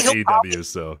tried to do AEW,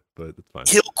 so, but it's fine.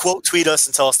 He'll quote tweet us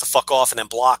and tell us to fuck off and then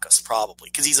block us, probably,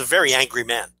 because he's a very angry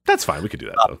man. That's fine. We could do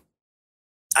that, though.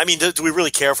 I mean, do we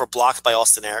really care if we're blocked by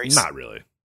Austin Aries? Not really.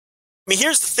 I mean,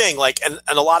 here's the thing, like, and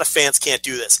a lot of fans can't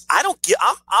do this. I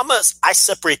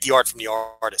separate the art from the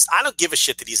artist. I don't give a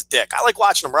shit that he's a dick. I like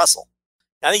watching him wrestle.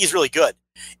 I think he's really good.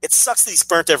 It sucks that he's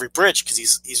burnt every bridge because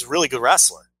he's a really good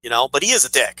wrestler, but he is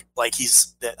a dick. Like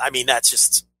that's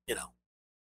just,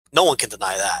 no one can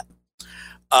deny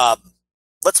that.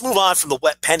 Let's move on from the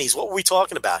wet pennies. What were we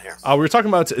talking about here? We were talking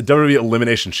about WWE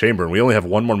Elimination Chamber, and we only have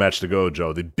one more match to go,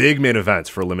 Joe. The big main event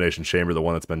for Elimination Chamber, the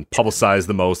one that's been publicized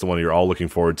the most, the one you're all looking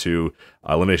forward to.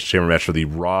 Elimination Chamber match for the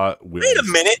Raw Women's. Wait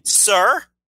a minute, sir.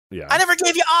 Yeah. I never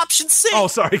gave you option C. Oh,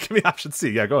 sorry. Give me option C.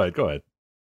 Yeah, go ahead.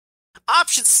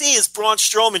 Option C is Braun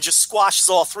Strowman just squashes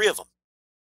all three of them.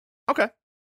 Okay.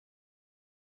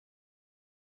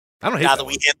 I don't hate now that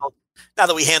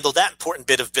that we handled that important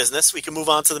bit of business, we can move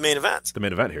on to the main event. The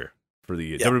main event here for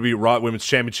the WWE Raw Women's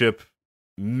Championship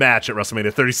match at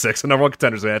WrestleMania 36, a number one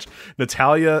contenders match.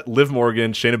 Natalya, Liv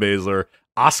Morgan, Shayna Baszler,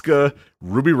 Asuka,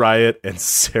 Ruby Riott, and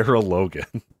Sarah Logan.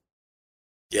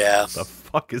 Yeah. What the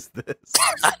fuck is this?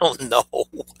 I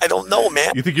don't know,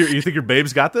 man. You think your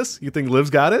babe's got this? You think Liv's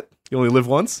got it? You only live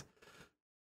once?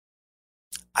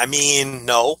 I mean,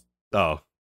 no. Oh.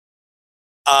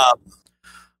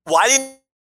 Why didn't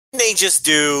they just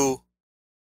do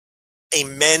a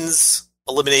men's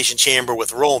elimination chamber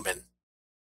with Roman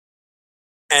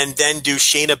and then do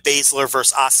Shayna Baszler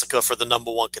versus Asuka for the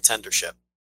number one contendership?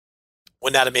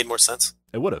 Wouldn't that have made more sense?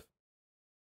 It would have.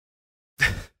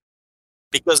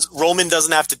 Because Roman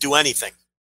doesn't have to do anything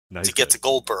to get to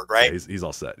Goldberg, right? Yeah, he's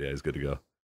all set. Yeah, he's good to go.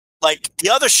 Like, the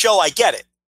other show, I get it,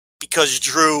 because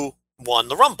Drew won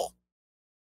the Rumble.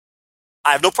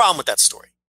 I have no problem with that story.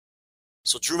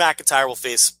 So Drew McIntyre will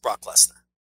face Brock Lesnar.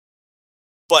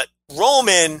 But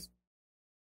Roman,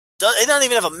 they don't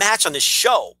even have a match on this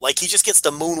show. Like, he just gets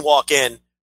to moonwalk in.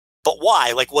 But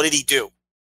why? Like, what did he do?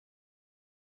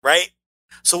 Right?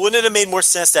 So wouldn't it have made more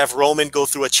sense to have Roman go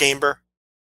through a chamber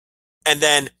and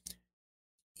then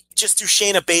just do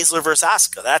Shayna Baszler versus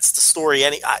Asuka? That's the story.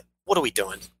 What are we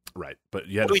doing? Right, but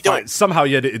you had to find, somehow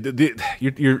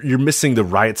you're missing the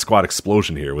Riot Squad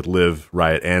explosion here with Liv,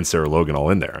 Riot, and Sarah Logan all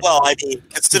in there. Well, I mean,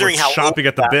 considering how chomping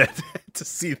at the bit to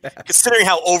see that, considering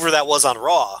how over that was on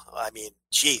Raw, I mean,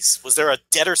 geez, was there a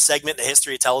deader segment in the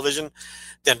history of television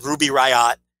than Ruby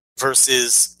Riott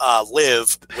versus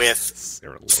Liv with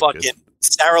fucking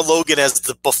Sarah Logan as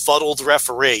the befuddled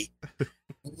referee?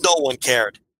 No one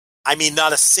cared. I mean,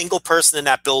 not a single person in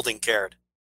that building cared.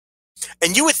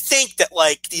 And you would think that,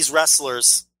 like, these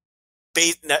wrestlers,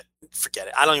 forget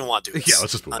it. I don't even want to do this. Yeah,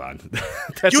 let's just move on.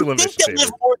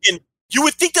 You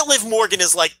would think that Liv Morgan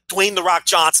is like Dwayne "The Rock"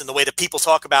 Johnson, the way that people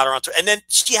talk about her on Twitter. And then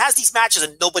she has these matches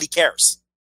and nobody cares.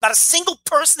 Not a single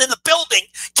person in the building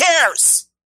cares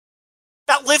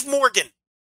about Liv Morgan.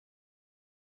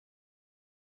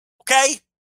 Okay?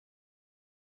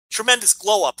 Tremendous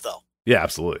glow up, though. Yeah,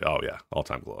 absolutely. Oh, yeah.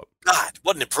 All-time glow up. God,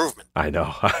 what an improvement. I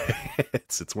know.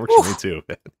 It's worked for me, too.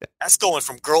 That's going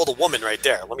from girl to woman right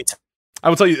there. Let me tell you. I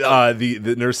will tell you,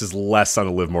 the nurse is less on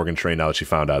the Liv Morgan train now that she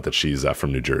found out that she's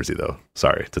from New Jersey, though.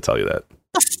 Sorry to tell you that.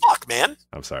 The fuck, man?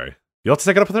 I'm sorry. You'll have to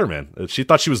take it up with her, man. She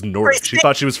thought she was Nordic. She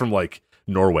thought she was from, like,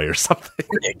 Norway or something.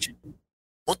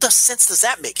 What sense does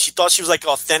that make? She thought she was, like,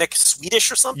 authentic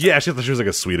Swedish or something? Yeah, she thought she was, like,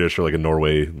 a Swedish or, like, a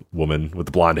Norway woman with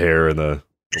the blonde hair and the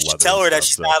You should tell her that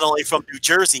she's not only from New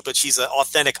Jersey, but she's an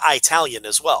authentic Italian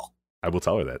as well. I will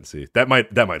tell her that and see. That might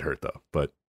hurt, though.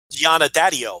 But Gianna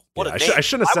Daddio. What a name. I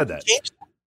shouldn't have said that.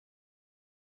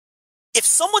 If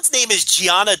someone's name is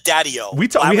Gianna Daddio... We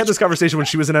had this conversation when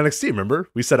she was in NXT, remember?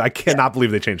 We said, I cannot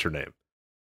believe they changed her name.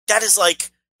 That is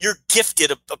like, you're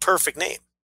gifted a perfect name.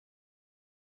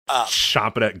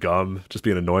 chomping at gum, just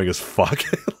being annoying as fuck.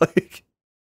 Like,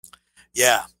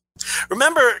 yeah.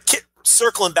 Remember,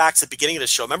 circling back to the beginning of the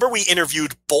show, remember we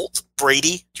interviewed Bolt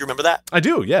Brady? Do you remember that? I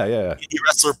do, yeah. The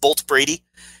wrestler Bolt Brady.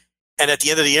 And at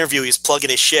the end of the interview, he's plugging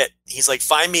his shit. He's like,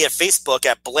 find me at Facebook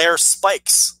at Blair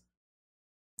Spikes.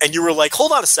 And you were like,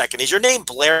 hold on a second. Is your name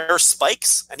Blair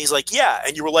Spikes? And he's like, yeah.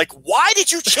 And you were like, why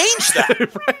did you change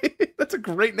that? Right? That's a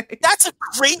great name. That's a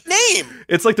great name.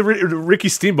 It's like the Ricky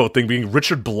Steamboat thing being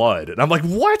Richard Blood. And I'm like,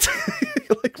 what?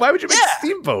 Like, why would you make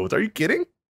Steamboat? Are you kidding?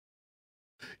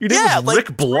 Your name was like,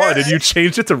 Rick Blood and you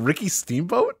changed it to Ricky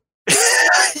Steamboat?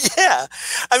 Yeah.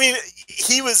 I mean,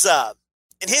 he was,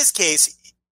 in his case,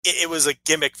 it was a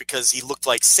gimmick because he looked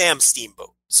like Sam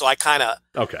Steamboat. So I kind of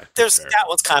that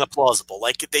one's kind of plausible.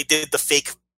 Like they did the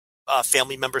fake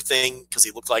family member thing because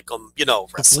he looked like him,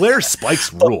 wrestling. Blair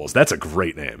Spikes rules. That's a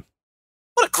great name.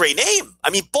 What a great name! I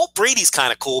mean, Bolt Brady's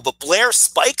kind of cool, but Blair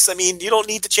Spikes. I mean, you don't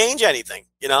need to change anything,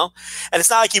 And it's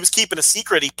not like he was keeping a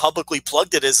secret. He publicly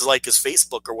plugged it as like his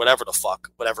Facebook or whatever the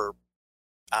fuck, whatever.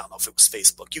 I don't know if it was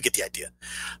Facebook. You get the idea.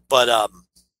 But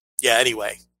yeah.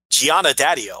 Anyway, Gianna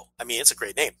Daddio. I mean, it's a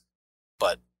great name,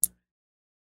 but.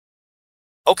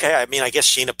 Okay, I mean, I guess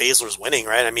Shayna Baszler's winning,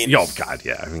 right? I mean, oh god,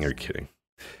 yeah. I mean, you're kidding.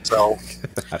 So,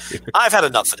 I've had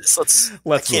enough of this.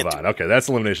 Let's move on. Okay, that's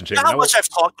Elimination Chamber. You know how much I've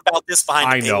talked about this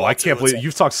behind the paywall? I can't believe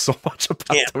you've talked so much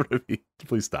about WWE.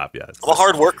 Please stop. Yeah, I'm a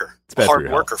hard worker. I'm a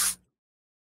hard worker.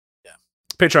 Yeah.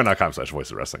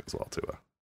 Patreon.com/voicesofwrestling as well too.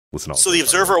 Listen. So the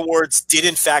Observer Awards did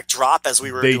in fact drop as we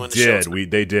were doing the show.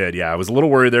 They did. Yeah, I was a little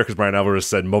worried there because Brian Alvarez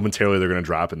said momentarily they're going to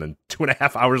drop, and then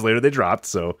 2.5 hours later they dropped.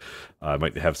 So I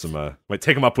might have some. Might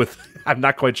take him up with. I'm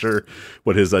not quite sure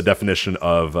what his definition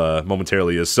of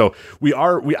momentarily is. So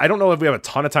I don't know if we have a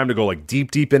ton of time to go like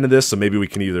deep into this. So maybe we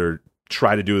can either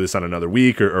try to do this on another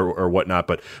week or whatnot.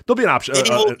 But there'll be an option. Maybe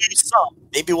we'll do some.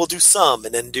 Maybe we'll do some,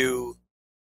 and then do.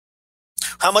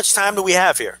 How much time do we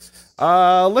have here?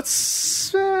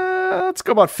 Let's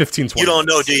go about 15-20. You don't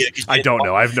know, do you? I don't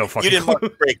know. I have no fucking. You didn't mark the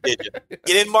break, did you?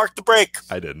 You didn't mark the break.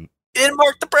 I didn't. You didn't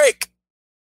mark the break.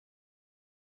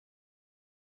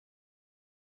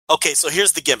 Okay, so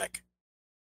here's the gimmick.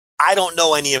 I don't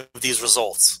know any of these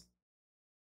results.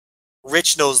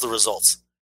 Rich knows the results.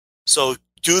 So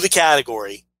do the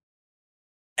category,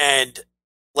 and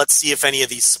let's see if any of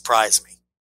these surprise me.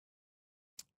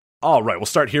 All right, we'll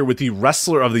start here with the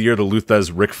Wrestler of the Year, the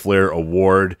Luthez Ric Flair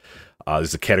Award.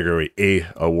 There's a Category A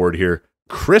award here.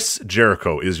 Chris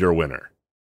Jericho is your winner.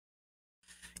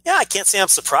 Yeah, I can't say I'm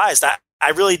surprised. I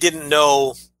really didn't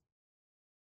know.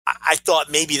 I thought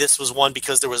maybe this was one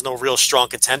because there was no real strong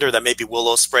contender that maybe Will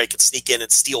Ospreay could sneak in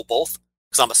and steal both,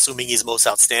 because I'm assuming he's most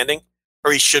outstanding,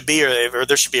 or he should be, or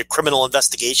there should be a criminal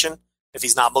investigation if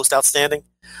he's not most outstanding.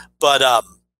 But I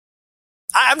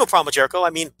have no problem with Jericho. I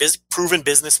mean, proven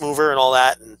business mover and all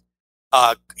that, and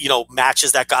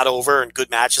matches that got over and good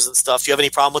matches and stuff. Do you have any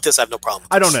problem with this? I have no problem with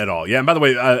this. I don't at all. Yeah, and by the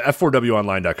way,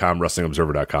 F4WOnline.com,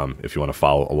 WrestlingObserver.com, if you want to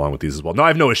follow along with these as well. No, I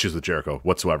have no issues with Jericho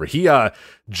whatsoever. He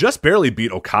just barely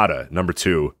beat Okada, number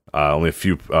 2, only a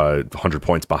few 100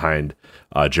 points behind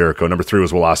Jericho. Number 3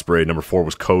 was Will Ospreay. Number 4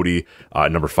 was Cody.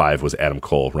 Number 5 was Adam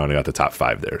Cole, rounding out the top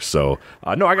 5 there. So,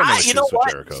 no, I got no issues with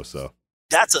Jericho. So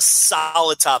that's a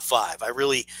solid top 5.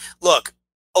 Look,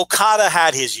 Okada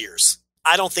had his years.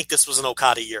 I don't think this was an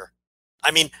Okada year. I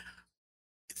mean,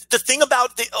 the thing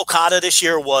about the Okada this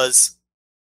year was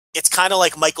it's kind of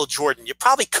like Michael Jordan. You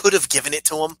probably could have given it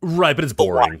to him. Right, but it's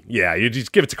boring. Yeah, you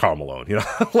just give it to Karl Malone.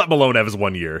 Let Malone have his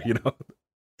 1 year, Yeah.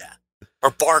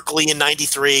 Or Barkley in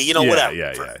 93, whatever.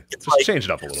 Yeah. Just change it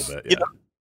up a little bit, yeah.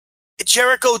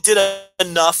 Jericho did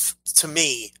enough to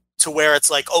me to where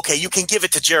it's like, okay, you can give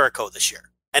it to Jericho this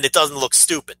year, and it doesn't look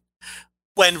stupid.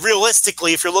 When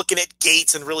realistically, if you're looking at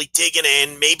Gates and really digging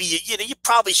in, maybe you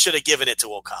probably should have given it to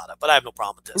Okada. But I have no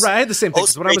problem with this. Right, I had the same thing.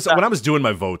 When I was doing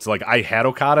my votes, like I had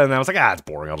Okada, and I was like, it's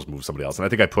boring. I'll just move somebody else. And I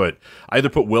think I either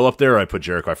put Will up there or I put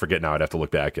Jericho. I forget now. I'd have to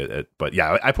look back at it. But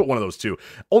yeah, I put one of those two,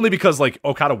 only because like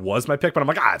Okada was my pick. But I'm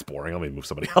like, it's boring. Let me move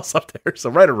somebody else up there. So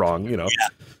right or wrong, Yeah.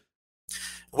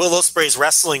 Will Ospreay's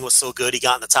wrestling was so good, he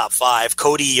got in the top 5.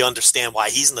 Cody, you understand why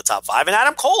he's in the top 5. And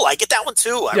Adam Cole, I get that one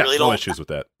too. I really don't no issues with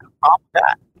that. Problem with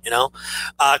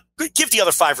that, Give the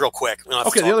other 5 real quick.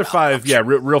 Okay, the other 5,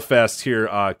 real fast here.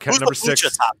 Number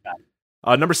 6.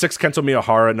 Number 6, Kento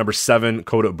Miyahara. Number 7,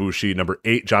 Kota Ibushi. Number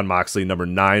 8, Jon Moxley. Number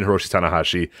 9, Hiroshi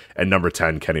Tanahashi. And number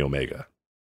 10, Kenny Omega.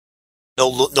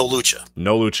 No Lucha.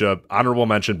 No Lucha. Honorable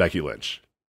mention, Becky Lynch.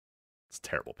 It's a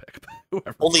terrible pick.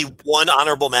 Only one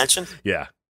honorable mention? Yeah.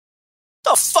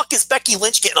 The fuck is Becky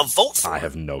Lynch getting a vote for? I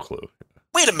have no clue.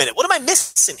 Wait a minute. What am I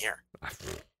missing here?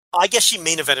 I guess she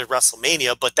main evented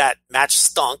WrestleMania, but that match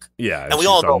stunk. Yeah, and we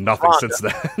all know nothing Ronda. since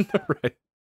then. Right.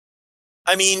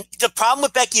 I mean, the problem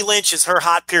with Becky Lynch is her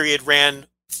hot period ran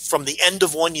from the end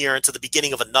of one year into the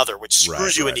beginning of another, which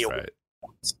screws you in the award.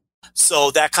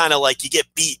 So that kind of like you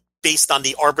get beat based on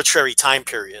the arbitrary time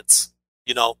periods,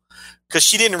 because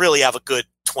she didn't really have a good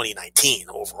 2019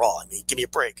 overall. I mean, give me a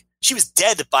break. She was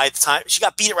dead by the time she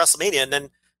got beat at WrestleMania, and then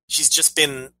she's just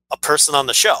been a person on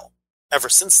the show ever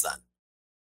since then.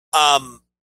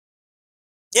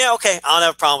 Yeah, okay. I don't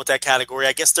have a problem with that category.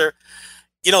 I guess they're,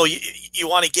 you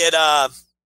want to get, the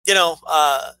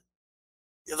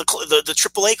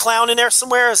AAA clown in there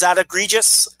somewhere. Is that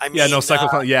egregious? I mean, no Psycho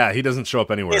Clown. Yeah, he doesn't show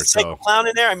up anywhere. Is Psycho Clown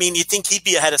in there? I mean, you'd think he'd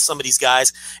be ahead of some of these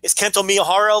guys. Is Kento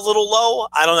Miyahara a little low?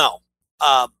 I don't know.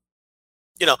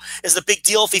 Is it a big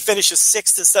deal if he finishes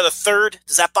 6th instead of 3rd?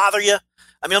 Does that bother you?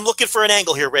 I mean, I'm looking for an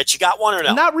angle here, Rich. You got one or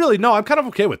no? Not really. No, I'm kind of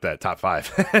okay with that top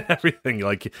 5 and everything.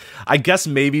 Like, I guess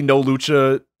maybe no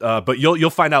Lucha, but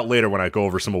you'll find out later when I go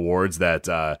over some awards that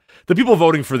the people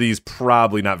voting for these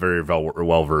probably not very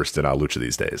well versed in Lucha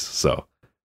these days. So,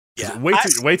 yeah, wait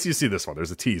till you see this one. There's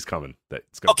a tease coming.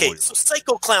 Okay, so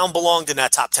Psycho Clown belonged in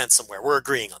that top 10 somewhere. We're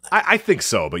agreeing on that. I think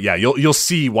so, but yeah, you'll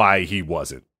see why he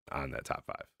wasn't on that top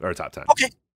 5 or top 10.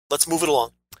 Okay, let's move it along.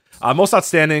 Most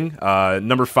outstanding,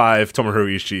 number 5, Tomohiro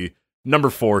Ishii. Number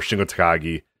 4, Shingo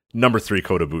Takagi. Number 3,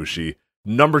 Kota Ibushi.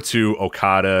 Number 2,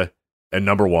 Okada. And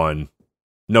number 1,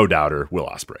 no doubter, Will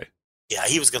Ospreay. Yeah,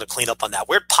 he was going to clean up on that.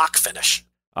 Where'd Pac finish?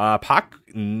 Pac,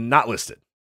 not listed.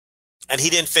 And he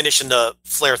didn't finish in the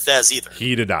Flair Thez either.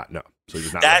 He did not, no. So he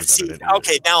was not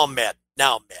okay, now I'm mad.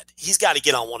 He's got to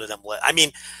get on one of them lists. I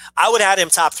mean, I would have had him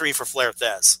top 3 for Flair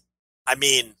Thez. I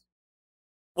mean...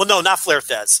 Well, no, not Flair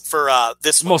Thez. For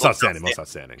this most outstanding.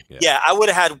 Yeah, I would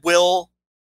have had Will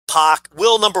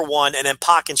number 1, and then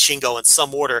Pac and Shingo in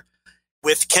some order,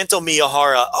 with Kento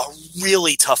Miyahara a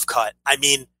really tough cut. I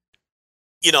mean,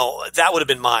 that would have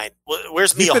been mine.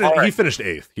 Where's Miyahara? He finished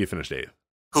 8th.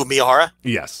 Who, Miyahara?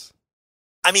 Yes.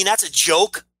 I mean, that's a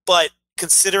joke, but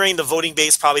considering the voting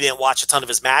base probably didn't watch a ton of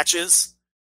his matches,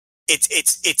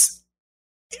 it's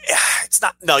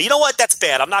not. No, you know what? That's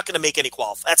bad. I'm not going to make any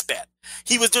qualify. That's bad.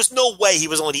 There's no way he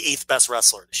was only the 8th best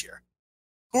wrestler this year.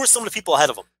 Who are some of the people ahead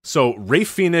of him? So Rey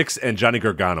Fenix and Johnny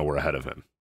Gargano were ahead of him.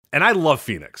 And I love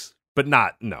Phoenix, but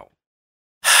no.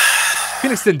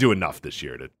 Phoenix didn't do enough this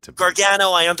year to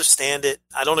Gargano, I understand it.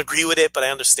 I don't agree with it, but I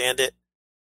understand it.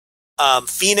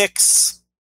 Phoenix,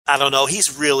 I don't know.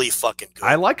 He's really fucking good.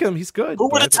 I like him. He's good. Who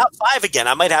were the top 5 again?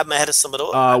 I might have him ahead of some of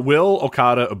those. Will,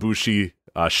 Okada, Ibushi,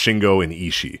 Shingo, and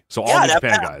Ishii. So all New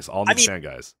Japan guys. All New Japan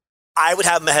guys. I would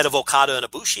have him ahead of Okada and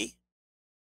Ibushi.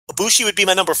 Ibushi would be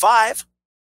my number 5.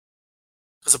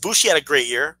 Because Ibushi had a great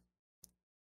year.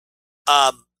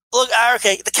 Look,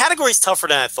 okay, the category's tougher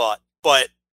than I thought, but...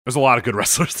 There's a lot of good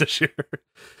wrestlers this year.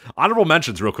 Honorable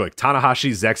mentions real quick.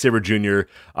 Tanahashi, Zack Sabre Jr.,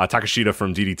 Takashita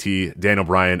from DDT, Daniel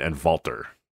Bryan, and Walter.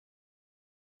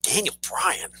 Daniel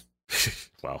Bryan?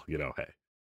 Well, hey.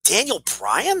 Daniel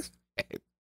Bryan? Hey.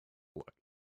 Look.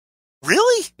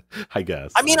 Really? I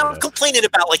guess. I mean, I'm complaining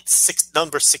about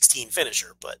number 16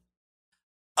 finisher, but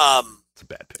it's a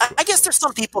bad pick. I guess there's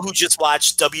some people who just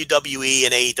watch WWE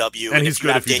and AEW, and he's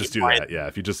good if you just do that. Yeah,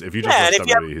 if you just watch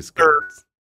WWE, he's good.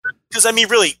 Because I mean,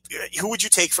 really, who would you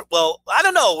take for? Well, I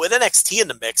don't know. With NXT in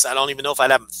the mix, I don't even know if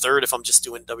I'd have him 3rd if I'm just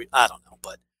doing W. I don't know,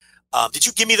 but did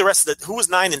you give me the rest of the? Who was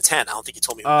 9 and 10? I don't think you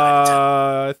told me. 9 and 10.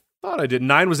 I thought I did.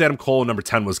 9 was Adam Cole. Number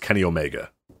 10 was Kenny Omega.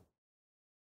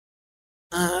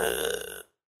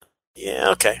 Yeah.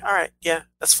 Okay. All right. Yeah,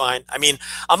 that's fine. I mean,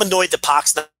 I'm annoyed that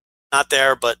Pac's not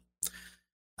there, but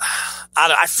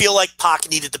I feel like Pac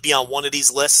needed to be on one of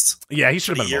these lists. Yeah, he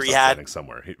should have been most outstanding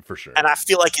somewhere for sure. And I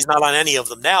feel like he's not on any of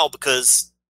them now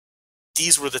because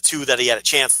these were the 2 that he had a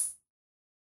chance.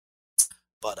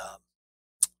 But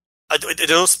did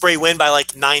Ospreay win by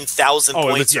 9,000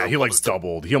 points? Yeah, he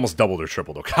doubled. He almost doubled or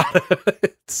tripled Okada.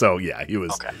 So yeah, he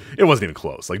was. Okay. It wasn't even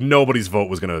close. Nobody's vote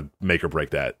was going to make or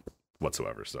break that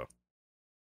whatsoever. So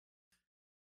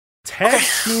tag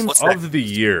team of the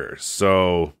year.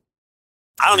 So.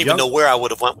 I don't even know where I would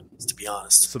have went with this, to be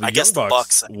honest. So I guess the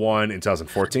Bucks won in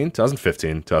 2014,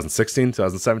 2015, 2016,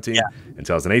 2017, and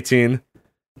 2018.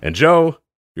 And Joe,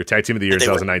 your tag team of the year in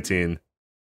 2019,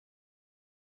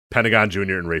 Pentagon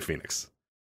Jr. and Rey Fenix.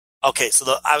 Okay,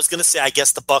 so I was going to say, I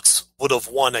guess the Bucks would have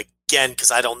won again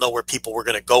because I don't know where people were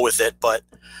going to go with it, but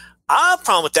I don't have a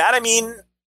problem with that. I mean,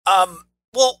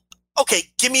 well, Okay,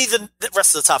 give me the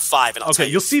rest of the top 5. And I'll tell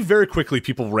you. You'll see very quickly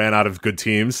people ran out of good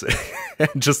teams and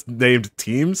just named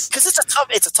teams. Because it's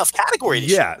a tough category.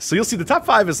 Yeah, so you'll see the top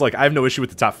 5 is like, I have no issue with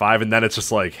the top 5, and then it's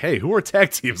just like, hey, who are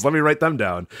tag teams? Let me write them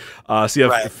down. So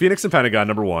you have Phoenix and Pentagon,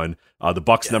 number 1, the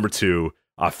Bucks, number 2,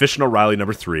 Fish and O'Reilly,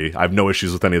 number 3. I have no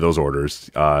issues with any of those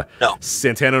orders. No.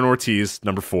 Santana and Ortiz,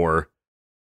 number 4.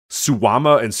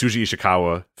 Suwama and Tsuji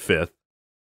Ishikawa, 5th.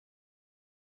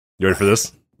 You ready for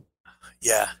this?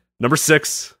 Yeah. Number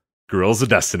 6, Guerrillas of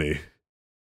Destiny.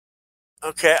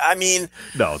 Okay, I mean...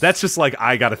 No, that's just like,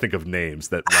 I gotta think of names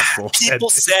that wrestle.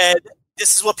 People said,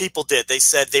 this is what people did. They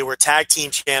said they were tag team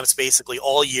champs basically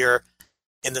all year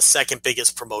in the second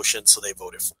biggest promotion, so they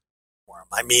voted for them.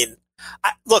 I mean,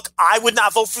 look, I would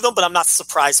not vote for them, but I'm not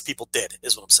surprised people did,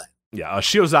 is what I'm saying. Yeah,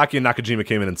 Shiozaki and Nakajima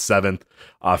came in 7th.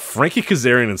 Frankie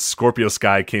Kazarian and Scorpio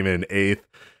Sky came in 8th.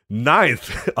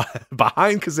 9th,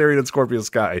 behind Kazarian and Scorpio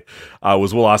Sky,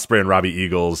 was Will Ospreay and Robbie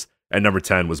Eagles. And number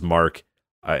 10 was Mark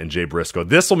and Jay Briscoe.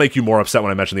 This will make you more upset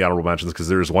when I mention the honorable mentions, because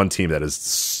there's one team that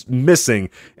is missing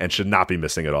and should not be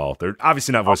missing at all. They're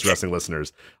obviously not Voice of Wrestling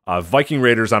listeners. Viking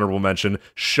Raiders, honorable mention,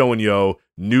 Sho and Yo,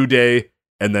 New Day,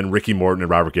 and then Ricky Morton and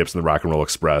Robert Gibson, the Rock and Roll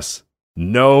Express.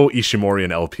 No Ishimori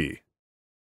and LP.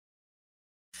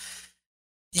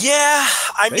 Yeah,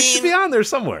 They should be on there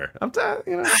somewhere.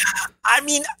 I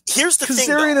mean, here's the thing.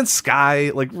 Kazarian and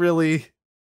Sky, like, really?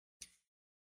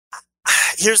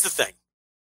 Here's the thing.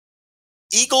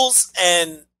 Eagles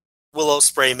and Will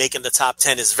Ospreay making the top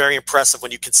 10 is very impressive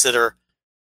when you consider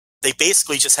they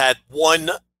basically just had one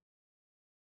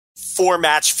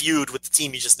 4-match feud with the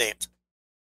team you just named.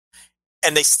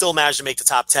 And they still managed to make the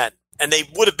top 10. And they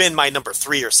would have been my number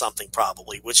 3 or something,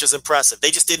 probably, which is impressive.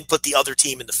 They just didn't put the other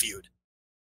team in the feud,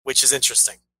 which is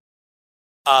interesting.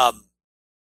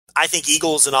 I think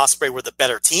Eagles and Ospreay were the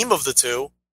better team of the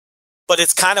two, but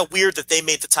it's kind of weird that they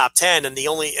made the top 10 and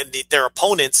their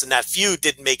opponents in that feud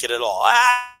didn't make it at all.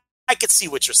 I could see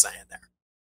what you're saying there.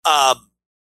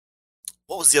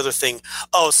 What was the other thing?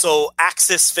 Oh, so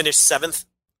Axis finished 7th?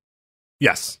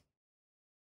 Yes.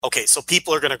 Okay, so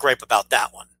people are going to gripe about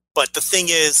that one. But the thing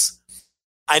is,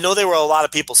 I know they were a lot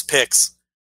of people's picks,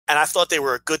 and I thought they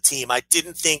were a good team. I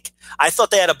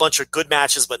thought they had a bunch of good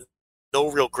matches, but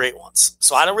no real great ones.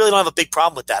 So I don't have a big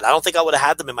problem with that. I don't think I would have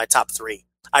had them in my top 3.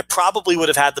 I probably would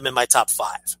have had them in my top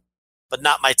 5, but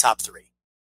not my top 3.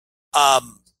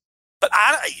 But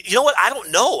you know what? I don't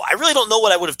know. I really don't know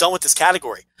what I would have done with this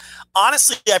category.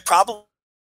 Honestly, I probably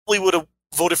would have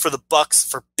voted for the Bucks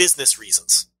for business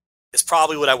reasons. Is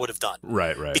probably what I would have done.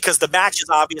 Right. Because the matches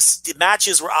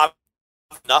were obvious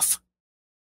enough,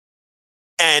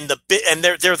 and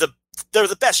they're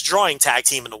the best drawing tag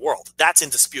team in the world. That's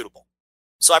indisputable.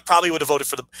 So I probably would have voted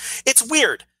for them. It's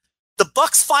weird. The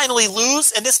Bucks finally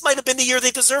lose, and this might have been the year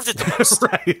they deserved it the most.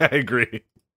 Right, I agree.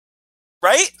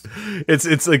 Right?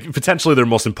 It's like potentially their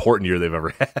most important year they've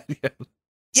ever had.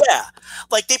 Yeah.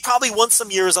 Like they probably won some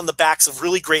years on the backs of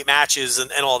really great matches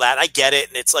and all that. I get it.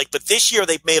 And it's like, but this year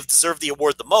they may have deserved the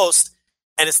award the most,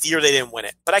 and it's the year they didn't win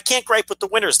it. But I can't gripe with the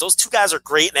winners. Those two guys are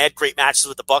great, and they had great matches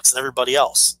with the Bucks and everybody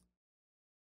else.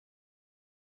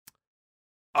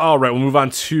 All right, we'll move on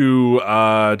to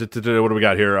what do we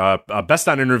got here? Best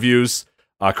on interviews.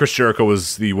 Chris Jericho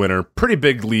was the winner. Pretty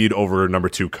big lead over number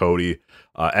 2, Cody.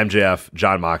 MJF,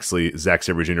 John Moxley, Zack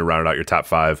Sabre Jr. rounded out your top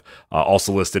 5.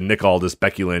 Also listed Nick Aldis,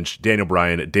 Becky Lynch, Daniel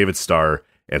Bryan, David Starr,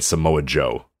 and Samoa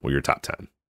Joe were your top 10.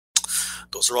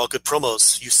 Those are all good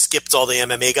promos. You skipped all the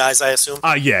MMA guys, I assume?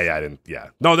 Yeah, I didn't. Yeah.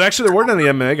 No, there weren't any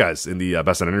MMA guys in the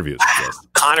Best on Interviews.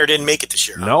 Connor didn't make it this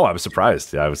year. Huh? No, I was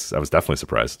surprised. Yeah, I was definitely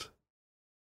surprised.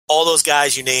 All those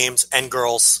guys you named and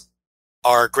girls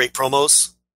are great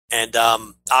promos. And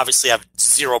obviously, I have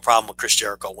zero problem with Chris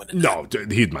Jericho winning. No, he'd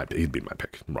be my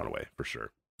pick. Runaway for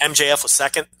sure. MJF was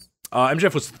 2nd.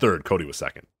 MJF was 3rd. Cody was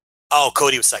 2nd. Oh,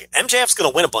 Cody was 2nd. MJF's going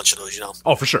to win a bunch of those, you know.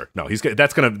 Oh, for sure. No, he's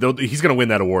gonna win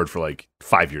that award for like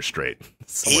 5 years straight.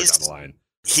 Somewhere down the line.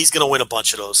 He's going to win a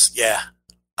bunch of those. Yeah.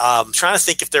 I'm trying to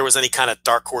think if there was any kind of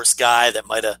dark horse guy that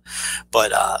might have,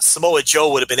 but Samoa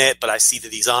Joe would have been it. But I see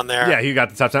that he's on there. Yeah, he got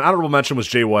the top 10. Honorable mention was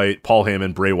Jay White, Paul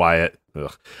Heyman, Bray Wyatt. Will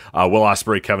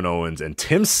Ospreay, Kevin Owens, and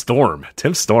Tim Storm.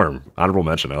 Honorable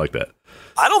mention. I like that.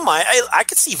 I don't mind. I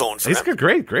could see voting for him. He's a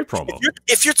great promo.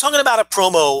 If you're talking about a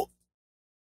promo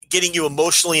getting you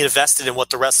emotionally invested in what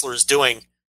the wrestler is doing,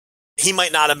 he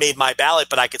might not have made my ballot,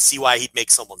 but I could see why he'd make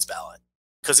someone's ballot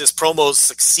because his promos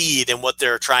succeed in what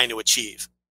they're trying to achieve.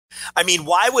 I mean,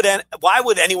 why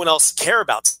would anyone else care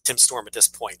about Tim Storm at this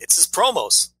point? It's his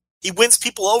promos. He wins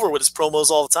people over with his promos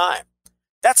all the time.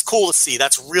 That's cool to see.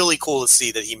 That's really cool to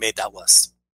see that he made that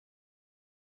list.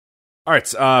 All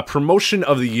right, promotion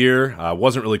of the year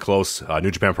wasn't really close.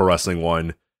 New Japan Pro Wrestling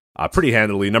won pretty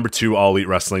handily. Number 2, All Elite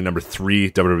Wrestling. Number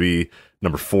 3, WWE.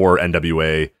 Number 4,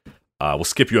 NWA. We'll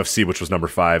skip UFC, which was number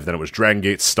 5. Then it was Dragon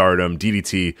Gate, Stardom,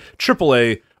 DDT,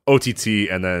 AAA, OTT,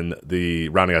 and then the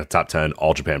rounding out the top 10,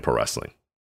 All Japan Pro Wrestling.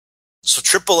 So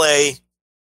AAA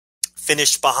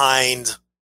finished behind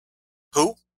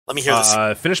who? Let me hear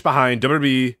this. Finished behind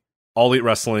WWE, All Elite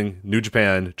Wrestling, New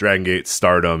Japan, Dragon Gate,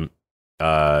 Stardom.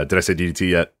 Did I say DDT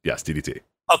yet? Yes, DDT.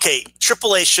 Okay,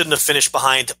 AAA shouldn't have finished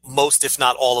behind most, if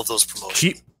not all, of those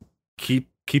promotions.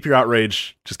 Keep your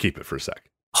outrage. Just keep it for a sec.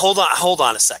 Hold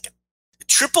on a second.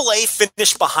 AAA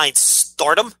finished behind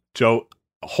Stardom. Joe,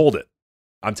 hold it.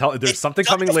 I'm telling. There's something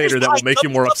coming later that will make you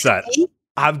more upset.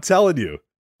 I'm telling you.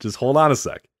 Just hold on a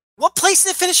sec. What place did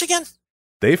they finish again?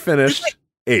 They finished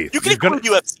 8th. You can include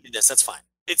UFC in this. That's fine.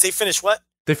 They finished what?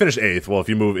 They finished 8th. Well, if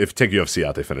you take UFC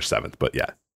out, they finished 7th. But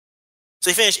yeah. So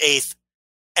they finished 8th,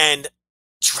 and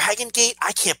Dragon Gate.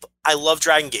 I love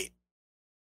Dragon Gate.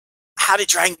 How did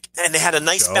Dragon? And they had a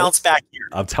nice bounce back here.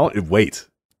 I'm telling you. Wait.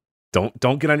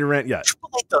 Don't get on your rant yet.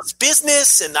 AAA does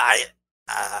business, and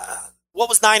what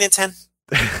was 9 and 10?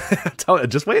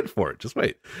 Just wait for it. Just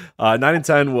wait. 9 and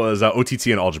 10 was OTT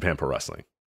and All Japan Pro Wrestling.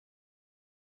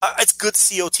 It's good to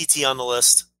see OTT on the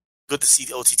list. Good to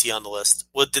see OTT on the list.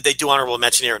 What did they do? Honorable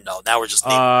mention here? No. Now we're just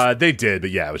naming. They did,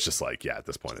 but yeah, it was just like at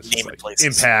this point, it's just like places.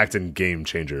 Impact and Game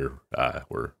Changer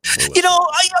were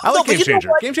I like Game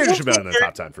Changer. Game Changer should be in the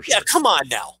top 10 for sure. Yeah, come on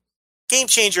now. Game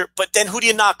Changer, but then who do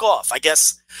you knock off? I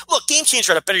guess. Look, Game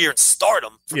Changer had a better year in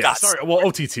Stardom. Sorry. Well,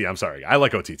 OTT. I'm sorry. I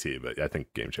like OTT, but I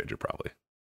think Game Changer probably.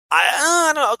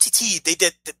 I don't know. OTT. They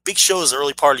did the big shows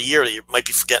early part of the year that you might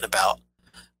be forgetting about.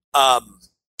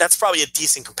 That's probably a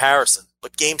decent comparison.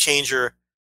 But Game Changer,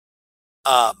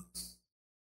 man,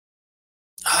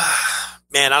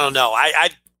 I don't know. I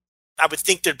would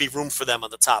think there'd be room for them on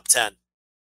the top 10.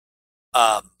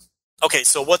 Okay,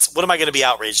 so what am I going to be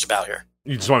outraged about here?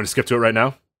 You just want me to skip to it right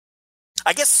now?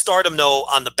 I guess Stardom, though,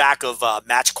 on the back of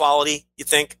match quality, you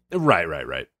think?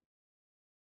 Right.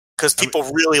 Because people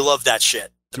really love that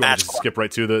shit. Do you want to skip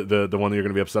right to the one that you're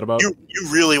going to be upset about? You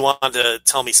really wanted to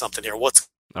tell me something here. What's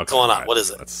going on? Right. What is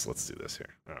it? Let's do this here.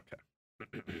 Okay.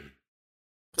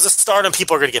 Because the Stardom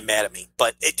people are going to get mad at me,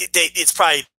 but it's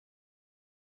probably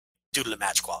due to the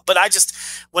match quality. But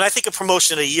when I think of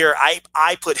promotion of the year,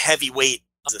 I put heavy weight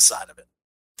on this side of it.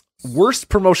 Worst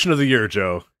promotion of the year,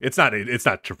 Joe. It's not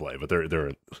AAA, but they're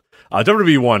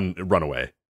WWE won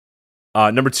Runaway.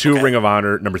 Number 2, Ring of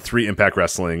Honor. Number 3, Impact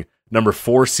Wrestling. Number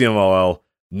 4, CMLL.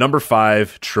 Number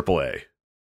 5, AAA.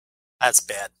 That's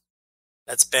bad.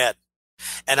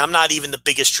 And I'm not even the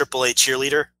biggest AAA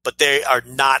cheerleader, but they are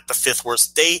not the 5th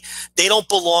worst. They don't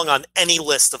belong on any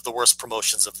list of the worst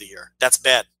promotions of the year. That's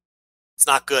bad. It's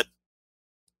not good.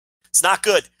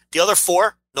 The other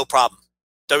 4, no problem.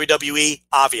 WWE,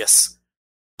 obvious.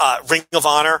 Ring of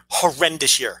Honor,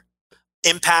 horrendous year.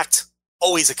 Impact,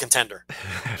 always a contender.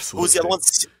 Absolutely. Who's the other one?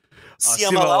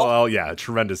 CMLL, yeah,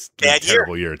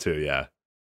 terrible year too, yeah.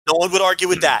 No one would argue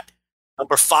with that.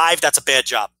 Number 5, that's a bad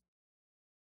job.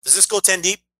 Does this go 10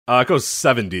 deep? It goes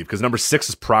 7 deep because number 6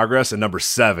 is Progress and number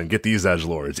 7, get these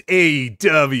edgelords.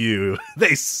 AEW,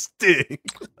 they stink.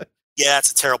 Yeah,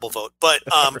 it's a terrible vote. But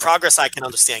Progress, I can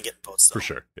understand getting votes though. For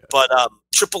sure. Yeah. But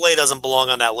AAA doesn't belong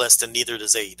on that list, and neither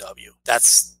does AEW.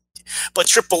 But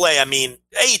AAA, I mean,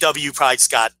 AEW probably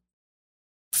just got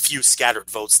a few scattered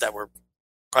votes that were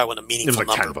probably one of meaningful number. It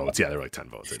was like 10 number. votes. Yeah, they were like 10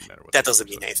 votes. It didn't matter what that doesn't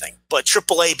mean anything. But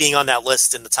AAA being on that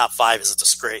list in the top 5 is a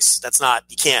disgrace. That's not.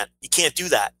 You can't do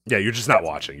that. Yeah, you're just not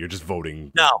watching. You're just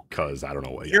voting. No, because I don't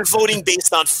know what you're voting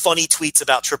based on funny tweets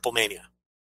about Triple Mania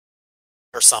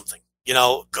or something. You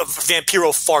know, Vampiro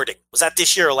farting. Was that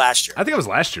this year or last year? I think it was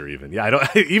last year. Even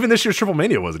even this year's Triple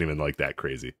Mania wasn't even like that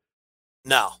crazy.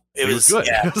 No, it was good.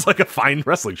 Yeah. It was like a fine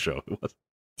wrestling show. It was.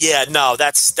 Yeah, no,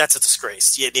 that's a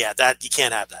disgrace. Yeah, that you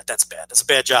can't have that. That's bad. That's a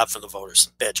bad job from the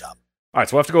voters. Bad job. All right,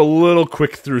 so we'll have to go a little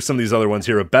quick through some of these other ones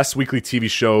here. A best weekly TV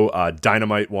show,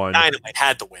 Dynamite won. Dynamite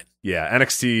had to win. Yeah,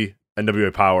 NXT,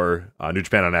 NWA Power, New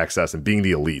Japan on Access, and Being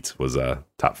the Elite was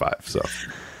top 5. So,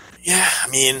 yeah, I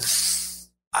mean,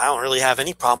 I don't really have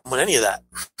any problem with any of that.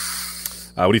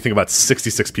 What do you think about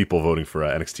 66 people voting for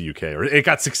NXT UK? Or it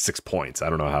got 66 points. I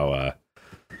don't know how.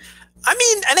 I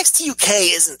mean, NXT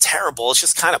UK isn't terrible. It's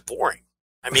just kind of boring.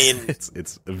 I mean,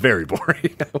 it's very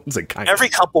boring. I wouldn't say kind every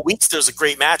couple weeks there's a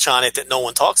great match on it that no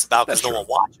one talks about because no one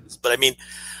watches. But I mean,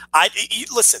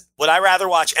 listen. Would I rather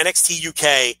watch NXT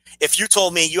UK if you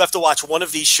told me you have to watch one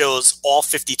of these shows all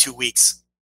 52 weeks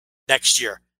next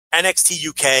year? NXT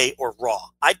UK or Raw?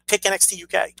 I'd pick NXT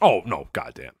UK. Oh no,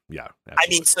 goddamn, yeah. Absolutely. I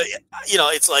mean, so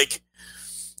it's like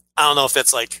I don't know if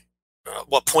that's like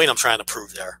what point I'm trying to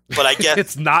prove there, but I guess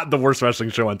It's not the worst wrestling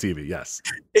show on TV. Yes.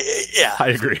 Yeah. I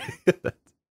agree.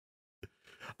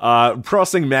 Pro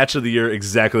Wrestling Match of the Year,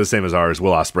 exactly the same as ours.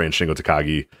 Will Ospreay and Shingo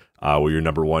Takagi were your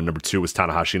number 1. Number 2 was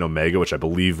Tanahashi and Omega, which I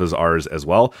believe was ours as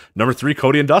well. Number 3,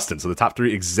 Cody and Dustin. So the top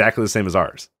 3 exactly the same as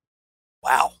ours.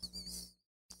 Wow.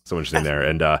 So interesting there.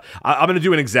 And I'm going to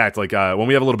do an exact, like when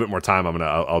we have a little bit more time,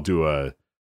 I'll do a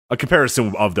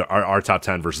comparison of our top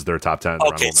 10 versus their top 10.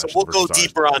 Okay, so we'll go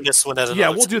deeper on this one. Yeah,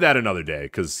 we'll do that another day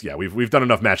because we've done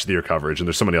enough Match of the Year coverage, and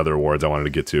there's so many other awards I wanted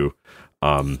to get to.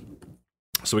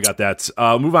 So we got that.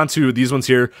 Move on to these ones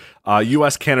here.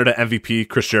 U.S. Canada MVP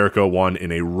Chris Jericho won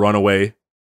in a runaway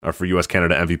for U.S.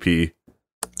 Canada MVP.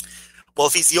 Well,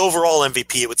 if he's the overall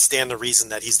MVP, it would stand to reason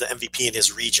that he's the MVP in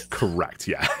his region. Correct.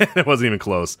 Yeah, it wasn't even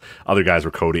close. Other guys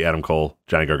were Cody, Adam Cole,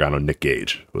 Johnny Gargano, Nick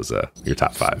Gage was your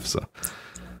top 5. So.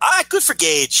 Good for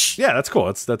Gage. Yeah, that's cool.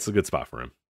 That's a good spot for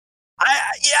him.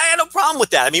 I had no problem with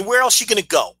that. I mean, where else are you going to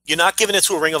go? You're not giving it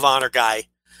to a Ring of Honor guy.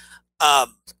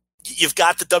 You've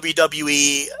got the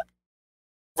WWE.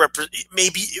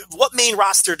 Maybe what main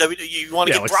roster you want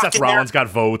to get? Like Brock Seth in Rollins there?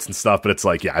 got votes and stuff, but it's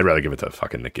like, I'd rather give it to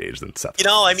fucking Nick Gage than Seth.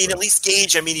 I mean, at least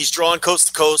Gage. I mean, he's drawing coast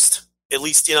to coast. At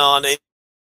least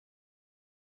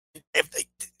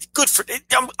good for.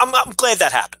 I'm glad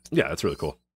that happened. Yeah, that's really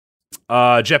cool.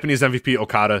 Japanese MVP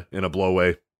Okada in a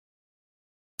blowaway.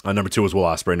 Number 2 was Will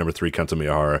Ospreay. Number 3, Kenta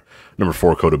Miyahara. Number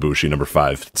 4, Kota Ibushi. Number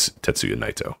 5, Tetsuya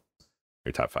Naito.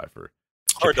 Your top 5 for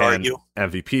Hard to argue.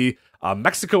 MVP.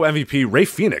 Mexico MVP Rey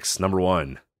Fenix. Number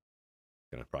 1.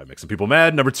 Gonna probably make some people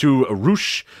mad. Number 2,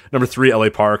 Rush. Number 3, LA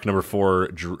Park. Number 4,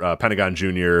 Pentagon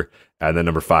Jr. And then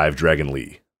number 5, Dragon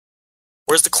Lee.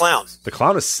 Where's the clown? The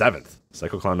clown is 7th.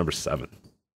 Psycho Clown number 7.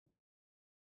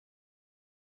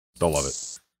 Don't love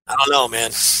it. I don't know,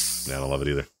 man. Yeah, I don't love it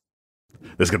either.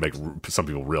 This is going to make some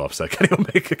people real upset. Kenny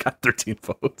Omega got 13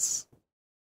 votes.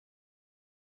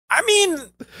 I mean,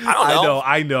 I don't know.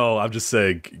 I know. I'm just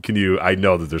saying, I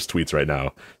know that there's tweets right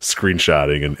now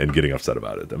screenshotting and getting upset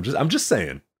about it. I'm just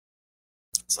saying.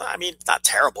 So, I mean, not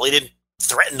terrible. He didn't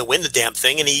threaten to win the damn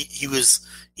thing, and he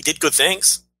did good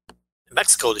things in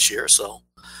Mexico this year, so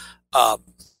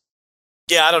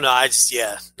yeah, I don't know. I'm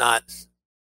not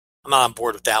on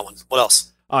board with that one. What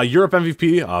else? Europe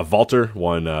MVP, Walter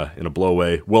won in a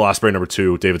blowaway. Will Ospreay number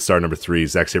 2, David Starr number 3,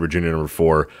 Zack Sabre Jr. number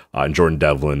 4, and Jordan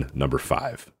Devlin number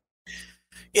 5.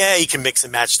 Yeah, you can mix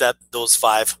and match those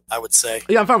 5, I would say.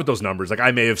 Yeah, I'm fine with those numbers. Like,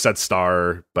 I may have said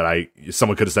Starr, but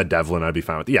someone could have said Devlin. I'd be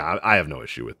fine with. Yeah, I have no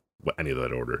issue with any of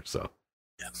that order. So,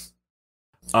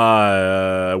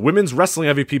 yeah. Women's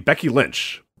wrestling MVP Becky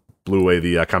Lynch blew away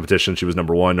the competition. She was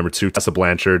number 1. Number 2, Tessa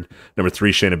Blanchard. Number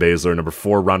 3, Shayna Baszler. Number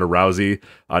 4, Ronda Rousey.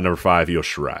 Number 5, Io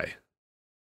Shirai.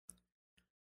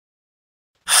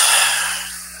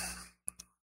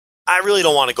 I really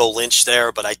don't want to go Lynch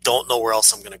there, but I don't know where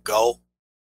else I'm going to go.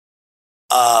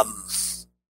 I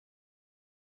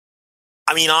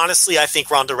mean, honestly, I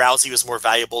think Ronda Rousey was more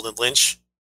valuable than Lynch,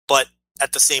 but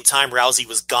at the same time, Rousey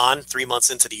was gone 3 months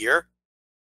into the year,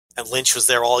 and Lynch was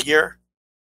there all year.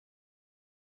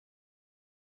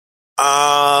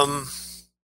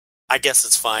 I guess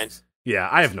it's fine. Yeah,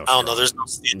 I have no. I don't know. There's no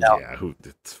standout. Yeah,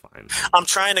 it's fine. I'm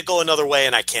trying to go another way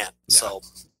and I can't. Yeah. So,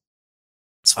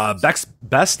 it's fine.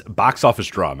 Best box office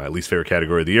draw, my least favorite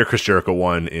category of the year. Chris Jericho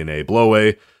won in a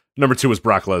blowaway. Number 2 was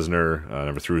Brock Lesnar.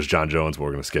 Number 3 was John Jones, but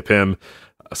we're going to skip him.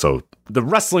 So the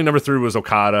wrestling number 3 was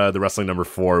Okada. The wrestling number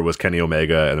 4 was Kenny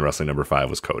Omega, and the wrestling number 5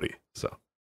 was Cody. So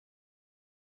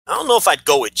I don't know if I'd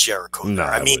go with Jericho. No,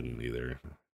 I mean, wouldn't either.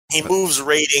 He moves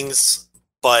ratings,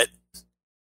 but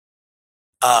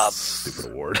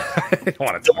stupid award. I don't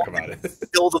want to talk about it.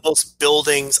 Build the most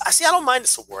buildings. I don't mind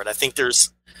this award. I think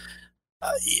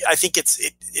I think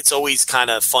it's always kind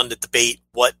of fun to debate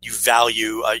what you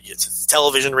value. It's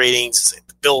television ratings, it's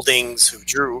the buildings, who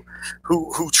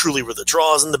truly were the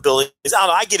draws in the buildings. I don't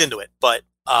know. I get into it, but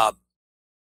I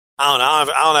don't know. I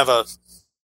don't have a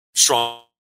strong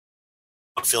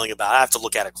feeling about it. I have to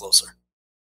look at it closer.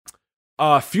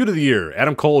 Feud of the year: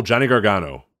 Adam Cole, Johnny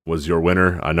Gargano was your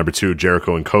winner. Number 2,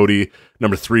 Jericho and Cody.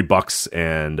 Number 3, Bucks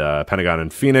and Pentagon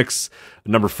and Phoenix.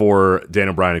 Number 4,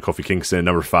 Daniel Bryan and Kofi Kingston.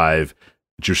 Number 5,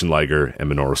 Jushin Liger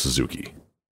and Minoru Suzuki.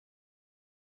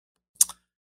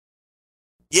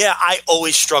 Yeah, I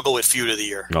always struggle with Feud of the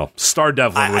Year. No, Star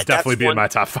Devlin would definitely be in my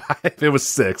top 5. It was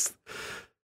 6th.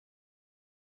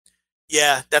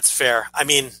 Yeah, that's fair. I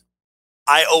mean,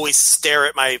 I always stare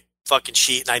at my fucking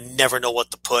sheet and I never know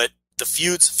what to put. The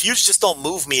feuds just don't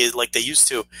move me like they used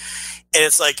to. And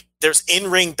it's like there's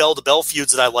in-ring bell-to-bell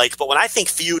feuds that I like, but when I think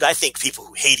feud, I think people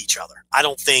who hate each other. I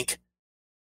don't think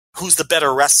who's the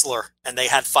better wrestler, and they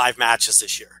had 5 matches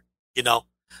this year. You know,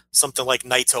 something like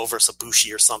Naito versus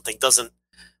Ibushi or something doesn't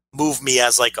move me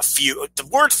as like a feud. The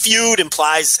word feud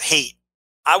implies hate.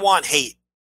 I want hate.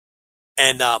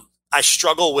 And I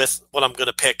struggle with what I'm going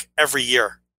to pick every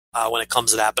year when it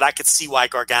comes to that. But I could see why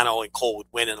Gargano and Cole would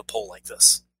win in a poll like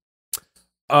this.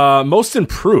 Most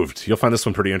improved. You'll find this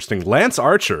one pretty interesting. Lance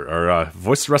Archer, our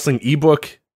Voice of Wrestling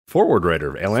ebook forward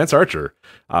writer, Lance Archer,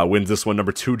 wins this one.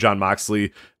 Number 2, Jon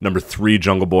Moxley. Number 3,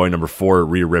 Jungle Boy. Number 4,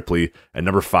 Rhea Ripley. And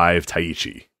number 5,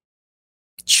 Taichi.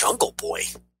 Jungle Boy.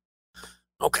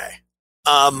 Okay.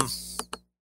 I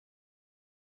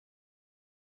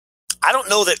don't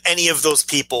know that any of those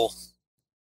people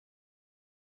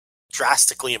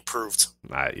drastically improved.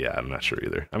 Yeah, I'm not sure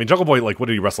either. I mean, Jungle Boy, like, what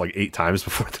did he wrestle, like 8 times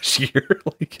before this year?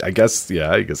 Like, I guess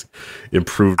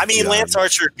improved. I mean, Lance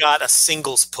Archer got a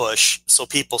singles push, so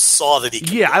people saw that he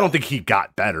could go. I don't think he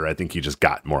got better. I think he just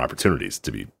got more opportunities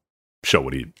to show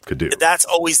what he could do. That's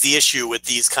always the issue with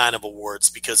these kind of awards,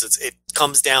 because it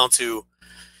comes down to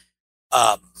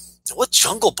what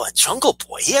Jungle Boy,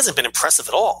 he hasn't been impressive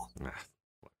at all.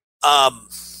 I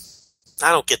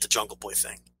don't get the Jungle Boy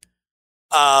thing.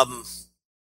 I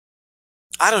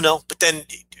don't know, but then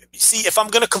see, if I'm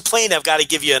going to complain, I've got to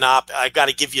give you a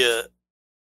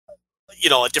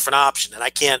different option, and I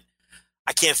can't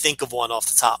think of one off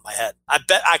the top of my head. I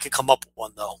bet I could come up with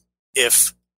one though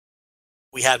if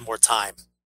we had more time.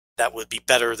 That would be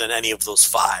better than any of those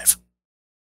 5.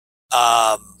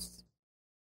 How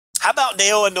about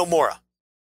Naoya Nomura?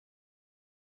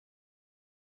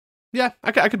 Yeah,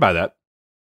 I could buy that.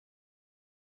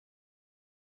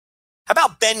 How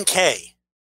about Ben Kay?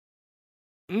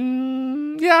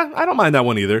 Yeah, I don't mind that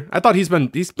one either. I thought he's been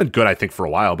good, I think, for a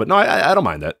while, but no, I don't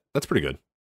mind that. That's pretty good.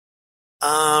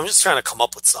 I'm just trying to come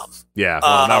up with some. Yeah,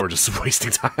 well, now we're just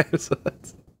wasting time.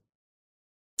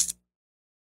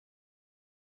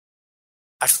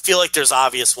 I feel like there's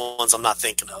obvious ones I'm not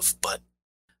thinking of, but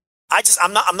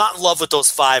I'm not in love with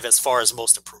those 5 as far as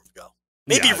most improved go.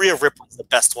 Maybe Rhea Ripley's the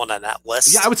best one on that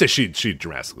list. Yeah, I would say she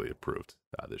drastically improved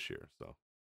this year. So,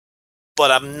 but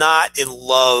I'm not in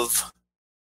love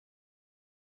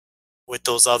with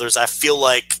those others. I feel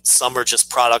like some are just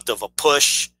product of a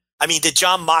push. I mean, did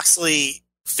Jon Moxley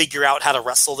figure out how to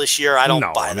wrestle this year? I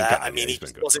don't buy that. I mean, he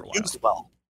just wasn't used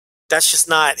well. That's just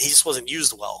not. He just wasn't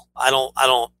used well. I don't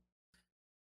know.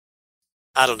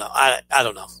 I don't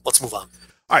know. Let's move on.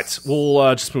 All right,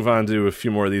 we'll just move on to a few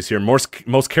more of these here. Most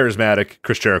charismatic,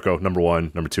 Chris Jericho, number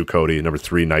 1. Number 2, Cody. Number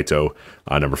 3, Naito.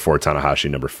 Number 4, Tanahashi.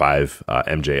 Number 5,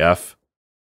 MJF.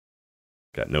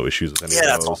 Got no issues with any of those.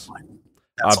 That's all fine.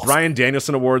 Bryan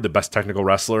Danielson Award, the best technical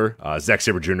wrestler. Zack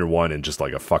Sabre Jr. won in just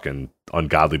like a fucking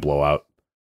ungodly blowout.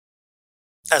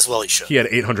 As well he should. He had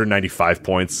 895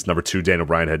 points. Number 2, Daniel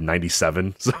Bryan had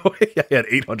 97. So he had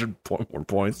 800 more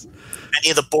points. Any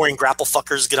of the boring grapple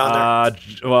fuckers get on there?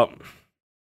 Well,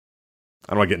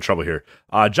 I don't want to get in trouble here.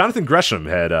 Jonathan Gresham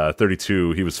had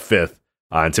 32. He was 5th.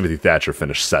 And Timothy Thatcher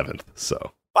finished 7th.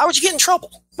 So why would you get in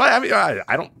trouble? I mean, I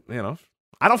don't,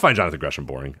 I don't find Jonathan Gresham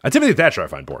boring. Timothy Thatcher I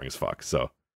find boring as fuck. So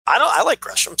I like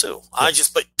Gresham too. Yeah.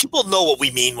 But people know what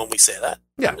we mean when we say that.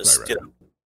 Yeah, right.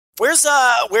 Where's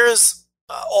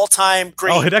all-time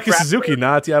great? Oh, Hideki Suzuki.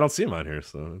 I don't see him on here.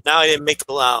 So now I didn't make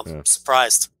the list. Yeah.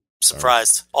 Surprised.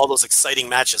 Right. All those exciting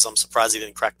matches. I'm surprised he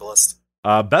didn't crack the list.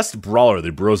 Best Brawler,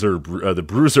 the Bruiser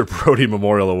Brody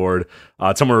Memorial Award.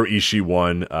 Tomohiro Ishii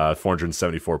won,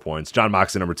 474 points. Jon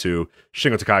Moxley, number 2.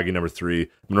 Shingo Takagi, number 3.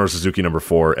 Minoru Suzuki, number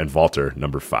 4. And Walter,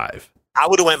 number 5. I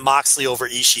would have went Moxley over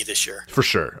Ishii this year. For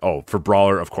sure. Oh, for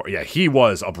Brawler, of course. Yeah, he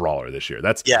was a brawler this year.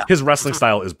 His wrestling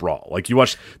style is brawl. Like, you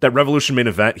watch that Revolution main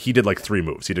event, he did like 3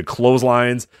 moves. He did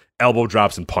clotheslines, elbow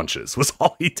drops, and punches was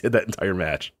all he did that entire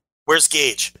match. Where's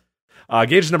Gage?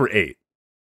 Gage is number 8.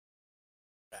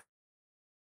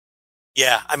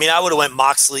 Yeah, I mean, I would have went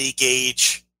Moxley,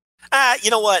 Gage. You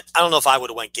know what? I don't know if I would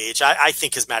have went Gage. I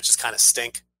think his matches kind of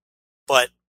stink, but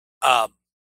I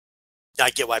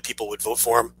get why people would vote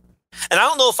for him. And I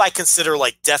don't know if I consider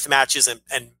like death matches and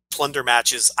plunder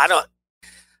matches. I don't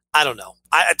know.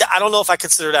 I don't know if I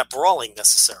consider that brawling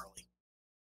necessarily.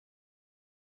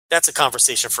 That's a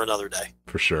conversation for another day.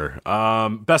 For sure.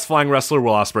 Best flying wrestler,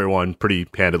 Will Ospreay won pretty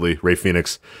handedly. Ray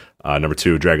Phoenix, number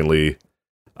 2, Dragon Lee.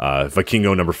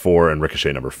 Vikingo number 4 and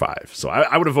Ricochet number 5. So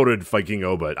I would have voted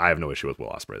Vikingo, but I have no issue with Will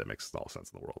Ospreay. That makes all sense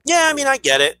in the world. Yeah, I mean, I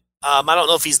get it. I don't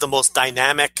know if he's the most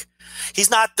dynamic. He's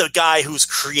not the guy who's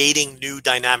creating new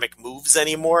dynamic moves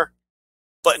anymore.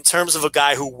 But in terms of a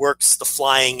guy who works the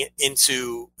flying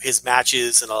into his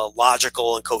matches in a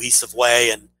logical and cohesive way,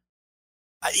 and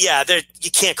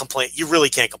you can't complain. You really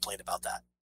can't complain about that,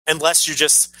 unless you're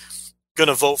just going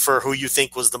to vote for who you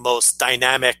think was the most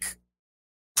dynamic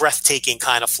breathtaking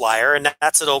kind of flyer, and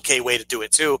that's an okay way to do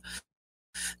it too,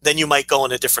 then you might go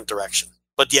in a different direction.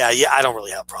 But yeah, I don't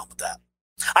really have a problem with that.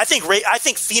 I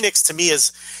think Phoenix to me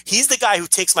he's the guy who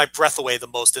takes my breath away the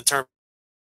most in terms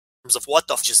of what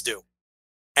the f just do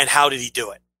and how did he do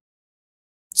it.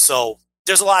 So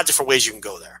there's a lot of different ways you can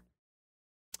go there.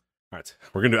 All right,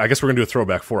 I guess we're gonna do a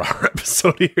throwback 4-hour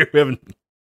episode here. We haven't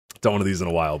done one of these in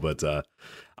a while, but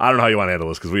I don't know how you want to handle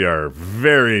this because we are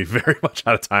very, very much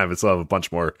out of time. We still have a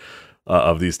bunch more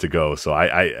of these to go. So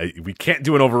we can't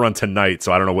do an overrun tonight.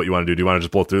 So I don't know what you want to do. Do you want to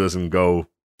just blow through this and go?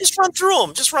 Just run through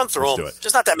them.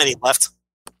 Just not that many left.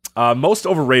 Most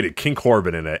overrated, King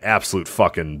Corbin in an absolute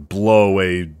fucking blow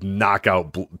away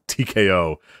knockout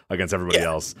TKO against everybody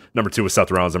else. Number 2 was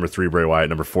Seth Rollins. Number 3, Bray Wyatt.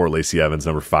 Number 4, Lacey Evans.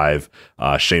 Number 5,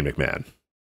 Shane McMahon.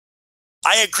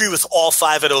 I agree with all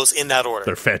 5 of those in that order.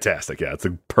 They're fantastic. Yeah, it's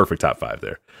a perfect top 5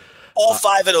 there. All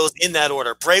 5 of those in that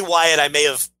order. Bray Wyatt I may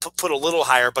have put a little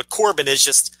higher, but Corbin is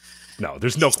just... No,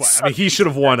 there's no question. I mean, he should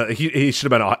have won. He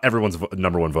should have been everyone's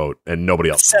number 1 vote, and nobody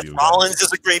else. Seth Rollins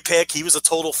is a great pick. He was a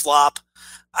total flop.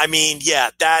 I mean,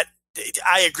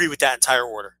 I agree with that entire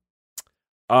order.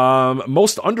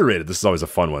 Most underrated. This is always a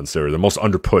fun one, sir. The most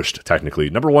underpushed,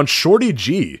 technically. Number 1, Shorty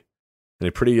G. And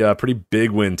a pretty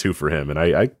big win, too, for him. And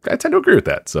I tend to agree with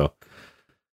that. So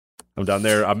I'm down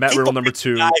there. Matt Riddle, number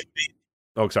 2.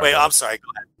 Oh, sorry. Wait, I'm sorry. Go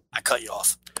ahead. I cut you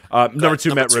off. Number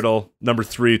 2, Matt Riddle. Number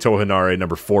 3, Toa Henare.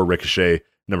 Number 4, Ricochet.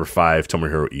 Number 5,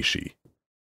 Tomohiro Ishii.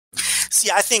 See,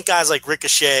 I think guys like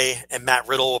Ricochet and Matt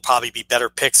Riddle will probably be better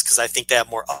picks because I think they have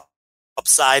more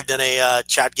upside than a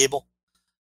Chad Gable.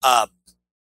 So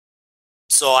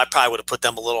I probably would have put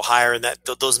them a little higher, and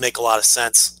those make a lot of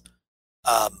sense.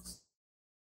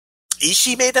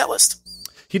 Ishii made that list.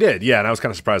 He did, yeah, and I was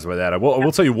kind of surprised by that. I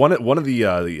will tell you one of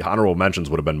the honorable mentions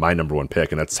would have been my number 1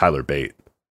 pick, and that's Tyler Bate.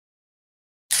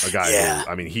 A guy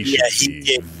who, I mean, he should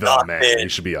be the man. He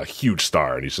should be a huge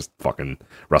star, and he's just fucking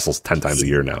wrestles 10 times a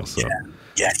year now. So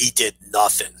yeah, he did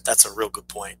nothing. That's a real good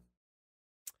point.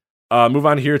 Move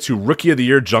on here to Rookie of the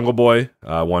Year, Jungle Boy.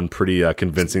 Won pretty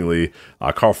convincingly.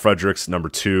 Carl Fredericks, number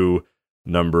 2.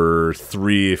 Number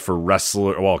 3 for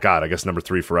wrestler. Well, God, I guess number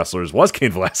 3 for wrestlers was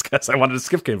Cain Velasquez. I wanted to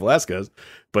skip Cain Velasquez,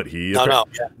 but he's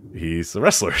a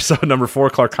wrestler. So number 4,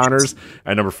 Clark Connors,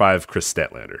 and number 5, Chris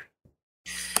Statlander.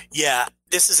 Yeah,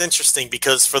 this is interesting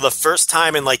because for the first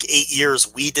time in like 8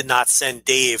 years, we did not send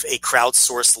Dave a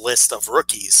crowdsourced list of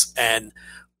rookies and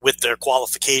with their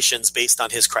qualifications based on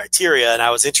his criteria. And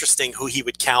I was interested who he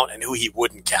would count and who he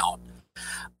wouldn't count.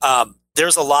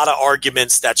 There's a lot of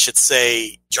arguments that should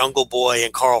say Jungle Boy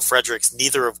and Carl Fredericks,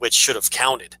 neither of which should have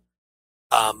counted.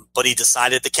 But he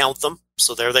decided to count them.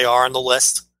 So there they are on the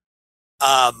list.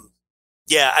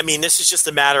 Yeah, I mean, this is just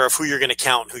a matter of who you're going to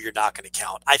count and who you're not going to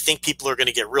count. I think people are going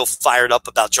to get real fired up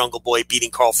about Jungle Boy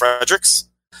beating Carl Fredericks.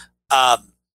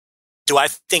 Do I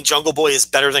think Jungle Boy is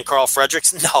better than Carl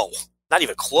Fredericks? No, not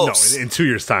even close. No, in 2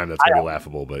 years' time, that's going to be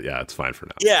laughable, but yeah, it's fine for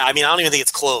now. Yeah, I mean, I don't even think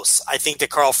it's close. I think that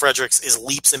Carl Fredericks is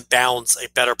leaps and bounds a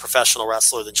better professional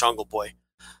wrestler than Jungle Boy.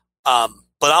 But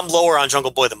I'm lower on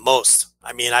Jungle Boy than most.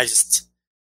 I mean, I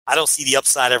don't see the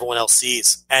upside everyone else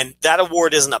sees. And that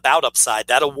award isn't about upside.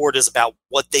 That award is about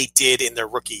what they did in their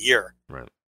rookie year. Right.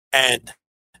 And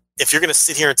if you're going to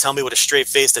sit here and tell me with a straight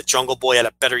face that Jungle Boy had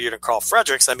a better year than Carl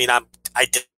Fredericks, I mean, I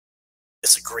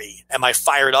disagree. Am I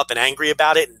fired up and angry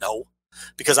about it? No.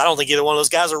 Because I don't think either one of those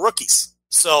guys are rookies.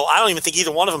 So I don't even think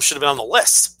either one of them should have been on the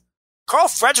list. Carl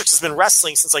Fredericks has been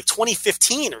wrestling since like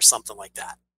 2015 or something like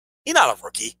that. He's not a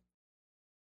rookie.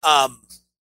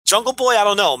 Jungle Boy, I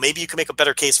don't know. Maybe you can make a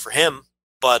better case for him,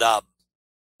 but I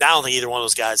don't think either one of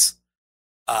those guys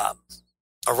are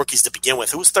rookies to begin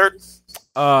with. Who was third?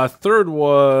 Third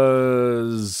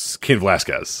was Cain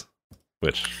Velasquez,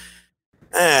 which...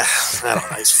 I don't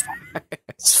know.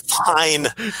 It's fine.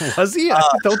 Was he? I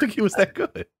don't think he was that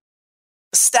good.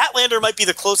 Statlander might be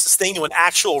the closest thing to an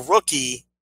actual rookie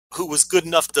who was good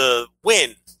enough to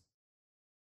win.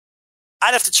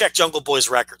 I'd have to check Jungle Boy's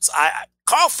records.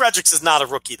 Carl Fredericks is not a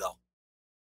rookie, though.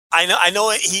 I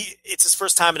know it's his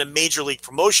first time in a major league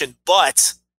promotion,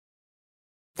 but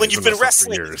when you've been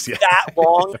wrestling that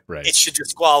long, right. It should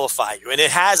disqualify you. And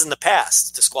it has in the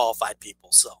past disqualified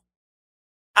people. So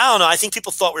I don't know. I think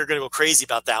people thought we were going to go crazy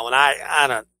about that one. I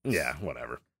don't. Yeah,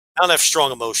 whatever. I don't have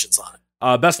strong emotions on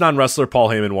it. Best non-wrestler, Paul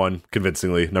Heyman won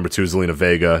convincingly. Number 2, Zelina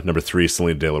Vega. Number 3,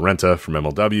 Selena De La Renta from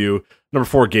MLW. Number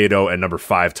 4, Gato. And number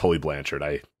 5, Tully Blanchard.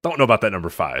 I don't know about that number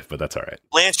 5, but that's all right.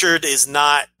 Blanchard is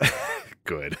not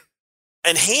good.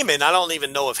 And Heyman, I don't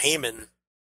even know if Heyman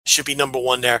should be number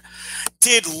one there.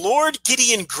 Did Lord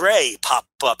Gideon Gray pop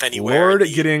up anywhere? Lord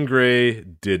Gideon Gray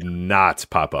did not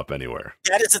pop up anywhere.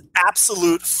 That is an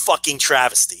absolute fucking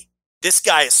travesty. This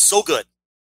guy is so good.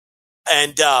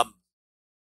 And, I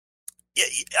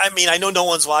mean, I know no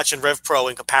one's watching Rev Pro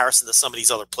in comparison to some of these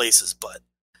other places, but,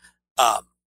 I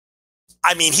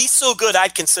mean, he's so good,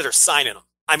 I'd consider signing him.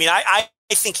 I mean, I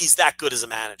think he's that good as a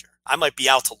manager. I might be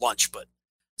out to lunch, but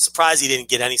surprised he didn't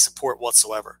get any support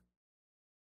whatsoever.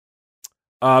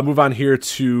 Move on here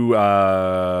to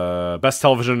best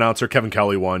television announcer. Kevin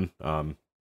Kelly won.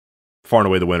 Far and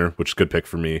away the winner, which is a good pick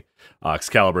for me.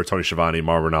 Excalibur, Tony Schiavone,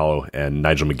 Mauro Ranallo, and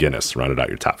Nigel McGuinness rounded out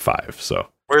your top five. So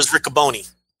where's Riccoboni?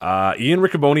 Ian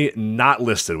Riccoboni not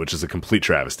listed, which is a complete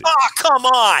travesty. Oh, come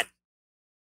on!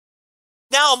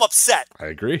 Now I'm upset. I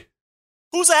agree.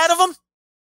 Who's ahead of him?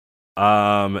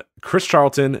 Chris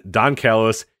Charlton, Don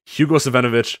Callis, Hugo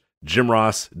Savinovich, Jim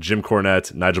Ross, Jim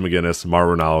Cornette, Nigel McGuinness,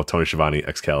 Mauro Ranallo, Tony Schiavone,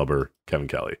 Excalibur, Kevin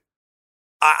Kelly.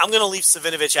 I'm going to leave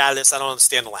Savinovich out of this. I don't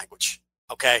understand the language.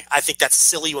 Okay? I think that's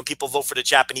silly when people vote for the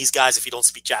Japanese guys if you don't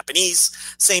speak Japanese.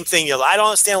 Same thing. You know, I don't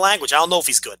understand the language. I don't know if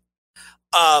he's good.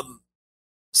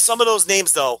 Some of those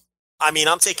names, though, I mean,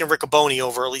 I'm taking Riccoboni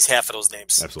over at least half of those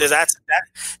names. Absolutely.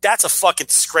 That's a fucking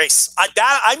disgrace.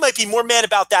 I might be more mad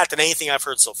about that than anything I've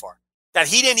heard so far. That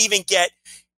he didn't even get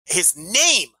his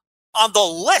name on the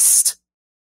list.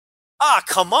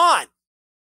 Come on.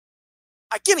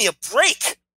 Give me a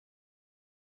break.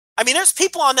 I mean, there's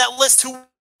people on that list who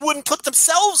wouldn't put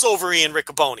themselves over Ian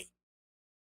Riccoboni.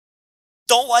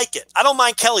 Don't like it. I don't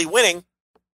mind Kelly winning,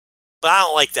 but I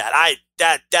don't like that.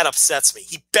 That upsets me.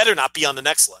 He better not be on the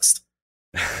next list.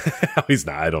 He's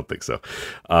not. I don't think so.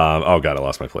 Oh god, I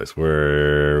lost my place.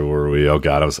 Where were we? Oh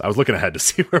god, I was looking ahead to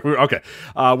see where we were. Okay,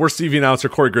 worst TV announcer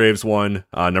Corey Graves won.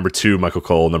 Number 2, Michael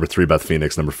Cole. Number 3, Beth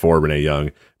Phoenix. Number 4, Renee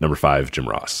Young. Number 5, Jim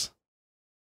Ross.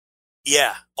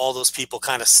 Yeah, all those people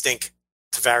kind of stink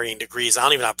to varying degrees. I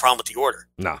don't even have a problem with the order.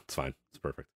 No, it's fine. It's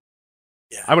perfect.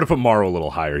 Yeah, I would have put Morrow a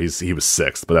little higher. He was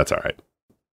 6th, but that's all right.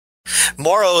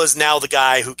 Morrow is now the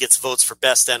guy who gets votes for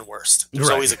best and worst. There's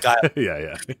right. always a guy.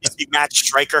 yeah. Used to be Matt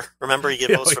Stryker. Remember, he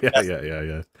get votes for best.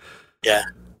 Yeah.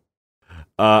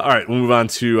 All right, we'll move on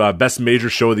to best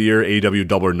major show of the year. AEW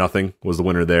Double or Nothing was the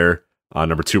winner there.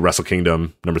 Number 2, Wrestle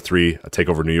Kingdom. Number 3,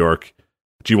 TakeOver New York.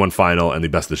 G1 Final and the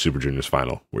Best of the Super Juniors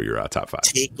Final were your top 5.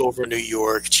 TakeOver New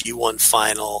York, G1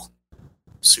 Final,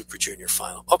 Super Junior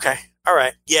Final. Okay, all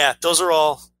right. Yeah, those are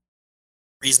all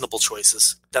reasonable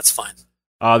choices. That's fine.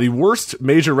 The worst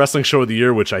major wrestling show of the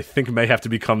year, which I think may have to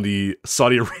become the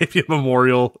Saudi Arabia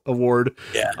Memorial Award.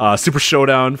 Yeah. Super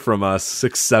Showdown from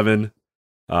 6-7.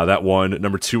 That won.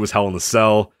 Number 2 was Hell in the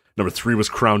Cell. Number 3 was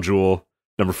Crown Jewel.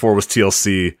 Number 4 was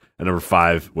TLC. And number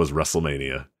 5 was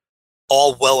WrestleMania.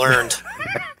 All well earned.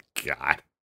 God.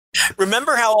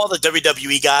 Remember how all the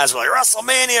WWE guys were like,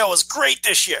 WrestleMania was great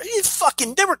this year.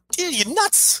 You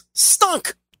nuts.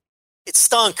 Stunk. It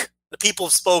stunk. The people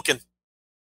have spoken.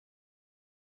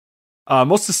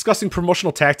 Most disgusting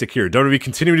promotional tactic here. WWE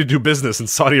continuing to do business in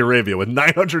Saudi Arabia with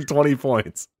 920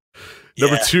 points. Yeah.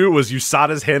 Number 2 was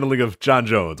USADA's handling of John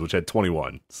Jones, which had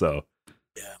 21. So,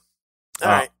 yeah. All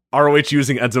right. ROH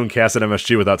using Enzo and Cass at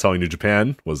MSG without telling New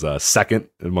Japan was 2nd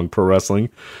among pro wrestling.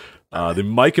 The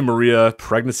Mike and Maria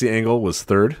pregnancy angle was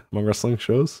 3rd among wrestling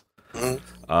shows.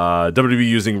 Mm-hmm. WWE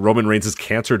using Roman Reigns'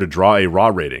 cancer to draw a Raw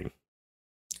rating.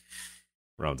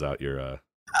 Rounds out your...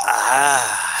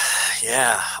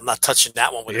 Yeah, I'm not touching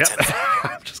that one with a 10.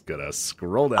 I'm just going to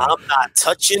scroll down. I'm not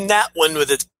touching that one with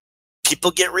it.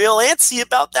 People get real antsy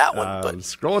about that one. But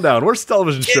scrolling down. Worst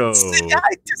television show.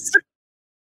 I disagree.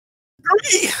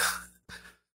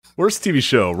 Worst TV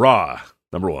show. Raw,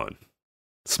 number 1.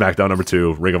 SmackDown, number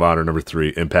 2. Ring of Honor, number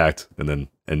 3. Impact, and then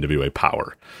NWA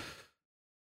Power.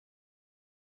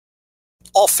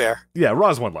 All fair. Yeah,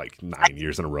 Raw's won like 9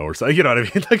 years in a row or so. You know what I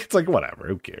mean? Like, it's like, whatever.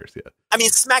 Who cares? Yeah. I mean,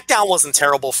 SmackDown wasn't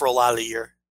terrible for a lot of the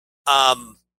year.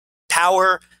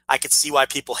 Power, I could see why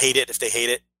people hate it if they hate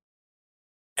it.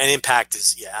 And Impact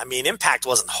is, Impact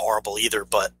wasn't horrible either,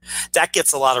 but that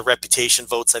gets a lot of reputation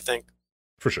votes, I think.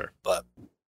 For sure. But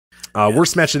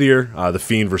worst match of the year, The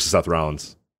Fiend versus Seth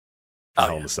Rollins.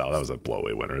 Hell in the Cell. That was a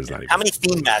blowaway winner. It's not even... How many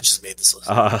Fiend matches made this list?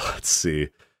 Let's see.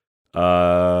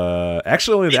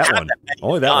 Actually, only that one.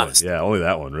 Only that one. Yeah, only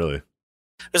that one, really.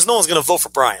 Because no one's going to vote for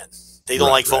Brian. They don't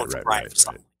like voting for Brian for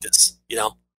something like this, you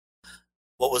know?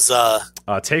 What was...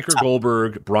 Taker,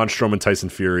 Goldberg, Braun Strowman, Tyson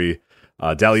Fury,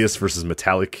 Dalius versus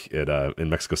Metallic in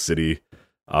Mexico City,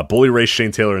 Bully Ray,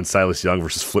 Shane Taylor, and Silas Young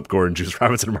versus Flip Gordon, Juice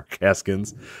Robinson, and Mark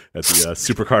Haskins at the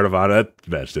Supercard of Honor. That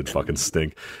match did fucking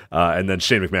stink. And then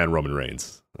Shane McMahon, Roman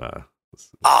Reigns.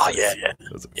 Yeah.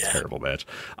 That was a terrible match.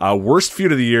 Worst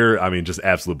feud of the year. I mean, just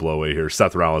absolute blowaway here.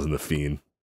 Seth Rollins and The Fiend.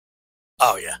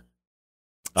 Oh, yeah.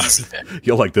 Easy pick.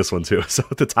 You'll like this one too. So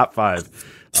the top 5.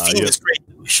 Fiend is great.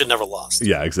 We should never lost.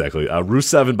 Yeah, exactly.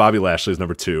 Rusev and Bobby Lashley is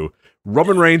number 2.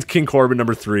 Roman Reigns, King Corbin,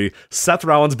 number 3. Seth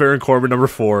Rollins, Baron Corbin, number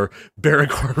 4. Baron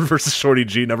Corbin versus Shorty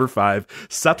G, number 5.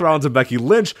 Seth Rollins and Becky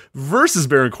Lynch versus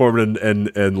Baron Corbin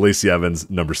and Lacey Evans,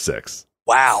 number 6.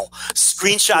 Wow.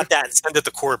 Screenshot that and send it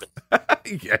to Corbin.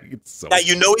 Yeah, it's now,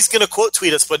 you know he's going to quote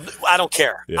tweet us, but I don't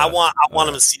care. Yeah. I want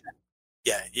him to see that.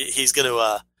 Yeah, he's going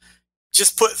to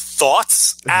just put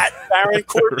thoughts at Baron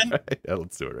Corbin. Right. Yeah,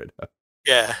 let's do it right now.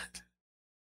 Yeah.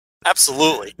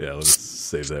 Absolutely. Yeah, let's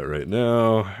save that right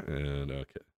now. And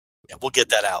okay. Yeah, we'll get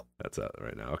that out. That's out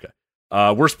right now. Okay.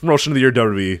 Worst promotion of the year,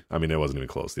 WWE. I mean, it wasn't even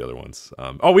close, the other ones.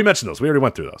 We mentioned those. We already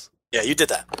went through those. Yeah, you did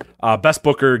that. Best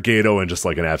Booker, Gato, and just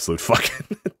like an absolute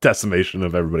fucking decimation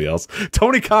of everybody else.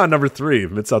 Tony Khan, number 3.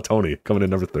 Mid-South Tony, coming in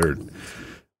number 3rd.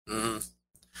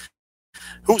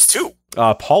 Who's 2?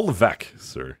 Paul Levesque,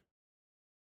 sir.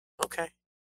 Okay.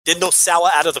 Didn't know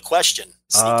Sawa out of the question.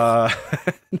 No,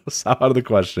 Sawa out of the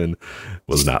question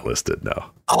was not listed,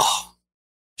 no. Oh,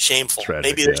 shameful.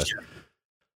 Tragic, Maybe this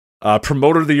year.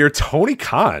 Promoter of the year, Tony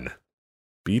Khan.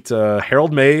 Beat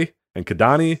Harold May and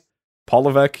Kadani, Paul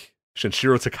Levesque,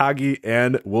 Shinshiro Takagi,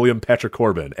 and William Patrick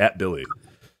Corbin at Billy.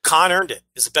 Khan earned it.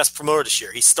 He's the best promoter this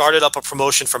year. He started up a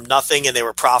promotion from nothing, and they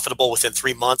were profitable within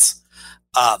 3 months.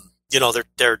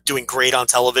 They're doing great on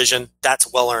television.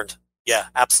 That's well earned. Yeah,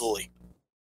 absolutely.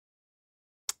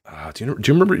 Do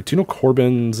you know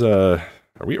Corbin's? Are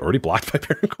we already blocked by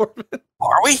Baron Corbin?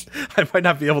 Are we? I might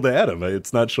not be able to add him.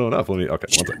 It's not showing up. Okay, one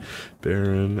second.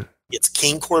 Baron. It's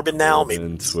King Corbin now.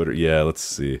 Corbin, maybe Twitter. Yeah, let's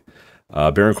see.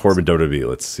 Baron Corbin WWE.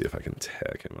 Let's see if I can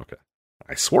tag him. Okay.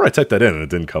 I swore I typed that in and it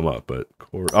didn't come up, but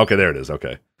okay, there it is.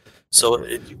 Okay. So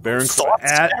Baron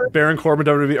Corbin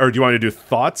WWE, or do you want to do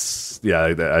thoughts?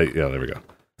 Yeah, there we go.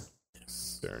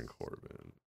 Baron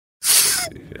Corbin.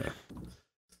 Yeah.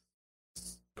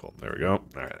 Cool. There we go. All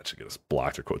right, that should get us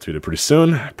blocked or quote tweeted pretty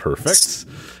soon. Perfect.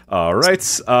 All right.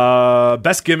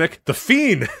 Best gimmick, The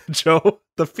Fiend. Joe,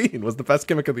 The Fiend was the best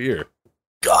gimmick of the year.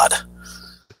 God.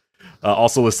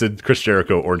 Also listed Chris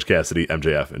Jericho, Orange Cassidy,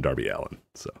 MJF, and Darby Allin.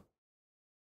 So.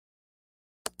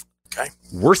 Okay.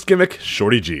 Worst gimmick,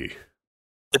 Shorty G.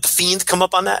 Did The Fiend come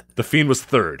up on that? The Fiend was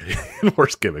 3rd in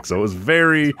worst gimmick, so it was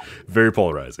very, very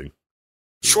polarizing.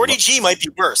 Shorty G might be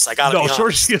worse. I gotta be honest.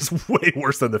 Shorty G is way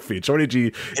worse than The Fiend. Shorty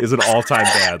G is an all-time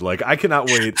bad. Like, I cannot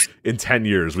wait in 10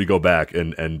 years we go back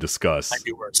and discuss might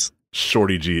be worse.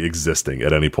 Shorty G existing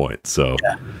at any point. So,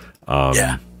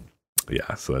 yeah.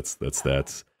 So that's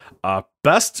that.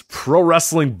 Best pro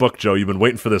wrestling book, Joe. You've been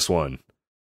waiting for this one.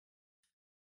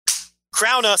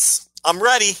 Crown us. I'm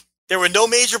ready. There were no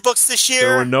major books this year.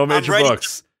 There were no major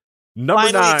books.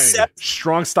 Number 9,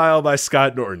 Strong Style by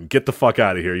Scott Norton. Get the fuck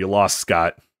out of here. You lost,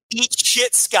 Scott. Eat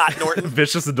shit, Scott Norton.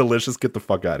 Vicious and Delicious. Get the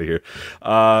fuck out of here.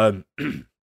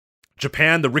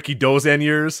 Japan, the Ricky Dozan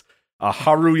years.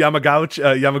 Haru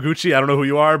Yamaguchi. I don't know who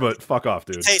you are, but fuck off,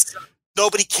 dude. Hey,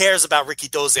 nobody cares about Ricky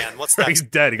Dozan. What's next? He's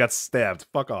dead. He got stabbed.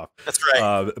 Fuck off. That's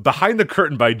right. Behind the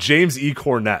Curtain by James E.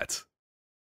 Cornette.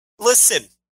 Listen,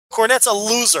 Cornette's a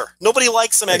loser. Nobody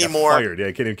likes him anymore. Fired. Yeah,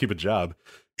 he can't even keep a job.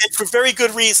 And for very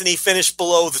good reason, he finished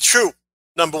below the true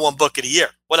 #1 book of the year.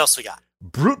 What else we got?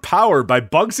 Brute Power by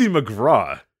Bugsy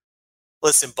McGraw.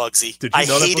 Listen, Bugsy. Did you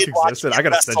know that book existed? I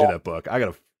gotta send you that book. I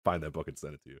gotta find that book and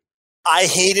send it to you. I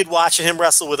hated watching him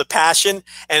wrestle with a passion,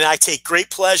 and I take great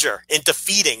pleasure in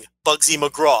defeating Bugsy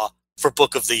McGraw for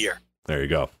Book of the Year. There you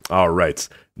go. All right.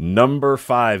 Number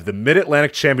 5, the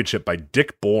Mid-Atlantic Championship by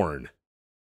Dick Bourne.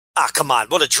 Ah, come on.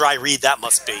 What a dry read that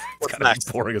must be. What's next?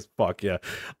 Boring as fuck, yeah.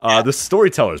 The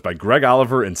Storytellers by Greg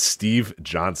Oliver and Steve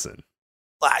Johnson.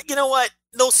 You know what?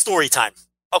 No story time.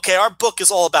 Okay, our book is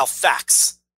all about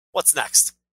facts. What's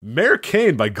next? Mayor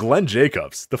Kane by Glenn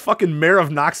Jacobs. The fucking mayor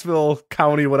of Knoxville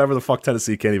County, whatever the fuck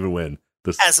Tennessee, can't even win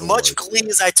this As award. much glee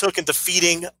as I took in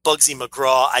defeating Bugsy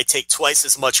McGraw, I take twice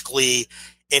as much glee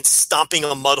in stomping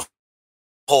a mud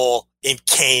hole in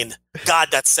Kane. God,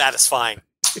 that's satisfying.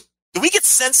 Do we get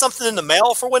sent something in the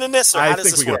mail for winning this? Or I how does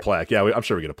think this we get work? a plaque. Yeah, I'm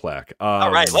sure we get a plaque.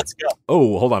 All right, let's go.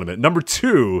 Oh, hold on a minute. Number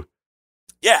 2.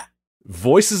 Yeah.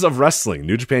 Voices of Wrestling,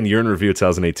 New Japan Year in Review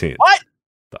 2018. What?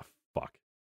 The fuck?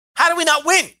 How do we not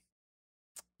win?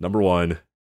 Number 1,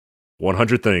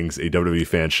 100 Things a WWE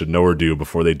fan should know or do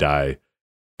before they die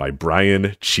by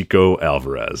Brian Chico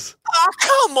Alvarez. Oh,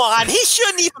 come on. He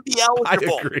shouldn't even be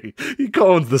eligible. I agree. He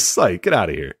owns the site. Get out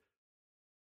of here.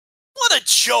 What a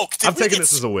joke. I'm taking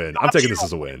this as a win. I'm taking this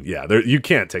as a win. Yeah, you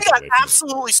can't take We it got away from me.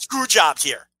 absolutely screw jobbed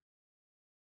here.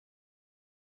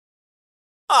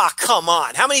 Ah, come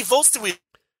on. How many votes did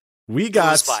we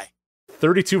got lose by?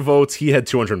 32 votes. He had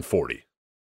 240.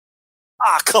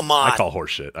 Ah, come on. I call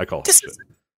horseshit. This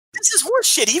is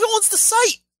horseshit. He owns the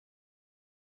site.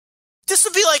 This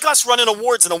would be like us running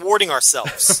awards and awarding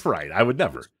ourselves. Right. I would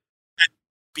never.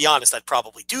 Be honest, I'd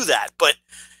probably do that, but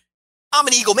I'm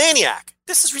an egomaniac.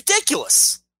 This is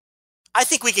ridiculous. I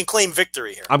think we can claim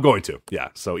victory here. I'm going to. Yeah.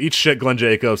 So eat shit, Glenn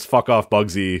Jacobs. Fuck off,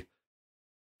 Bugsy.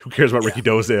 Who cares about Ricky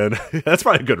Dozan? That's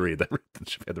probably a good read.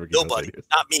 Nobody.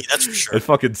 Not me, that's for sure. And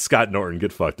fucking Scott Norton.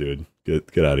 Get fucked, dude.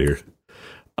 Get out of here.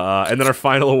 And then our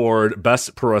final award,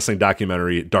 Best Pro Wrestling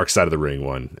Documentary, Dark Side of the Ring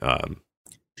won.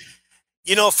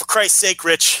 For Christ's sake,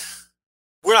 Rich,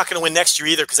 we're not going to win next year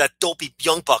either because that dopey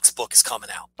Young Bucks book is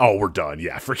coming out. Oh, we're done.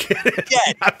 Yeah, forget it.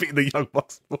 Yeah. Not being the Young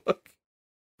Bucks book. I'm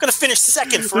going to finish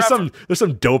second forever. There's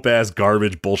some dope-ass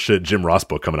garbage bullshit Jim Ross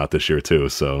book coming out this year, too,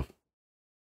 so...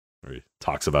 Where he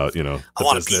talks about, the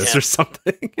business or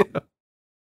something.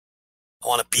 I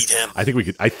want to beat him. I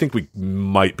think we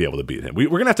might be able to beat him. We're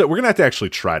gonna have to actually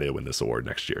try to win this award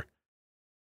next year.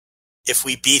 If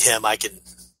we beat him, I can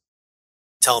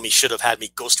tell him he should have had me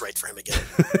ghostwrite for him again.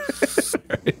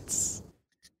 Right.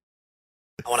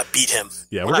 I want to beat him.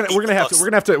 Yeah, we're gonna have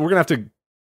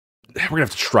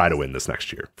to try to win this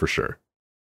next year for sure.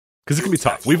 Because it can be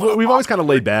tough. We've always kind of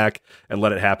laid back and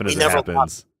let it happen as it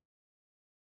happens.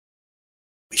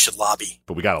 We should lobby.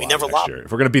 But we got to lobby next year.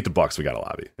 If we're going to beat the Bucks, we got to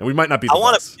lobby. And we might not beat the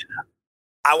Bucks.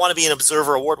 I want to be an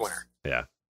Observer Award winner. Yeah.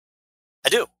 I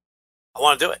do. I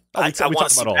want to do it. We talk about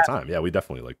it all the time. Yeah, we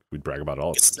definitely, we'd brag about it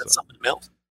all the time. Something in the mail.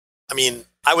 I mean,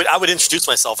 I would introduce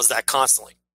myself as that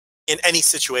constantly in any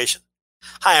situation.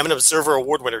 Hi, I'm an Observer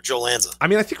Award winner, Joe Lanza. I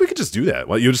mean, I think we could just do that.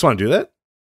 Well, you just want to do that?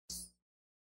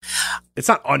 It's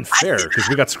not unfair because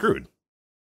we got screwed.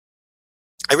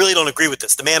 I really don't agree with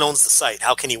this. The man owns the site.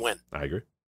 How can he win? I agree.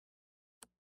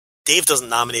 Dave doesn't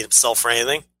nominate himself for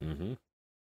anything. Mm-hmm.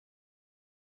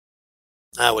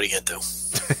 What are you going to do?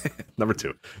 Number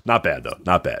 2. Not bad, though.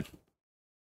 Not bad.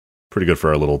 Pretty good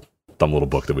for our dumb little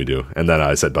book that we do. And then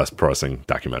I said Best Pro Wrestling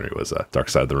Documentary was Dark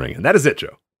Side of the Ring. And that is it,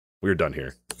 Joe. We're done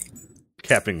here.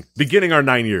 Beginning our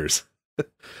 9 years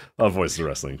of Voices of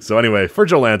Wrestling. So anyway, for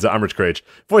Joe Lanza, I'm Rich Craich.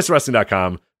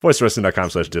 VoicesWrestling.com,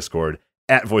 VoicesWrestling.com/Discord.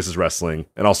 At Voices Wrestling,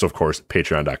 and also, of course,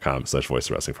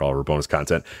 patreon.com/Voices Wrestling for all of our bonus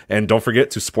content. And don't forget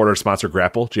to support our sponsor,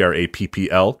 Grapple,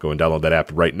 GRAPPL. Go and download that app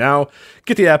right now.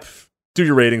 Get the app, do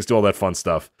your ratings, do all that fun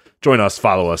stuff. Join us,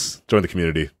 follow us, join the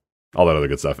community, all that other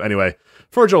good stuff. Anyway,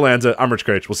 for Joe Lanza, I'm Rich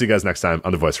Craich. We'll see you guys next time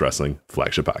on the Voice Wrestling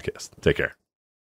Flagship Podcast. Take care.